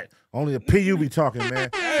quiet. Only the PU be talking, man.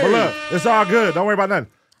 But look, it's all good. Don't worry about nothing.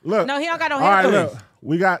 Look. No, he don't got no All right, headphones. look.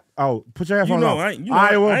 We got, put your headphones on. I ain't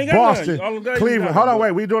Iowa, got Boston, none. All the guys Cleveland. got Hold them. on,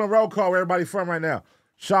 wait. We doing a roll call where everybody from right now.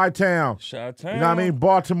 Chi-Town. Chi-Town. You know what I mean?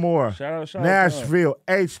 Baltimore. Shout out Chi-Town. Nashville,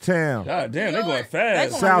 H-Town. God damn, they going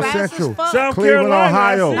fast. South Central, South Cleveland, Carolina,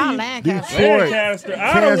 Ohio, Not Lancaster. Detroit, Lancaster,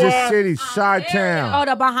 Kansas Ottawa. City, Chi-Town, Oh,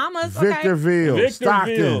 the Bahamas. Okay. Victorville,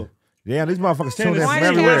 Stockton. Yeah, these motherfuckers tuned in from Tennessee,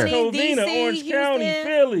 everywhere. West Covina, DC, Orange Houston, County,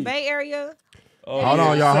 Philly. Bay Area. Oh, Hold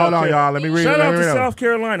on, y'all. Hold on, y'all. Let me read. Shout let out me to read them. South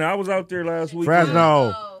Carolina. I was out there last week.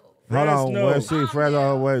 Fresno. Hold on, Fresno. let's see.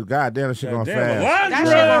 Fresno, wait. God damn, this shit going Damn, fast. Alondra.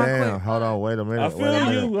 God damn. Hold on, wait a minute. I wait a feel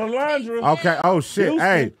minute. you, Alondra. Okay. Oh shit. Houston.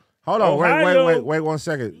 Hey, hold on. Ohio. Wait 1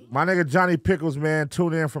 second. My nigga Johnny Pickles, man,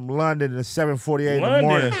 tuned in from London at 7:48 in the London.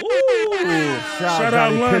 morning. Ooh. Shout out out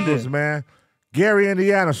Johnny London. Pickles, man. Gary,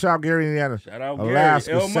 Indiana. Shout out Gary, Indiana. Shout out Alaska,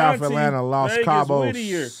 Gary. El South Monte, Atlanta, Los Vegas, Cabos,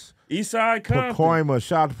 Whittier, Eastside Compton. Pacoima.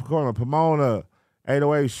 Shout out to Pacoima, Pomona,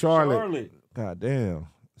 808 Charlotte. God damn.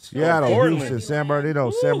 Seattle, Portland. Houston, San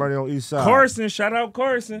Bernardino, East Side. Carson. Shout out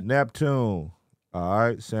Carson. Neptune. All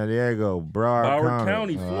right, San Diego, Broward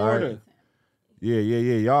County, All Florida. right. Yeah.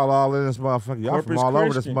 Y'all all in this motherfucker. Y'all from Corpus all over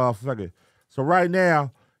this Christi. motherfucker. So right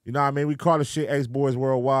now, you know what I mean? We call this shit AceBoyz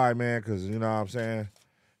Worldwide, man, because, you know what I'm saying?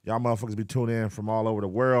 Y'all motherfuckers be tuning in from all over the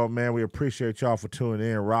world, man. We appreciate y'all for tuning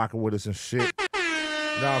in, rocking with us and shit. You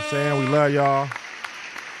know what I'm saying? We love y'all.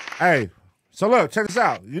 Hey, so look, check this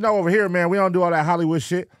out. You know over here, man, we don't do all that Hollywood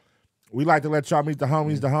shit. We like to let y'all meet the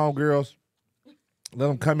homies, the homegirls. Let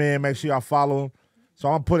them come in, make sure y'all follow them. So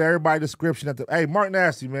I'm going to put everybody description at the... Hey, Mark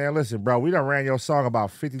Nasty, man, listen, bro. We done ran your song about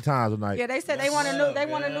 50 times tonight. Yeah, they said they want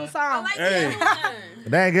a new song. Hey.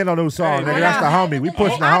 They ain't getting no new song, nigga. That's the homie. We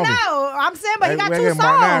pushing the I homie. know. I'm saying, but he got we two getting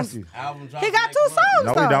Mark songs. Nasty. He got 2 songs,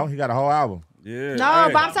 No, though. we don't. He got a whole album. Yeah. No,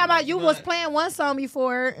 but I'm talking about you was playing one song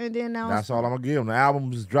before, and then now. That's all I'm going to give him. The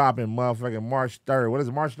album's dropping motherfucking March 3rd. What is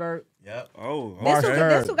it, March 3rd? Yep. Oh, March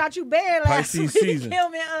 3rd. This who got you bad last Pisces week. season. Kill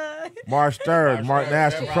me, March 3rd. Mark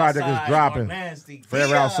Nasty project is dropping.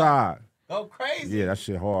 Forever Outside. Go crazy. Yeah, that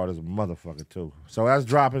shit hard as a motherfucker, too. So that's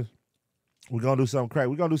dropping. We're going to do something crazy.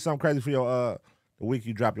 We're going to do something crazy for your the week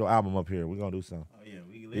you drop your album up here. We're going to do something. Oh, yeah.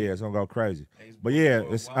 We Yeah, it's gonna go crazy. But yeah,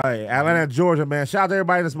 it's Atlanta, Georgia, man. Shout out to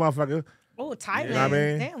everybody in this motherfucker. Oh, Thailand. You know what I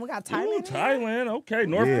mean? Damn, we got Thailand. Ooh, Thailand. Okay,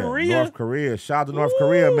 North Korea. North Korea. Shout out to North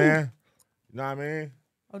Korea, man. You know what I mean?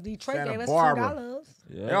 Oh, Detroit Santa gave us Barbara. $2.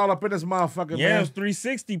 Yeah. They all up in this motherfucker, Yams man.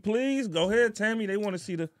 360, please. Go ahead, Tammy. They want to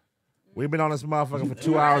see the. We've been on this motherfucker for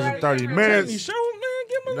 2 hours and 30 minutes. Show, man.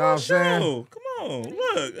 Give me You know what I'm a saying? show. Come on.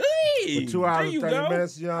 Look. Hey. For 2 hours there and you 30 go.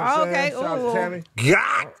 minutes, you know what I'm saying? Shout out to Tammy.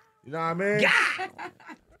 You know what I mean?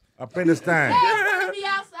 Up in this thing.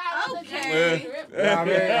 Okay. You know what I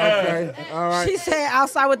mean? Okay. All right. She said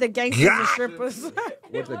outside with the gangsters and strippers.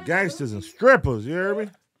 With the gangsters and strippers, you hear me?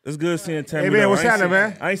 It's good seeing Tammy. Hey, man, though. what's I ain't happening, seen-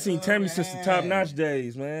 man? I ain't seen Tammy since the Top Notch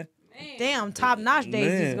days, man. Damn, top notch days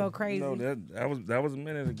Man, just go crazy. No, that was a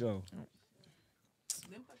minute ago.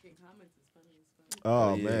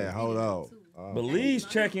 Oh, man, hold on. Belize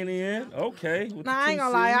checking in. Okay. with Nah, the I ain't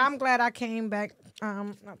gonna lie. 2Cs. I'm glad I came back.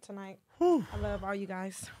 Not tonight. I love all you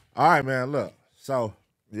guys. All right, man, look. So,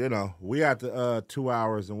 you know, we at the 2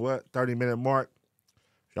 hours and 30-minute mark.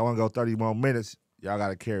 If y'all want to go 30 more minutes, y'all got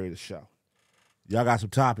to carry the show. Y'all got some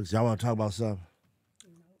topics. Y'all want to talk about something?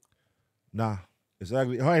 Nah. It's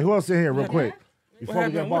ugly. Hey, who else in here real quick? Before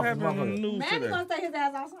we get What off this happened on the motherfucker. news Manny today? gonna stay his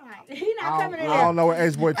ass outside. He not coming in I here. don't know where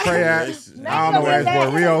AceBoy Trey at. I don't know where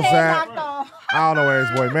AceBoy Rios at. I don't know where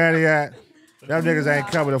AceBoy Manny at. Them niggas ain't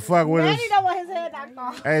coming to fuck with us. Manny don't want his head knocked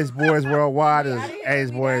off. AceBoyz Worldwide is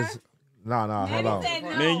AceBoyz. No, hold on.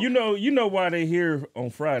 Man, you know why they here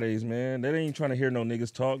on Fridays, man. They ain't trying to hear no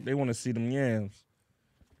niggas talk. They want to see them yams.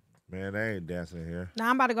 Man, they ain't dancing here.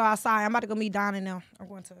 Nah, I'm about to go outside. I'm about to go meet Don and them. I'm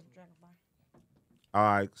going to Dragon Ball. All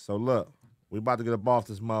right, so look, we about to get up off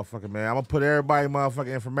this motherfucker, man. I'm gonna put everybody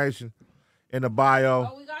motherfucking information in the bio.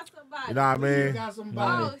 Oh, we got somebody. You know what I mean? We got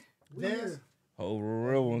somebody. Des. Oh,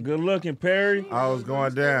 real one. Good looking, Perry. I was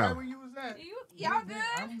going down. Where you was at? Y'all good?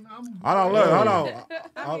 Hold on, look, hold on.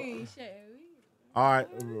 I mean, shit. All right,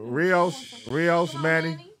 Rios,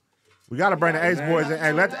 Manny. We gotta bring the AceBoyz in.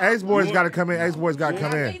 Hey, let the AceBoyz gotta come in. AceBoyz gotta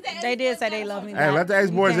come in. They did say they love me. Hey, let the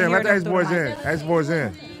AceBoyz in. Let the AceBoyz in. AceBoyz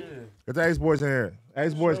in. Get the AceBoyz in here.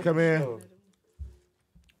 AceBoyz come in.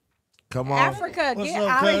 Come on. Africa, get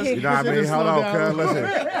out of here. You know what I mean? Hold on, cuz. Listen.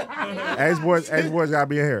 AceBoyz gotta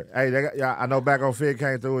be in here. Hey, I know back on Figg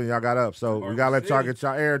came through and y'all got up. So we gotta let y'all get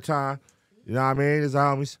y'all airtime. You know what I mean? It's the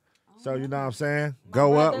homies. So you know what I'm saying?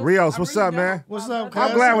 Go up. Rios, what's up, man? What's up, cuz?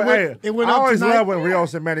 I'm glad It went I up always tonight. love when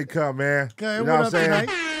Rios and Manny come, man. Okay, it You know went what I'm up saying? tonight.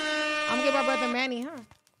 I'm gonna get my brother Manny,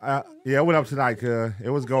 huh? Yeah, it went up tonight, cuz. It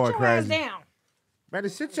was going Sit your ass crazy. down. Manny,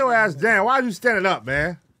 sit your ass down. Why are you standing up,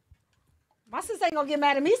 man? My sister ain't gonna get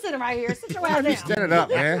mad at me sitting right here. Sit your ass Why down. you standing up,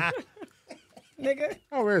 man? Nigga.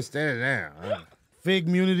 Over here standing down.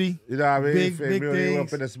 Figmunity. You know what I mean? Big Figmunity up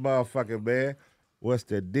things. in this motherfucking man. What's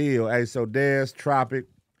the deal? Hey, so Dez, Tropic.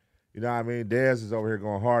 You know what I mean? Dez is over here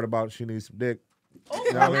going hard about she needs some dick.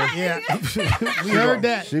 You know what I mean? Yeah. We heard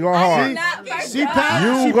that. She going hard. She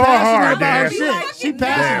passionate. You go hard, about her Dez. shit. She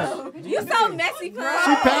passionate. You so messy, bro.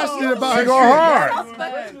 She passionate about She her going shit.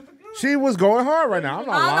 hard. She was going hard right now. I'm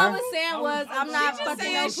not All I lying. was saying was I'm not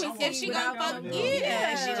fucking no pussy. If she gonna fuck,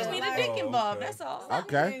 yeah, she just need a dick involved. That's all.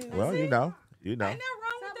 Okay. Well, you know.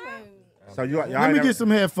 So y'all Let me get some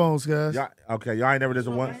headphones, guys. Okay, y'all ain't never did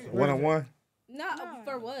a one-on-one? No,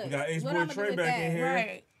 for what? We got What AceBoy I'ma do Trey with back that? in here.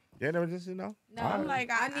 Right. You never just, you know? No, All I'm right.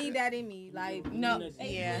 like, I need that in me. Like, No,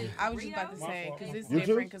 yeah, I was just about to say because it's You too?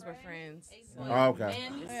 different because we're friends. So Oh, okay.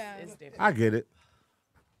 It's different. I get it.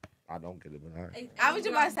 I don't get it, but all right. I was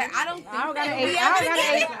just about to say, I don't think I don't got that an we ace. I ever don't got get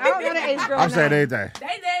an ace. it. I don't got an ace girl I'm saying name. anything. They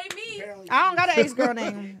named me. I don't got an ace girl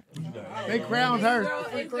name. They crowned her.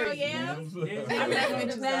 Girl, yeah. I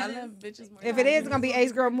love bitches more. If it is, it's gonna be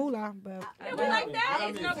ace girl moolah. But Yeah, we like that.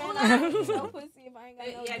 It's girl, pull up. No pussy if I ain't got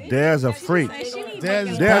no dick. There's a freak. Des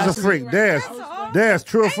There's a freak. There's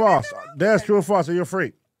true or false. There's true or false. Are you a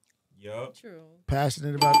freak? Yup. True.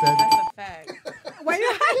 Passionate about that. That's a fact.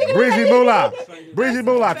 Breezy Moolah. Breezy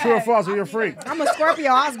Moolah. True or false? Are you a freak? I'm a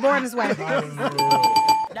Scorpio. I was born this way.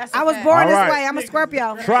 That's I was fact. born All this right. way. I'm a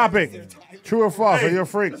Scorpio. Tropic. True or false? Are you a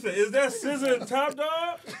freak? Listen, is that Scissor Top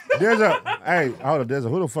Dog? There's a. Hey, hold on. There's a.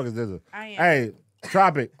 Who the fuck is this? I am. Hey,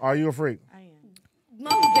 Tropic. Are you a freak? I am.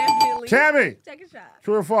 Most definitely. Tammy. Take a shot.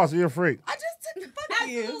 True or false? Are you a freak? I just took the fuck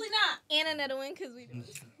Absolutely not. And another one because we do.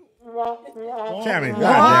 Tammy. God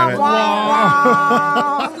damn it.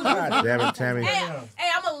 God damn it, Tammy. Hey,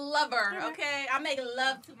 I'm a lover, okay? I make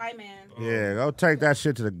love to my man. Yeah, go take that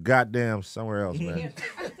shit to the goddamn somewhere else, man.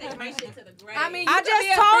 Take I mean,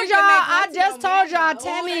 I just told y'all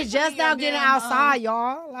Tammy is just now getting outside,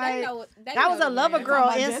 y'all. Like that was a lover girl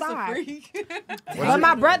inside. But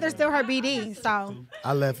my brother still her BD, so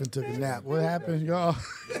I left and took a nap. What happened, y'all?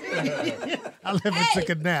 I left and took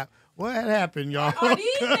a nap. What happened, y'all? Are these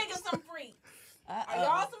niggas some freaks? Are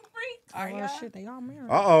y'all some freaks? Oh shit, they all married.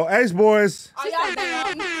 AceBoyz. Are y'all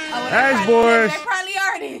married? AceBoyz. They probably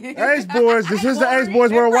are then. AceBoyz. This is the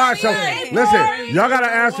AceBoyz Worldwide Show. Listen, y'all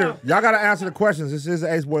gotta answer. Y'all gotta answer the questions. This is the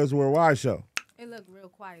AceBoyz Worldwide Show. It look real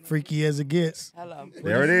quiet. Freaky as it gets. Hello.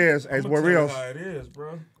 There it is. AceBoy Reels. How it is,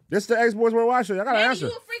 bro. This is the AceBoyz Worldwide Show. Y'all gotta answer.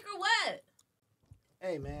 You a freak or what?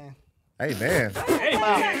 Hey, man. Hey, man. Hey,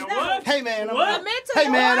 man, what? Hey, man, I'm What? out. Hey,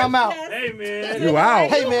 man, I'm out. Hey, man. You out.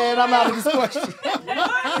 Hey, man, I'm out of this question.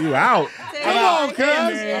 You out. Come on,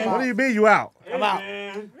 cuz. What do you mean you out? I'm out.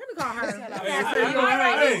 Let me call her.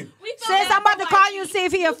 Hey, Sis, I'm about to call you and see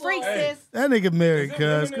if he a freak, sis. That nigga married,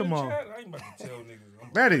 cuz. Come on. I ain't about to tell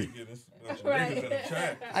niggas. Betty.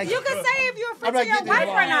 You can say if you're a freak to your wife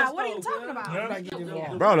or not. What are you talking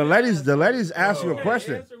about? Bro, the ladies asked you a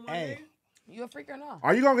question. Hey. You a freak or not?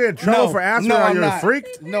 Are you gonna get in trouble for answering? Are you a freak?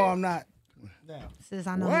 No, I'm not. Sis,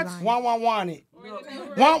 I know What? you lying. Want it.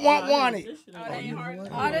 Want it.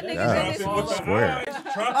 All the niggas in this room. Square.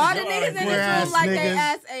 All the niggas in this room like they niggas.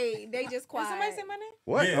 ass A. They just quiet. Somebody say my name?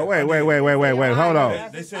 What? Yeah, Oh, wait. Hold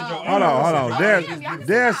on. They said your Hold on.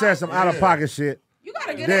 Dad said some out of pocket shit. You got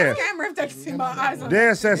a good Dad. ass camera if they can see my eyes on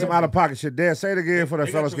Dad said some out of pocket shit. Dad, say it again for the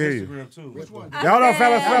They got fellas your can hear you. Instagram, too. Which one? Y'all know,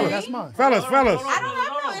 fellas. That's mine. Fellas. I don't have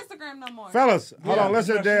no Instagram no more. Fellas, hold on.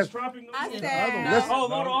 Listen to Dad. I said, Listen.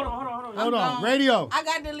 Hold on. Radio. I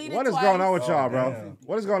got deleted What is twice. going on with y'all, bro?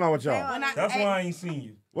 What is going on with y'all? When I, That's why I ain't seen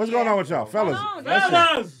you. What's going on with y'all? Fellas.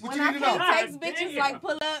 Fellas. When I can't text bitches like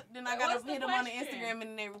pull up, then I gotta hit them on the Instagram and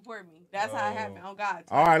then they report me. That's how it happened. Oh God.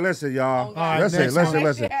 All right, listen, y'all. All right, Listen.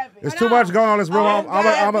 shit happened. There's too much going on in this room. I'm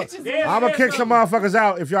bitches. gonna kick some motherfuckers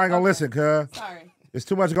out if y'all ain't gonna listen, cuz. Sorry. It's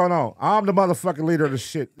too much going on. I'm the motherfucking leader of the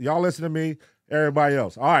shit. Y'all listen to me, everybody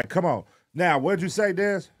else. All right, come on. Now, what'd you say,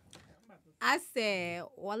 Des? I said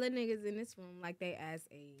all the niggas in this room like they ass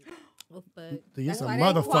A. But It's a why they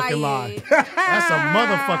motherfucking quiet. lie. That's a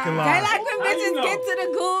motherfucking They lie. like them bitches get to the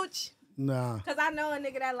gooch. Nah. Cause I know a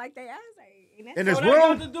nigga that like they ass A. In this What that got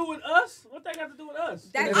room? to do with us? What that got to do with us?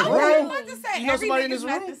 That's this what I room? was about to say. You know Every somebody in nigga's this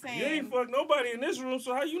not room? the same. You ain't fuck nobody in this room,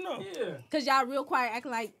 so how you know? Yeah. Cause y'all real quiet,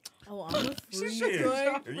 acting like, oh, I'm a freak. Shit.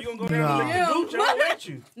 If you gonna go down Nah. and lick the gooch, I'll let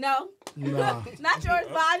you. No, Nah. not yours,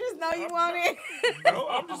 but I just know you want it. No,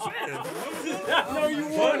 I'm just saying. I know you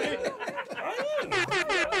want it.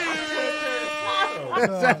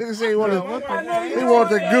 He want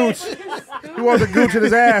the gooch. He want the gooch in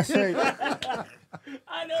his ass. Hey.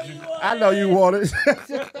 I know you want it.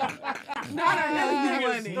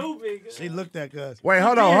 She looked at us. Wait,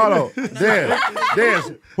 hold on. Des,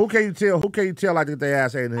 who can you tell like that they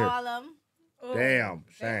ass ain't here? All of them. Damn,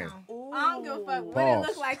 shame. I don't give a fuck what Pause. it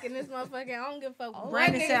look like in this motherfucker. I don't give a fuck. what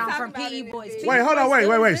Brandon niggas said I'm talking from about PE in this Boys. bitch. Wait, hold on,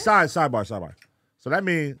 wait. Sidebar. So that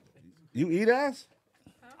means you eat ass?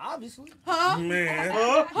 Obviously. Man.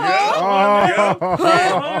 Oh.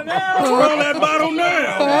 Twirl that bottle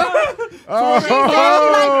now. She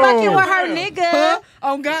like fucking with her nigga.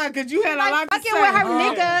 Oh God, cause you had a lot Like to fucking say. with her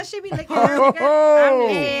nigga. She be licking her nigga. I'm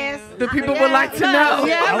yes. The people would like to know.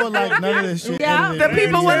 I would like none of this shit. Yeah, The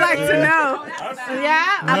people would like to know. Yeah,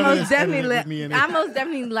 None I of most this definitely, edited with me in it. I most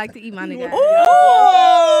definitely like to eat my nigga.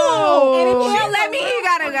 Ooh. And if you don't let me, he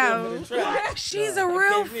gotta go. She's a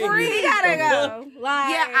real freak. He gotta go. Like,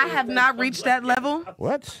 Yeah, I have not reached that level.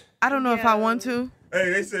 What? I don't know if I want to. Hey,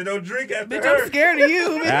 they said don't drink after Bitch, her. I'm scared of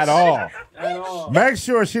you. Bitch. At all. Make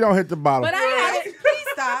sure she don't hit the bottom. But I had please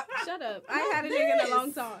stop. Shut up. I ain't had a nigga in a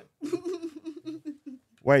long time.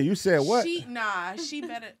 Wait, you said what? She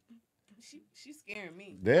better. She's scaring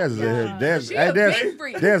me. Des, She a big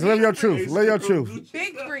freak. Des, live your truth. Live your truth.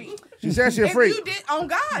 Big freak. She said she a If freak. you did, oh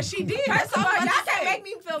God, she did. First That's of all all, I y'all got to can't say. make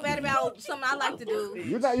me feel bad about something I like to do.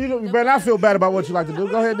 You better not feel bad about what you like to do.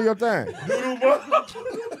 Go ahead and do your thing.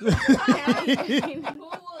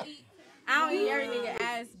 I don't eat every nigga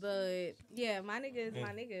ass, but yeah, my nigga is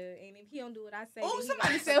my nigga, and if he don't do what I say, Oh,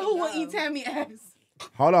 somebody said who will eat Tammy ass?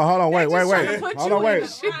 Hold on. Wait. trying to put Hold you on, in wait. the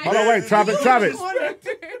shit. Hold on, wait. Drop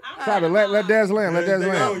it. Let Des land. Let Des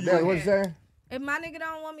land. Des, what you saying? If my nigga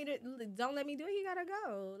don't let me do it, he gotta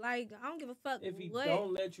go. Like, I don't give a fuck. If he what.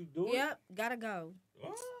 don't let you do it? Yep, gotta go. So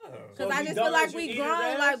Cause if I he just don't feel let like you we eat his grown.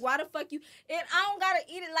 ass? Like, why the fuck you? And I don't gotta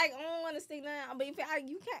eat it. Like, I don't want to say nothing. But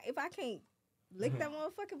if I can't lick that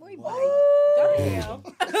motherfucking boy bite. Go to hell.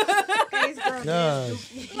 Ace girl.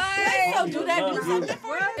 Like, so do that do something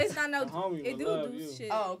for you? It's not no. It do shit.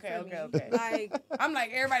 Oh, okay. Like I'm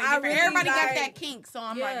like everybody. I Different. really Everybody got like- that kink, so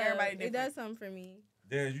I'm like everybody different. It does something for me.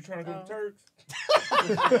 Dad, you trying to go to Turks?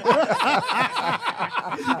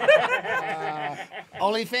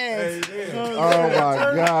 OnlyFans. Oh my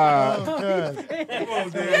God. Come on,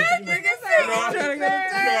 Dad. You know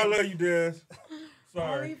I love you, Dad.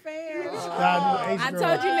 Sorry. I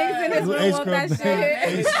told you niggas in this room want that shit.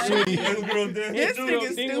 This nigga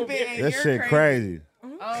stupid and This you're shit crazy.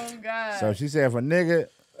 Oh God. So she said, if a nigga,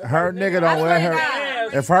 her nigga don't let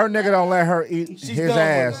her, if her nigga don't let her eat his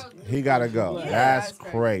ass, he gotta go. That's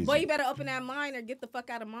crazy. Boy, you better open that mind or get the fuck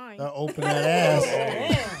out of mine. Open that ass.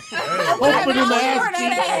 Open them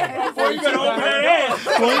ass. Boy, you better open that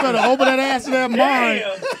ass. Boy, you better open that ass in that mind.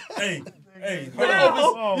 Hey,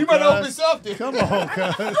 You better open something. Come on,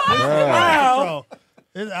 cuz. Wow.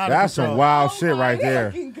 It's out of That's control. some wild shit right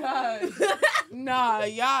there. God. Nah,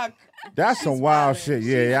 y'all. That's some wild shit.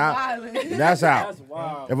 Yeah, wildin'. that's out. That's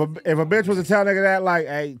wild. If a bitch was to tell nigga that, like,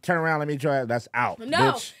 hey, turn around, let me try it, that's out. No.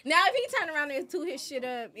 Bitch. Now if he turn around and toot his shit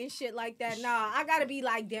up and shit like that, nah, I gotta be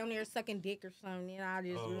like down there sucking dick or something, and I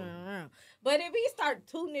just run around. But if he start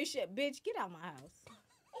tooting his shit, bitch, get out my house.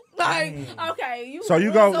 Like, okay, So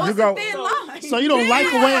you go. So you don't like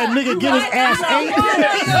the way a nigga get his ass ate?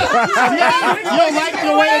 You don't like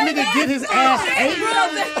the way a nigga get his ass ate?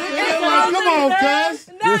 Come on, cuz.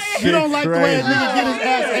 You don't like the way a nigga get his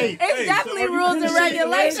ass ate? It's definitely rules and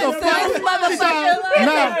regulations. So this motherfucker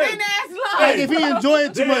Like if he enjoy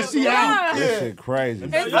it too much, she out. This shit crazy. You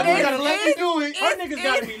gotta let me do it. Our niggas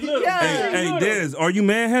gotta be little. Hey, Dez, are you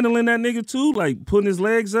manhandling that nigga too? Like putting his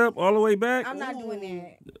legs up all the way back? I'm not doing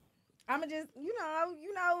that. I'ma just, you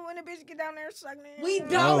know, when a bitch get down there sucking it. We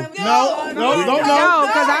No, don't. because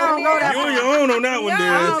I don't know that. You on your own on that one,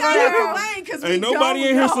 Dez. Ain't nobody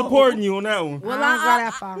in here supporting you on that one. Well,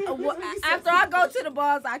 after I go to the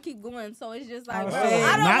balls, I keep going. So it's just like, I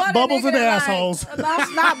don't Not want bubbles a in the nigga assholes.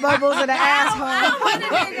 That's not bubbles in the asshole.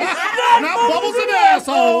 Not bubbles in the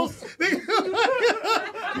assholes.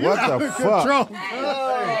 What the fuck?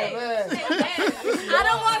 I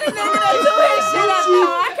don't want a nigga to do his shit up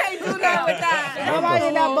now. I can't do that with that. Nobody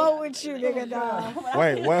in that boat with you, nigga, dog.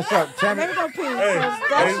 Wait, what's up, Tammy? Let me go pee.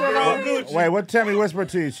 That shit on. Wait, what Tammy whispered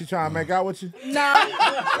to you? She trying to make out with you? No.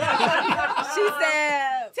 She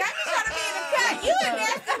said, Tammy trying to be in the cut. You a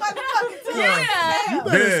nasty motherfucker too. Yeah.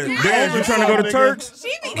 Dez, you trying to go to Turks?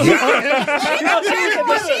 She be but she a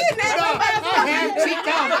nasty motherfucker. Cheek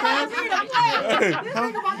out,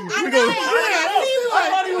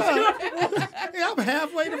 I'm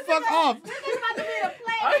halfway the fuck off.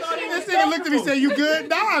 This nigga looked at me and said, you good?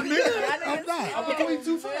 Nah, nigga. I'm not. I'm between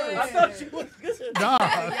two friends. I thought she was good. Nah.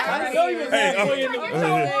 I know you was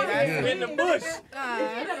in the bush.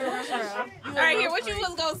 All right, here, what you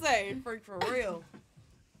was gonna say? For real.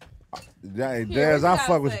 Hey, Here, Dez, what I you fuck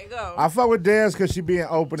gotta with say? Go. I fuck with Dez because she being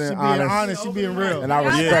open and honest. She being real. And I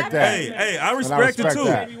respect that. Hey, I respect it too.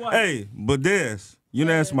 Hey, but Dez, you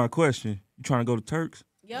didn't answer my question. You trying to go to Turks?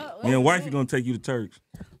 Yeah. Me and wifey gonna take you to Turks.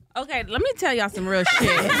 Okay, let me tell y'all some real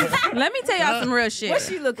shit. Let me tell y'all some real shit. What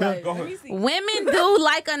she look like? Let me see. Women do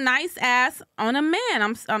like a nice ass on a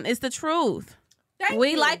man. It's the truth.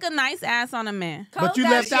 We like a nice ass on a man. But you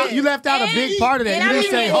left out a big part of that. You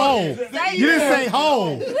didn't say hole. You didn't say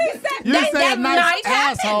hole. You didn't say a nice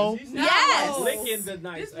asshole. Yes. Licking the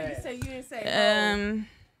nice ass. You didn't say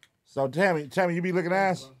So Tammy, you be licking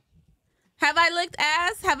ass? Have I licked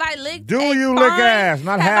ass? Have I licked? Do you lick ass?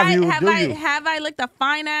 Not have you. Have Do you? Have I licked a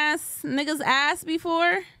fine ass nigga's ass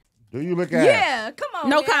before? Do you lick ass? Yeah, come on.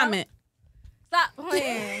 No now. comment. Stop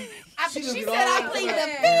playing. She said I plead the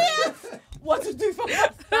fifth. What to do for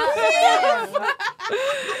Stop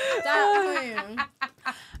playing.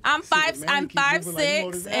 I'm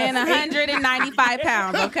 5'6" and 195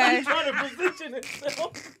 pounds. Okay. Trying to position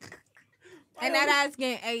itself. And that ass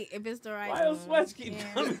getting 8 if it's the right Why one. sweats keep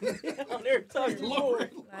coming on their tongue?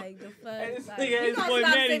 Lord. Like the fuck. Hey, this Like, nigga, you his gonna boy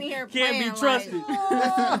stop Manny sitting here can't be playing, trusted.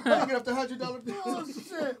 Get up to $100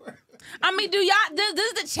 bills. I mean,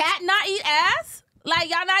 does the chat not eat ass?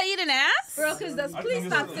 Like y'all not eating ass? Bro, please stop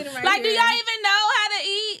sitting right Like, do here. y'all even know how to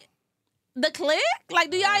eat the click?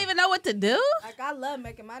 Like, do y'all even know what to do? Like, I love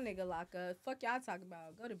making my nigga lock up. Fuck y'all talking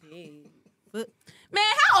about. Go to bed. Man,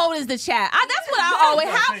 how old is the chat? That's what I always.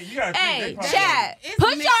 Hey, chat,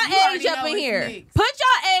 put y'all age up in here. Put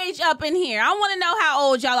y'all age up in here. I want to know how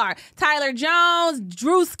old y'all are. Tyler Jones,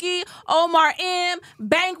 Drewski, Omar M,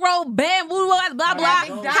 Bankroll, Ben, blah blah blah.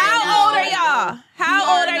 How old are y'all?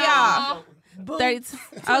 How old are y'all?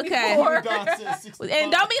 right. Okay.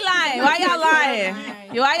 And don't be lying. Why y'all lying?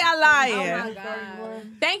 Why y'all lying? Oh my God.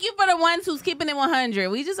 Thank you for the ones who's keeping it 100.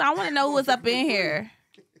 I want to know what's up in here.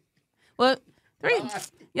 Well, 3.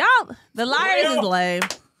 Y'all, the liars is lame.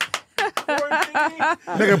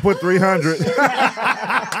 Nigga put 300.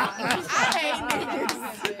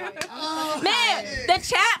 Man, the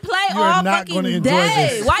chat play all fucking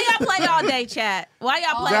day. Why y'all play all day, chat? Why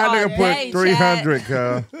y'all play all day, That nigga put 300,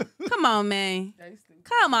 cuz. Come on, man.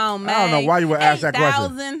 Come on, man. I don't know why you would ask that question.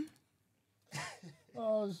 8,000.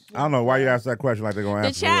 I don't know why you asked that question like they're going to The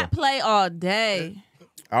answer. chat play all day.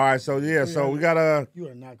 All right, so yeah, so we got You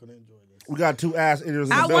are not gonna enjoy this. we got 2 ass eaters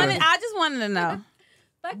in the building. I just wanted to know.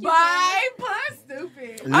 Bye, Pun.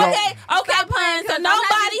 Stupid. Okay, Pun. So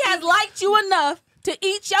nobody has liked you enough to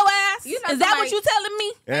eat your ass? Is that what you telling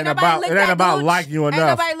me? It ain't about liking you Ain't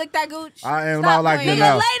enough. nobody lick that gooch. I ain't about liking you Nigga,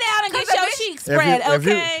 enough. lay down and get your cheeks If spread, you- if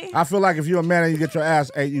you- okay? I feel like if you're a man and you get your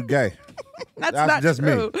ass ate, you gay. That's That's just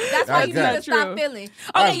true. me. That's why you gay. need to stop feeling. Okay,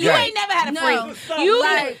 That's you gay. ain't never had a No. freak. You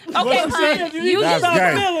Like- okay, Pun? You That's just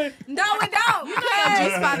gay. No, it don't. You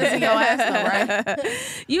G spot is in your ass though, right?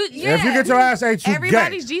 You If you get your ass ate, you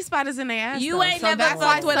Everybody's gay. G spot is in their ass. You though. ain't So never that's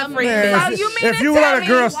fucked why with a some freak. men- Man, Oh, you mean if to you tell let a me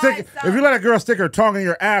girl why stick, some- if you let a girl stick her tongue in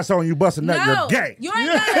your asshole and you bust a nut, No, you're gay. you ain't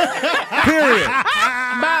gonna. Period.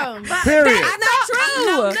 Boom. Period. That's not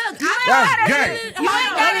true. That's gay. You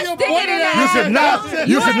ain't gotta stick it in You should not.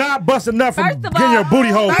 You should not bust a nut from getting your booty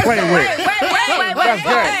hole played with. Wait. That's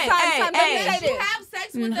gay. Let me say this. Have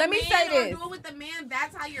sex with Let me say this. do it with the man.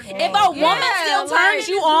 That's how you're. If a woman still turns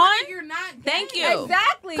you on, you're not. thank you.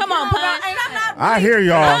 Exactly. Come on, Pun. I hear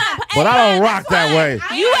y'all, but I don't rock that way.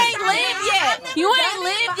 You ain't lived yet. You ain't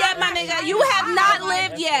lived yet, my nigga. You have not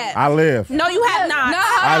lived yet. I live. No, you have not.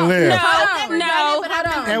 I live. No.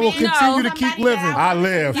 And will continue to keep living. I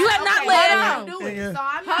live. You have not lived.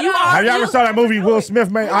 You are. Have y'all ever saw that movie Will Smith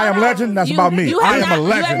made, I Am Legend? That's about me. I am a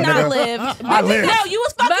legend, You have not nigga. lived. I live. No, you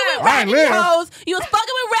was fucking with I raggedy live. hoes. You was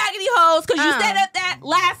fucking with raggedy hoes because you said at that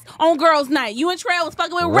last on girls' night. You and Trell was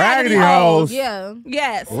fucking with raggedy hoes. Yeah.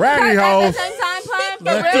 Yes. Raggedy At hoes. the same time, Pun, for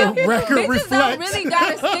Let real, the record bitches reflect. don't really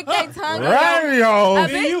gotta stick their tongue. Raggedy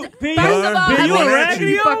hoes. First of all, you a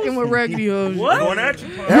raggedy hoe? Fucking with raggedy hoes. Going at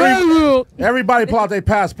you. Everybody pull out their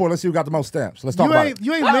passport. Let's see who got the most stamps. Let's talk about it.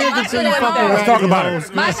 You ain't lived until you fucking Let's talk about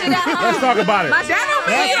it. my shit at home. Let's talk about it. My shit at home.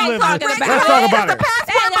 Let's talk about it.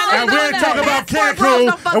 And we ain't talking about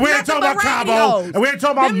Cancun, and we ain't talking about Cabo, and we ain't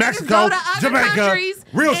talking about Mexico, Jamaica.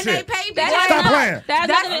 Real shit. Stop playing.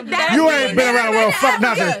 You ain't been around the world, fuck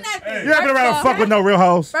nothing. You ain't been around the fuck with no real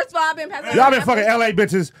hoes. First of all, I've been passing. Y'all been fucking LA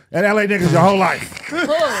bitches and LA niggas your whole life.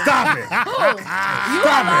 Stop it.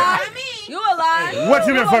 Stop You a lie. it. What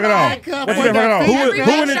you been fucking on? What you been fucking on?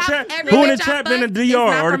 Who in the chat? Who in the chat been in the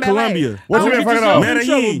DR or the Columbia? What you been fucking on?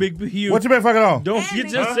 Medellin. What you been fucking on? Don't get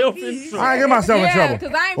yourself in trouble. I ain't get myself in trouble.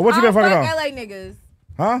 Cause I ain't. But what you been fucking on? LA niggas.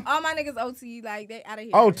 Huh? All my niggas OT, like they out of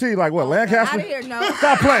here. OT, like what? Lancaster? Out of here, no.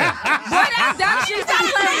 Stop playing. Boy, that's dumb shit. Stop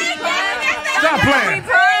playing. Stop playing.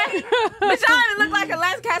 But y'all even look like a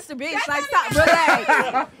Lancaster bitch. Like, stop.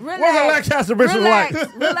 Relax. What's a Lancaster bitch look like?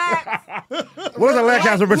 Relax. What's a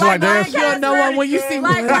Lancaster bitch like, Dan? You'll know one when you see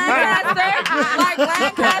one. Like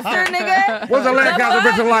Lancaster, nigga. What's a Lancaster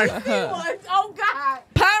bitch look like? Oh, God.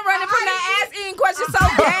 Pun running from that ass eating question so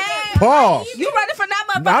bad. Pause. You running from that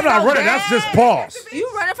motherfucker I'm not so running. bad. That's just pause.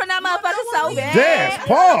 You running from that motherfucker so bad. Yes,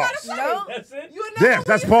 pause. No. Yes,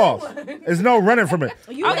 that's pause. There's no running from it.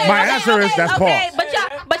 My answer is that's pause.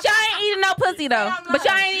 But y'all ain't eating no pussy though. But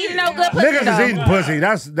y'all ain't eating no good pussy Niggas though. is eating pussy.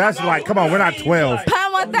 That's like, come on, we're not 12.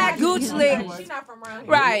 Pun want that gooch lick.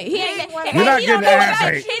 Right. He ain't. You're not getting ass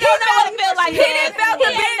ate. He don't know what it feels like. He didn't feel the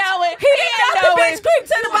bitch. He felt the bitch creep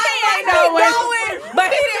to the body. He ain't know it. But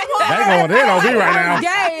he didn't want They going in on me right now.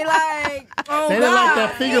 gay, like, oh They didn't like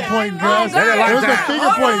that finger point, girls. They didn't like It was that. a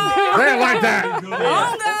finger point. They didn't like that.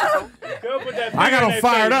 I got them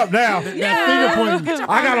fired up now. That finger point.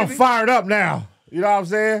 I got them fired up now. You know what I'm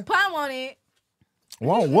saying? Pun want it.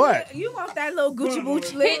 Want what? You want that little Gucci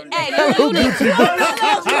booch lick? Hey, Little Gucci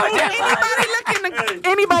boots.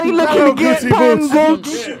 Anybody That looking little to get Gucci Pun boots.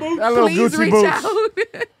 boots? That little Please Gucci reach boots.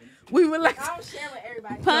 out. We would like.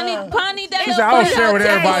 Punny, that She said, I don't little share with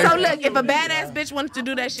everybody. So look, if a badass bitch wanted to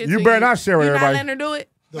do that shit, You to better not share with you everybody. not letting her do it.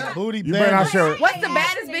 The booty You better not share it. What's the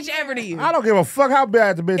baddest bitch ever to you? I don't give a fuck how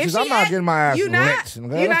bad the bitch If is. she I'm not ask- getting my ass you not- licked. you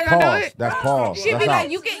That's not gonna do pause. it? That's pause. She'd That's be like,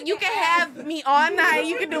 out. you can have me all night.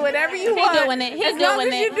 You can do whatever you He want. doing it. He as long doing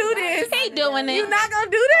as it. you do this. He doing it. You not gonna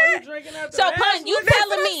do that? So Pun, you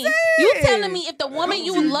telling me if the woman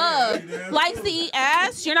you love likes to eat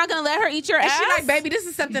ass, you're not gonna let her eat your And ass? she like, baby, this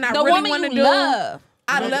is something I the really woman want to you do. love.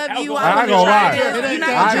 I love you. I ain't gonna lie. You're I ain't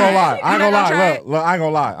not gonna lie. I ain't gonna lie. try it? Look, I ain't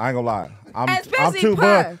gonna lie. I ain't gonna lie. I'm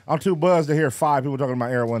too buzzed to hear 5 people talking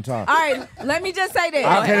about air at one time. All right, let me just say this.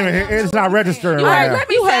 I can't even hear. It's not registering All right right, now. let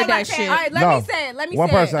me You say heard it that like shit. All right, let No. me say it. Let me One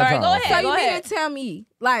say person it. at a time. Go ahead. So you Go mean ahead. to tell me,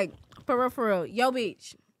 like, for real, yo,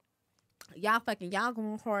 bitch, y'all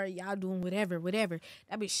going hard, y'all doing whatever.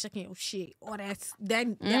 That bitch sucking your shit, all that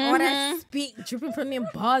spit dripping from them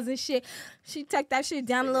balls and shit. She take that shit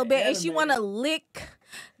down a little bit, and she wanna lick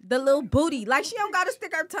the little booty. Like, she don't gotta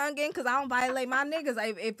stick her tongue in, cause I don't violate my niggas.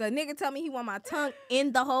 If a nigga tell me he want my tongue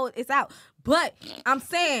in the hole, it's out. But I'm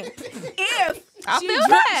saying, if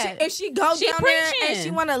she go She down there and preaching.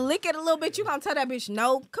 she wanna lick it a little bit, you gonna tell that bitch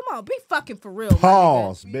no? Come on, be fucking for real.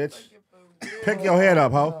 Pause, bitch. Pick your head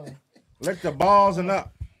up, ho. Lick the balls and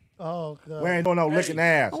up. Oh God. We ain't doing no licking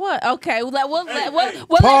ass. What? Okay. What?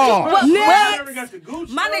 Pause.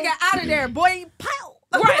 My nigga out of there, boy. Pow.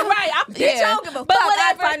 Right. Bitch, I don't give a fuck.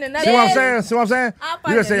 I find another. See what I'm saying? See what I'm saying? I'll You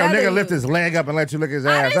find just say your another nigga you. lift his leg up and let you lick his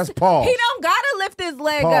ass. That's pause. He don't gotta lift his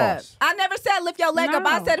leg Pause. up. I never said lift your leg up.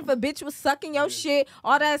 I said if a bitch was sucking your shit,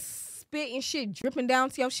 all that spit and shit dripping down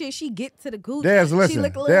to your shit, she get to the gooch. There's listen. She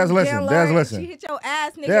lick a little There's down listen. lower, There's and listen. She hit your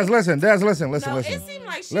ass, nigga. There's listen. No, it seemed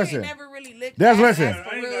like she ain't never really licked There's that listen. ass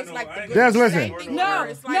for real. It's like the good There's listen. same thing No, where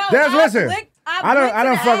it's like- There's listen. I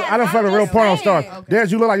don't fuck with real porno stars. Okay.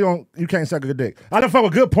 There's you look like you can't suck a good dick. I don't fuck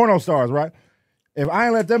with good porno stars, right? If I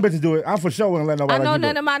ain't let them bitches do it, I'm for sure wouldn't let nobody. I know like you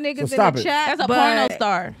none do of my it. niggas So stop in the it. chat. That's a but porno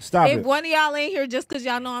star. Stop if it. one of y'all ain't here just because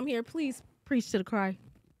y'all know I'm here, please preach to the cry.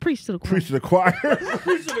 Preach to the choir. Preach to the choir.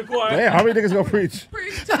 Preach to the choir. Damn, how many niggas gonna preach?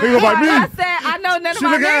 Preach They go like me. I said I know none of She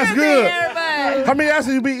my look ass niggas good. in here, but How many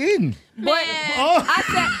asses you be eating? Boy, I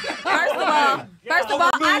said first of all,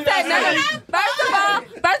 I said none of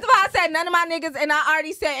first of all, I said none of my niggas, and I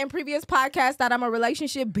already said in previous podcasts that I'm a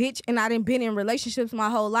relationship bitch, and I done been in relationships my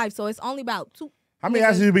whole life, so it's only about 2. How many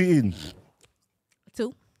asses you be eating?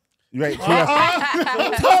 2. You ate 2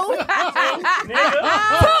 asses. 2.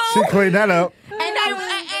 She cleaned that up. And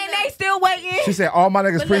they still waiting. She said all my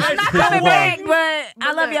niggas preach. I'm not preach coming the back, choir. but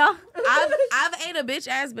I love y'all. I've ate a bitch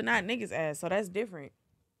ass, but not niggas ass, so that's different.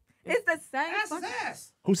 It's the same.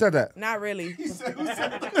 Who said that? Not really. Me personally,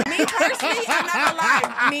 I'm not gonna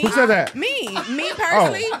lie. Me, Who said that? Me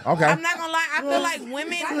personally. Oh, okay. I'm not gonna lie. I feel like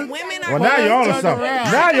women are. Well, now you're on to something.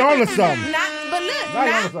 Now you're on to something. But look, Now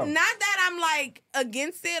you're on to something. not that I'm like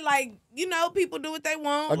against it. Like, you know, people do what they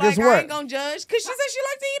want. Against like what? I ain't gonna judge. Cause she said she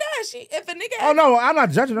likes to eat ass. If a nigga. Oh no, I'm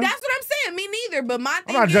not judging her. That's what I'm saying. Me neither. But my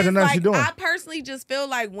thing not judging is, nothing she like, doing. I personally just feel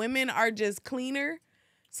like women are just cleaner.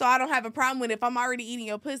 So I don't have a problem with if I'm already eating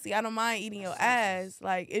your pussy. I don't mind eating your ass.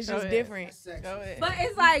 Like, it's just different. But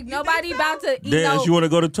it's like nobody about to eat Dance, you want to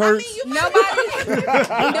go to Turks? nobody.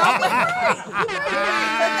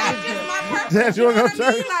 Dance, you want to go to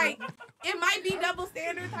Turks? Like, it might be double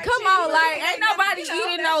standard type Come shit, on, but like ain't nobody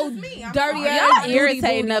eating no dirty ass. Y'all duty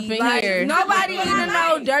irritating booty. up in Like, here. Nobody eating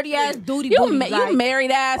no dirty ass duty You booty. you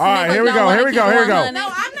married ass. All right, niggas here we don't go. wanna Here we keep go. Here we go. 100. No,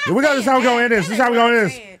 I'm not. Here we go. This is how we gonna end this. This is how we gonna end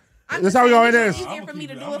this. This is how we gonna end this.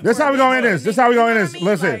 This is how we gonna end this. This is how we gonna end this.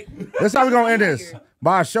 Listen, this is how we gonna end this.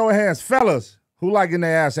 By a show of hands, fellas, who like getting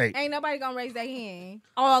their ass ate? Ain't nobody gonna raise their hand.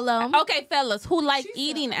 All of them. Okay, fellas, who like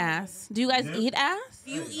eating ass? Do you guys eat ass?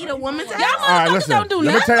 You eat a woman's ass? Y'all All right, motherfuckers listen. don't do Let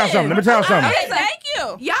me nothing. tell y'all something. Let me tell y'all something. Hey, thank you.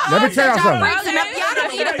 Y'all Let me tell y'all something. Y'all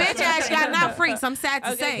don't eat a bitch ass. Y'all not freaks. I'm sad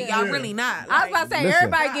to say. Y'all really not. I was about to say Listen.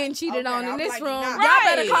 everybody getting cheated on in this room. Y'all Right.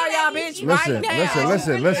 better call y'all bitch right now.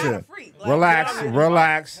 Listen. Relax. Do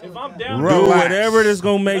Relax. whatever that's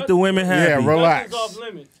gonna make the women happy. Yeah, relax.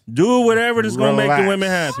 Do whatever that's gonna make the women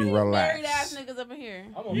happy. Married Relax. ass niggas up in here.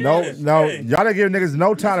 No, y'all didn't give niggas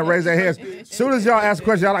no time to raise their hands. As soon as y'all ask a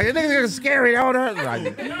question, y'all like, this niggas is scary. Y'all give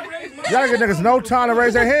niggas no time to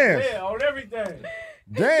raise their hands. Yeah, on everything.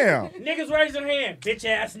 Damn. Niggas raise their hand. Bitch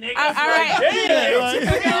ass niggas. All right.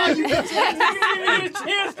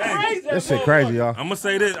 This shit crazy, y'all. I'm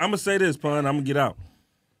gonna say this, pun. I'm gonna get out.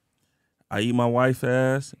 I eat my wife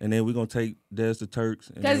ass, and then we gonna take Des to Turks.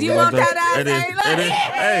 Cause you want that ass,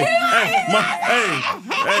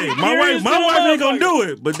 my wife ain't gonna do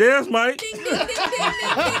it, but Des might.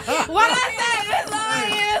 What I say is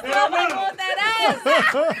lying. Somebody want that ass.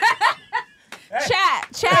 Chat.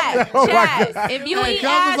 If you eat Cuz was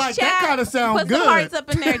ass, like, chat. that kinda sound put good. some hearts up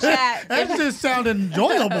in there, chat. That just sounded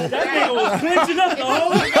enjoyable. That nigga was clenching up the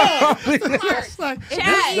whole time.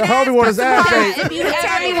 The homie want his ass ate. If you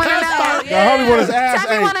Tammy want to know, The homie want his ass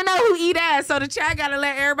Tammy ate. want to know who eat ass, so the chat gotta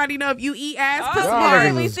let everybody know if you eat ass. Put some Y'all hearts.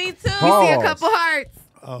 niggas We is see too. We see a pause. couple hearts.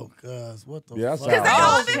 Oh, cuz, what the Yeah, fuck? that's They how.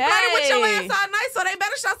 all been flirting with your ass all night, so they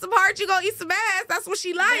better show some heart. You gonna eat some ass. That's what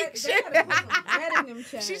she likes. She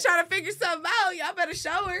trying to figure something out. Y'all better show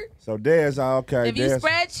her. So Dez, okay. If you Dez.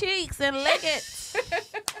 spread cheeks and lick it,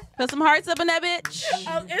 put some hearts up in that bitch.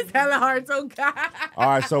 Oh, it's hella hearts. Oh God. All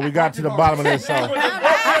right, so we got to the bottom of this. So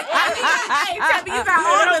Hey, Tabby, you got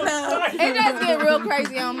all of them. It does get real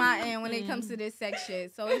crazy on my end when it comes to this sex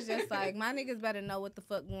shit. So it's just like my niggas better know what the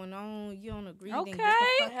fuck going on. You don't agree? Then get the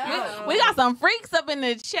fuck out. We got some freaks up in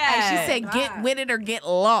the chat. Hey, she said, "Get with it or get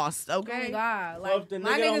lost." Okay. Oh God, So like if the my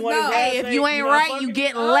nigga don't niggas want his know. ass Hey, if you ain't right, you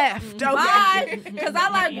get left. Okay. Bye. Cause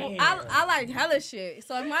I like hella shit.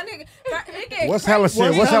 So if my nigga, it get what's crazy. hella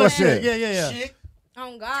shit? What's hella shit? Yeah. Shit.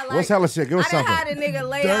 Oh God, like What's hella shit? Give us I done something. had a nigga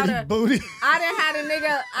lay Dirty out a booty. I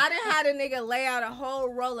done had a nigga lay out a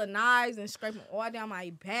whole roll of knives and scrape them all down my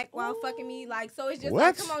back while fucking me. Like, so it's just What?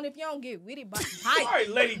 like, come on, if you don't get with it, but All right,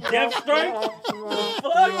 Lady Deathstrike.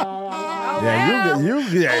 Yeah,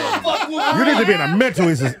 you need to be in a mental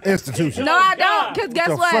institution. No, I don't. Cause guess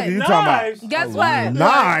the what? fuck are you talking about? Guess what?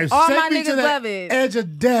 Knives. All my Take me to niggas the love it. edge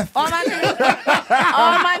of death. All my niggas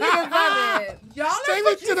love it. Take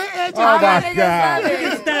me to the edge Oh of my death. God. You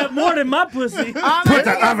can stab more than my pussy. Put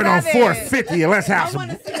the oven on 450 and let's have some.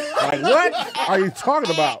 Like, what are you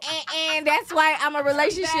talking about? And that's why I'm a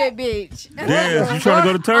relationship bitch. Dez, you trying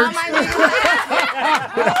to go to All Turks? my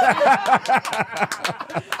niggas,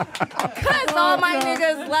 cause all my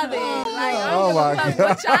niggas love it. Like, I Oh don't my give a fuck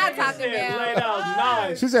what God. y'all talking Laid about. out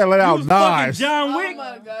knives. She said let out knives. John Wick. Oh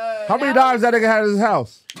my God. How many knives that nigga had in his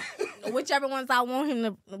house? Whichever ones I want him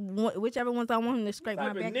to scrape my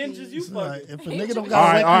Type of back. ninjas you Like, fucking. if a nigga don't All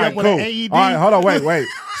got right, to all wake me right, up with cool. an AED. All right, hold on, wait.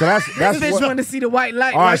 So that's This bitch what, want to see the white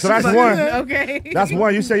light. all right, while so she that's fucking- one. Okay. That's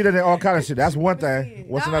one. You say you did all kind of shit. That's one thing.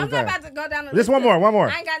 What's No, another I'm thing? not about to go down the Just list. one more.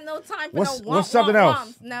 I ain't got no time for What's- no what's something else?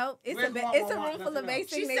 womps. No, it's a room full of basic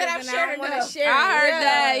She niggas said I'm and I sharing don't want to it. share. I heard it.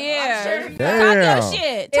 that, I'm yeah. sharing it. Damn. Talk your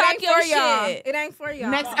shit. It Talk ain't your for y'all. shit. It ain't for y'all.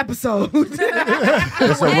 Next episode. It's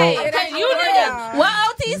a room. Hey, It ain't you for niggas, y'all. what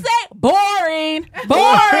OT say? Boring. Boring.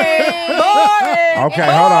 Okay,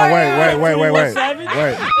 hold on. Wait. Savage?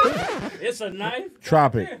 Wait. It's a knife.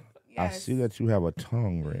 Tropic. I see that you have a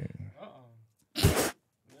tongue ring.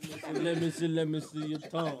 Let me see your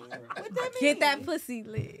tongue. Get that pussy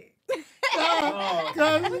lit. Oh,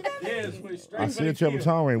 yes, I see that you have a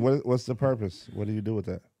tongue ring. What's the purpose? What do you do with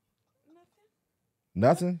that?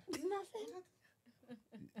 Nothing?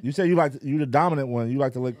 You say you the dominant one. You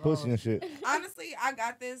like to lick pussy and shit. Honestly, I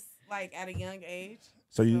got this like at a young age.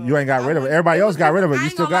 So you ain't got rid of it. Everybody else got rid of it. I You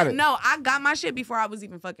ain't still gonna got lie. it. No, I got my shit before I was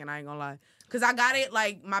even fucking. I ain't gonna lie. Cause I got it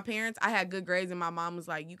like my parents. I had good grades, and my mom was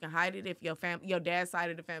like, "You can hide it if your dad's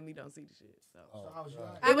side of the family don't see the shit." So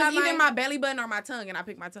it was either my belly button or my tongue, and I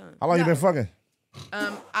picked my tongue. How long you been fucking?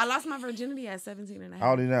 I lost my virginity at 17 and a half. How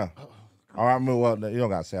old are you now? All right, well, you don't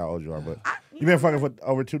gotta say how old you are, but you been fucking for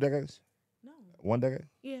over 2 decades? No. 1 decade?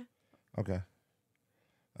 Yeah. Okay.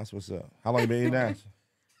 That's what's up. How long you been eating ass?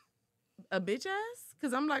 A bitch ass?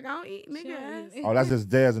 Cause I'm like, I don't eat nigga ass. Oh, that's just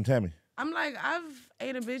Dez and Tammy. I'm like, I've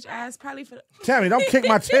ate a bitch ass probably for Tammy, don't kick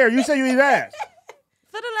my chair. You say you eat ass.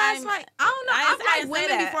 the last like I don't know. I I've like didn't say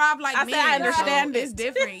women that. before I've like I men. said I understand so it. It's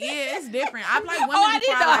different. Yeah, it's different. I've like women Oh, I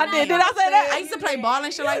before didn't know I like did. men. Did I say that? I used to play ball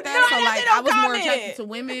and shit like that. No, so I like didn't I was more comment. attracted to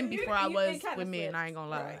women before I was with men. I ain't gonna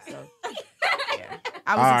lie. So yeah.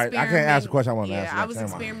 I was All right, I can't ask the question I want to yeah, ask. I was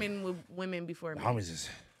Next time. experimenting with women before me. Homies is.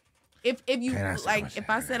 If you Can't ask the like, if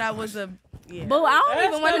I said I was a Boo, I don't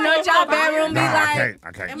even want to know what y'all bedroom be like.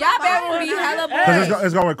 I can't. Y'all bedroom be hella Because boring.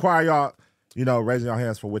 it's gonna require y'all, raising your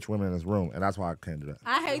hands for which women in this room, and that's why I can't do that.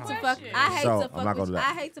 I hate to fuck. I hate So, to I'm not fuck gonna with. do that.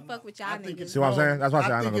 I hate to fuck with y'all niggas. See what I'm saying? That's why I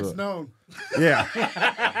say I'm not think gonna it's do it. known. Yeah.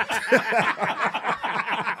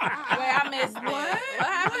 Wait, I missed what? What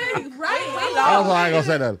happened? Right. That's why I ain't gonna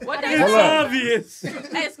say that. What It's they obvious.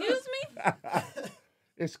 Hey, excuse me?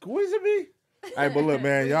 It's squeezing me. Hey, but look,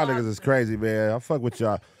 man, y'all niggas is crazy, man. I fuck with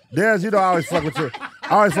y'all. Dez, I always fuck with you. I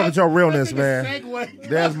always fuck with your realness, man.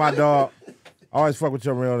 Dez, my dog. I always fuck with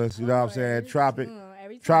your realness. You know what I'm saying? Tropic.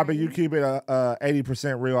 Tropic, you keep it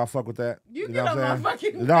 80% real. I fuck with that. You know what I'm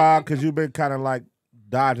saying? No, because you've been kind of like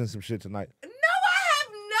dodging some shit tonight.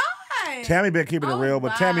 not. Tammy been keeping it real,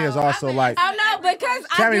 but Tammy is also like Oh no, because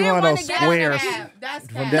Tammy I did one of want those to get squares That's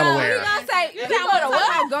from Delaware. No, we gonna say you want to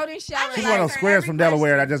what? Golden shower. She's one of those squares from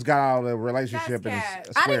Delaware that just got out of the relationship and it's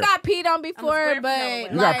a I square. done got peed on before,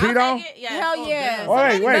 but You got peed on? Hell yeah. Oh,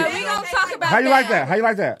 wait. But we gonna talk about How you like that? How you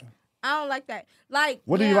like that? I don't like that. Like,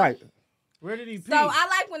 What do you like? Where did he pee? So I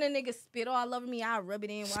like when a nigga spit all over me. I rub it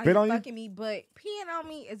in while Spit he's on you? fucking me. But peeing on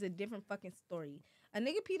me is a different fucking story. A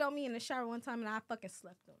nigga peed on me in the shower one time and I fucking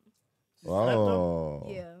slept him. Oh.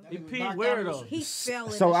 Yeah. He peed where though? He fell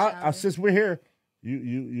in So the shower. since we're here,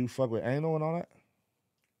 you fuck with anal and all that?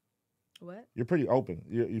 What? You're pretty open.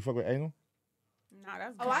 You fuck with anal? Nah,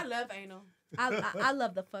 that's Oh, I love anal. I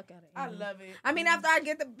love the fuck out of I anal. love it. I mean, after I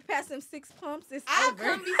get past them 6 pumps, it's I'll over.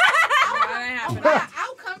 come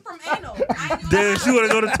I'll come from anal. Damn, she want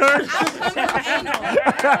to go to Turk?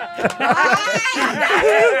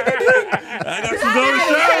 I got some golden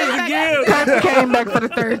showers again. Came back for the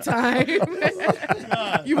 3rd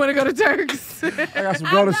time. You want to go to Turks? I got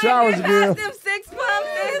some golden showers again. Them 6 pumps,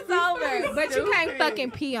 it's over. But you can't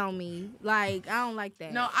fucking pee on me. Like, I don't like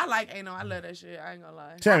that. No, I like anal. I love that shit. I ain't gonna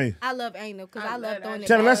lie. Tammy. I love anal because I love throwing it.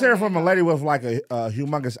 Tammy, let's back. hear from a lady with like a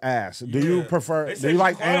humongous ass. Do you prefer? Do you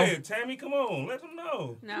like anal? Tammy, come on, let them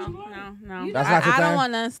know. No. That's not your I don't thing?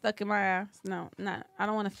 want nothing stuck in my ass. No, not. I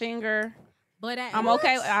don't want a finger. But I'm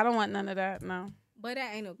okay. I don't want none of that. No. But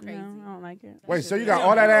that ain't no crazy. No, I don't like it. Wait, so you got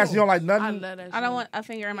all that ass? You don't like nothing? I love that shit. I don't want a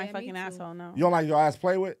finger in my fucking asshole. No. You don't like your ass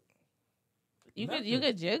play with? You could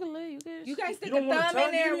jiggle it. You can't stick You a don't wanna thumb in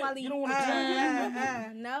tongue there it? while you. You don't wanna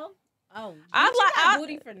tongue No. Oh, I you like- got I-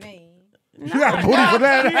 booty for name. You got booty for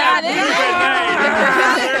that?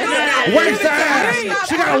 Waste the ass.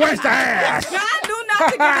 She got to waste the ass. I knew not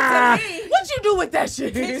to give it to me. What you do with that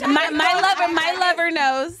shit? my lover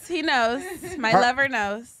knows. He knows. My lover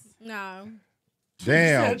knows. No.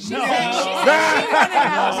 Damn. She said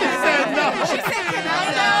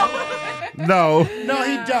no. No. No,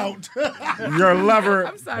 he don't. Your lover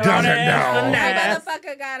doesn't know. That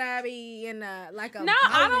motherfucker gotta be in like a. No,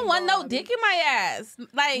 I don't want no dick in my ass.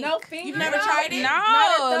 Like no finger. You've never tried it?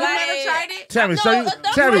 No, You've like, never tried it?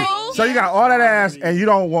 Tammy, rules. so you got all that ass and you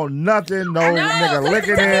don't want nothing, no nigga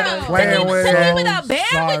licking it, playing with to it. keep it up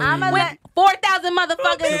bare with 4,000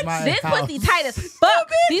 motherfuckers. This pussy tight as fuck.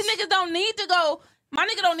 These niggas don't need to go. My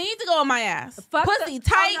nigga don't need to go on my ass. Pussy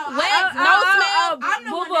tight, wet, no smell. I'm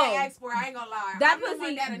the one that asked for it. I ain't gonna lie. That I'm the one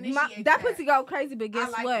pussy, that initiated that pussy go crazy. But guess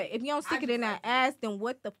like what? it. If you don't stick it in that ass, then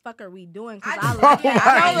what the fuck are we doing? Because I I like it. my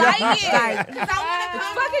I don't like God. it. Like,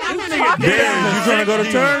 fuck is you talking Damn, you trying to go to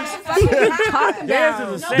Turks? Fuck is you talking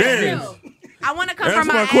about? Damn. I want to come Answer from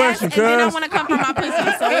my my ass, question, and then I cuz. want to come from my pussy.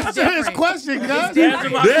 So it's Answer his different. question, cuz. Answer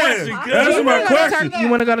my question. You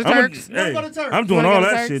want to go to Turks? Hey, go to Turks. I'm doing You wanna all go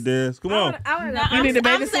to that Turks? shit, Des. Come on. No, need a bathing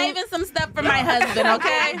I'm suit? saving some stuff for my husband,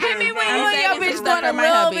 okay? Give me when I'm you and your saving bitch some going stuff a for my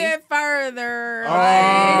little hubby. bit further. Oh.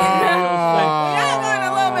 Y'all going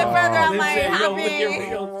a little bit further. I'm like,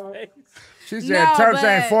 happy. She said No, Turks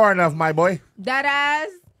ain't but- far enough, my boy. That ass,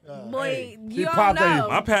 boy, He you don't popped that. know.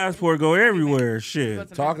 My passport go everywhere.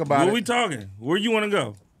 Shit. Talk about What it. we talking? Where you want to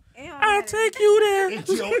go? I'll take you there.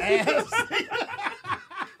 Into your ass.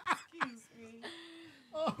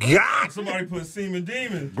 God. Somebody put Seaman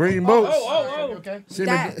Demon. Green boots. Okay.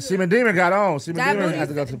 Seaman Demon got on. Seaman That Demon booty, had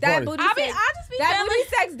to go to the that party. booty I sex, just be that feeling. booty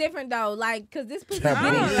sex different though, like, cause this pussy That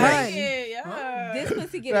get booty it sex. done. Yeah. This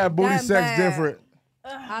pussy get That it booty done sex bad. different.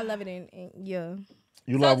 I love it in yeah.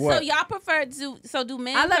 You love So what? y'all prefer do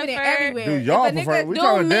men I love prefer? it in everywhere. Do y'all If a prefer? nigga We Do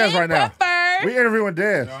talking to Dez men right now. prefer? We interviewing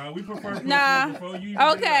Dez. Nah, we prefer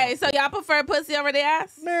Nah. Okay, so y'all prefer pussy over the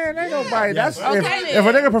ass? Man, ain't nobody. That's Okay, if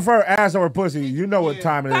a nigga prefer ass over pussy, you know what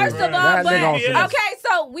time it is. First of all, That but nigga on some- okay,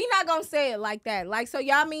 so we not gonna say it like that. Like, so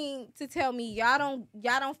y'all mean to tell me y'all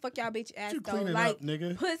don't fuck y'all bitch ass You though, clean it like up,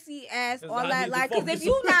 nigga. pussy ass, all I that. need to Like, cause focus if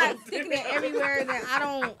you on not that. sticking it everywhere, then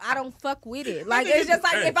I don't fuck with it. Like, it's just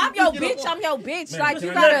like if I'm your bitch, I'm your bitch. Like,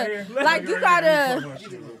 you gotta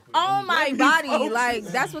own my body. Like,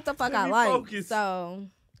 that's what the fuck I like. So.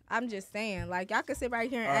 I'm just saying, like, y'all can sit right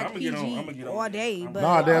here and act PG all day, but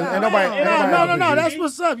Nah, there's ain't nobody. No. That's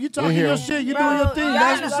what's up. You talking here. your shit. You doing your thing.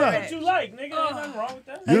 That's what's up. What you like, nigga? Ain't nothing wrong with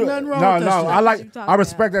that. Ain't nothing wrong No, with that no. shit. I like. talking I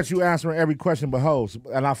respect that you answering every question but hoes,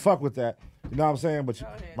 and I fuck with that. You know what I'm saying? But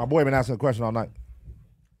my boy been asking a question all night.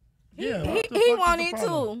 Yeah, he wanted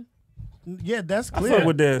to. Yeah, that's I clear. fuck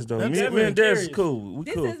with Dez though. That's Me and Dez is cool. We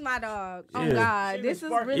This cool. is my dog. Oh Yeah. God, this is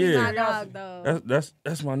really my dog though. That's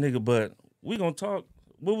my nigga. But we gonna talk.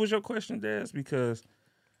 What was your question, Dez? Because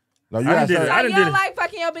No, you I asked did her. it. So I you did don't it. like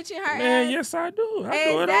fucking your bitch in her Man, ass? yes I do. I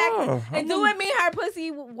do it all. And do it mean her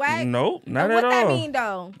pussy whack? Nope, not what at all. that mean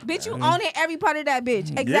though? Bitch, you own it every part of that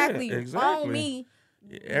bitch. Exactly. Yeah, exactly. Own me.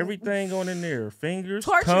 Everything going in there. Fingers,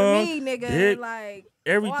 Torture tongue, me, nigga. dick, Like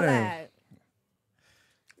everything. all that.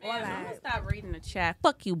 Man, I'm gonna stop reading the chat.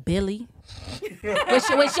 Fuck you, Billy.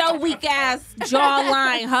 with your weak ass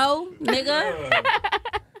jawline, hoe, nigga.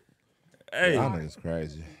 Hey. Y'all niggas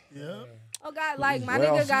crazy. Yeah. Oh God, like my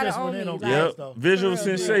Well, nigga gotta that's own when me. they don't Like, Yep. though. Visual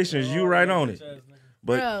sensations. You right on it.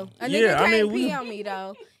 But bro, a nigga yeah, can't I mean, pee we. on me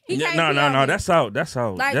though. He Yeah, can't no. pee on me. That's out. That's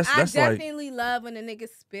out. Like That's I like. definitely love when a nigga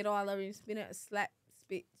spit all over you, spit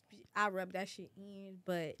spit. I rub that shit in,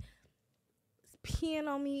 but peeing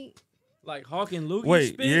on me. Like Hawk and Loogie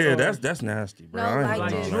Wait, spit? yeah, or? that's nasty, bro. No, I ain't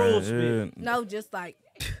like gonna just lie, drool man. spit. Yeah. No, just like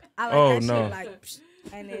I like Oh, that no. shit like,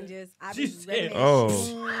 and then just I be She rubbing said,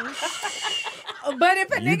 that. But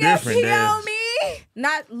if a You nigga different, pee Dez. on me,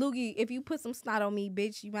 not Loogie, if you put some snot on me,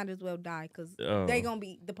 bitch, you might as well die because Oh.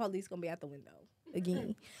 the police gonna be at the window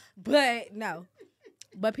again. But no,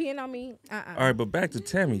 but peeing on me, All right, but back to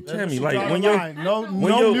Tammy. Tammy, what like you draw when the you're line. No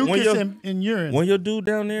mucus in urine. When your dude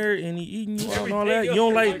down there and he eating you out and all that, you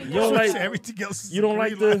don't like everything else. Is you don't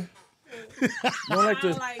like the you don't like the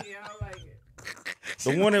I don't like it.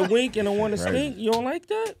 the one that wink and the one that Right. stink. You don't like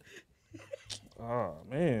that? Oh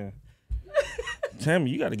man, Tammy,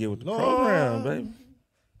 you got to get with the program, baby.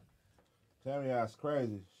 Tammy, that's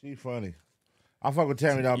crazy. She funny. I fuck with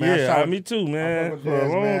Tammy though, man. Yeah, Shout- me too, I man. fuck with For a Dez,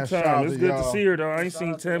 long man. Shout out time. It's good to y'all. see her though. I ain't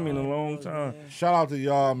seen Tammy in a long time. Shout out to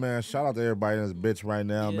y'all, man. Shout out to everybody in this bitch right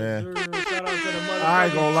now, man. Shout out to the I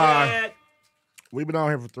ain't gonna lie. chat. We've been on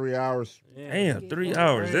here for 3 hours. Damn, 3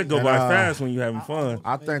 hours. That go And, by fast when you having fun.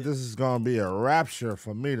 I think this is gonna be a rapture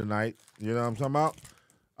for me tonight. You know what I'm talking about?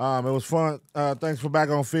 It was fun. Thanks for back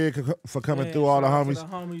on Figg for coming through all the shout out to homies.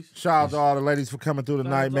 the homies. Shout out to all the ladies for coming through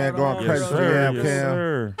tonight, man. Going Yes, crazy for sir. Yam Yes, Cam.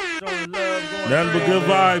 sir. Showing love, going Nothing but good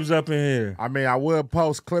crazy. vibes up in here. I mean, I would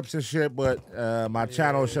post clips and shit, but my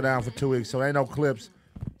channel shut down for 2 weeks, so ain't no clips.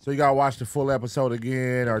 So you gotta watch the full episode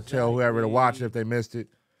again, or tell whoever to watch it if they missed it.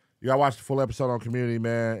 You gotta watch the full episode on Cuhmunity,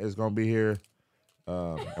 man. It's gonna be here,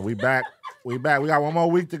 and we back. We back. We got 1 more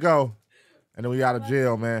week to go, and then we out of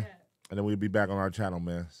jail, man. And then we'll be back on our channel,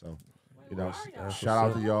 man. So, you know, shout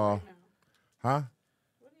out to y'all. Huh?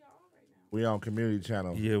 We on Cuhmunity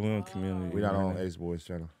channel. Yeah, we on Cuhmunity. We not on AceBoyz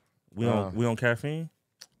channel. We on caffeine?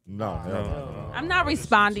 No. I'm not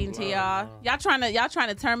responding to y'all. Y'all trying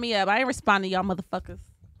to turn me up. I ain't responding to y'all motherfuckers.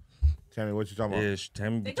 Tammy, what you talking about? Yeah,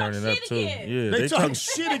 Tammy be They talk turning up shit too. again. Yeah, They talking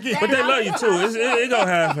shit again. But they love you too. It go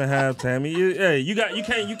half and half, Tammy. Hey, you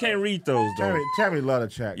can't read those though. Tammy love the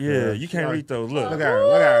chat. Yeah, girl. you can't read those. Look Look at her.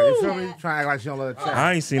 Look at her. You feel me? Trying to act like she don't love the chat.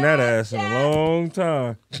 I ain't seen that ass in a long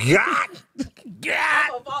time.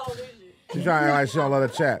 God. She trying to act like she don't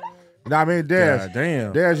love the chat. You know what I mean? Dez. God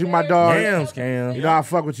damn. Dez, you my dog. Yams, Cam. You know I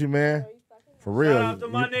fuck with you, man. For real. Shout out to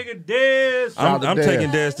my nigga Dez. Shout out I'm to taking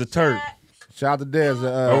Dez. Dez to Turk Shout out to Dez.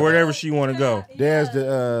 or wherever she want to go. Dez,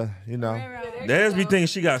 you know. Dez be thinking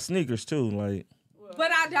she got sneakers too. Like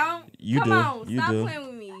But I don't. you Come do. on, You stop do. playing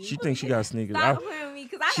with me. She thinks she got sneakers. Stop playing with me,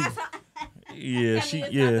 cause I got some. Yeah, she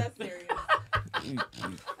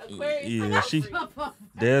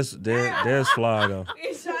Dez fly though.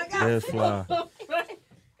 Dez fly.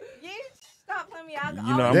 Stop playing with me.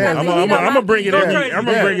 You know, Dez, I'm gonna bring it every. I'm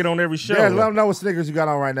gonna bring it on every show. Dez, let them know what sneakers you got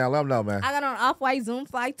on right now. Let them know, man. I got on off-white Zoom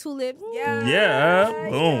Fly tulip. Yeah,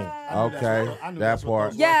 boom. Okay, that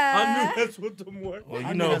part. Yeah. I knew that's what them were. Well,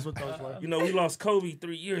 I knew that's what those were. you know, we lost Kobe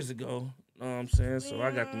 3 years ago. Know what I'm saying? So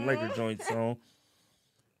I got them Laker joints on.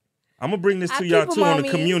 I'm gonna bring this to I y'all keep too 'em on on the me.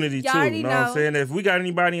 community Y'all too. already You know what I'm know. saying? If we got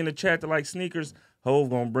anybody in the chat that like sneakers, Hove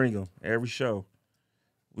gonna bring them every show.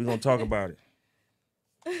 We gonna talk about it.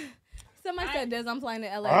 Somebody said Des, I'm playing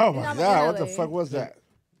in LA. Oh And my I'm God, in what the LA. fuck was that?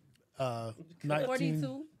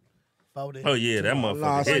 42. Oh yeah, that motherfucker.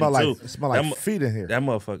 Nah, it hitting, smell like too. it smell like That feet in here. That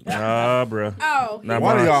motherfucker. Nah, bro. Oh. Nah,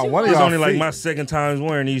 One of y'all It's only like feet- my second time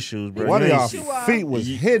wearing these shoes, bro. One of You y'all ain't- feet was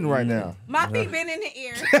hidden right now. My feet been in the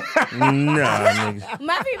ear. Nah, nigga.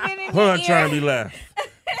 My feet been in Hold the on, ear. trying to be laugh.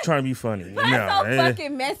 Trying to be funny. Mine's Nah, so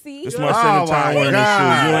fucking messy. It's my second time wearing these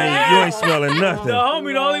shoes. You ain't smelling The nothing.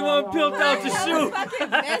 homie, the only one peeled out the shoe.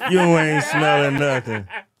 You ain't smelling nothing.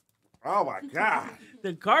 Oh my God.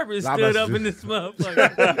 The carpet I stood must up do- in this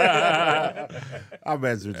motherfucker. I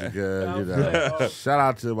mess with you good, you know. Shout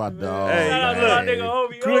out to my dog. Hey, Shout out to my nigga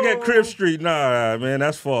Hobie. look at Crib Street. Nah, man,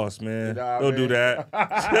 that's false, man. know what I Don't do mean? that.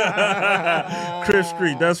 Crib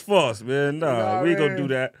Street, that's false, man. Nah, what we I ain't gonna mean?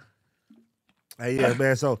 do that. Hey, yeah,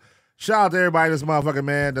 man. So shout out to everybody in this motherfucker,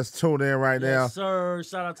 man, that's tuned in right now. Yes, sir.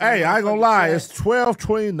 Shout out to Hey, the I ain't gonna motherfucking lie. chat. It's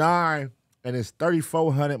 12:29 and it's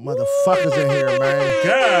 3,400 motherfuckers in here, man.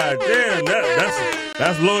 God damn,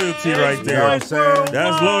 that's loyalty right You know there. what I'm saying?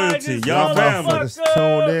 That's loyalty. Y'all Y'all family. motherfuckers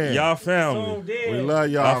tuned in. Y'all family. We love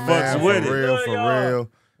y'all, I man. fucks with for it. real, for real.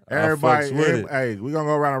 I Everybody, fucks with it. hey, we gonna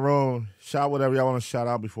go around the room. Shout whatever y'all want to shout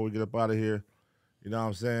out before we get up out of here. You know what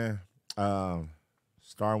I'm saying?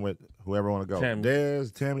 Starting with whoever want to go. Tammy.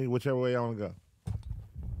 Dez, Tammy, whichever way y'all want to go.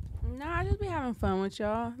 Nah, I just be having fun with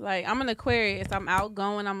y'all. Like, I'm an Aquarius. I'm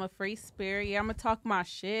outgoing. I'm a free spirit. Yeah, I'm gonna talk my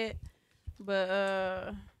shit.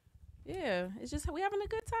 But yeah, it's just we having a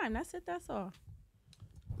good time. That's it. That's all.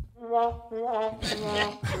 My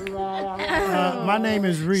name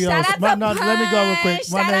is Rios. Shout out to let me go real quick.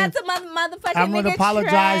 Shout out to motherfucking I'm gonna nigga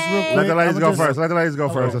apologize real quick. Let the ladies go first. Let the ladies go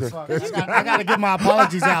first. I gotta get my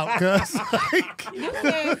apologies out, cuz.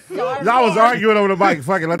 Y'all was arguing over the mic.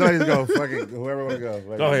 Fuck it. Let the ladies go. Fuck it. Whoever want to go.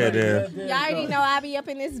 Go ahead, Dan. Y'all already know I be up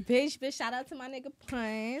in this bitch, but shout out to my nigga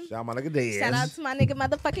Pun. Shout out my nigga Dez. Shout out to my nigga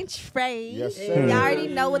motherfucking Trey. Yes, sir. Y'all already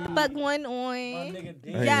know what the fuck going on.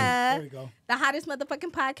 Yeah. There we go. The hottest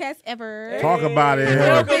motherfucking podcast ever. Talk about it.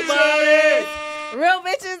 Real bitches. Real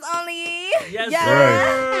bitches only. Yes,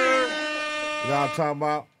 sir. Y'all talking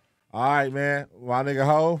about? All right, man. My nigga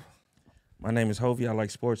Hov. My name is Hovey. I like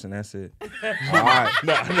sports, and that's it. All right.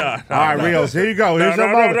 No. All right, Rios. Here you go. Here's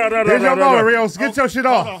your moment. Here's your moment, Rios. Get your shit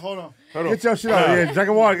off. Hold on. Get your shit off. Yeah, drink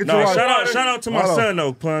a water. Get your water. Shout out to my son,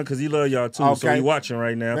 though, Pun, because he love y'all, too. So he watching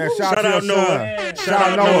right now. Man, shout out to Noah. Shout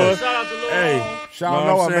out Noah. Hey. Shout out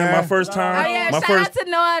Noah, man. My first time. Oh, yeah. Shout out to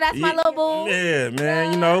Noah. That's my little boo. Yeah,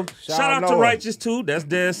 man. You know. Shout out to Righteous, too. That's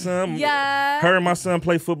Dad's son. Yeah. Her and my son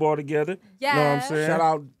play football together. Yeah. You know what I'm saying? Shout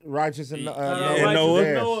out Righteous and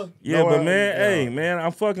Noah. Yeah, but man, hey, man,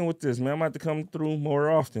 I'm fucking with this, man. I'm going to have to come through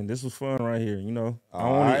more often. This was fun right here, you know.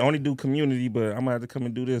 I only do community, but I'm going to have to come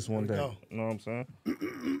and do this one day. You know what I'm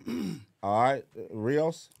saying? All right,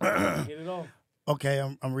 Rios. Get it on. Okay,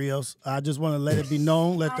 I'm Rios. I just want to let it be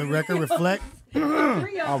known, let the record reflect. I'm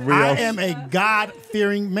Rios. I am a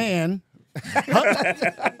God-fearing man.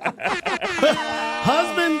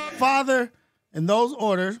 Husband, father, in those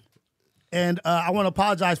orders. And I want to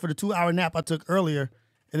apologize for the 2-hour nap I took earlier,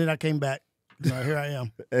 and then I came back. Here I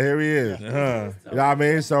am. Here he is. You know what I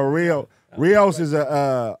mean? So Rios is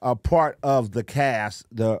a part of the cast,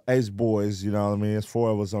 the AceBoyz. You know what I mean? It's 4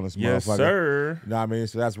 of us on this motherfucker. Yes, sir. You know what I mean?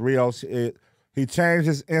 So that's Rios. He changed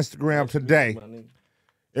his Instagram today.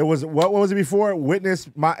 It was, what was it before? Witness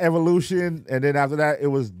My Evolution. And then after that, it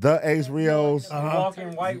was The Ace Rios.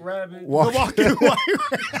 Walking White Rabbit. Walking White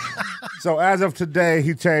Rabbit. So as of today,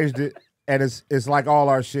 he changed it. And it's like all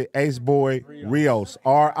our shit. AceBoy Rios.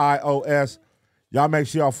 R-I-O-S. Y'all make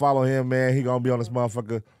sure y'all follow him, man. He gonna be on this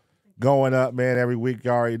motherfucker going up, man, every week.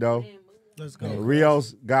 Y'all already know. Let's go.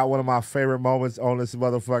 Rios got one of my favorite moments on this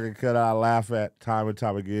motherfucking cut I laugh at time and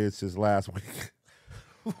time again since last week.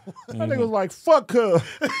 That nigga was like, fuck her.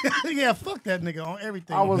 Yeah, fuck that nigga on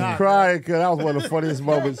everything. I was crying because that was one of the funniest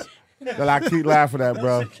moments that I keep laughing at,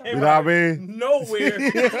 bro. You know what I mean? Nowhere. He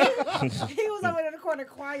was over in the corner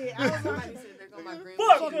quiet. I was like,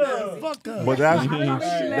 fuck her. But that's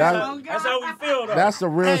how we feel, though. That's the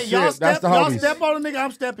real shit. That's the Y'all homies. step on the nigga,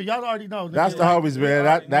 I'm stepping. Y'all already know. That's the homies,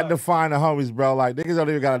 man. That define the homies, bro. Like, niggas don't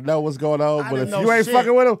even gotta know what's going on. But if didn't you know ain't shit.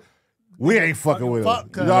 fucking with them, we ain't fucking with them.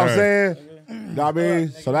 You know what I'm saying? You know what I mean?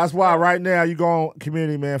 So that's why right now you go on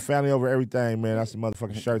community, man, family over everything, man. That's the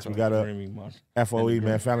motherfucking shirts we got up. FOE,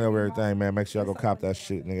 man, family over everything, man. Make sure y'all go cop that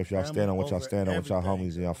shit, nigga. If y'all stand on what y'all stand on with y'all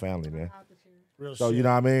homies and y'all family, man. So you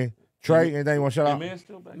know what I mean? Trey, anything you want to shout out?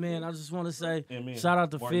 Man, I just want to say shout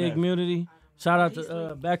out to Figmunity. Shout out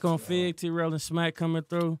to back on Figg, t-rell and Smac coming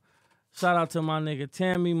through. Shout out to my nigga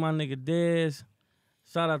Tammy, my nigga Dez.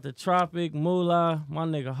 Shout out to Tropic, Moolah, my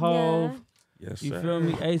nigga Hove. Yes, you sir. feel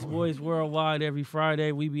me? AceBoyz Worldwide every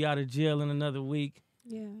Friday. We be out of jail in another week.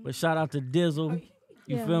 Yeah. But shout out to Dizzle.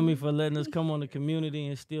 You Yeah. feel me? For letting us come on the community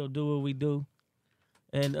and still do what we do.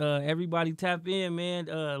 And everybody tap in, man.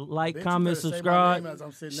 Like, Bitch, comment, you better say my subscribe. name as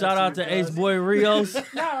I'm sitting Shout out next to to you, AceBoy Rios,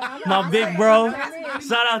 my big bro.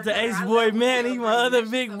 Shout out to AceBoy Manny, my other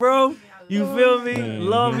big bro. You feel me?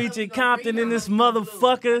 Long Beach and Compton in this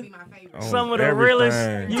motherfucker. Some of the realest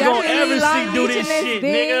you gonna ever see do this shit,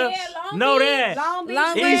 nigga. Know that.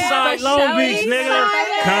 East side Long Beach, nigga.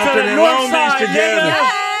 Compton and Long Beach together.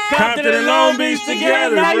 Compton and Long Beach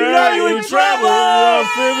together, Now you bro. know you in trouble.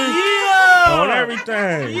 trouble. Yeah. On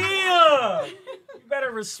everything. Yeah. You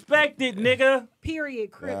better respect it, nigga.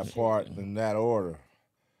 Period. That part in that order.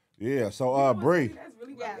 Yeah, so Bree.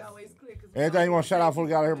 Anything you want to shout out before we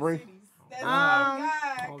got out here, Bree?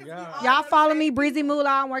 Y'all follow me, Breezy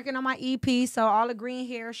Moolah. I'm working on my EP, so all the green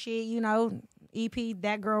hair shit, you know, EP,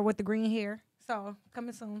 that girl with the green hair. So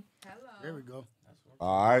coming soon. There we go.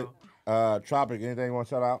 All right. Tropic, anything you want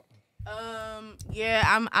to shout out? Yeah,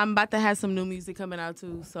 I'm about to have some new music coming out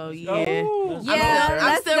too. So yeah,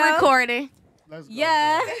 I'm still recording.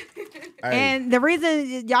 Yeah. Hey. And the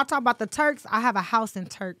reason y'all talk about the Turks, I have a house in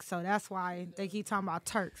Turks, so that's why they keep talking about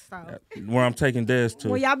Turks. So Where I'm taking Dez to.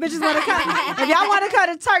 well, y'all bitches want to cut. If y'all want to cut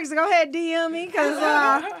the Turks, go ahead DM me,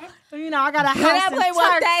 cause you know I got a house That in boy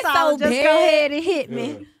want that Turks, so so just bad. go ahead and hit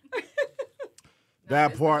me.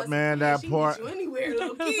 That part, man, that part. anywhere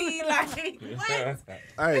low key, like what?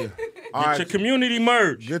 Hey, Get your community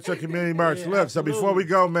merch. Get your community merch. Look, so before we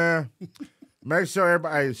go, man, make sure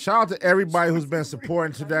everybody, hey, shout out to everybody who's been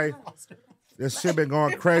supporting today. This shit been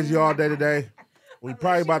going crazy all day today. We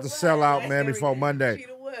probably about to sell out, man, before Monday.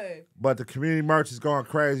 But the community merch is going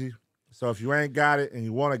crazy. So if you ain't got it and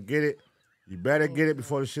you want to get it, you better get it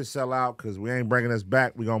before the shit sell out because we ain't bringing this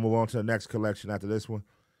back. We're going to move on to the next collection after this one.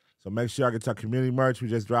 So make sure y'all get your community merch. We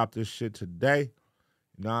just dropped this shit today.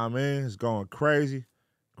 You know what I mean? It's going crazy.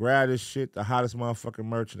 Grab this shit, the hottest motherfucking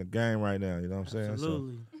merch in the game right now. You know what I'm saying?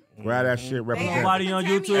 Absolutely. So grab that shit, represent. Nobody on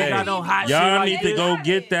YouTube got no hot shit. Y'all like need to this. go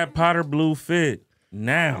get that powder blue fit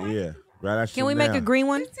now. Yeah. Grab that shit Can we make a green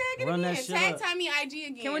one? Run that shit Tag up. Tammy IG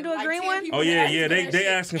again. Can we do a green one? Oh yeah, they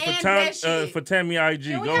asking for Tammy IG.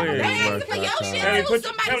 Go ahead. They asking for your shit Hey, too. put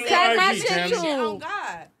Somebody Tammy tag my IG, shit Tammy. too. Oh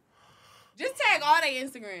God. Just tag all their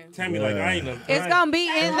Instagram. Tammy like I ain't. It's gonna be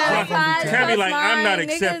in the side. Tammy like I'm not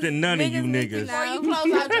accepting none of you niggas. Before you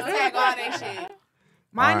close out, just tag all their shit.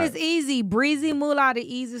 Mine is easy. Breezy Moolah, the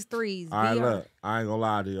easiest threes. All right, BR. look, I ain't gonna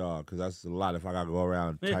lie to y'all because that's a lot if I gotta go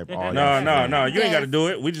around and type all No, y'all no, shit. you ain't got to do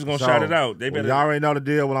it. We just gonna shout it out. They better. Y'all already know the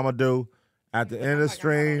deal. What I'm gonna do at the end of the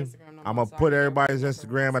stream, I'm gonna put everybody's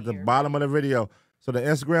Instagram at the bottom of the video. So the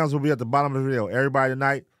Instagrams will be at the bottom of the video. Everybody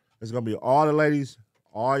tonight, it's gonna be all the ladies.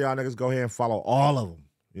 All y'all niggas go ahead and follow all of them.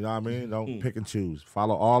 You know what I mean? Don't pick and choose.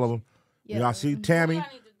 Follow all of them. Yeah. Y'all see Tammy?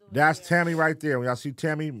 That's Tammy right there. When y'all see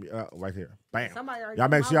Tammy, right here. Bam. Y'all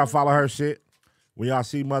make sure y'all follow her shit. When y'all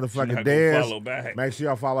see motherfucking Dez, make sure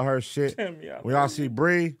y'all follow her shit. When y'all see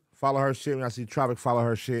Bree, follow her shit. When y'all see Tropic, follow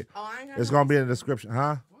her shit. It's going to be in the description.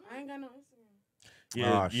 Huh? I ain't got no Instagram.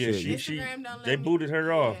 Yeah, shit. she they booted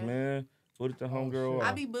her off, man. Booted the homegirl I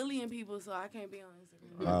off. be bullying people, so I can't be on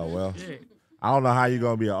Instagram. Oh, well. I don't know how you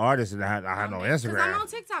going to be an artist and I have no Because I'm Instagram. on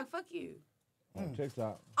TikTok. Fuck you. On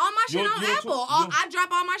TikTok. All my shit on Apple. I drop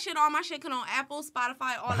all my shit. All my shit come on Apple,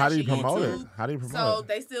 Spotify, all How that do you shit. promote it? YouTube. How do you promote So it?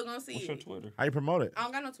 they still gonna see What's your it. Twitter? How you promote it? I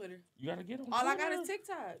don't got no Twitter. You gotta get on All I Twitter. got is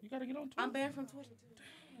TikTok. You gotta get on Twitter. I'm banned from Twitter too.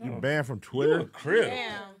 You banned from Twitter? You a Crip.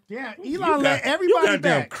 Yeah, Elon let everybody You goddamn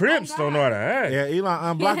back. Crips don't know how to act. Yeah, Elon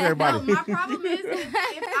unblocked everybody. No, my problem is if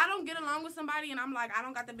I don't get along with somebody and I'm like, I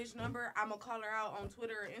don't got the bitch number, I'm gonna call her out on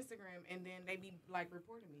Twitter or Instagram, and then they be like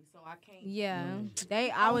reporting me, so I can't. Yeah, they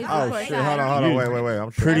always. Oh, shit. Hold on. Wait.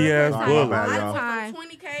 I'm Pretty ass bully. My bad, y'all. Time.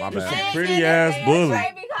 20K. My bad. Pretty ass bully.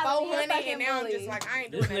 400, and now I'm just like, I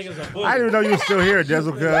ain't doing that shit. I didn't even know you were still here,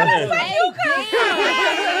 Dizzle.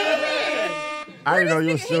 I didn't know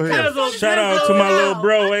you were still here. Shout out to my little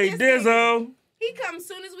bro, hey Dizzo. He comes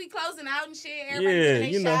soon as we closing out and shit. Everybody Yeah,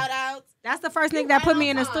 doing you their know. shout outs. That's the first nigga that put me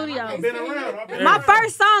in the studio. I've been around. My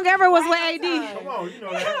first song ever was with AD. Come on, you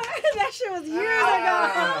know that. That shit was years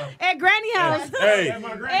ago at Granny House. Hey, At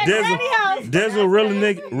Granny House. Dizzle,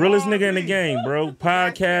 realest nigga in the game, bro.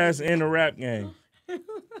 Podcast and the rap game.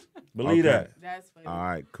 Believe that. That's funny. All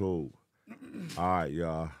right, cool. All right,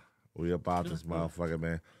 y'all. We about this motherfucker,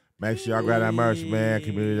 man. Make sure y'all grab that merch, man.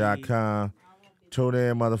 Community.com. Tune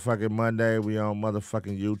in motherfucking Monday. We on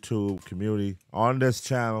motherfucking YouTube community on this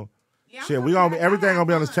channel. Yeah, Shit, we gonna be everything gonna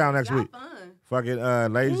be on this channel next week. Fucking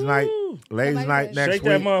ladies night next Shake week.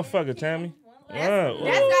 that motherfucker, Tammy. That's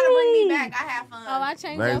gotta bring me back. I have fun. Oh, I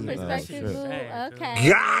changed Ladies- your perspective. shit. Boo.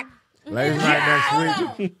 Okay. Ladies night next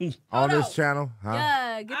week on this channel. Huh?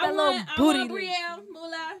 Yeah, get I that little want booty. Brielle,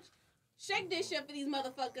 Moolah, shake this shit for these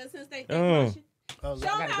motherfuckers since they think Oh. my shit. Show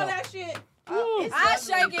them how that shit. I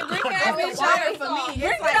shake it. Bring that bitch water over for me.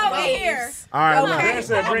 Bring It's it like over waves. here. All right, Man look.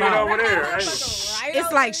 said bring it over there. Hey.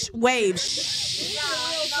 It's like waves.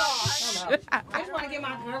 I just want to get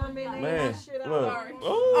my government name Man, and shit look. out.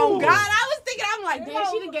 Oh God, I was thinking, I'm like, damn,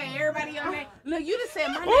 she done gave everybody your name. Look, you just said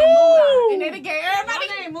my name Moolah, and then they gave everybody.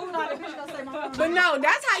 My name Moolah, the bitch gonna say my name. But no,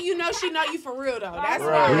 that's how you know she know you for real though. That's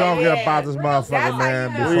Right. We gonna get yeah. about this motherfucker,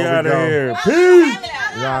 man. Before We we out of go. here. Peace.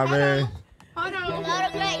 You know what I mean? Hold on.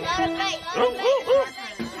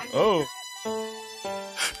 Oh.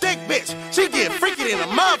 Thick bitch, she get freaky than a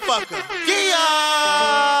motherfucker.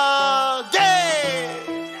 Yeah, yeah,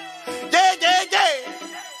 yeah, yeah, yeah,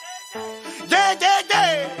 yeah, yeah,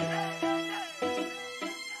 yeah.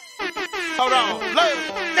 Hold on, look,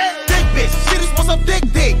 thick bitch, she just want some dick,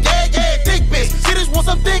 yeah, yeah, thick bitch, she just want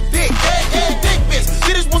some dick, yeah, yeah, thick bitch,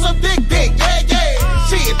 she just want some dick, yeah, yeah.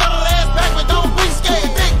 She throw her ass back, but don't be scared,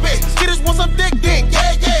 thick bitch, she just want some dick, yeah,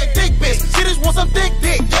 yeah, thick bitch, she just want some dick,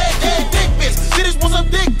 yeah, yeah, thick bitch, she just want some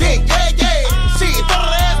dick, yeah, yeah. She throw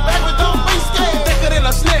her ass back, but don't be scared. Thicker than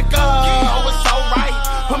a snicker, oh it's so right.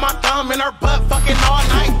 Put my thumb in her butt, fucking all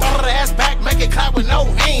night. Throw her ass back, make it clap with no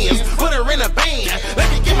hands. Put her in a band, let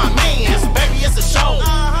me get my mans. Baby, it's a show,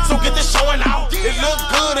 so get this showing out. It look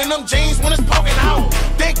good in them jeans when it's poking out.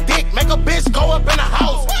 Thick dick, make a bitch go up in the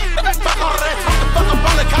house.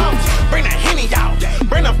 couch. Bring that Henny out.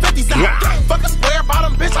 Bring them 50s out. Fuck a square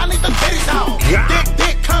bottom, bitch, I need them titties out.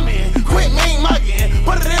 Dick coming. Quit mean mugging.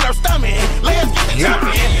 Put it in her stomach. Let's get the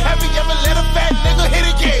jumping. Have you ever let a fat nigga hit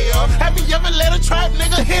a yeah? Have you ever let a trap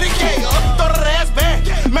nigga hit a yeah? Throw that ass back.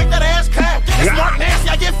 Make that ass clap. It's Mark Nasty.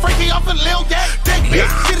 I get freaky off a little gat. Dick bitch.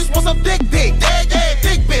 She just want some dick. Yeah, yeah.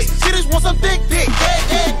 Dick bitch. She just want some dick. Yeah,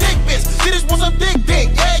 yeah. Dick bitch. She just want some dick.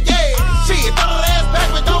 Yeah, yeah. Shit, throw that ass back,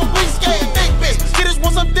 but don't be scared. Dick bitch. She just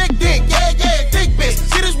want some dick. Yeah, yeah. Dick bitch.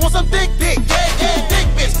 She just want some dick. Yeah, yeah. Dick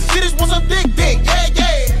bitch. She just want some dick. Yeah,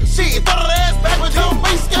 yeah. Shit, throw that ass back, but don't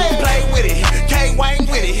be scared. Play with it. K-Wang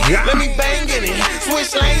with it. Let me bang in it.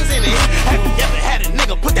 Switch lanes in it. Have you ever had a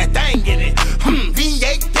nigga put that thing in it?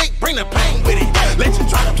 V8 dick, bring the pain with it. Let you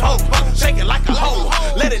try to toe. Shake it like a hoe.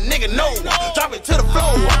 Let a nigga know. Drop it to the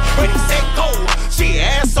floor. Ready, set, go. She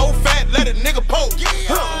ass so fat, let a nigga poke.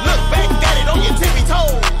 Look back at it on your tippy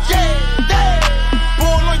toe. Yeah, yeah.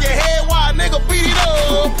 Pull on your head while a nigga beat it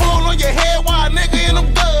up. Pull on your head while a nigga in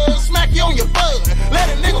them thugs. Smack you on your butt. Let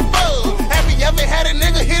a nigga bug. Have you ever had a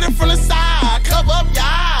nigga hit it from the side? Cover up your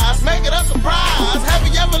eyes. Make it a surprise. Have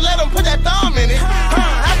you ever let him put that thumb in it?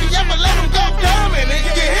 Have you ever let him go dumb in it?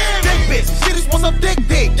 You hear me? Dick bitch. She just want some dick.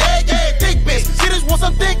 Yeah, yeah. Dick bitch. She just want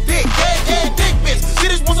some dick. Yeah, yeah. Dick bitch. She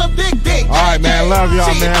just want some dick. All right, man. Love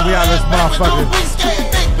y'all, man. We out this motherfucker.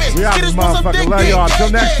 We out this motherfucker. Love y'all. Till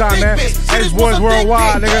next time, man. AceBoyz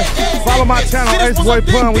Worldwide, nigga. Follow my channel, AceBoy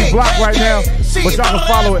Pun. We blocked right now, but y'all can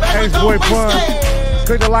follow it, AceBoy Pun.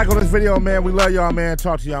 Click the like on this video, man. We love y'all, man.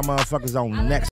 Talk to y'all motherfuckers on next.